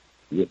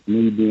with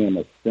me being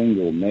a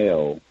single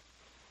male,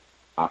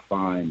 I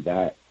find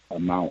that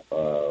amount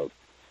of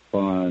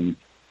funds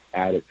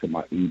added to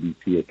my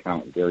EBT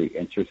account very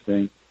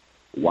interesting,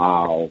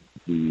 while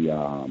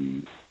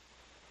I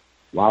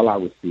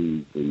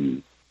receive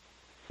the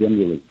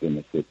stimulus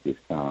benefits this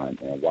time,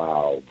 and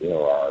while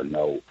there are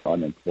no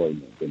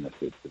unemployment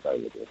benefits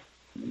available.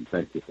 And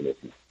thank you for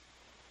listening.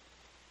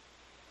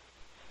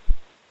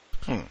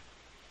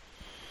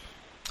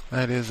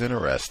 That is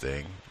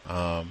interesting.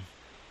 Yeah,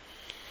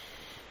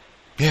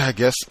 I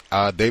guess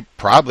they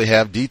probably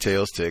have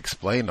details to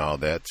explain all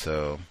that.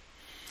 So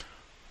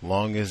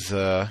long as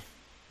they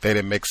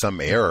didn't make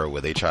some error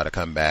where they try to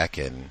come back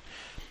and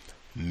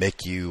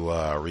make you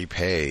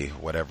repay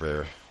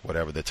whatever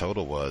the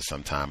total was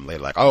sometime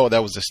later, like, oh,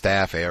 that was a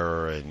staff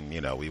error, and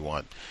we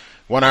want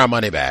our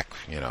money back.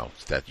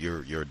 That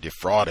you're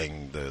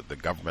defrauding the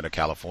government of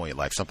California,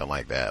 like something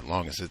like that. As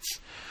long as it's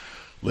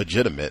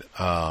legitimate,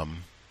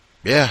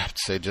 yeah.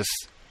 Say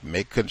just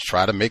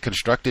try to make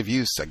constructive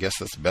use. I guess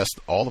that's the best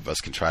all of us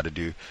can try to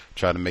do.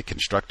 Try to make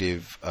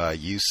constructive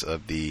use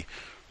of the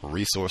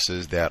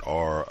resources that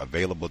are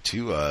available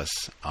to us.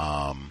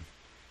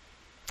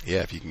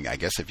 Yeah, if you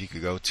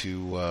could go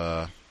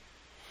to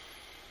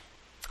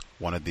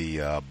one of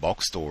the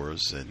bulk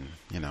stores and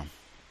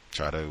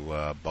try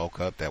to bulk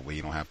up, that way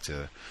you don't have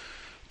to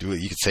do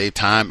it. You can save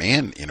time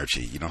and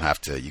energy. You don't have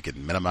to. You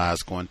can minimize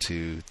going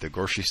to the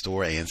grocery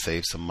store and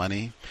save some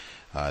money.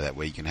 That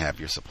way you can have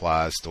your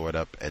supplies stored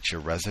up at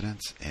your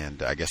residence,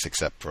 and I guess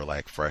except for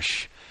like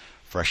fresh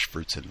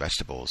fruits and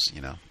vegetables,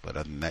 But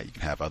other than that, you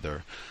can have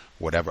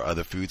whatever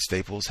other food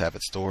staples, have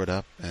it stored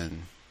up,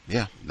 and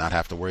yeah, not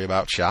have to worry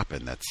about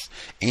shopping.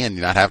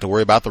 And not have to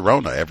worry about the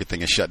Rona.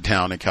 Everything is shut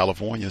down in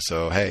California,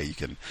 so hey, you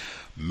can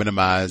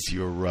minimize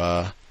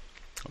your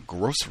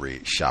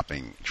grocery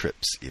shopping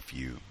trips if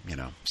you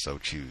so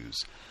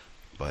choose.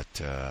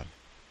 But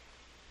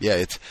yeah,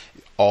 it's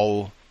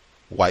all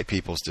white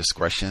people's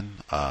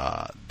discretion.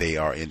 They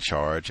are in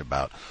charge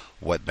about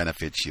what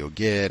benefits you'll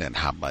get and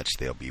how much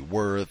they'll be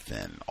worth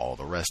and all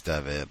the rest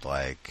of it.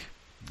 Like,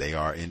 they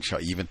are in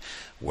charge, even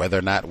whether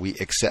or not we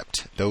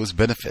accept those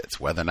benefits,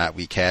 whether or not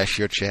we cash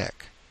your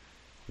check,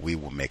 we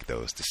will make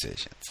those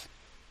decisions.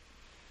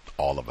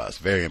 All of us.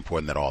 Very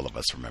important that all of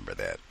us remember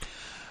that.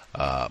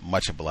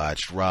 Much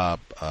obliged, Rob.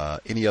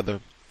 Any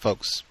other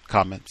folks,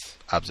 comments,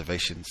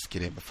 observations,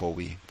 get in before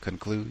we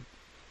conclude?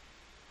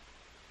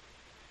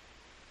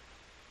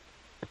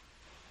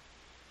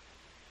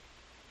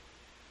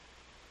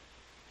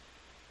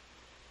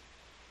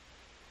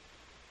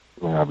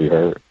 May I be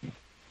heard?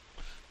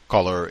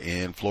 Caller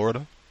in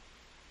Florida.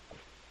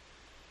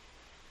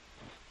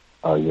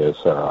 Yes,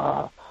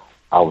 sir.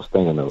 I was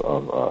thinking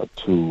of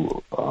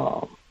two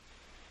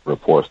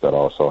reports that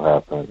also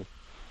happened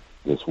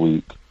this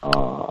week.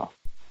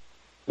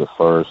 The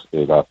first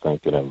is, I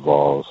think it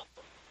involves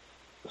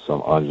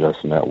some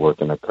unjust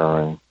networking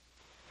occurring.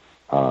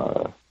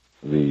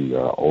 The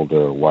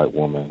older white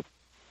woman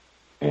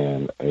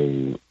and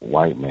a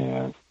white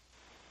man,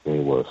 they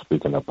were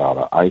speaking about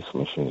an ice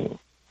machine.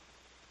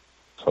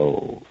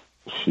 So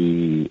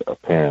she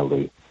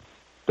apparently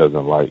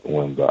doesn't like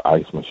when the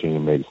ice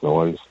machine makes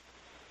noise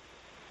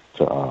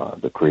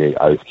to create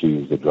ice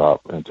cubes to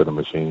drop into the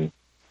machine.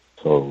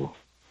 So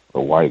the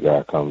white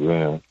guy comes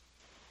in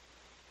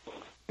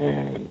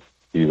and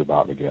he's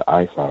about to get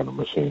ice out of the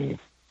machine,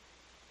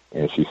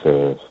 and she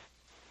says,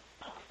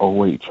 "Oh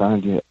wait, try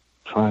and get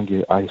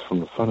ice from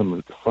the front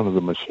of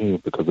the machine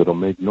because it'll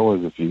make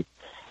noise if you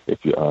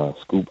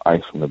scoop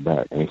ice from the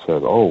back." And he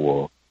says, "Oh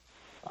well,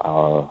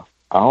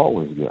 I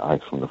always get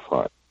ice from the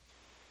front,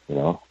 you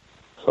know."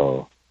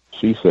 So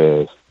she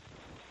says,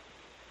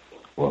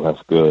 "Well,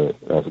 that's good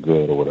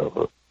or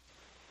whatever,"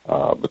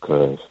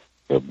 because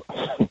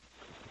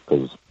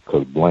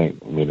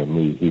blank, meaning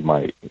me, he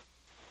might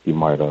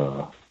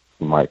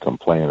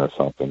complain or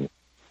something,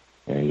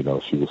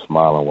 and she was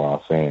smiling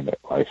while saying it,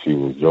 like she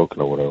was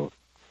joking or whatever.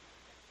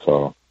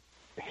 So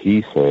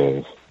he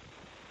says,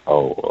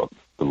 "Oh,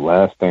 the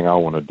last thing I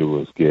want to do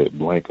is get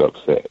blank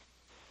upset.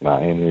 Now,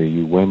 any of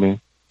you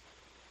women,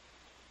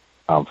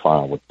 I'm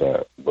fine with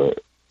that,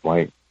 but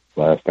blank,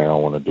 last thing I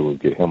want to do is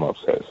get him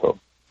upset." So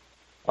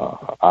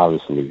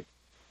obviously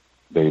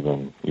they've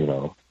been,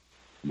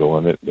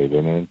 doing it. They've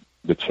been in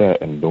the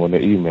chat and doing the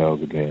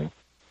emails again.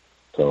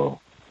 So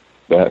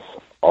that's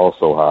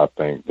also how I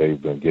think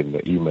they've been getting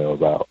the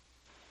emails out.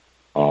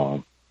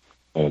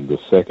 And the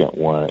second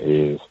one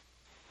is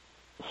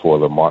for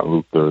the Martin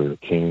Luther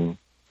King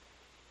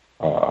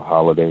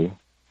holiday.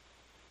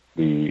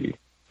 It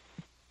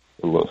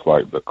looks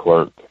like the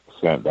clerk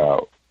sent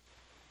out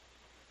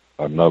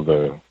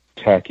another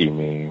tacky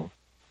meme.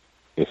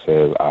 It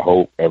says, "I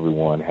hope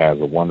everyone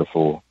has a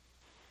wonderful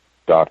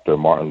Dr.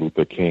 Martin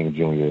Luther King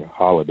Jr.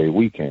 holiday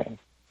weekend."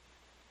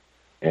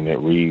 And it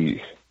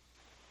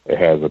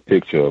has a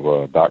picture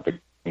of Dr.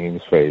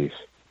 King's face,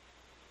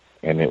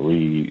 and it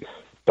reads,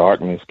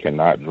 "Darkness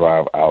cannot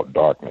drive out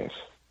darkness.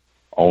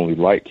 Only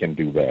light can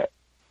do that.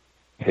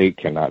 Hate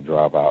cannot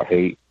drive out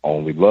hate.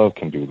 Only love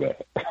can do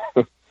that."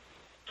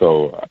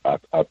 So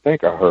I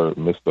think I heard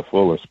Mr.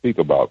 Fuller speak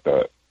about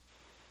that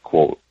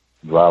quote,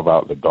 "Drive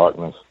out the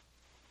darkness."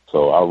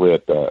 So I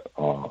read that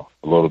a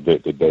little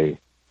bit today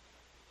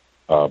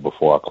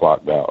before I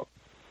clocked out.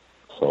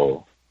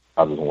 So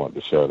I just wanted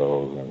to share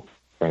those, and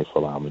thanks for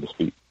allowing me to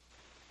speak.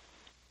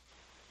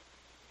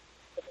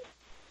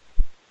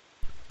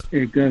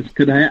 Hey, Gus,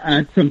 could I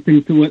add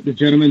something to what the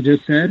gentleman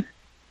just said?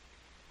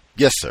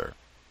 Yes, sir.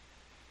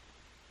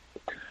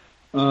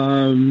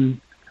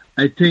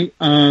 I think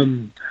I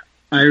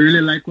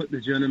really like what the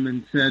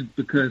gentleman said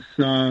because,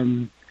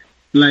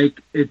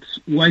 it's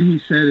what he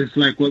said is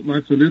like what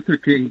Martin Luther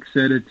King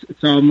said.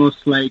 It's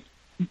almost like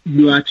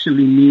you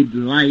actually need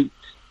light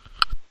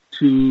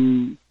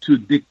to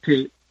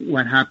dictate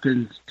what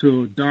happens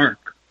to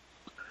dark.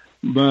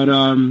 But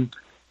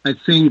I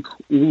think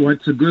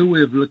what's a good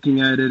way of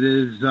looking at it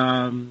is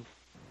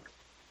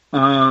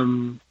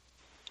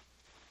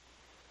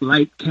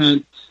light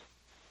can't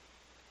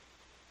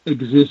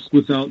exist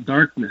without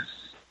darkness.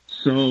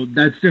 So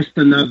that's just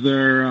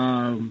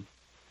another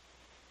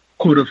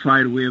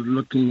codified way of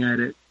looking at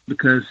it,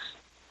 because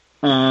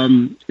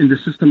in the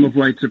system of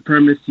white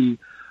supremacy,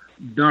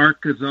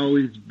 dark is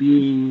always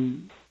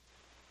being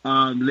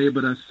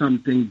labeled as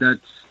something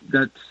that's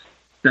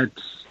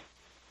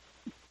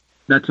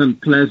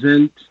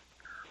unpleasant.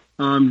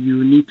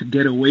 You need to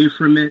get away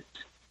from it.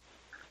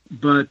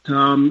 But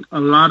a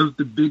lot of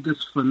the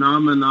biggest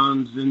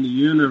phenomenons in the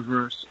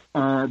universe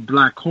are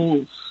black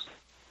holes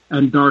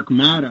and dark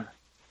matter.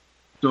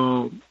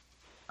 So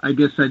I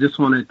guess I just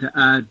wanted to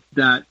add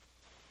that,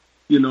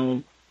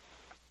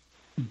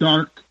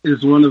 dark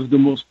is one of the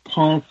most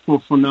powerful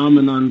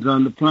phenomenons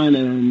on the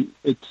planet, and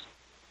it's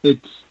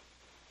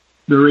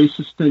the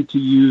racists tend to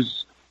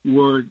use the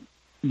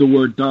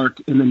word dark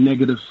in a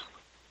negative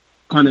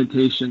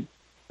connotation,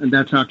 and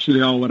that's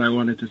actually all what I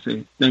wanted to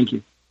say. Thank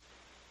you.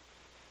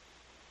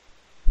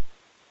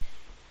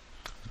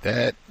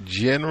 That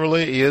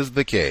generally is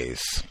the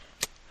case.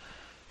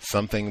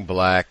 Something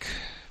black,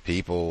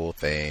 people,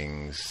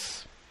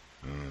 things,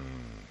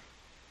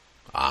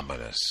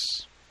 ominous,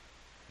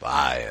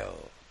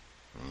 vile.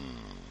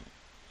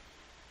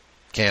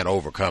 Can't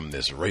overcome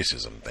this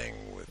racism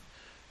thing with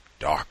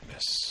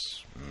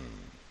darkness.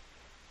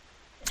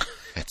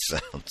 It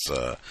sounds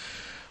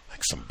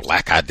like some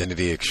black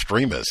identity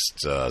extremist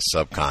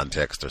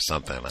subcontext or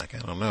something. Like, I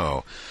don't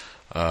know.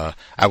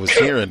 I was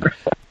hearing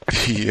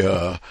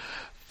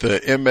the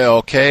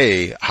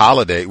MLK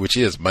holiday, which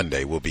is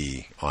Monday, will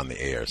be on the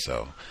air,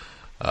 so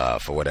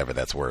for whatever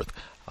that's worth.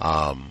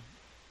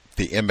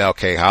 The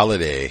MLK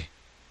holiday,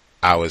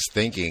 I was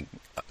thinking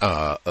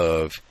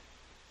of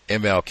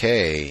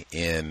MLK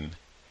in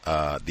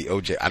the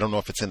O.J. I don't know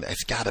if it's in.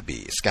 It's got to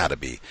be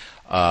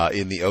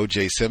in the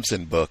O.J.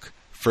 Simpson book.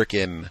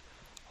 Frickin'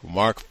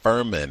 Mark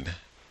Furman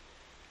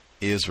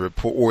is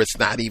or it's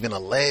not even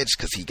alleged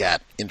because he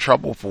got in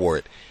trouble for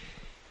it.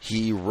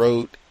 he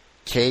wrote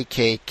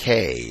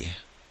KKK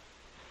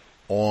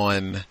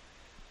on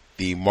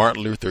the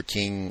Martin Luther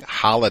King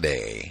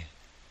holiday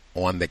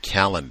on the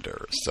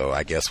calendar. So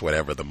I guess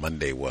whatever the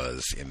Monday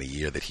was in the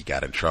year that he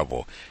got in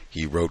trouble,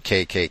 he wrote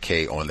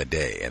KKK on the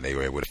day, and they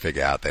were able to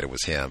figure out that it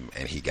was him,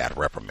 and he got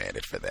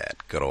reprimanded for that.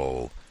 Good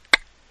old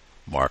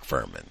Mark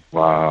Furman.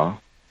 Wow.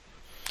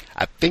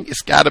 I think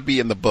it's got to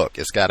be in the book.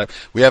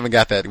 We haven't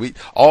got that.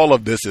 All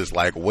of this is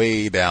like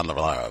way down the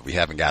line. We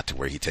haven't got to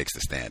where he takes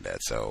the stand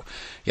at. So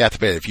you have to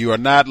pay. If you are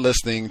not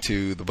listening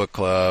to the book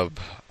club,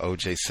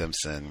 O.J.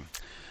 Simpson,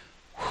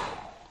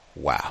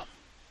 wow.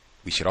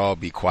 We should all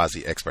be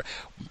quasi-expert.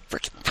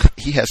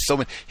 He has so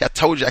many. I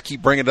told you I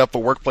keep bringing it up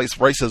for workplace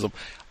racism.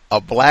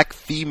 A black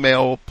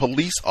female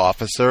police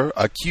officer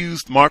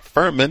accused Mark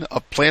Furman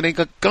of planting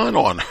a gun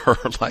on her.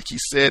 Like she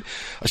said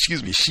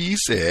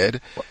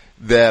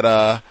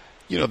that,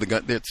 the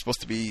gun, they're supposed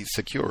to be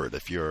secured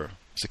if you're a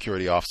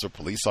security officer,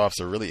 police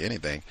officer, really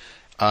anything.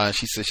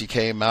 She said she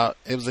came out,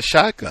 it was a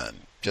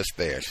shotgun just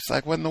there. She's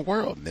like, what in the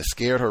world? And it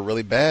scared her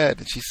really bad.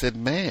 And she said,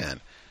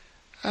 man,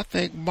 I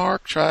think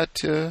Mark tried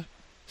to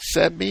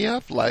set me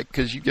up, like,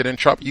 because you get in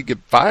trouble, you get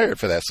fired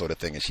for that sort of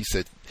thing. And she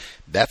said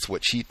that's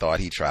what she thought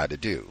he tried to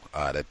do,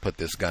 to put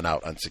this gun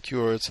out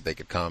unsecured so they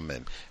could come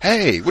and,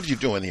 hey, what are you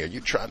doing here?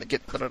 You're trying to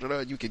get,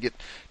 you could get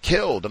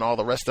killed and all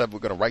the rest of it. We're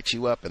going to write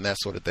you up and that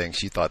sort of thing.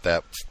 She thought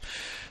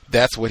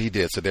that's what he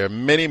did. So there are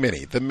many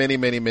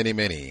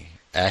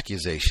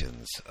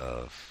accusations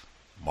of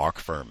Mark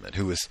Furman,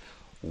 who is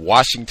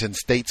Washington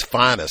State's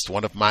finest,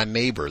 one of my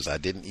neighbors I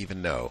didn't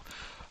even know.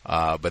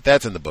 But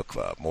that's in the book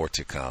club. More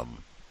to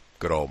come.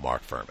 Good old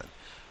Mark Furman.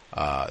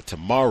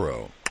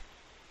 Tomorrow,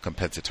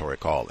 compensatory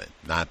call-in,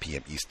 9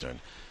 p.m.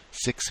 Eastern,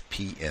 6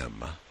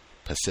 p.m.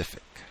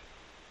 Pacific.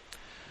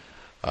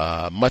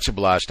 Much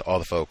obliged to all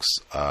the folks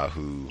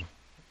who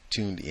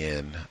tuned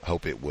in.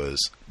 Hope it was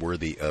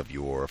worthy of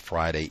your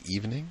Friday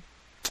evening.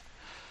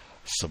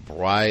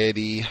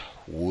 Sobriety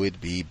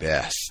would be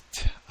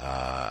best.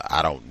 I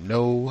don't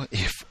know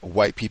if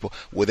white people,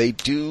 they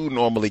do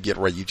normally get,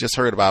 you just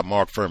heard about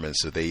Mark Furman,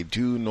 so they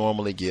do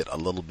normally get a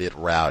little bit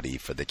rowdy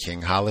for the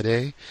King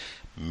holiday.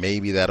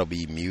 Maybe that'll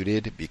be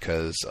muted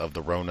because of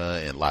the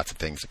Rona and lots of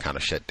things are kind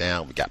of shut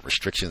down. We got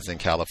restrictions in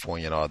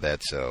California and all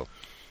that, so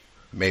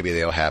maybe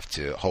they'll have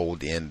to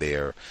hold in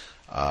their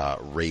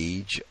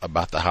rage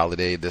about the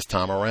holiday this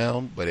time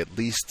around, but at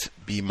least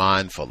be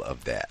mindful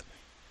of that.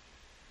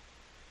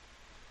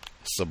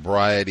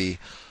 Sobriety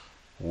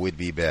would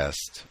be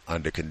best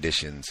under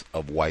conditions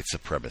of white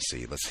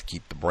supremacy. Let's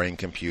keep the brain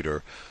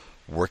computer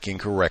working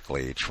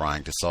correctly,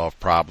 trying to solve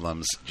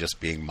problems, just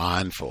being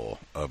mindful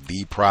of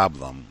the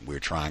problem we're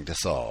trying to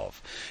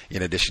solve.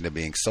 In addition to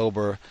being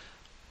sober,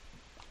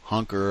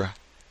 hunker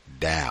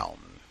down.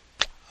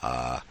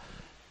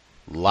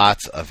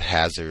 Lots of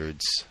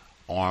hazards,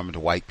 armed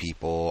white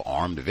people,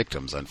 armed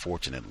victims,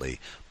 unfortunately.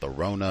 The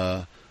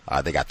Rona,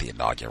 they got the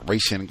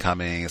inauguration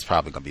coming. It's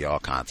probably going to be all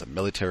kinds of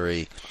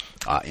military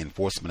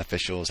enforcement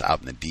officials out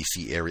in the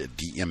D.C. area,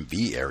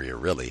 DMV area,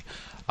 really.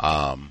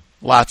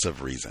 Lots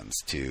of reasons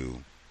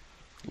to,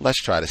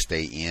 let's try to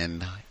stay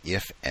in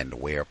if and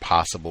where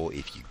possible.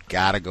 If you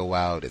got to go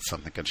out, it's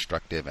something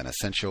constructive and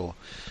essential.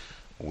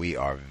 We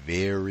are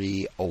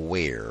very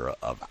aware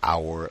of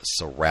our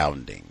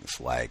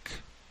surroundings, like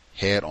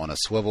head on a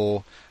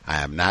swivel.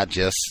 I am not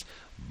just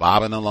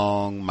bobbing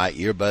along, my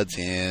earbuds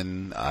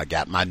in,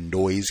 got my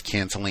noise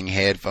canceling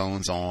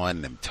headphones on,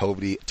 and I'm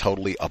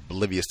totally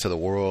oblivious to the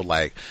world.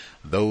 Like,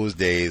 those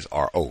days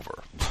are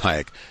over.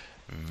 Like,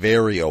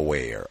 very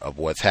aware of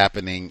what's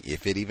happening.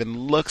 If it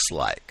even looks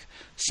like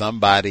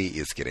somebody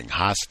is getting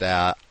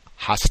hostile,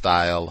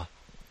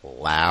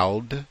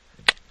 loud,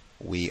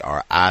 we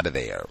are out of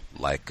there.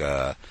 Like,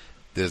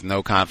 there's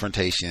no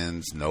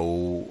confrontations,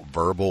 no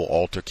verbal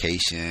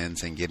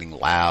altercations and getting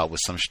loud with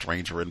some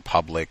stranger in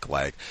public.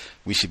 Like,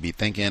 we should be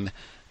thinking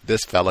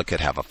this fella could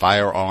have a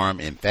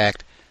firearm. In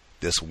fact,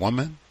 this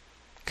woman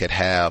could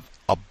have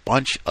a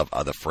bunch of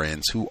other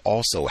friends who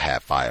also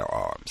have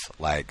firearms.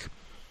 Like,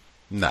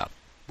 no,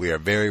 we are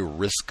very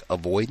risk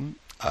avoidant,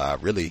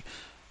 really,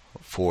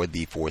 for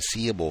the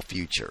foreseeable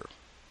future.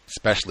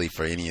 Especially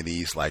for any of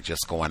these, like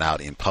just going out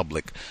in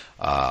public,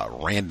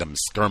 random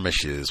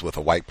skirmishes with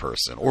a white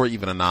person or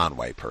even a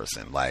non-white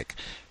person. Like,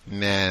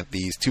 nah,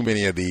 too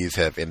many of these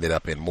have ended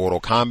up in mortal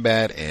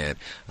combat, and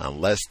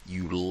unless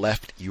you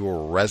left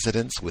your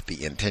residence with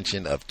the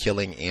intention of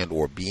killing and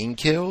or being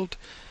killed,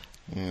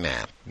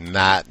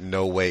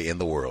 no way in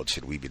the world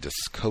should we be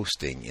just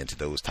coasting into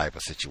those type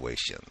of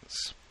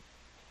situations.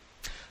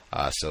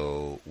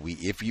 So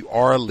if you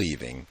are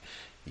leaving,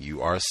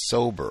 you are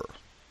sober,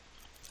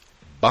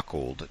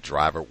 buckled,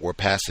 driver or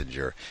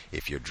passenger.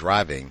 If you're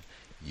driving,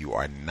 you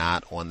are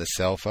not on the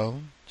cell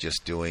phone,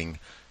 just doing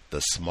the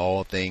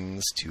small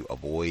things to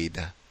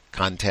avoid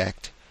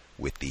contact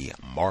with the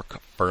Mark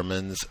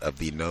Furmans of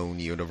the known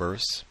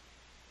universe.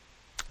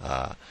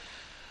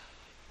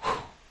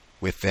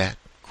 With that,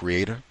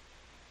 Creator,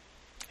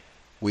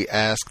 we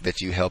ask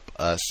that you help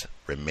us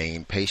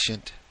remain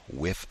patient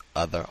with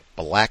other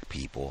black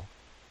people,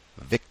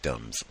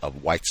 victims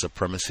of white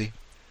supremacy,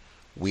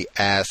 we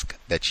ask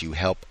that you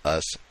help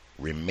us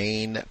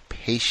remain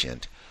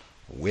patient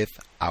with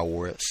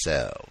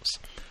ourselves.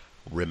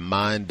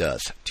 Remind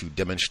us to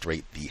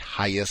demonstrate the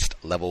highest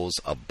levels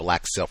of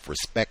black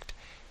self-respect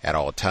at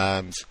all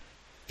times,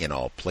 in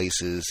all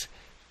places,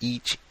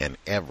 each and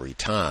every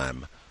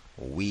time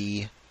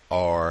we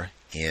are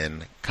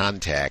in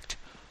contact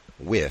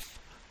with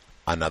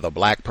another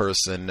black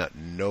person.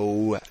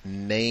 No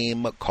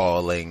name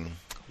calling.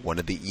 One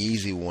of the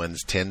easy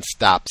ones, 10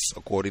 stops,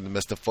 according to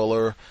Mr.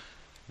 Fuller.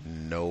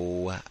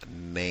 No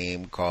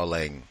name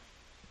calling.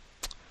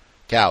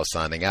 Cal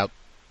signing out.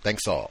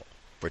 Thanks all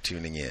for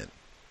tuning in.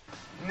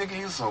 Nigga,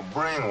 you so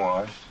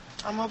brainwashed.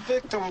 I'm a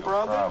victim,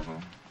 brother.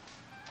 Problem.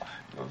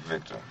 You're a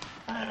victim.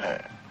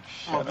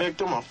 I'm a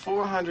victim of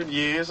 400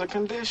 years of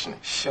conditioning.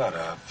 Shut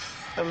up.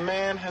 The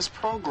man has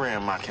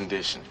programmed my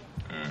conditioning.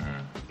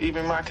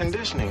 Even my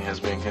conditioning has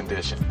been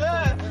conditioned.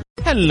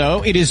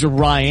 Hello, it is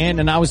Ryan,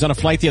 and I was on a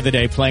flight the other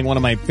day playing one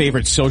of my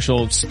favorite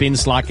social spin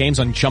slot games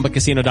on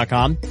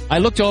ChumbaCasino.com. I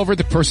looked over at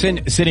the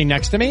person sitting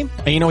next to me,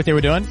 and you know what they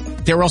were doing?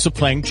 They were also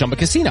playing Chumba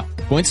Casino.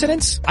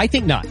 Coincidence? I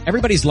think not.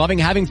 Everybody's loving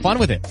having fun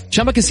with it.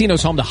 Chumba Casino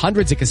is home to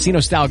hundreds of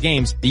casino-style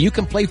games that you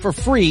can play for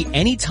free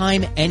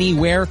anytime,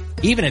 anywhere,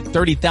 even at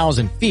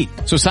 30,000 feet.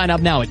 So sign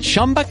up now at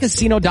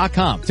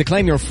ChumbaCasino.com to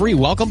claim your free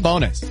welcome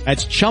bonus.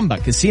 That's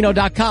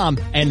ChumbaCasino.com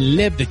and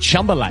live the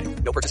Chumba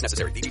life. No purchase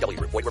necessary. VGW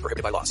Group. Void where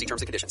prohibited by law. See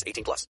terms and conditions. 18+.